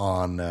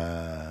 on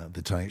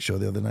The Tonight Show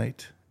the other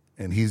night.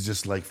 And he's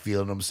just like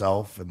feeling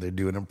himself, and they're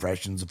doing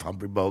impressions of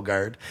Humphrey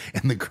Bogart,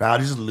 and the crowd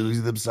is just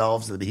losing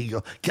themselves. And he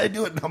goes, "Can I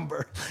do a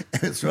number?"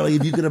 And it's really,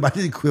 if you could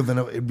imagine the equivalent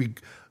of it'd be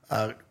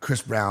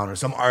Chris Brown or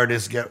some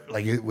artist get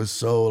like it was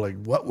so like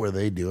what were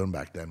they doing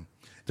back then?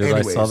 Dude,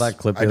 Anyways, I saw that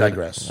clip. I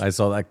digress. I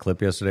saw that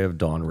clip yesterday of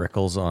Don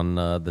Rickles on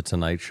the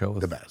Tonight Show.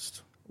 The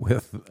best.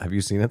 Have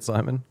you seen it,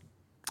 Simon?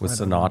 With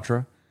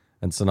Sinatra,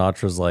 and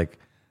Sinatra's like,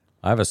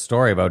 I have a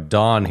story about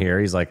Don here.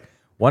 He's like,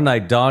 one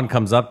night Don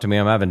comes up to me.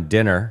 I'm having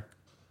dinner,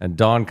 and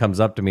Don comes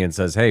up to me and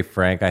says, "Hey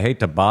Frank, I hate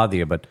to bother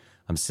you, but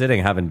I'm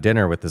sitting having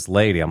dinner with this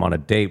lady. I'm on a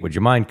date. Would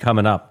you mind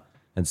coming up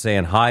and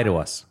saying hi to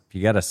us if you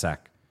get a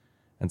sec?"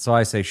 And so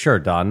I say, "Sure,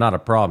 Don, not a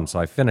problem." So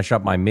I finish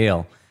up my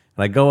meal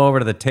and I go over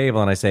to the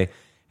table and I say,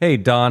 "Hey,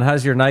 Don,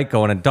 how's your night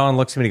going?" And Don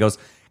looks at me and he goes,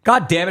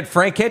 "God damn it,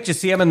 Frank, can't you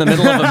see I'm in the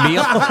middle of a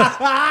meal?"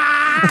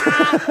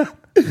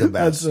 The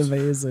best. That's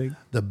amazing.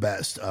 The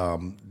best.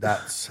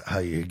 That's how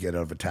you get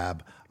out of a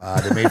tab.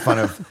 They made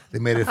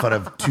fun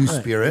of Two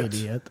Spirit.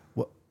 Idiot.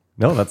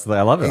 No,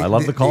 I love it. I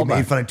love the They made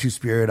callback. fun of Two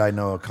Spirit. I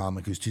know a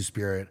comic who's Two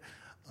Spirit.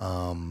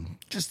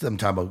 Just them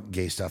talking about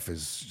gay stuff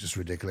is just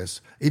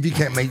ridiculous. If you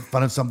can't make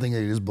fun of something,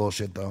 it is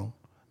bullshit, though.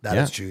 That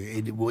is true.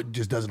 It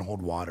just doesn't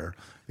hold water.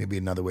 Maybe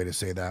another way to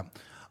say that.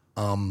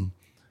 And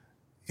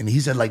he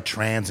said like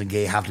trans and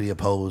gay have to be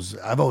opposed.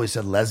 I've always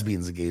said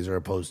lesbians and gays are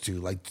opposed to.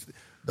 Like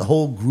the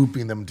whole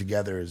grouping them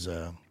together is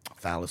a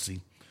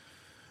fallacy.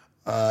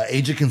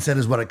 Age of consent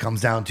is what it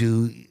comes down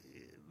to.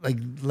 Like,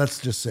 let's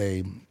just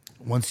say,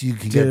 once you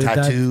can get a Dude,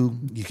 tattoo,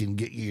 you can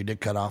get your dick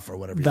cut off or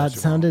whatever. That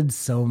sounded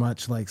so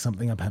much like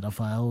something a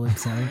pedophile would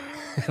say.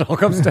 It all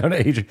comes down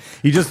to age.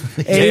 He just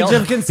Age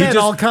of consent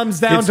all comes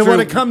down it's to true. what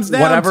it comes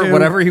down to.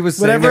 Whatever he was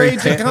saying. Whatever there,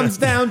 age it comes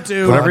down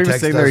to. Whatever he was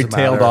Context saying there, he doesn't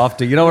tailed matter. off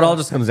to. You know what? All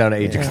just comes down to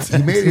age of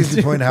consent. He made it to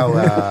the point how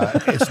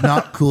it's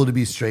not cool to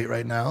be straight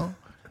right now,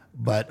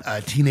 but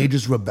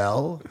teenagers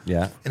rebel.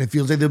 Yeah. And it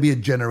feels like there'll be a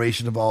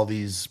generation of all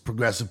these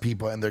progressive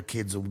people and their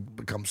kids will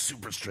become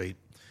super straight.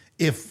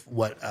 If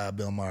what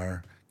Bill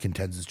Maher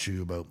contends is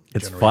true about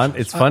It's fun.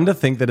 It's fun to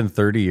think that in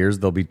 30 years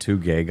there'll be two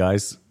gay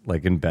guys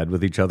like in bed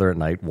with each other at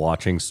night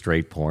watching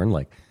straight porn.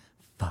 Like,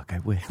 fuck, I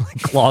wish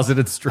like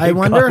closeted straight. I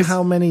wonder guys.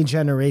 how many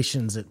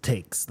generations it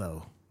takes,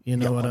 though. You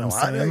know what I'm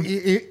saying?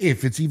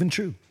 If it's even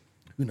true.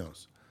 Who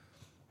knows?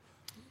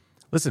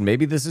 Listen,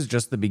 maybe this is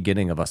just the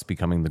beginning of us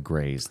becoming the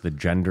grays, the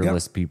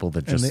genderless Yep. people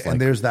that And just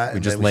and there's that, We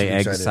and just then we lay should be egg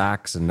excited.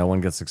 sacks and no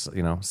one gets.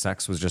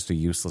 Sex was just a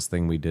useless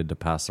thing we did to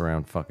pass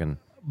around fucking.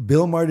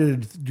 Bill Maher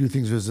did do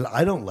things that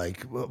I don't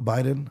like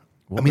Biden.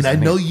 What I mean, was I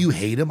the know name? you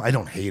hate him. I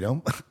don't hate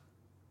him.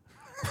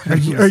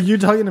 Are you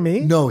talking to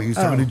me? No, he was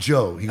talking to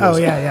Joe. He Oh,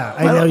 yeah.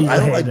 I know you I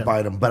don't hate like him.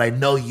 Biden, but I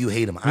know you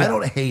hate him. I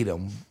don't hate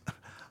him.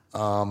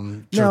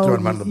 Throwing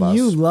him under the No, bus.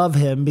 you love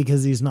him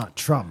because he's not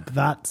Trump.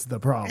 That's the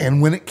problem.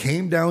 And when it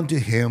came down to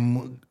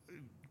him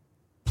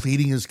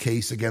pleading his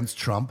case against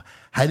Trump,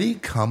 had he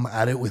come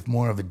at it with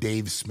more of a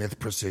Dave Smith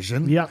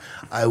precision, Yep.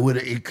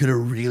 it could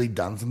have really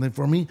done something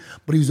for me.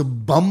 But he was a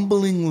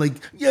bumbling, like,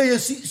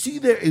 see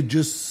there. It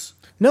just,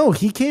 No,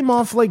 he came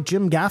off like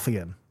Jim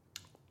Gaffigan.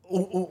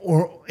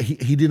 or he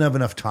didn't have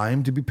enough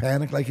time to be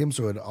panicked like him,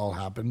 so it all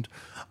happened.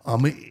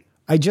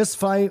 I just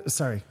find.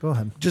 Sorry, go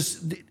ahead.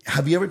 Just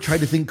have you ever tried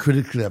to think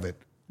critically of it?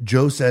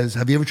 Joe says,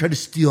 have you ever tried to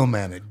steel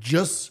man it?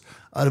 Just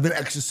out of an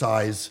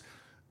exercise,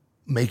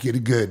 make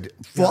it good.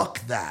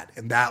 Fuck that.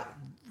 And that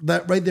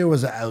right there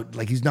was out.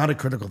 Like, he's not a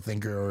critical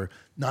thinker or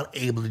not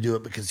able to do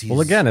it because he's.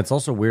 Well, again, it's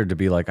also weird to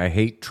be like, I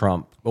hate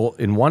Trump. Well,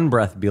 in one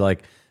breath, be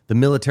like the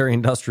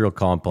military-industrial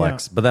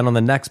complex, Yeah. but then on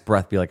the next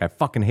breath, be like, I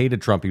fucking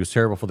hated Trump. He was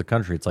terrible for the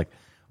country. It's like,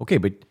 okay,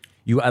 but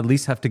you at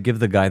least have to give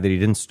the guy that he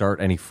didn't start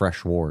any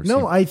fresh wars.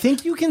 No, I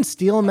think you can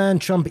steel man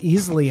Trump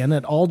easily, and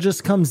it all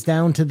just comes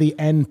down to the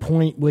end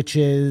point, which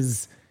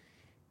is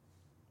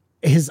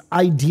his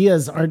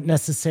ideas aren't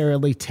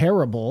necessarily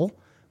terrible,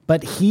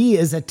 but he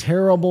is a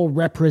terrible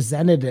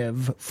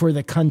representative for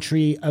the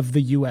country of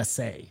the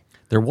USA.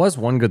 There was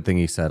one good thing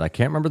he said. I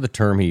can't remember the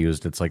term he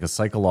used. It's like a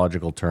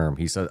psychological term.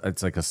 He said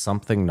it's like a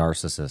something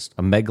narcissist,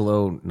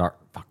 a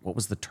what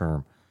was the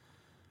term?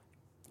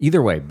 Either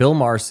way, Bill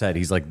Maher said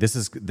he's like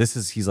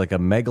he's like a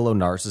megalo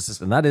narcissist,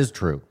 and that is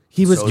true.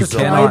 He was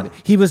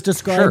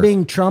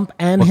describing Trump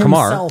and But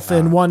Kamar- himself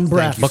in one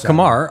breath. you, But Sam.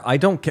 Kamar,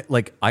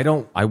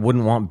 I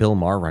wouldn't want Bill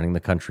Maher running the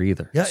country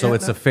either. Yeah, so yeah,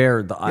 it's no. a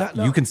fair.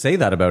 no. You can say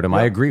that about him.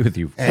 I agree with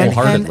you And-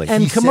 wholeheartedly.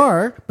 And He said-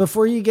 Kamar,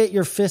 before you get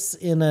your fists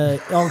in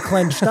all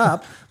clenched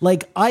up,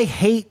 like, I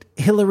hate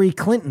Hillary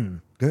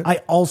Clinton. Good. I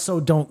also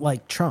don't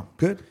like Trump.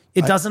 Good.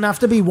 It doesn't have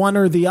to be one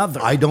or the other.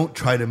 I don't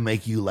try to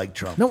make you like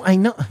Trump. no, I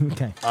know.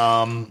 Okay.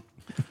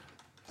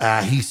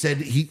 He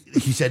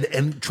said,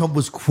 and Trump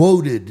was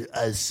quoted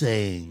as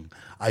saying,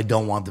 I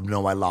don't want them to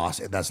know I lost.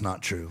 And that's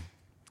not true.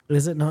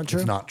 Is it not true?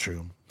 It's not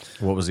true.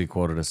 What was he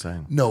quoted as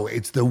saying? No,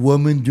 it's the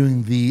woman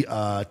doing the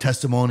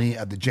testimony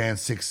at the Jan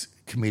 6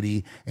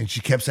 committee, and she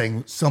kept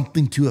saying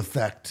something to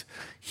effect.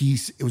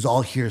 It was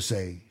all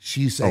hearsay.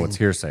 She's saying, Oh, it's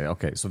hearsay.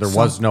 Okay, so there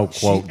was no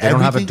quote. They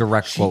don't have a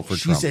direct quote for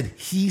Trump. She said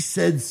he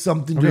said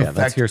something to Oh, yeah, effect.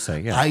 that's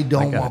hearsay, yeah. I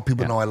don't I get want it,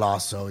 people yeah. to know I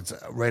lost, so it's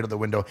right out the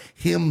window.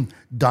 Him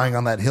dying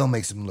on that hill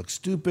makes him look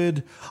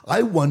stupid.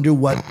 I wonder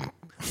what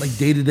like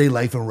day-to-day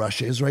life in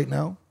Russia is right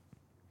now.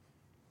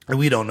 And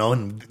we don't know,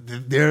 and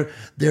they're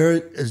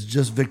as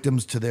just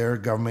victims to their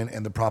government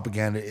and the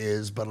propaganda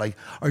is. But like,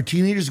 are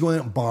teenagers going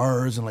out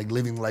bars and like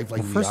living life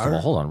like we First are? of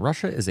all, hold on.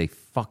 Russia is a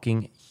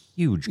fucking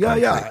huge Yeah,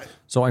 country. yeah.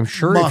 So I'm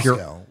sure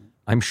Moscow.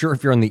 I'm sure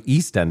if you're on the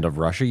east end of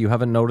Russia, you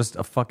haven't noticed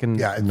a fucking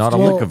Yeah, not a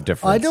well, lick of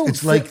difference. I don't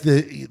It's like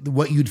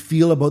what you'd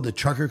feel about the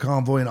trucker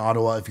convoy in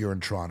Ottawa if you're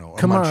in Toronto or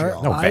Kamar,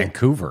 Montreal. No,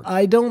 Vancouver.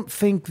 I don't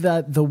think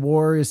that the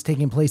war is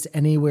taking place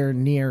anywhere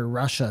near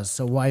Russia.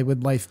 So why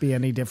would life be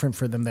any different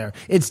for them there?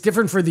 It's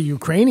different for the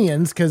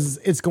Ukrainians because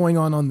it's going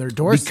on their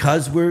doorstep.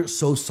 Because we're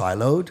so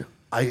siloed,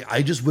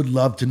 I just would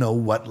love to know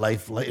what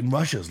life in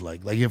Russia is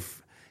like. Like if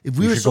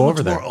we were should so go much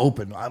over there. more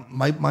open.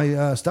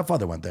 My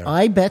stepfather went there.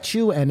 I bet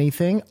you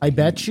anything.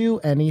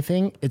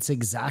 It's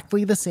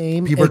exactly the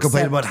same. People are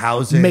complaining except about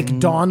housing.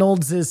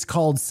 McDonald's is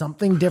called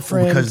something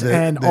different, Because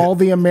and all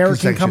the American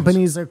concessions.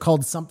 companies are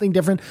called something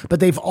different. But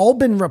they've all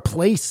been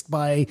replaced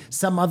by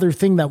some other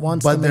thing that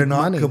wants to But they're make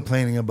not money.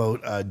 complaining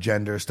about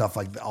gender stuff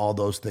like all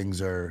those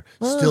things are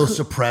still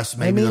suppressed.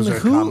 Maybe those are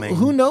who coming.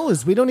 who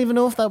knows? We don't even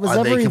know if that was Are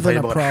ever they even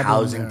complaining a about problem.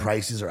 housing there.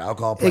 prices or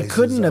alcohol prices? It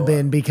couldn't have or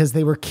been because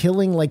they were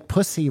killing like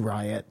Pussy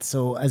Riot.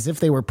 So as if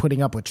they were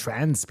putting up with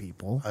trans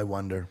people. I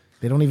wonder.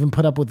 They don't even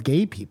put up with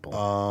gay people.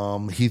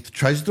 He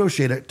tries to throw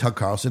shade at Tucker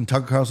Carlson.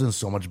 Tucker Carlson is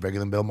so much bigger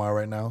than Bill Maher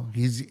right now.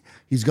 He's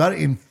got an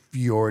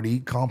inferiority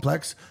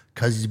complex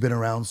because he's been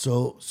around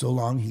so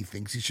long. He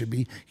thinks he should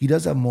be. He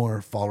does have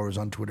more followers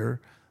on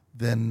Twitter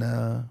than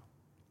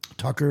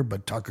Tucker,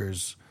 but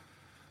Tucker's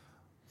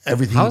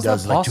everything How he is that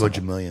does is like possible?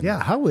 200 million.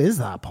 yeah, how is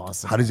that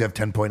possible? How does he have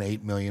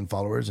 10.8 million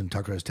followers and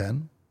Tucker has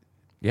 10?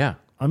 Yeah.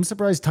 I'm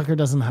surprised Tucker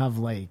doesn't have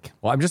like.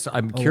 Well,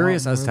 I'm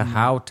curious as to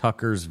how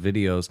Tucker's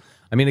videos.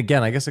 I mean,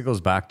 again, I guess it goes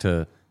back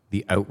to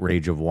the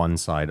outrage of one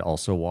side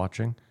also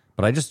watching,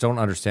 but I just don't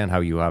understand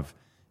how you have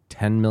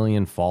 10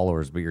 million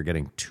followers, but you're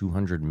getting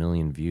 200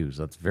 million views.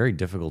 That's very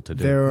difficult to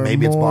do. There are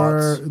Maybe it's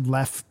more bots.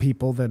 left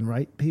people than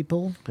right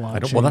people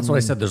watching. Well, that's what I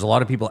said. There's a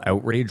lot of people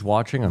outrage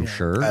watching, I'm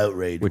sure.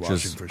 Outrage which watching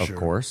is, for of sure.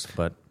 course,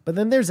 but But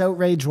then there's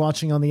outrage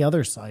watching on the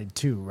other side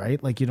too,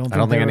 right? Like you don't. I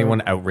don't think there are-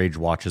 anyone outrage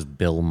watches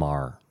Bill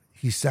Maher.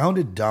 He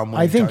sounded dumb. When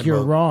I he think talked you're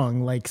about-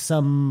 wrong. Like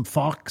some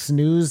Fox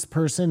News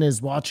person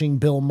is watching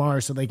Bill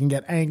Maher so they can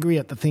get angry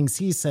at the things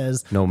he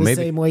says. No, the maybe-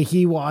 same way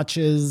he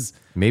watches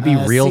Maybe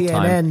real CNN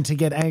time. to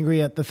get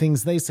angry at the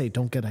things they say.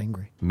 Don't get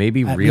angry.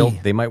 Maybe At real. me.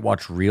 They might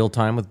watch Real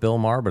Time with Bill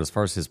Maher, but as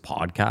far as his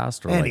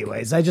podcast, or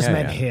Anyways, like, I just Yeah,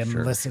 meant yeah, him.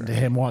 sure, Listen sure. to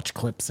him. Watch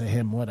clips of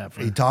him. Whatever.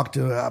 He talked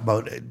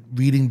about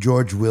reading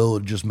George Will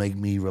would just make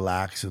me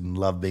relax and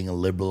love being a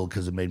liberal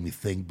because it made me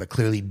think, but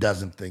clearly he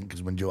doesn't think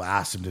because when Joe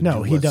asked him to No,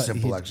 do he a does-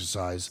 simple he-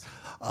 exercise,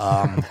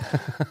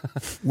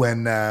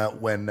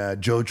 when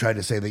Joe tried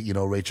to say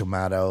that Rachel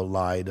Maddow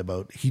lied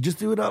about, he just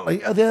threw it out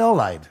like they all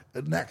lied.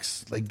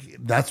 Next, like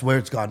that's where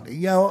it's gone.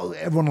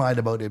 Everyone lied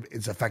about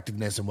its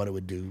effectiveness and what it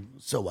would do.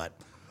 So what?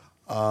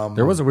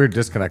 There was a weird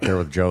disconnect there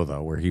with Joe,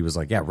 though, where he was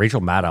like, yeah,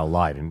 Rachel Maddow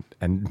lied.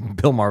 And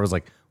Bill Maher was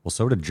like, well,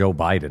 so did Joe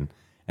Biden.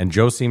 And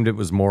Joe seemed it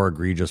was more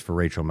egregious for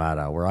Rachel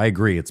Maddow, where I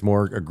agree, it's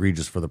more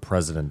egregious for the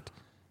president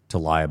to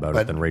lie about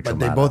it than Rachel But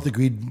they Maddow. both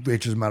agreed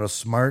Rachel Maddow's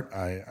smart.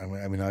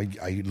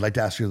 I'd like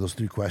to ask you those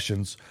three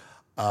questions.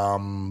 The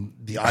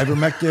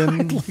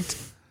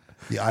ivermectin,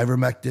 the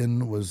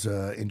ivermectin was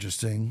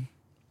interesting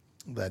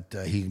that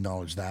he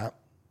acknowledged that,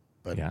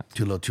 but Yeah.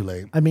 too little, too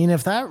late. I mean,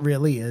 if that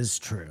really is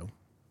true,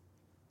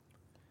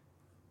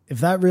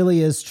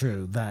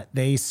 that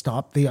they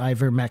stopped the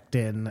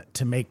ivermectin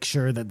to make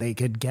sure that they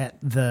could get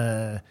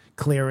the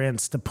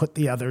clearance to put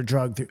the other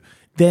drug through,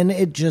 then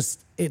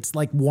it's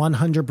like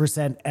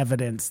 100%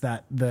 evidence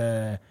that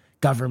the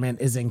government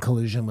is in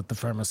collusion with the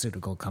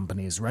pharmaceutical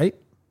companies, right?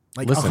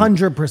 Like Listen,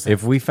 100%.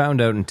 If we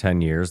found out in 10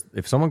 years,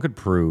 if someone could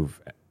prove,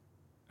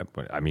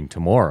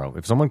 tomorrow,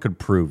 if someone could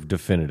prove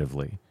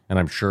definitively, and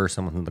I'm sure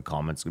someone in the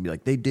comments would be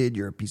like, they did,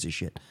 you're a piece of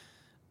shit.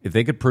 If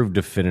they could prove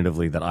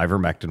definitively that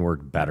ivermectin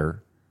worked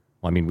better,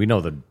 well, we know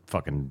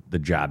the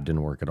jab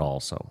didn't work at all,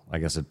 so I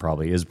guess it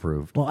probably is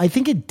proved. Well, I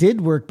think it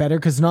did work better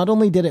because not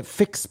only did it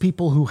fix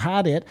people who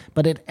had it,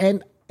 but it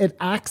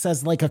acts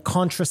as like a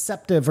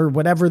contraceptive or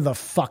whatever the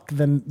fuck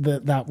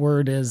that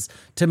word is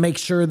to make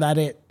sure that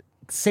it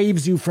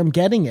saves you from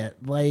getting it.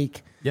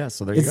 Like, Yeah,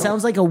 so there you it go.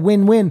 sounds like a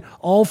win-win,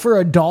 all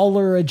for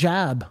 $1 a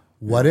jab.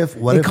 What if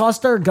It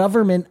cost our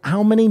government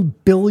how many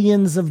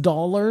billions of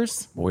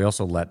dollars? Well, we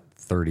also let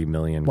 30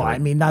 million Well, go I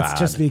mean, that's bad.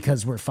 just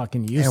because we're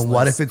fucking useless. and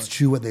what if it's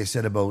true what they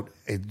said about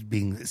it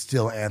being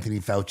still Anthony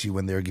Fauci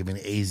when they were giving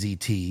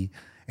AZT,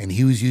 and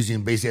he was using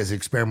it basically as an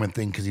experiment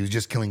thing because he was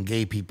just killing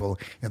gay people.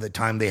 At the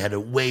time, they had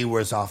it way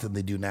worse off than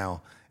they do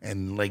now,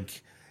 and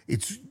like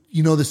it's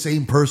the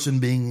same person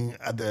being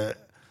at the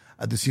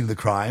scene of the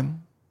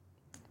crime.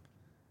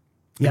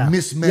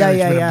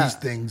 Mismanagement of these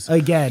things.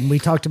 Again, we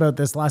talked about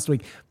this last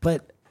week.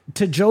 But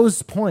to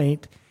Joe's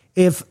point,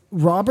 if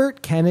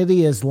Robert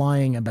Kennedy is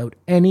lying about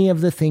any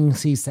of the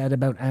things he said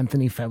about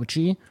Anthony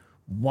Fauci,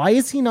 why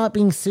is he not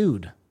being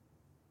sued?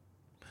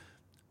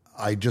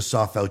 I just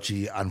saw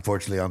Fauci,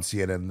 unfortunately, on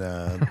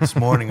CNN this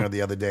morning or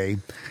the other day,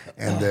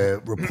 and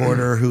the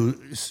reporter who,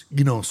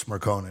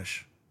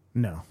 Smirkonish,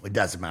 No. It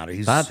doesn't matter.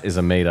 That is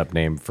a made-up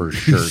name for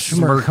sure.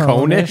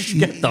 Smirconish? Smirconish?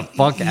 Get the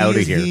fuck out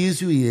of here. He is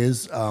who he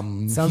is.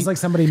 Sounds like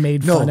somebody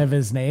made fun of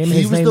his name.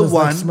 He His was name the was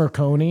one. like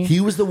Smirconi. He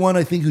was the one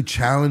I think who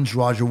challenged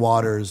Roger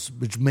Waters,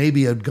 which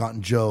maybe had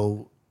gotten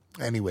Joe.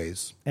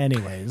 Anyways,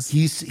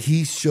 he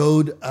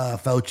showed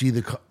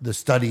Fauci the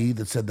study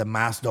that said the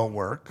masks don't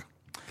work.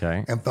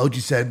 Okay. And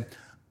Fauci said,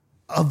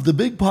 of the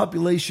big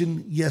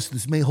population, yes,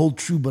 this may hold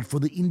true, but for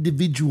the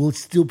individual, it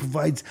still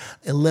provides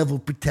a level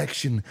of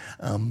protection.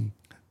 I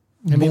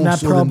mean,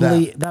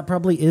 that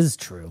probably is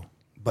true.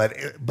 But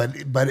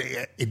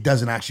it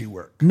doesn't actually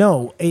work.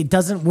 No, it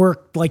doesn't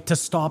work like to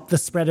stop the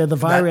spread of the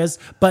virus.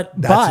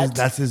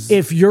 That's his,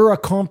 if you're a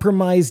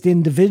compromised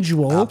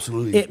individual,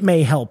 absolutely, it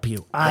may help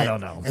you. I don't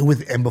know.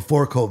 And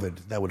before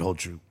COVID, that would hold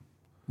true.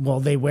 Well,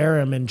 they wear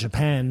them in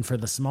Japan for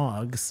the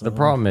smog. So. The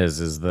problem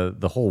is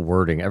the whole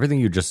wording. Everything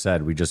you just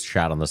said, we just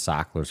shat on the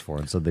Sacklers for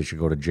and said they should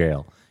go to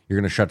jail. You're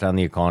going to shut down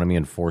the economy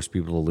and force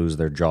people to lose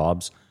their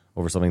jobs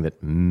over something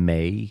that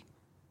may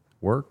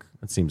work?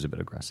 That seems a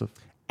bit aggressive.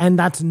 And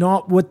that's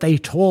not what they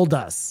told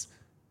us.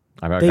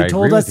 They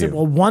told us it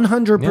will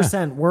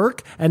 100%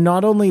 work. And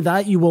not only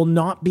that, you will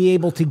not be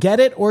able to get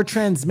it or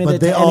transmit it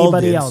to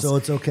anybody else. So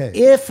it's okay.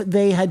 If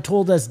they had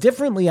told us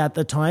differently at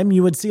the time,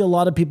 you would see a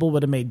lot of people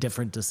would have made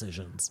different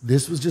decisions.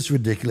 This was just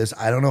ridiculous.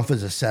 I don't know if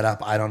it's a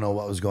setup. I don't know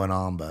what was going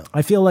on, but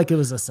I feel like it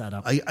was a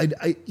setup.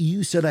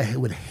 You said I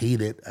would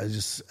hate it.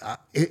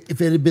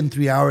 If it had been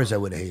 3 hours, I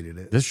would have hated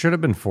it. This should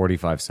have been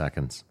 45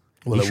 seconds.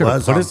 Well, it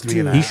was on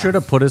 3.5. He should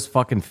have put his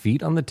fucking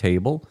feet on the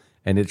table,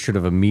 and it should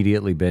have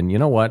immediately been, you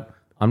know what?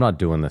 I'm not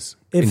doing this.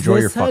 If Enjoy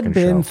your this fucking had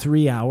been show.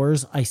 3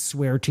 hours, I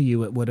swear to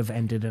you, it would have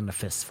ended in a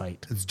fist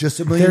fight. It's just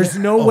a million. There's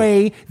no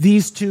way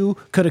these two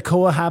could have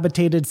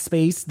cohabitated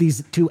space.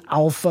 These two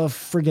alpha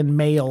friggin'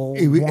 male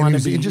It was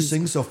wannabes.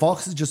 interesting. So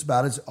Fox is just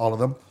about as all of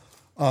them.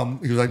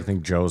 He was like, I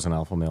think Joe's an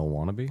alpha male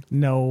wannabe.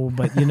 No,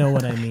 but you know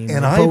what I mean.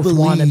 And They I both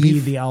want to be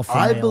believe- the alpha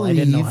I male. I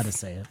didn't know believe- how to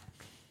say it.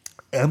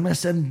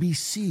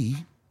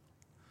 MSNBC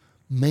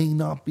may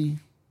not be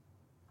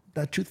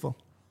that truthful.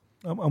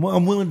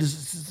 I'm willing to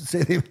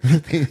say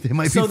they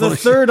might be So full the of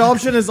third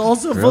option is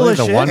also full Really? of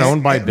The shit. one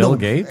owned by Bill No,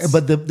 Gates?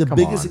 But the Come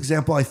biggest on.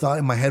 example I thought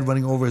in my head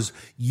running over is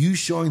you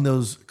showing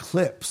those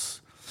clips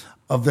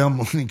of them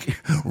like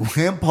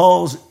Rand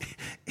Paul's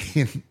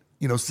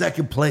in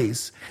second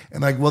place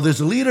and like, well, there's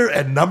a leader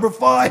at number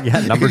 5. Yeah,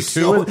 number 2.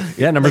 So,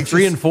 Number like,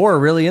 3 just and 4 are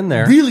really in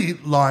there. really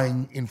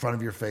lying in front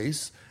of your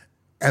face.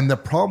 And the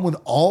problem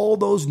with all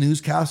those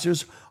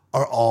newscasters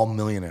are all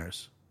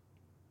millionaires.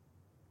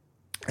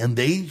 And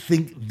they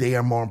think they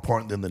are more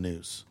important than the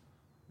news.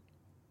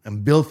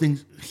 And Bill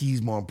thinks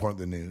he's more important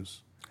than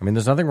news. I mean,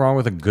 there's nothing wrong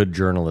with a good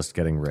journalist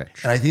getting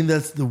rich. And I think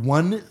that's the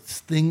one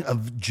thing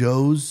of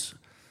Joe's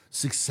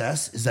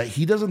success is that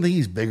he doesn't think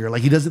he's bigger.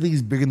 Like, he doesn't think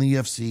he's bigger than the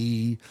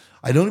UFC.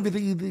 I don't even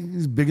think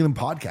he's bigger than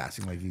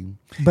podcasting. Like,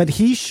 But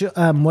he should.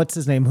 What's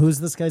his name? Who's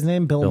this guy's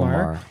name? Bill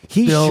Maher. Maher.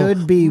 He Bill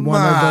should be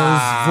one of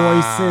Maher.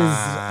 those voices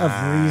of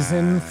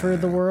reason for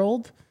the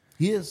world.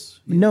 he is.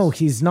 No,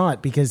 he's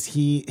not, because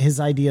his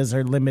ideas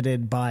are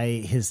limited by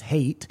his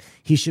hate.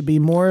 He should be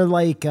more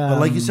like, But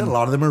like you said, a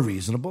lot of them are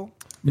reasonable.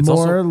 It's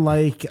more also-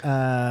 like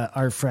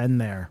our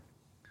friend there.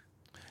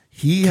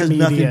 He has nothing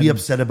to be Comedian.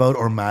 upset about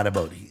or mad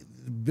about.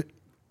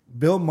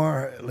 Bill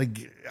Maher,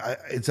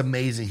 it's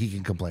amazing he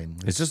can complain.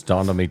 It's just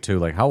dawned on me, too.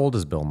 Like, how old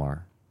is Bill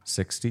Maher?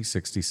 60,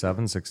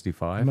 67,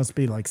 65? It must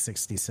be like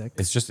 66.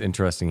 It's just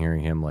interesting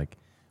hearing him, like,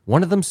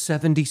 one of them's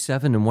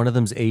 77 and one of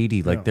them's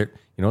 80. Like, they're,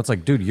 it's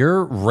like, dude,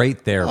 you're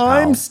right there, pal.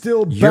 I'm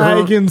still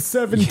You're- bagging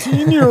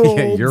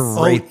 17-year-olds. Yeah, you're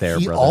right there,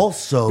 he brother.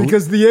 also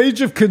Because the age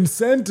of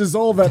consent is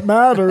all that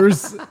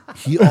matters,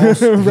 he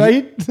also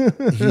right?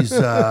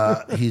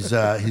 he's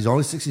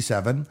only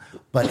 67,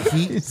 but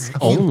he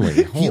Only?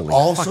 he Holy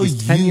also fuck,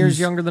 he's 10 years used-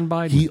 younger than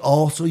Biden. He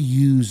also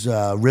used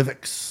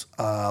Rivik's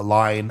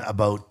line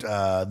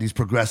about these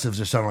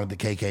progressives are sounding like the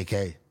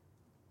KKK.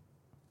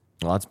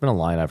 Well, that's been a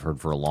line I've heard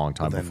for a long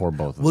time before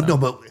both of Well, them.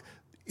 no, but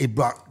it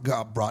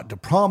got brought to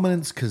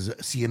prominence because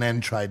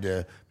CNN tried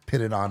to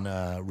pin it on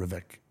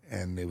Rivik,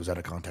 and it was out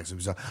of context.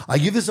 I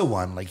give this a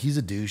 1. Like, he's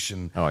a douche,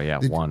 and Oh, yeah,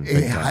 1,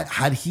 big time.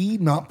 Had he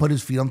not put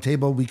his feet on the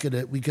table, we could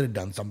have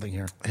done something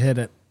here. Hit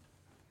it.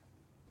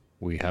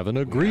 We have an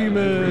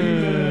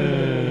agreement.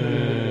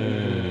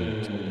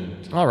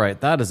 All right,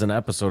 that is an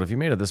episode. If you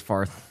made it this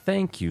far,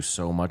 thank you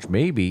so much.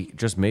 Maybe,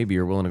 just maybe,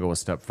 you're willing to go a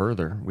step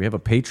further. We have a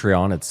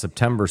Patreon. It's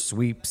September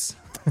Sweeps.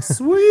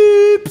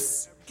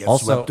 Sweeps. Get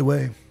Also- swept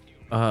away.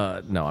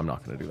 No, I'm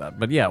not going to do that.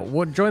 But yeah,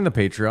 join the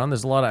Patreon.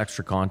 There's a lot of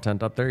extra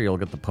content up there. You'll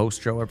get the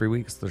post show every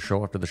week. It's the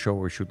show after the show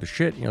where we shoot the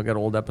shit. You'll get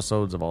old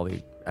episodes of all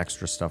the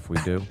extra stuff we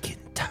do.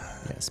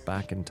 Yes,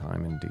 back in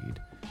time indeed.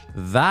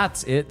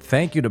 That's it.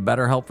 Thank you to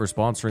BetterHelp for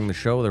sponsoring the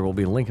show. There will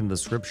be a link in the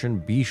description.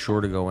 Be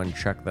sure to go and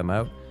check them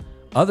out.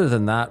 Other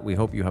than that, we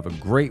hope you have a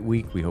great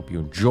week. We hope you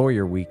enjoy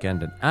your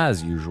weekend. And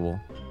as usual,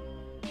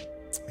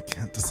 I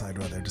can't decide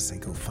whether to say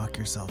go fuck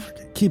yourself or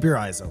keep your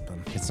eyes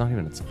open. it's not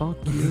even, it's fuck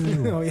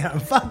you. Oh, yeah.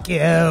 Fuck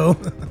you.